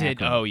beat Akron.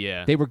 Oh,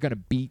 yeah. They were going to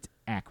beat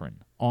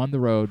Akron on the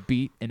road,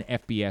 beat an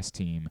FBS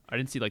team. I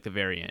didn't see, like, the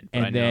very end.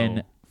 And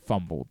then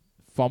fumbled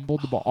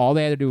the ball. All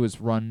they had to do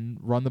was run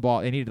the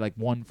ball. They needed, like,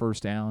 1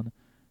 first down.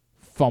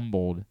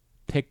 Fumbled,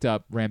 picked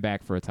up, ran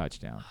back for a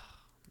touchdown.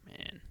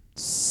 Man.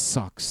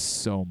 Sucks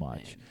so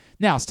much.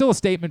 Now, still a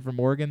statement from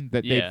Morgan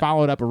that they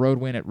followed up a road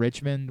win at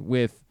Richmond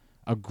with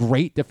a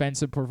great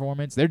defensive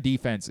performance. Their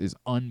defense is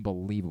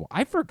unbelievable.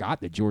 I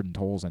forgot that Jordan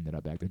Tolles ended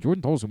up back there.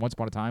 Jordan Tolles, who once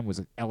upon a time was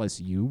at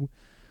LSU,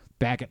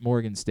 back at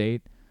Morgan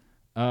State.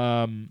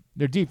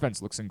 Their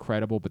defense looks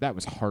incredible, but that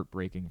was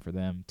heartbreaking for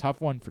them.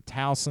 Tough one for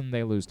Towson.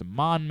 They lose to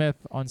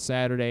Monmouth on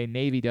Saturday.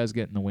 Navy does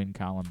get in the win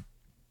column,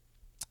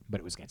 but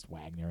it was against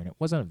Wagner, and it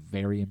wasn't a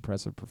very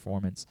impressive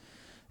performance.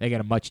 They got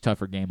a much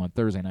tougher game on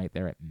Thursday night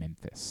there at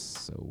Memphis,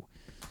 so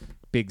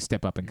big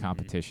step up in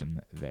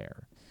competition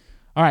there.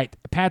 All right,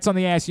 Pats on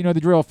the Ass, you know the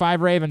drill.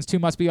 5 Ravens, 2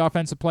 must be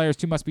offensive players,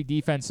 2 must be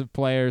defensive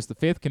players. The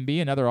 5th can be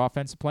another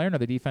offensive player,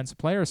 another defensive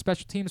player, a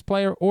special teams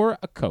player, or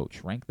a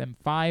coach. Rank them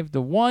 5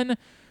 to 1,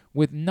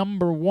 with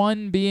number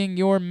 1 being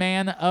your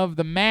man of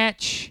the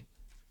match.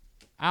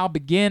 I'll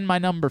begin my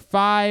number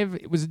 5.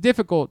 It was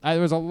difficult.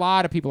 There was a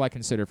lot of people I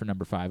consider for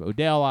number 5.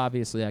 Odell,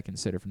 obviously, I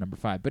consider for number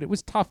 5. But it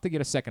was tough to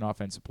get a second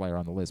offensive player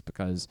on the list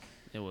because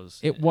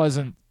it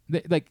wasn't.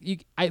 Like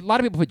a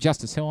lot of people put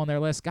Justice Hill on their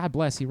list. God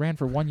bless, he ran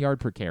for 1 yard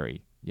per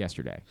carry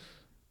yesterday.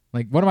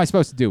 Like, what am I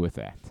supposed to do with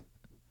that?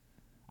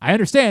 I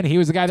understand he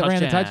was the guy that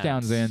ran the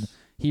touchdowns in.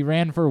 He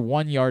ran for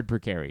 1 yard per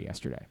carry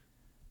yesterday.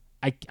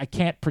 I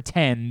can't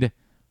pretend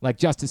like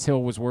Justice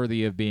Hill was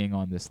worthy of being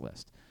on this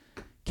list.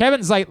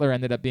 Kevin Zeitler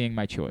ended up being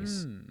my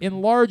choice,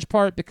 in large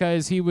part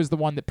because he was the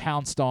one that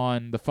pounced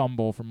on the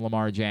fumble from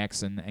Lamar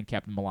Jackson and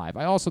kept him alive.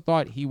 I also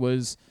thought he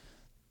was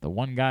the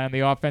one guy on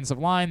the offensive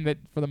line that,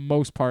 for the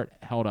most part,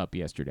 held up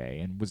yesterday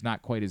and was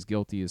not quite as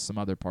guilty as some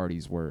other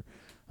parties were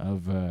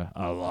of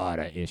a lot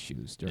of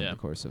issues during the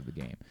course of the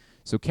game.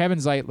 So Kevin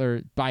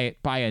Zeitler,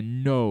 by a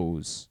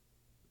nose,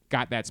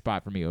 got that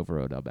spot for me over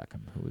Odell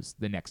Beckham, who was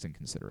the next in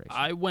consideration.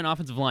 I went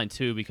offensive line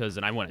too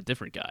and I went a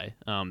different guy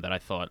that I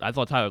thought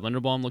Tyler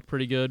Linderbaum looked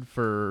pretty good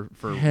for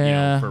for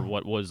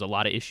what was a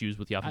lot of issues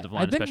with the offensive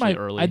line, especially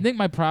early. I think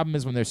my problem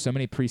is when there's so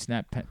many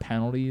pre-snap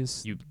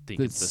penalties. You think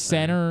the it's the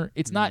center?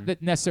 It's not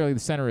that necessarily the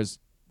center is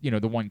the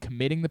one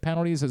committing the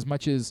penalties as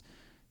much as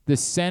the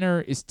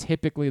center is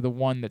typically the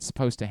one that's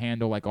supposed to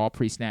handle like all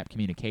pre-snap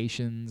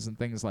communications and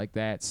things like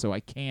that. So I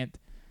can't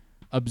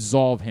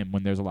absolve him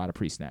when there's a lot of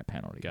pre-snap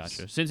penalties.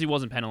 Gotcha. Since he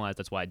wasn't penalized,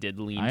 that's why I did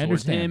lean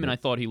towards him, and I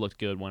thought he looked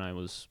good when I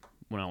was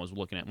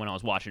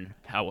watching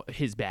how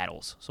his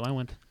battles. So I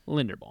went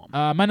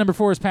Linderbaum. My number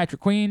 4 is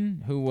Patrick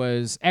Queen, who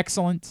was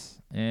excellent,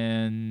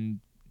 and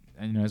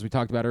as we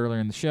talked about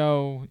earlier in the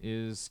show,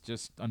 is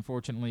just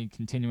unfortunately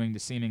continuing to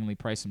seemingly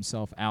price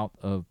himself out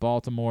of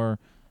Baltimore.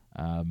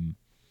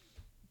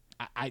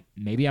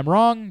 Maybe I'm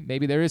wrong.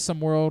 Maybe there is some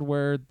world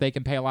where they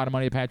can pay a lot of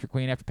money to Patrick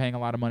Queen after paying a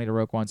lot of money to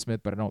Roquan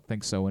Smith, but I don't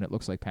think so, and it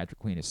looks like Patrick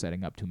Queen is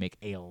setting up to make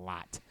a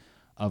lot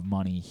of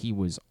money. He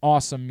was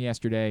awesome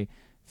yesterday,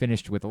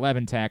 finished with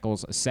 11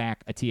 tackles, a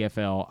sack, a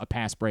TFL, a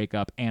pass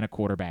breakup, and a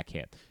quarterback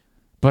hit.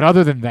 But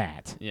other than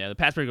that... Yeah, the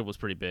pass breakup was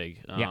pretty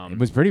big. Yeah, it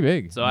was pretty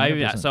big. So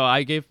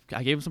I gave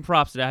him some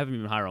props today. I haven't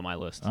even higher on my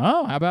list.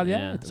 Oh, how about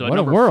that? So what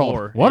a world.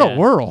 4, what a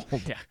world.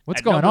 Yeah.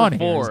 What's going on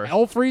here? Is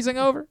hell freezing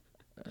over?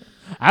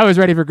 I was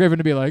ready for Griffin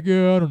to be like,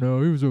 yeah, I don't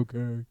know. He was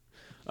okay.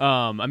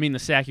 I mean, the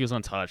sack, he was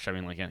untouched. I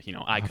mean,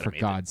 I could have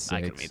made that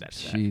sack.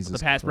 Jesus the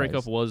pass Christ.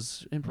 breakup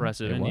was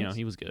impressive, It and was.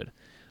 he was good.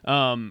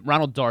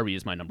 Ronald Darby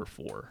is my number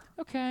 4.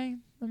 Okay.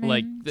 I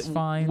mean, it's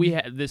fine.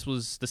 This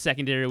was the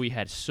secondary we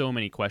had so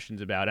many questions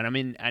about, and I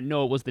mean, I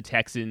know it was the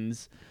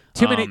Texans.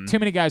 Too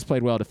many guys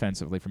played well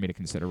defensively for me to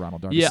consider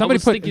Ronald Darby. Yeah, Somebody I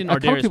was thinking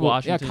Ardarius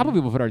Washington. Yeah, a couple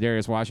people put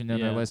Ardarius Washington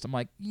on their list. I'm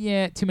like,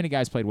 yeah, too many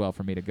guys played well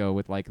for me to go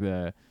with like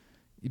the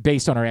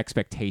based on our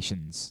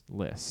expectations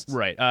list.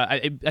 Right. I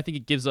think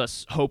it gives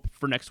us hope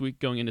for next week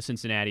going into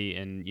Cincinnati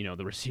and,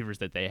 the receivers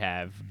that they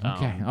have.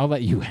 Okay, I'll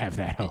let you have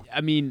that hope. I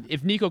mean,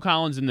 if Nico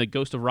Collins and the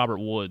ghost of Robert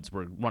Woods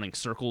were running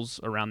circles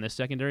around this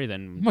secondary,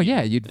 then... Well,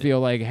 yeah, you'd feel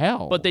like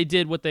hell. But they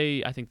did what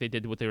they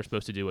were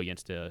supposed to do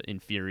against an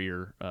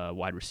inferior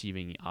wide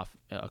receiving off.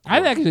 I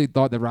actually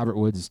thought that Robert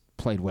Woods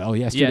played well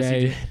yesterday. Yes, he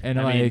did.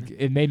 And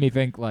it made me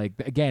think, like,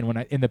 again, when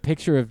in the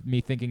picture of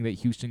me thinking that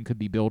Houston could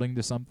be building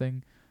to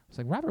something... It's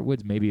like Robert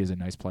Woods maybe is a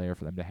nice player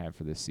for them to have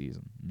for this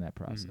season in that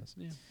process.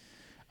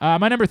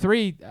 My number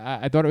 3,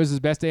 I thought it was his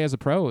best day as a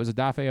pro. It was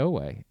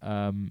Odafe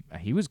Oweh.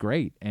 He was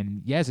great,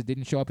 and yes, it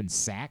didn't show up in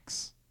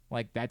sacks.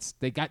 But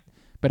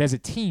as a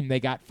team they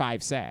got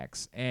 5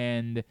 sacks,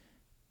 and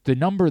the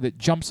number that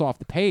jumps off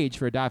the page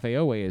for Odafe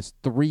Oweh is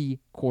 3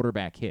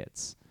 quarterback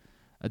hits.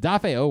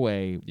 Odafe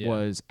Oweh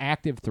was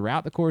active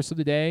throughout the course of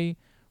the day,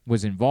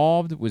 was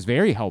involved, was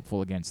very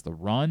helpful against the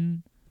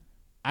run.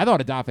 I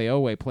thought Odafe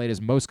Oweh played his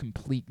most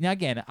complete. Now,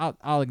 again,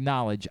 I'll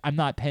acknowledge I'm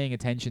not paying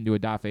attention to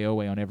Odafe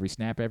Oweh on every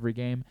snap every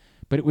game,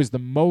 but it was the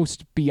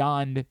most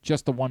beyond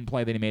just the one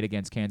play that he made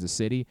against Kansas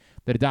City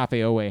that Odafe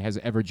Oweh has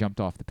ever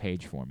jumped off the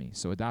page for me.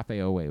 So Odafe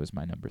Oweh was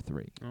my number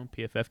 3. Well,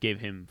 PFF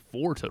gave him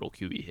 4 total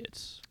QB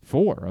hits.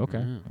 4, okay.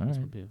 Yeah, all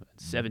right.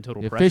 7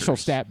 total The pressures. official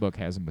stat book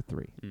has him with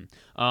 3.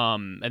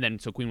 And then,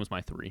 so Queen was my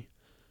 3.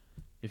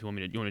 If you want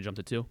me to jump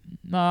to 2?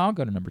 No, I'll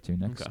go to number 2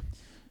 next. Okay.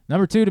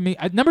 Number 2 to me,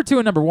 number 2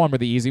 and number 1 were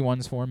the easy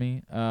ones for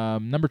me.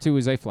 Number 2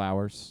 is Zay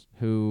Flowers,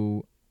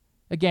 who,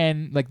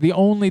 again, like the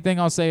only thing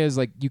I'll say is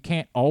like you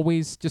can't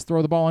always just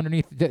throw the ball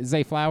underneath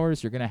Zay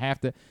Flowers. You're gonna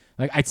have to.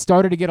 Like I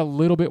started to get a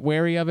little bit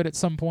wary of it at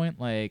some point.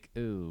 Like,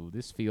 ooh,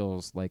 this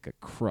feels like a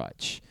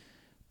crutch.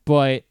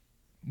 But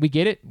we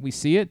get it, we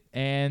see it,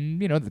 and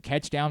the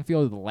catch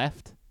downfield to the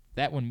left.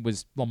 That one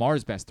was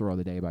Lamar's best throw of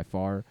the day by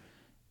far.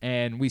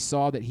 And we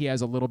saw that he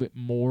has a little bit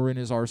more in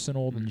his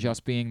arsenal than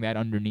just being that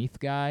underneath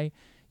guy.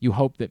 You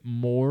hope that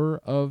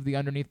more of the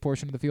underneath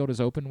portion of the field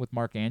is open with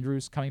Mark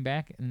Andrews coming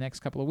back in the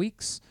next couple of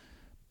weeks.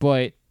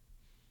 But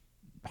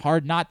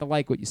hard not to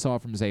like what you saw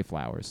from Zay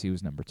Flowers. He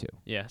was number 2.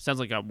 Yeah, sounds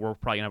like we're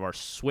probably going to have our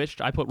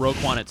switched. I put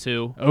Roquan at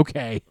 2.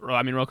 Okay.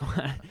 I mean,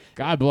 Roquan.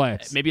 God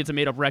bless. Maybe it's a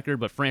made-up record,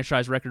 but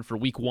franchise record for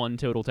week 1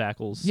 total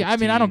tackles. 16. Yeah, I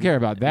mean, I don't care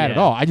about that at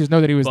all. I just know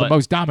that he was the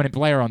most dominant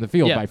player on the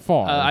field by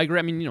far. I agree.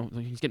 I mean,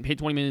 he's getting paid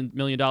 $20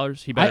 million.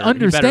 He better, I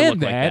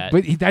understand look that,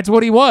 like but that's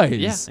what he was.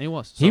 Yeah, he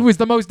was. So, he was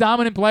the most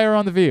dominant player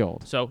on the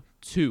field. So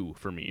 2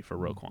 for me for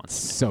Roquan.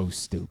 So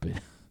stupid.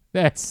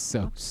 That's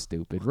so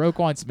stupid.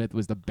 Roquan Smith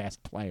was the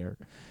best player.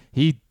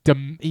 He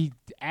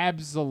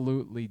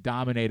absolutely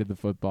dominated the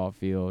football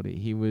field.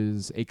 He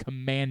was a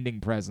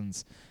commanding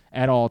presence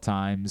at all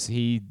times.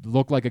 He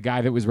looked like a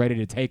guy that was ready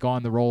to take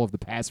on the role of the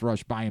pass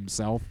rush by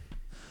himself.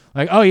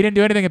 Like, oh, you didn't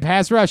do anything in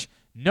pass rush?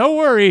 No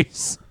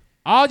worries.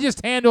 I'll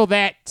just handle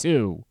that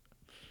too.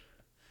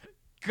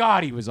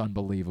 God, he was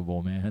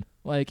unbelievable, man.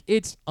 Like,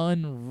 it's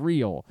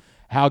unreal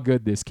how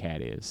good this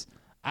cat is.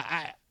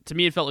 To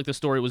me, it felt like the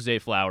story was Zay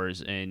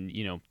Flowers, and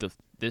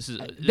this is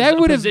that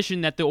a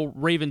position that the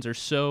Ravens are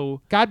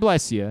so. God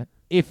bless you.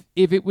 If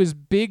it was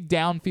big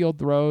downfield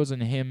throws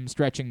and him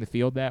stretching the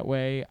field that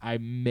way, I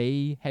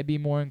may be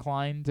more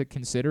inclined to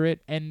consider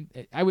it. And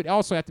I would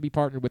also have to be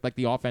partnered with like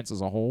the offense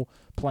as a whole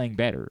playing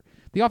better.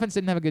 The offense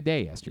didn't have a good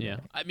day yesterday. Yeah,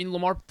 I mean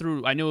Lamar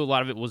threw. I know a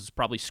lot of it was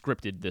probably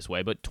scripted this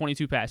way, but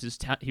 22 passes,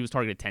 he was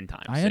targeted 10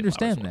 times. I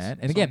understand that,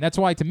 and again, that's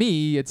why to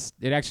me it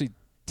actually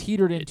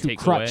teetered into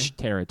crutch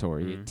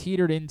territory. Mm-hmm. It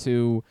teetered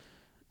into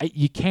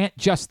you can't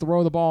just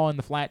throw the ball in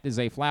the flat to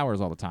Zay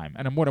Flowers all the time.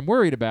 And what I'm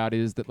worried about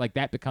is that like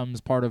that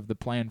becomes part of the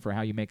plan for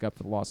how you make up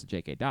for the loss of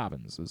J.K.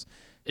 Dobbins. Is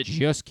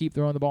just keep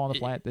throwing the ball in the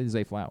flat to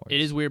Zay Flowers.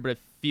 It is weird, but I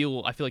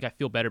feel like I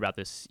feel better about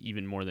this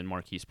even more than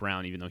Marquise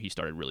Brown, even though he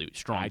started really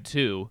strong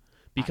too.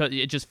 Because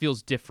it just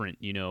feels different,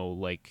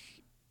 like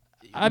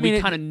we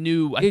kind of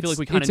knew. I feel like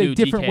we kind of knew. It's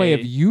a different DK. way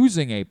of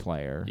using a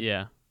player.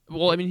 Yeah.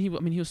 Well, I mean, he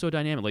was so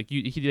dynamic. Like they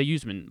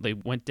used him. They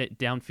went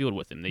downfield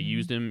with him. They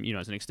used him,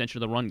 as an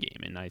extension of the run game,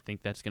 and I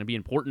think that's going to be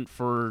important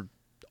for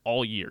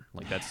all year.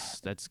 Like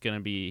that's going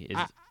to be.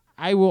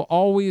 I will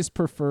always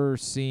prefer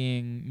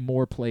seeing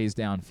more plays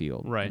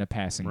downfield in a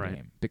passing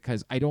game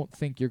because I don't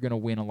think you're going to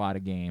win a lot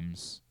of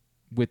games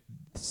when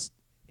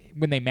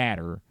they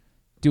matter.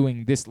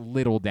 Doing this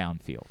little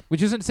downfield,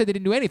 which isn't to say they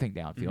didn't do anything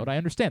downfield. Mm-hmm. I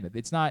understand that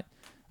it's not.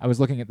 I was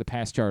looking at the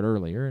pass chart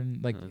earlier,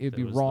 and it'd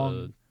be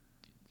wrong.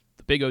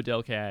 The big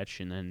Odell catch,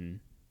 and then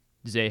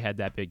Zay had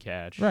that big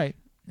catch, right?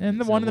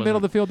 And the one in the middle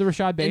of the field to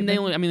Rashad Bateman.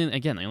 And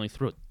they only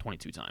threw it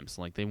 22 times.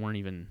 Like they weren't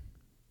even.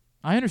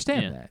 I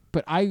understand that,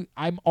 but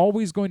I'm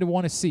always going to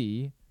want to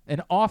see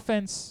an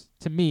offense.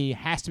 To me,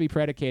 has to be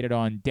predicated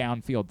on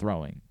downfield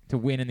throwing to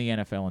win in the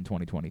NFL in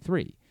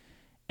 2023.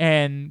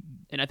 And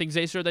I think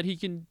Zay showed that he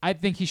can. I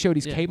think he showed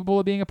he's capable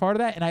of being a part of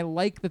that, and I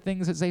like the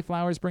things that Zay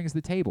Flowers brings to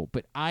the table.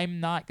 But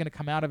I'm not going to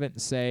come out of it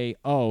and say,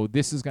 oh,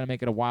 this is going to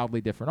make it a wildly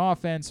different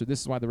offense, or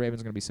this is why the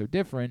Ravens are going to be so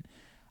different.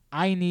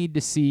 I need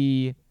to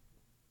see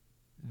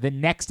the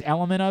next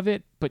element of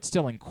it, but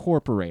still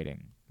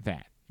incorporating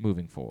that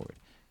moving forward.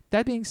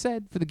 That being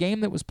said, for the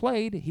game that was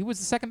played, he was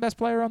the second best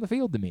player on the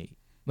field to me.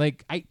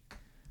 Like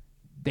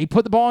they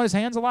put the ball in his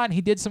hands a lot, and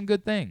he did some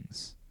good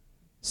things.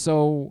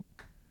 So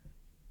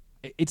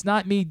it's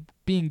not me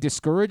being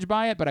discouraged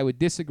by it, but I would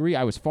disagree.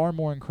 I was far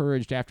more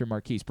encouraged after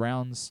Marquise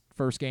Brown's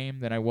first game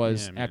than I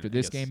was after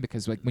this game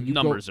because like when you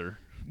numbers go, are.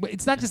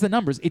 It's not just the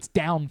numbers. It's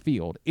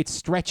downfield. It's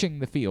stretching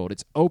the field.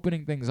 It's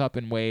opening things up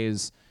in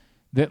ways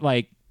that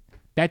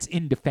that's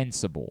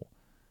indefensible.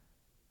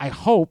 I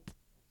hope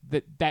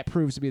that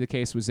proves to be the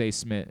case with Zay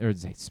Smith.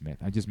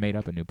 I just made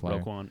up a new player.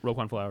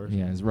 Roquan Flowers.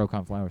 Yeah, it's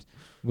Roquan Flowers.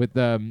 With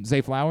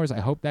Zay Flowers,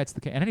 I hope that's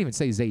the case. And I didn't even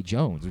say Zay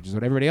Jones, which is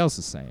what everybody else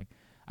is saying.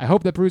 I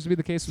hope that proves to be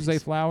the case with Zay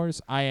Flowers.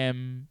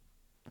 I'm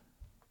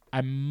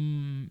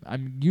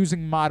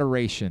using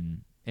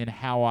moderation in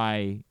how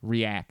I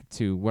react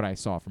to what I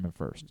saw from him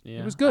first. Yeah.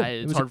 It was good.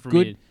 It's hard for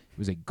me. It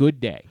was a good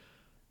day.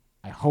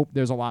 I hope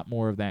there's a lot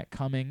more of that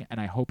coming,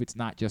 and I hope it's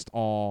not just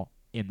all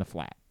in the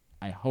flat.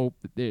 I hope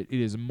that it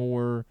is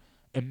more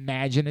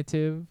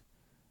imaginative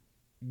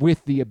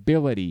with the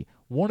ability.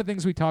 One of the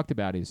things we talked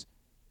about is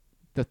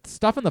the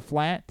stuff in the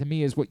flat, to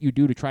me, is what you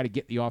do to try to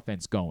get the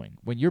offense going.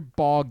 When you're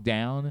bogged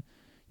down,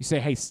 you say,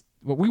 hey,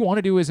 what we want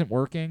to do isn't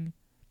working.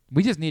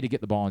 We just need to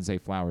get the ball in Zay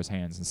Flowers'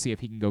 hands and see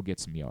if he can go get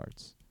some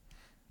yards.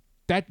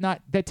 That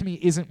to me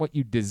isn't what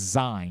you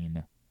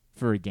design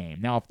for a game.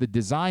 Now, if the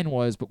design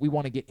was, but we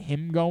want to get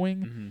him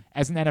going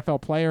as an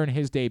NFL player in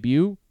his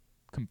debut,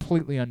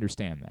 completely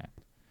understand that.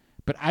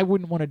 But I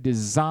wouldn't want to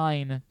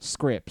design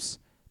scripts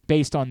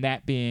based on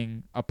that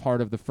being a part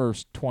of the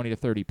first 20 to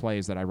 30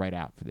 plays that I write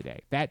out for the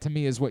day. That to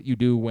me is what you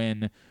do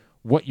when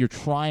what you're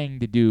trying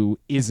to do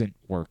isn't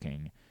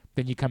working.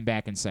 Then you come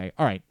back and say,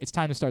 all right, it's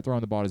time to start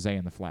throwing the ball to Zay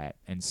in the flat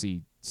and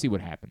see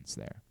what happens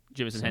there.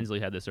 Jamison Hensley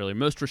had this earlier.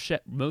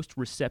 Most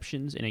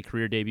receptions in a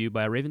career debut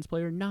by a Ravens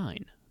player,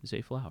 9.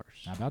 Zay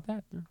Flowers. How about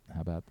that?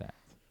 How about that?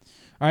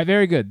 All right,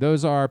 very good.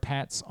 Those are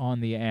pats on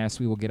the ass.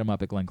 We will get them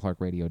up at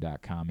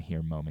glennclarkradio.com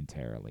here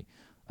momentarily.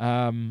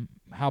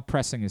 How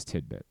pressing is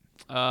Tidbit?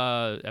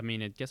 I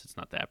guess it's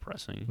not that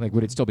pressing. Like,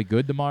 would it still be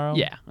good tomorrow?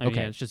 Yeah.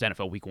 Okay. It's just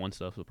NFL Week 1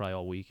 stuff, so probably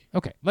all week.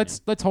 Okay.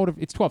 Let's hold it.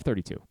 It's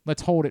 12:32.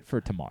 Let's hold it for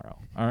tomorrow.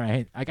 All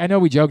right. I know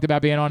we joked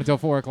about being on until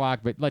 4:00,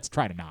 but let's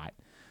try to not.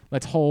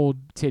 Let's hold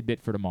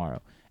Tidbit for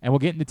tomorrow, and we'll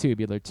get into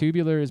Tubular.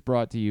 Tubular is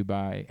brought to you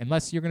by,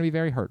 unless you're going to be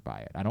very hurt by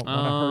it. I don't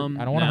want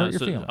to hurt your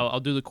feelings. I'll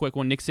do the quick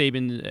one. Nick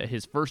Saban,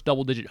 his first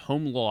double-digit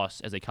home loss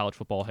as a college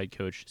football head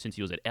coach since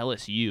he was at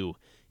LSU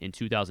in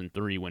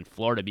 2003 when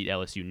Florida beat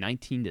LSU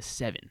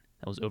 19-7.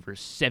 That was over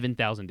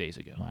 7,000 days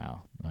ago.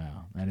 Wow.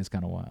 That is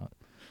kind of wild.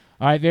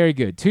 All right, very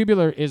good.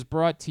 Tubular is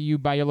brought to you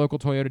by your local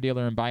Toyota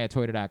dealer and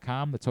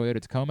buyatoyota.com. The Toyota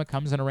Tacoma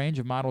comes in a range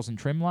of models and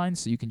trim lines,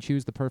 so you can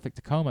choose the perfect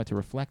Tacoma to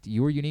reflect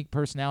your unique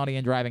personality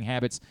and driving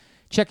habits.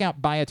 Check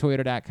out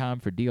buyatoyota.com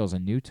for deals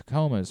on new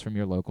Tacomas from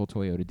your local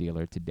Toyota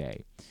dealer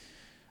today.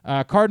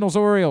 Cardinals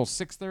Orioles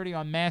 6:30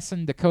 on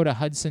Masson, Dakota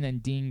Hudson,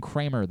 and Dean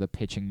Kramer, the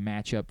pitching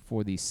matchup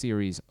for the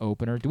series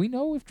opener. Do we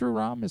know if Drew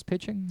Rahm is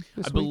pitching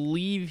this week? I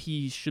believe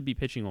he should be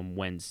pitching on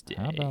Wednesday.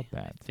 How about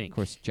that? I think. Of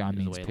course, John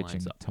Means way it pitching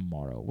lines up.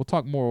 tomorrow. We'll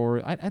talk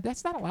more.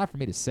 That's not a lot for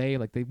me to say.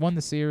 Like, they won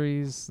the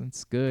series.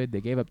 That's good. They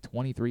gave up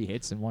 23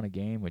 hits and won a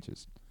game, which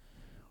is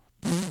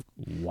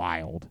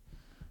wild.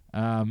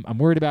 I'm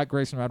worried about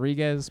Grayson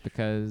Rodriguez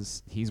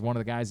because he's one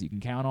of the guys that you can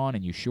count on,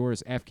 and you sure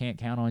as F can't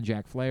count on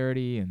Jack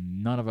Flaherty,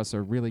 and none of us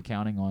are really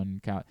counting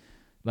on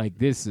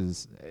this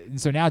is. And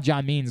so now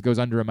John Means goes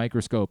under a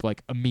microscope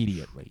like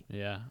immediately.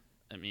 Yeah,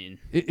 I mean,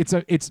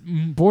 it's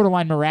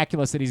borderline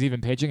miraculous that he's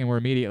even pitching, and we're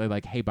immediately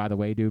like, hey, by the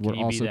way, dude, we're Can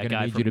you also be that going to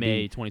guy need from you to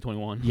May be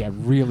 2021. Yeah,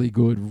 really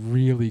good,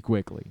 really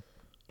quickly.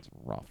 It's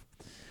rough.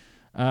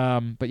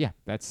 But yeah,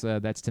 that's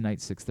tonight,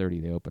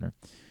 6:30, the opener.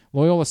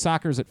 Loyola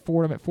Soccer's at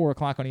Fordham at 4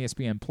 o'clock on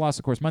ESPN+.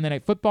 Of course, Monday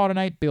Night Football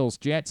tonight,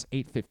 Bills-Jets,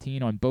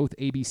 8:15 on both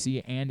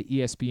ABC and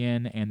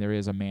ESPN, and there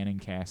is a Manning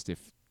cast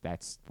if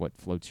that's what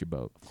floats your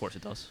boat. Of course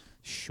it does.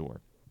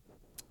 Sure.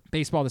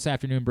 Baseball this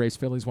afternoon, Braves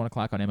Phillies, 1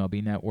 o'clock on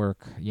MLB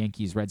Network.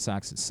 Yankees Red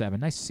Sox at 7.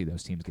 Nice to see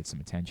those teams get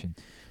some attention.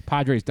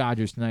 Padres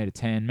Dodgers tonight at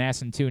 10.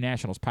 Masson 2,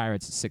 Nationals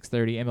Pirates at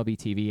 6:30. MLB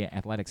TV,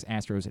 Athletics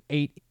Astros at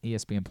 8.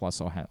 ESPN Plus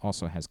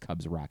also has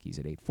Cubs Rockies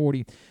at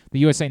 8:40. The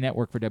USA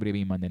Network for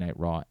WWE Monday Night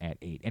Raw at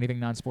 8.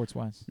 Anything non-sports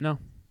wise? No.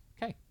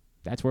 Okay.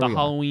 That's where the we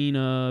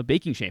Halloween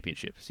Baking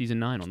Championship, Season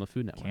 9 on the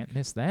Food Network. Can't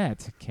miss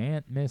that.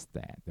 Can't miss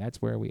that.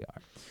 That's where we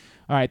are.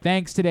 All right.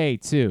 Thanks today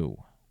to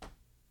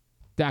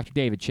Dr.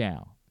 David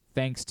Chao.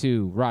 Thanks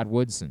to Rod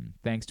Woodson.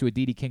 Thanks to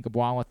Aditi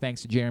Kinkhabwala.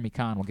 Thanks to Jeremy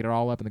Conn. We'll get it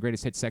all up in the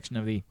greatest hits section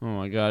of the Oh,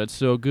 my God. It's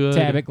so good.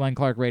 tab at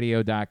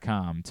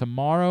GlennClarkRadio.com.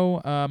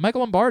 Tomorrow,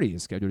 Michael Lombardi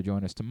is scheduled to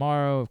join us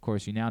tomorrow. Of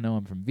course, you now know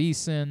him from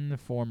VSiN,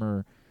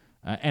 former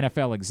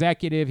NFL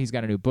executive. He's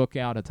got a new book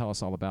out to tell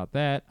us all about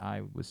that.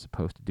 I was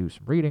supposed to do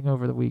some reading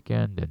over the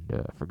weekend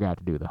and forgot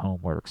to do the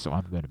homework, so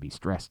I'm going to be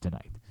stressed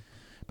tonight.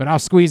 But I'll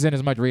squeeze in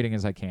as much reading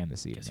as I can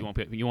this evening. Guess you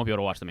won't be able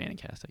to watch the Manning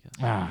cast, I guess.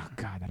 Ah,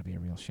 God, that'll be a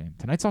real shame.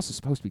 Tonight's also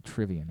supposed to be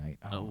trivia night.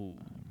 Oh.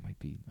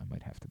 I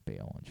might have to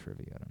bail on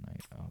trivia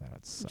tonight. Oh, that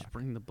would suck. Just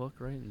bring the book,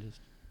 right? And just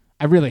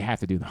I really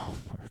have to do the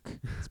homework.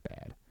 It's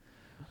bad.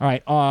 All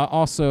right.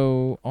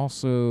 Also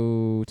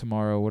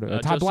tomorrow,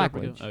 Todd Joe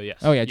Blackledge. Serpico. Oh, yes.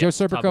 Oh, yeah. Yes,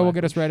 Joe Todd Serpico will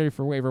get us Blackledge. ready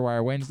for Waiver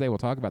Wire Wednesday. We'll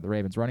talk about the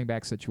Ravens running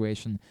back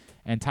situation.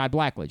 And Todd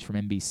Blackledge from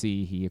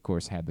NBC, he, of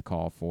course, had the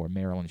call for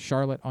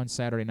Maryland-Charlotte on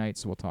Saturday night,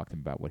 so we'll talk to him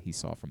about what he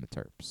saw from the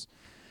Terps.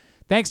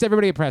 Thanks to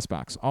everybody at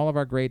PressBox, all of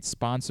our great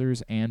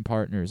sponsors and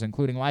partners,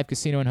 including Live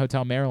Casino and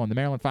Hotel Maryland, the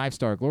Maryland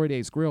 5-Star, Glory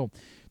Days Grill,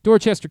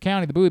 Dorchester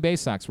County, the Bowie Bay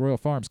Sox, Royal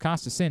Farms,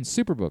 Costa Sin,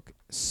 Superbook,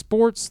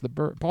 Sports, the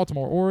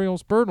Baltimore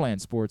Orioles,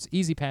 Birdland Sports,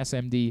 Easy Pass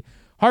MD,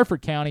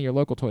 Harford County, your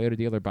local Toyota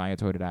dealer,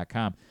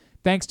 buyatoyota.com.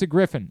 Thanks to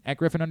Griffin, at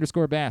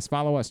Griffin_Bass.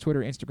 Follow us, Twitter,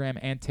 Instagram,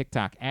 and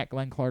TikTok, at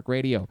Glenn Clark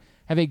Radio.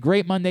 Have a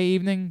great Monday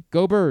evening.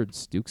 Go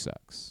Birds. Duke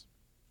sucks.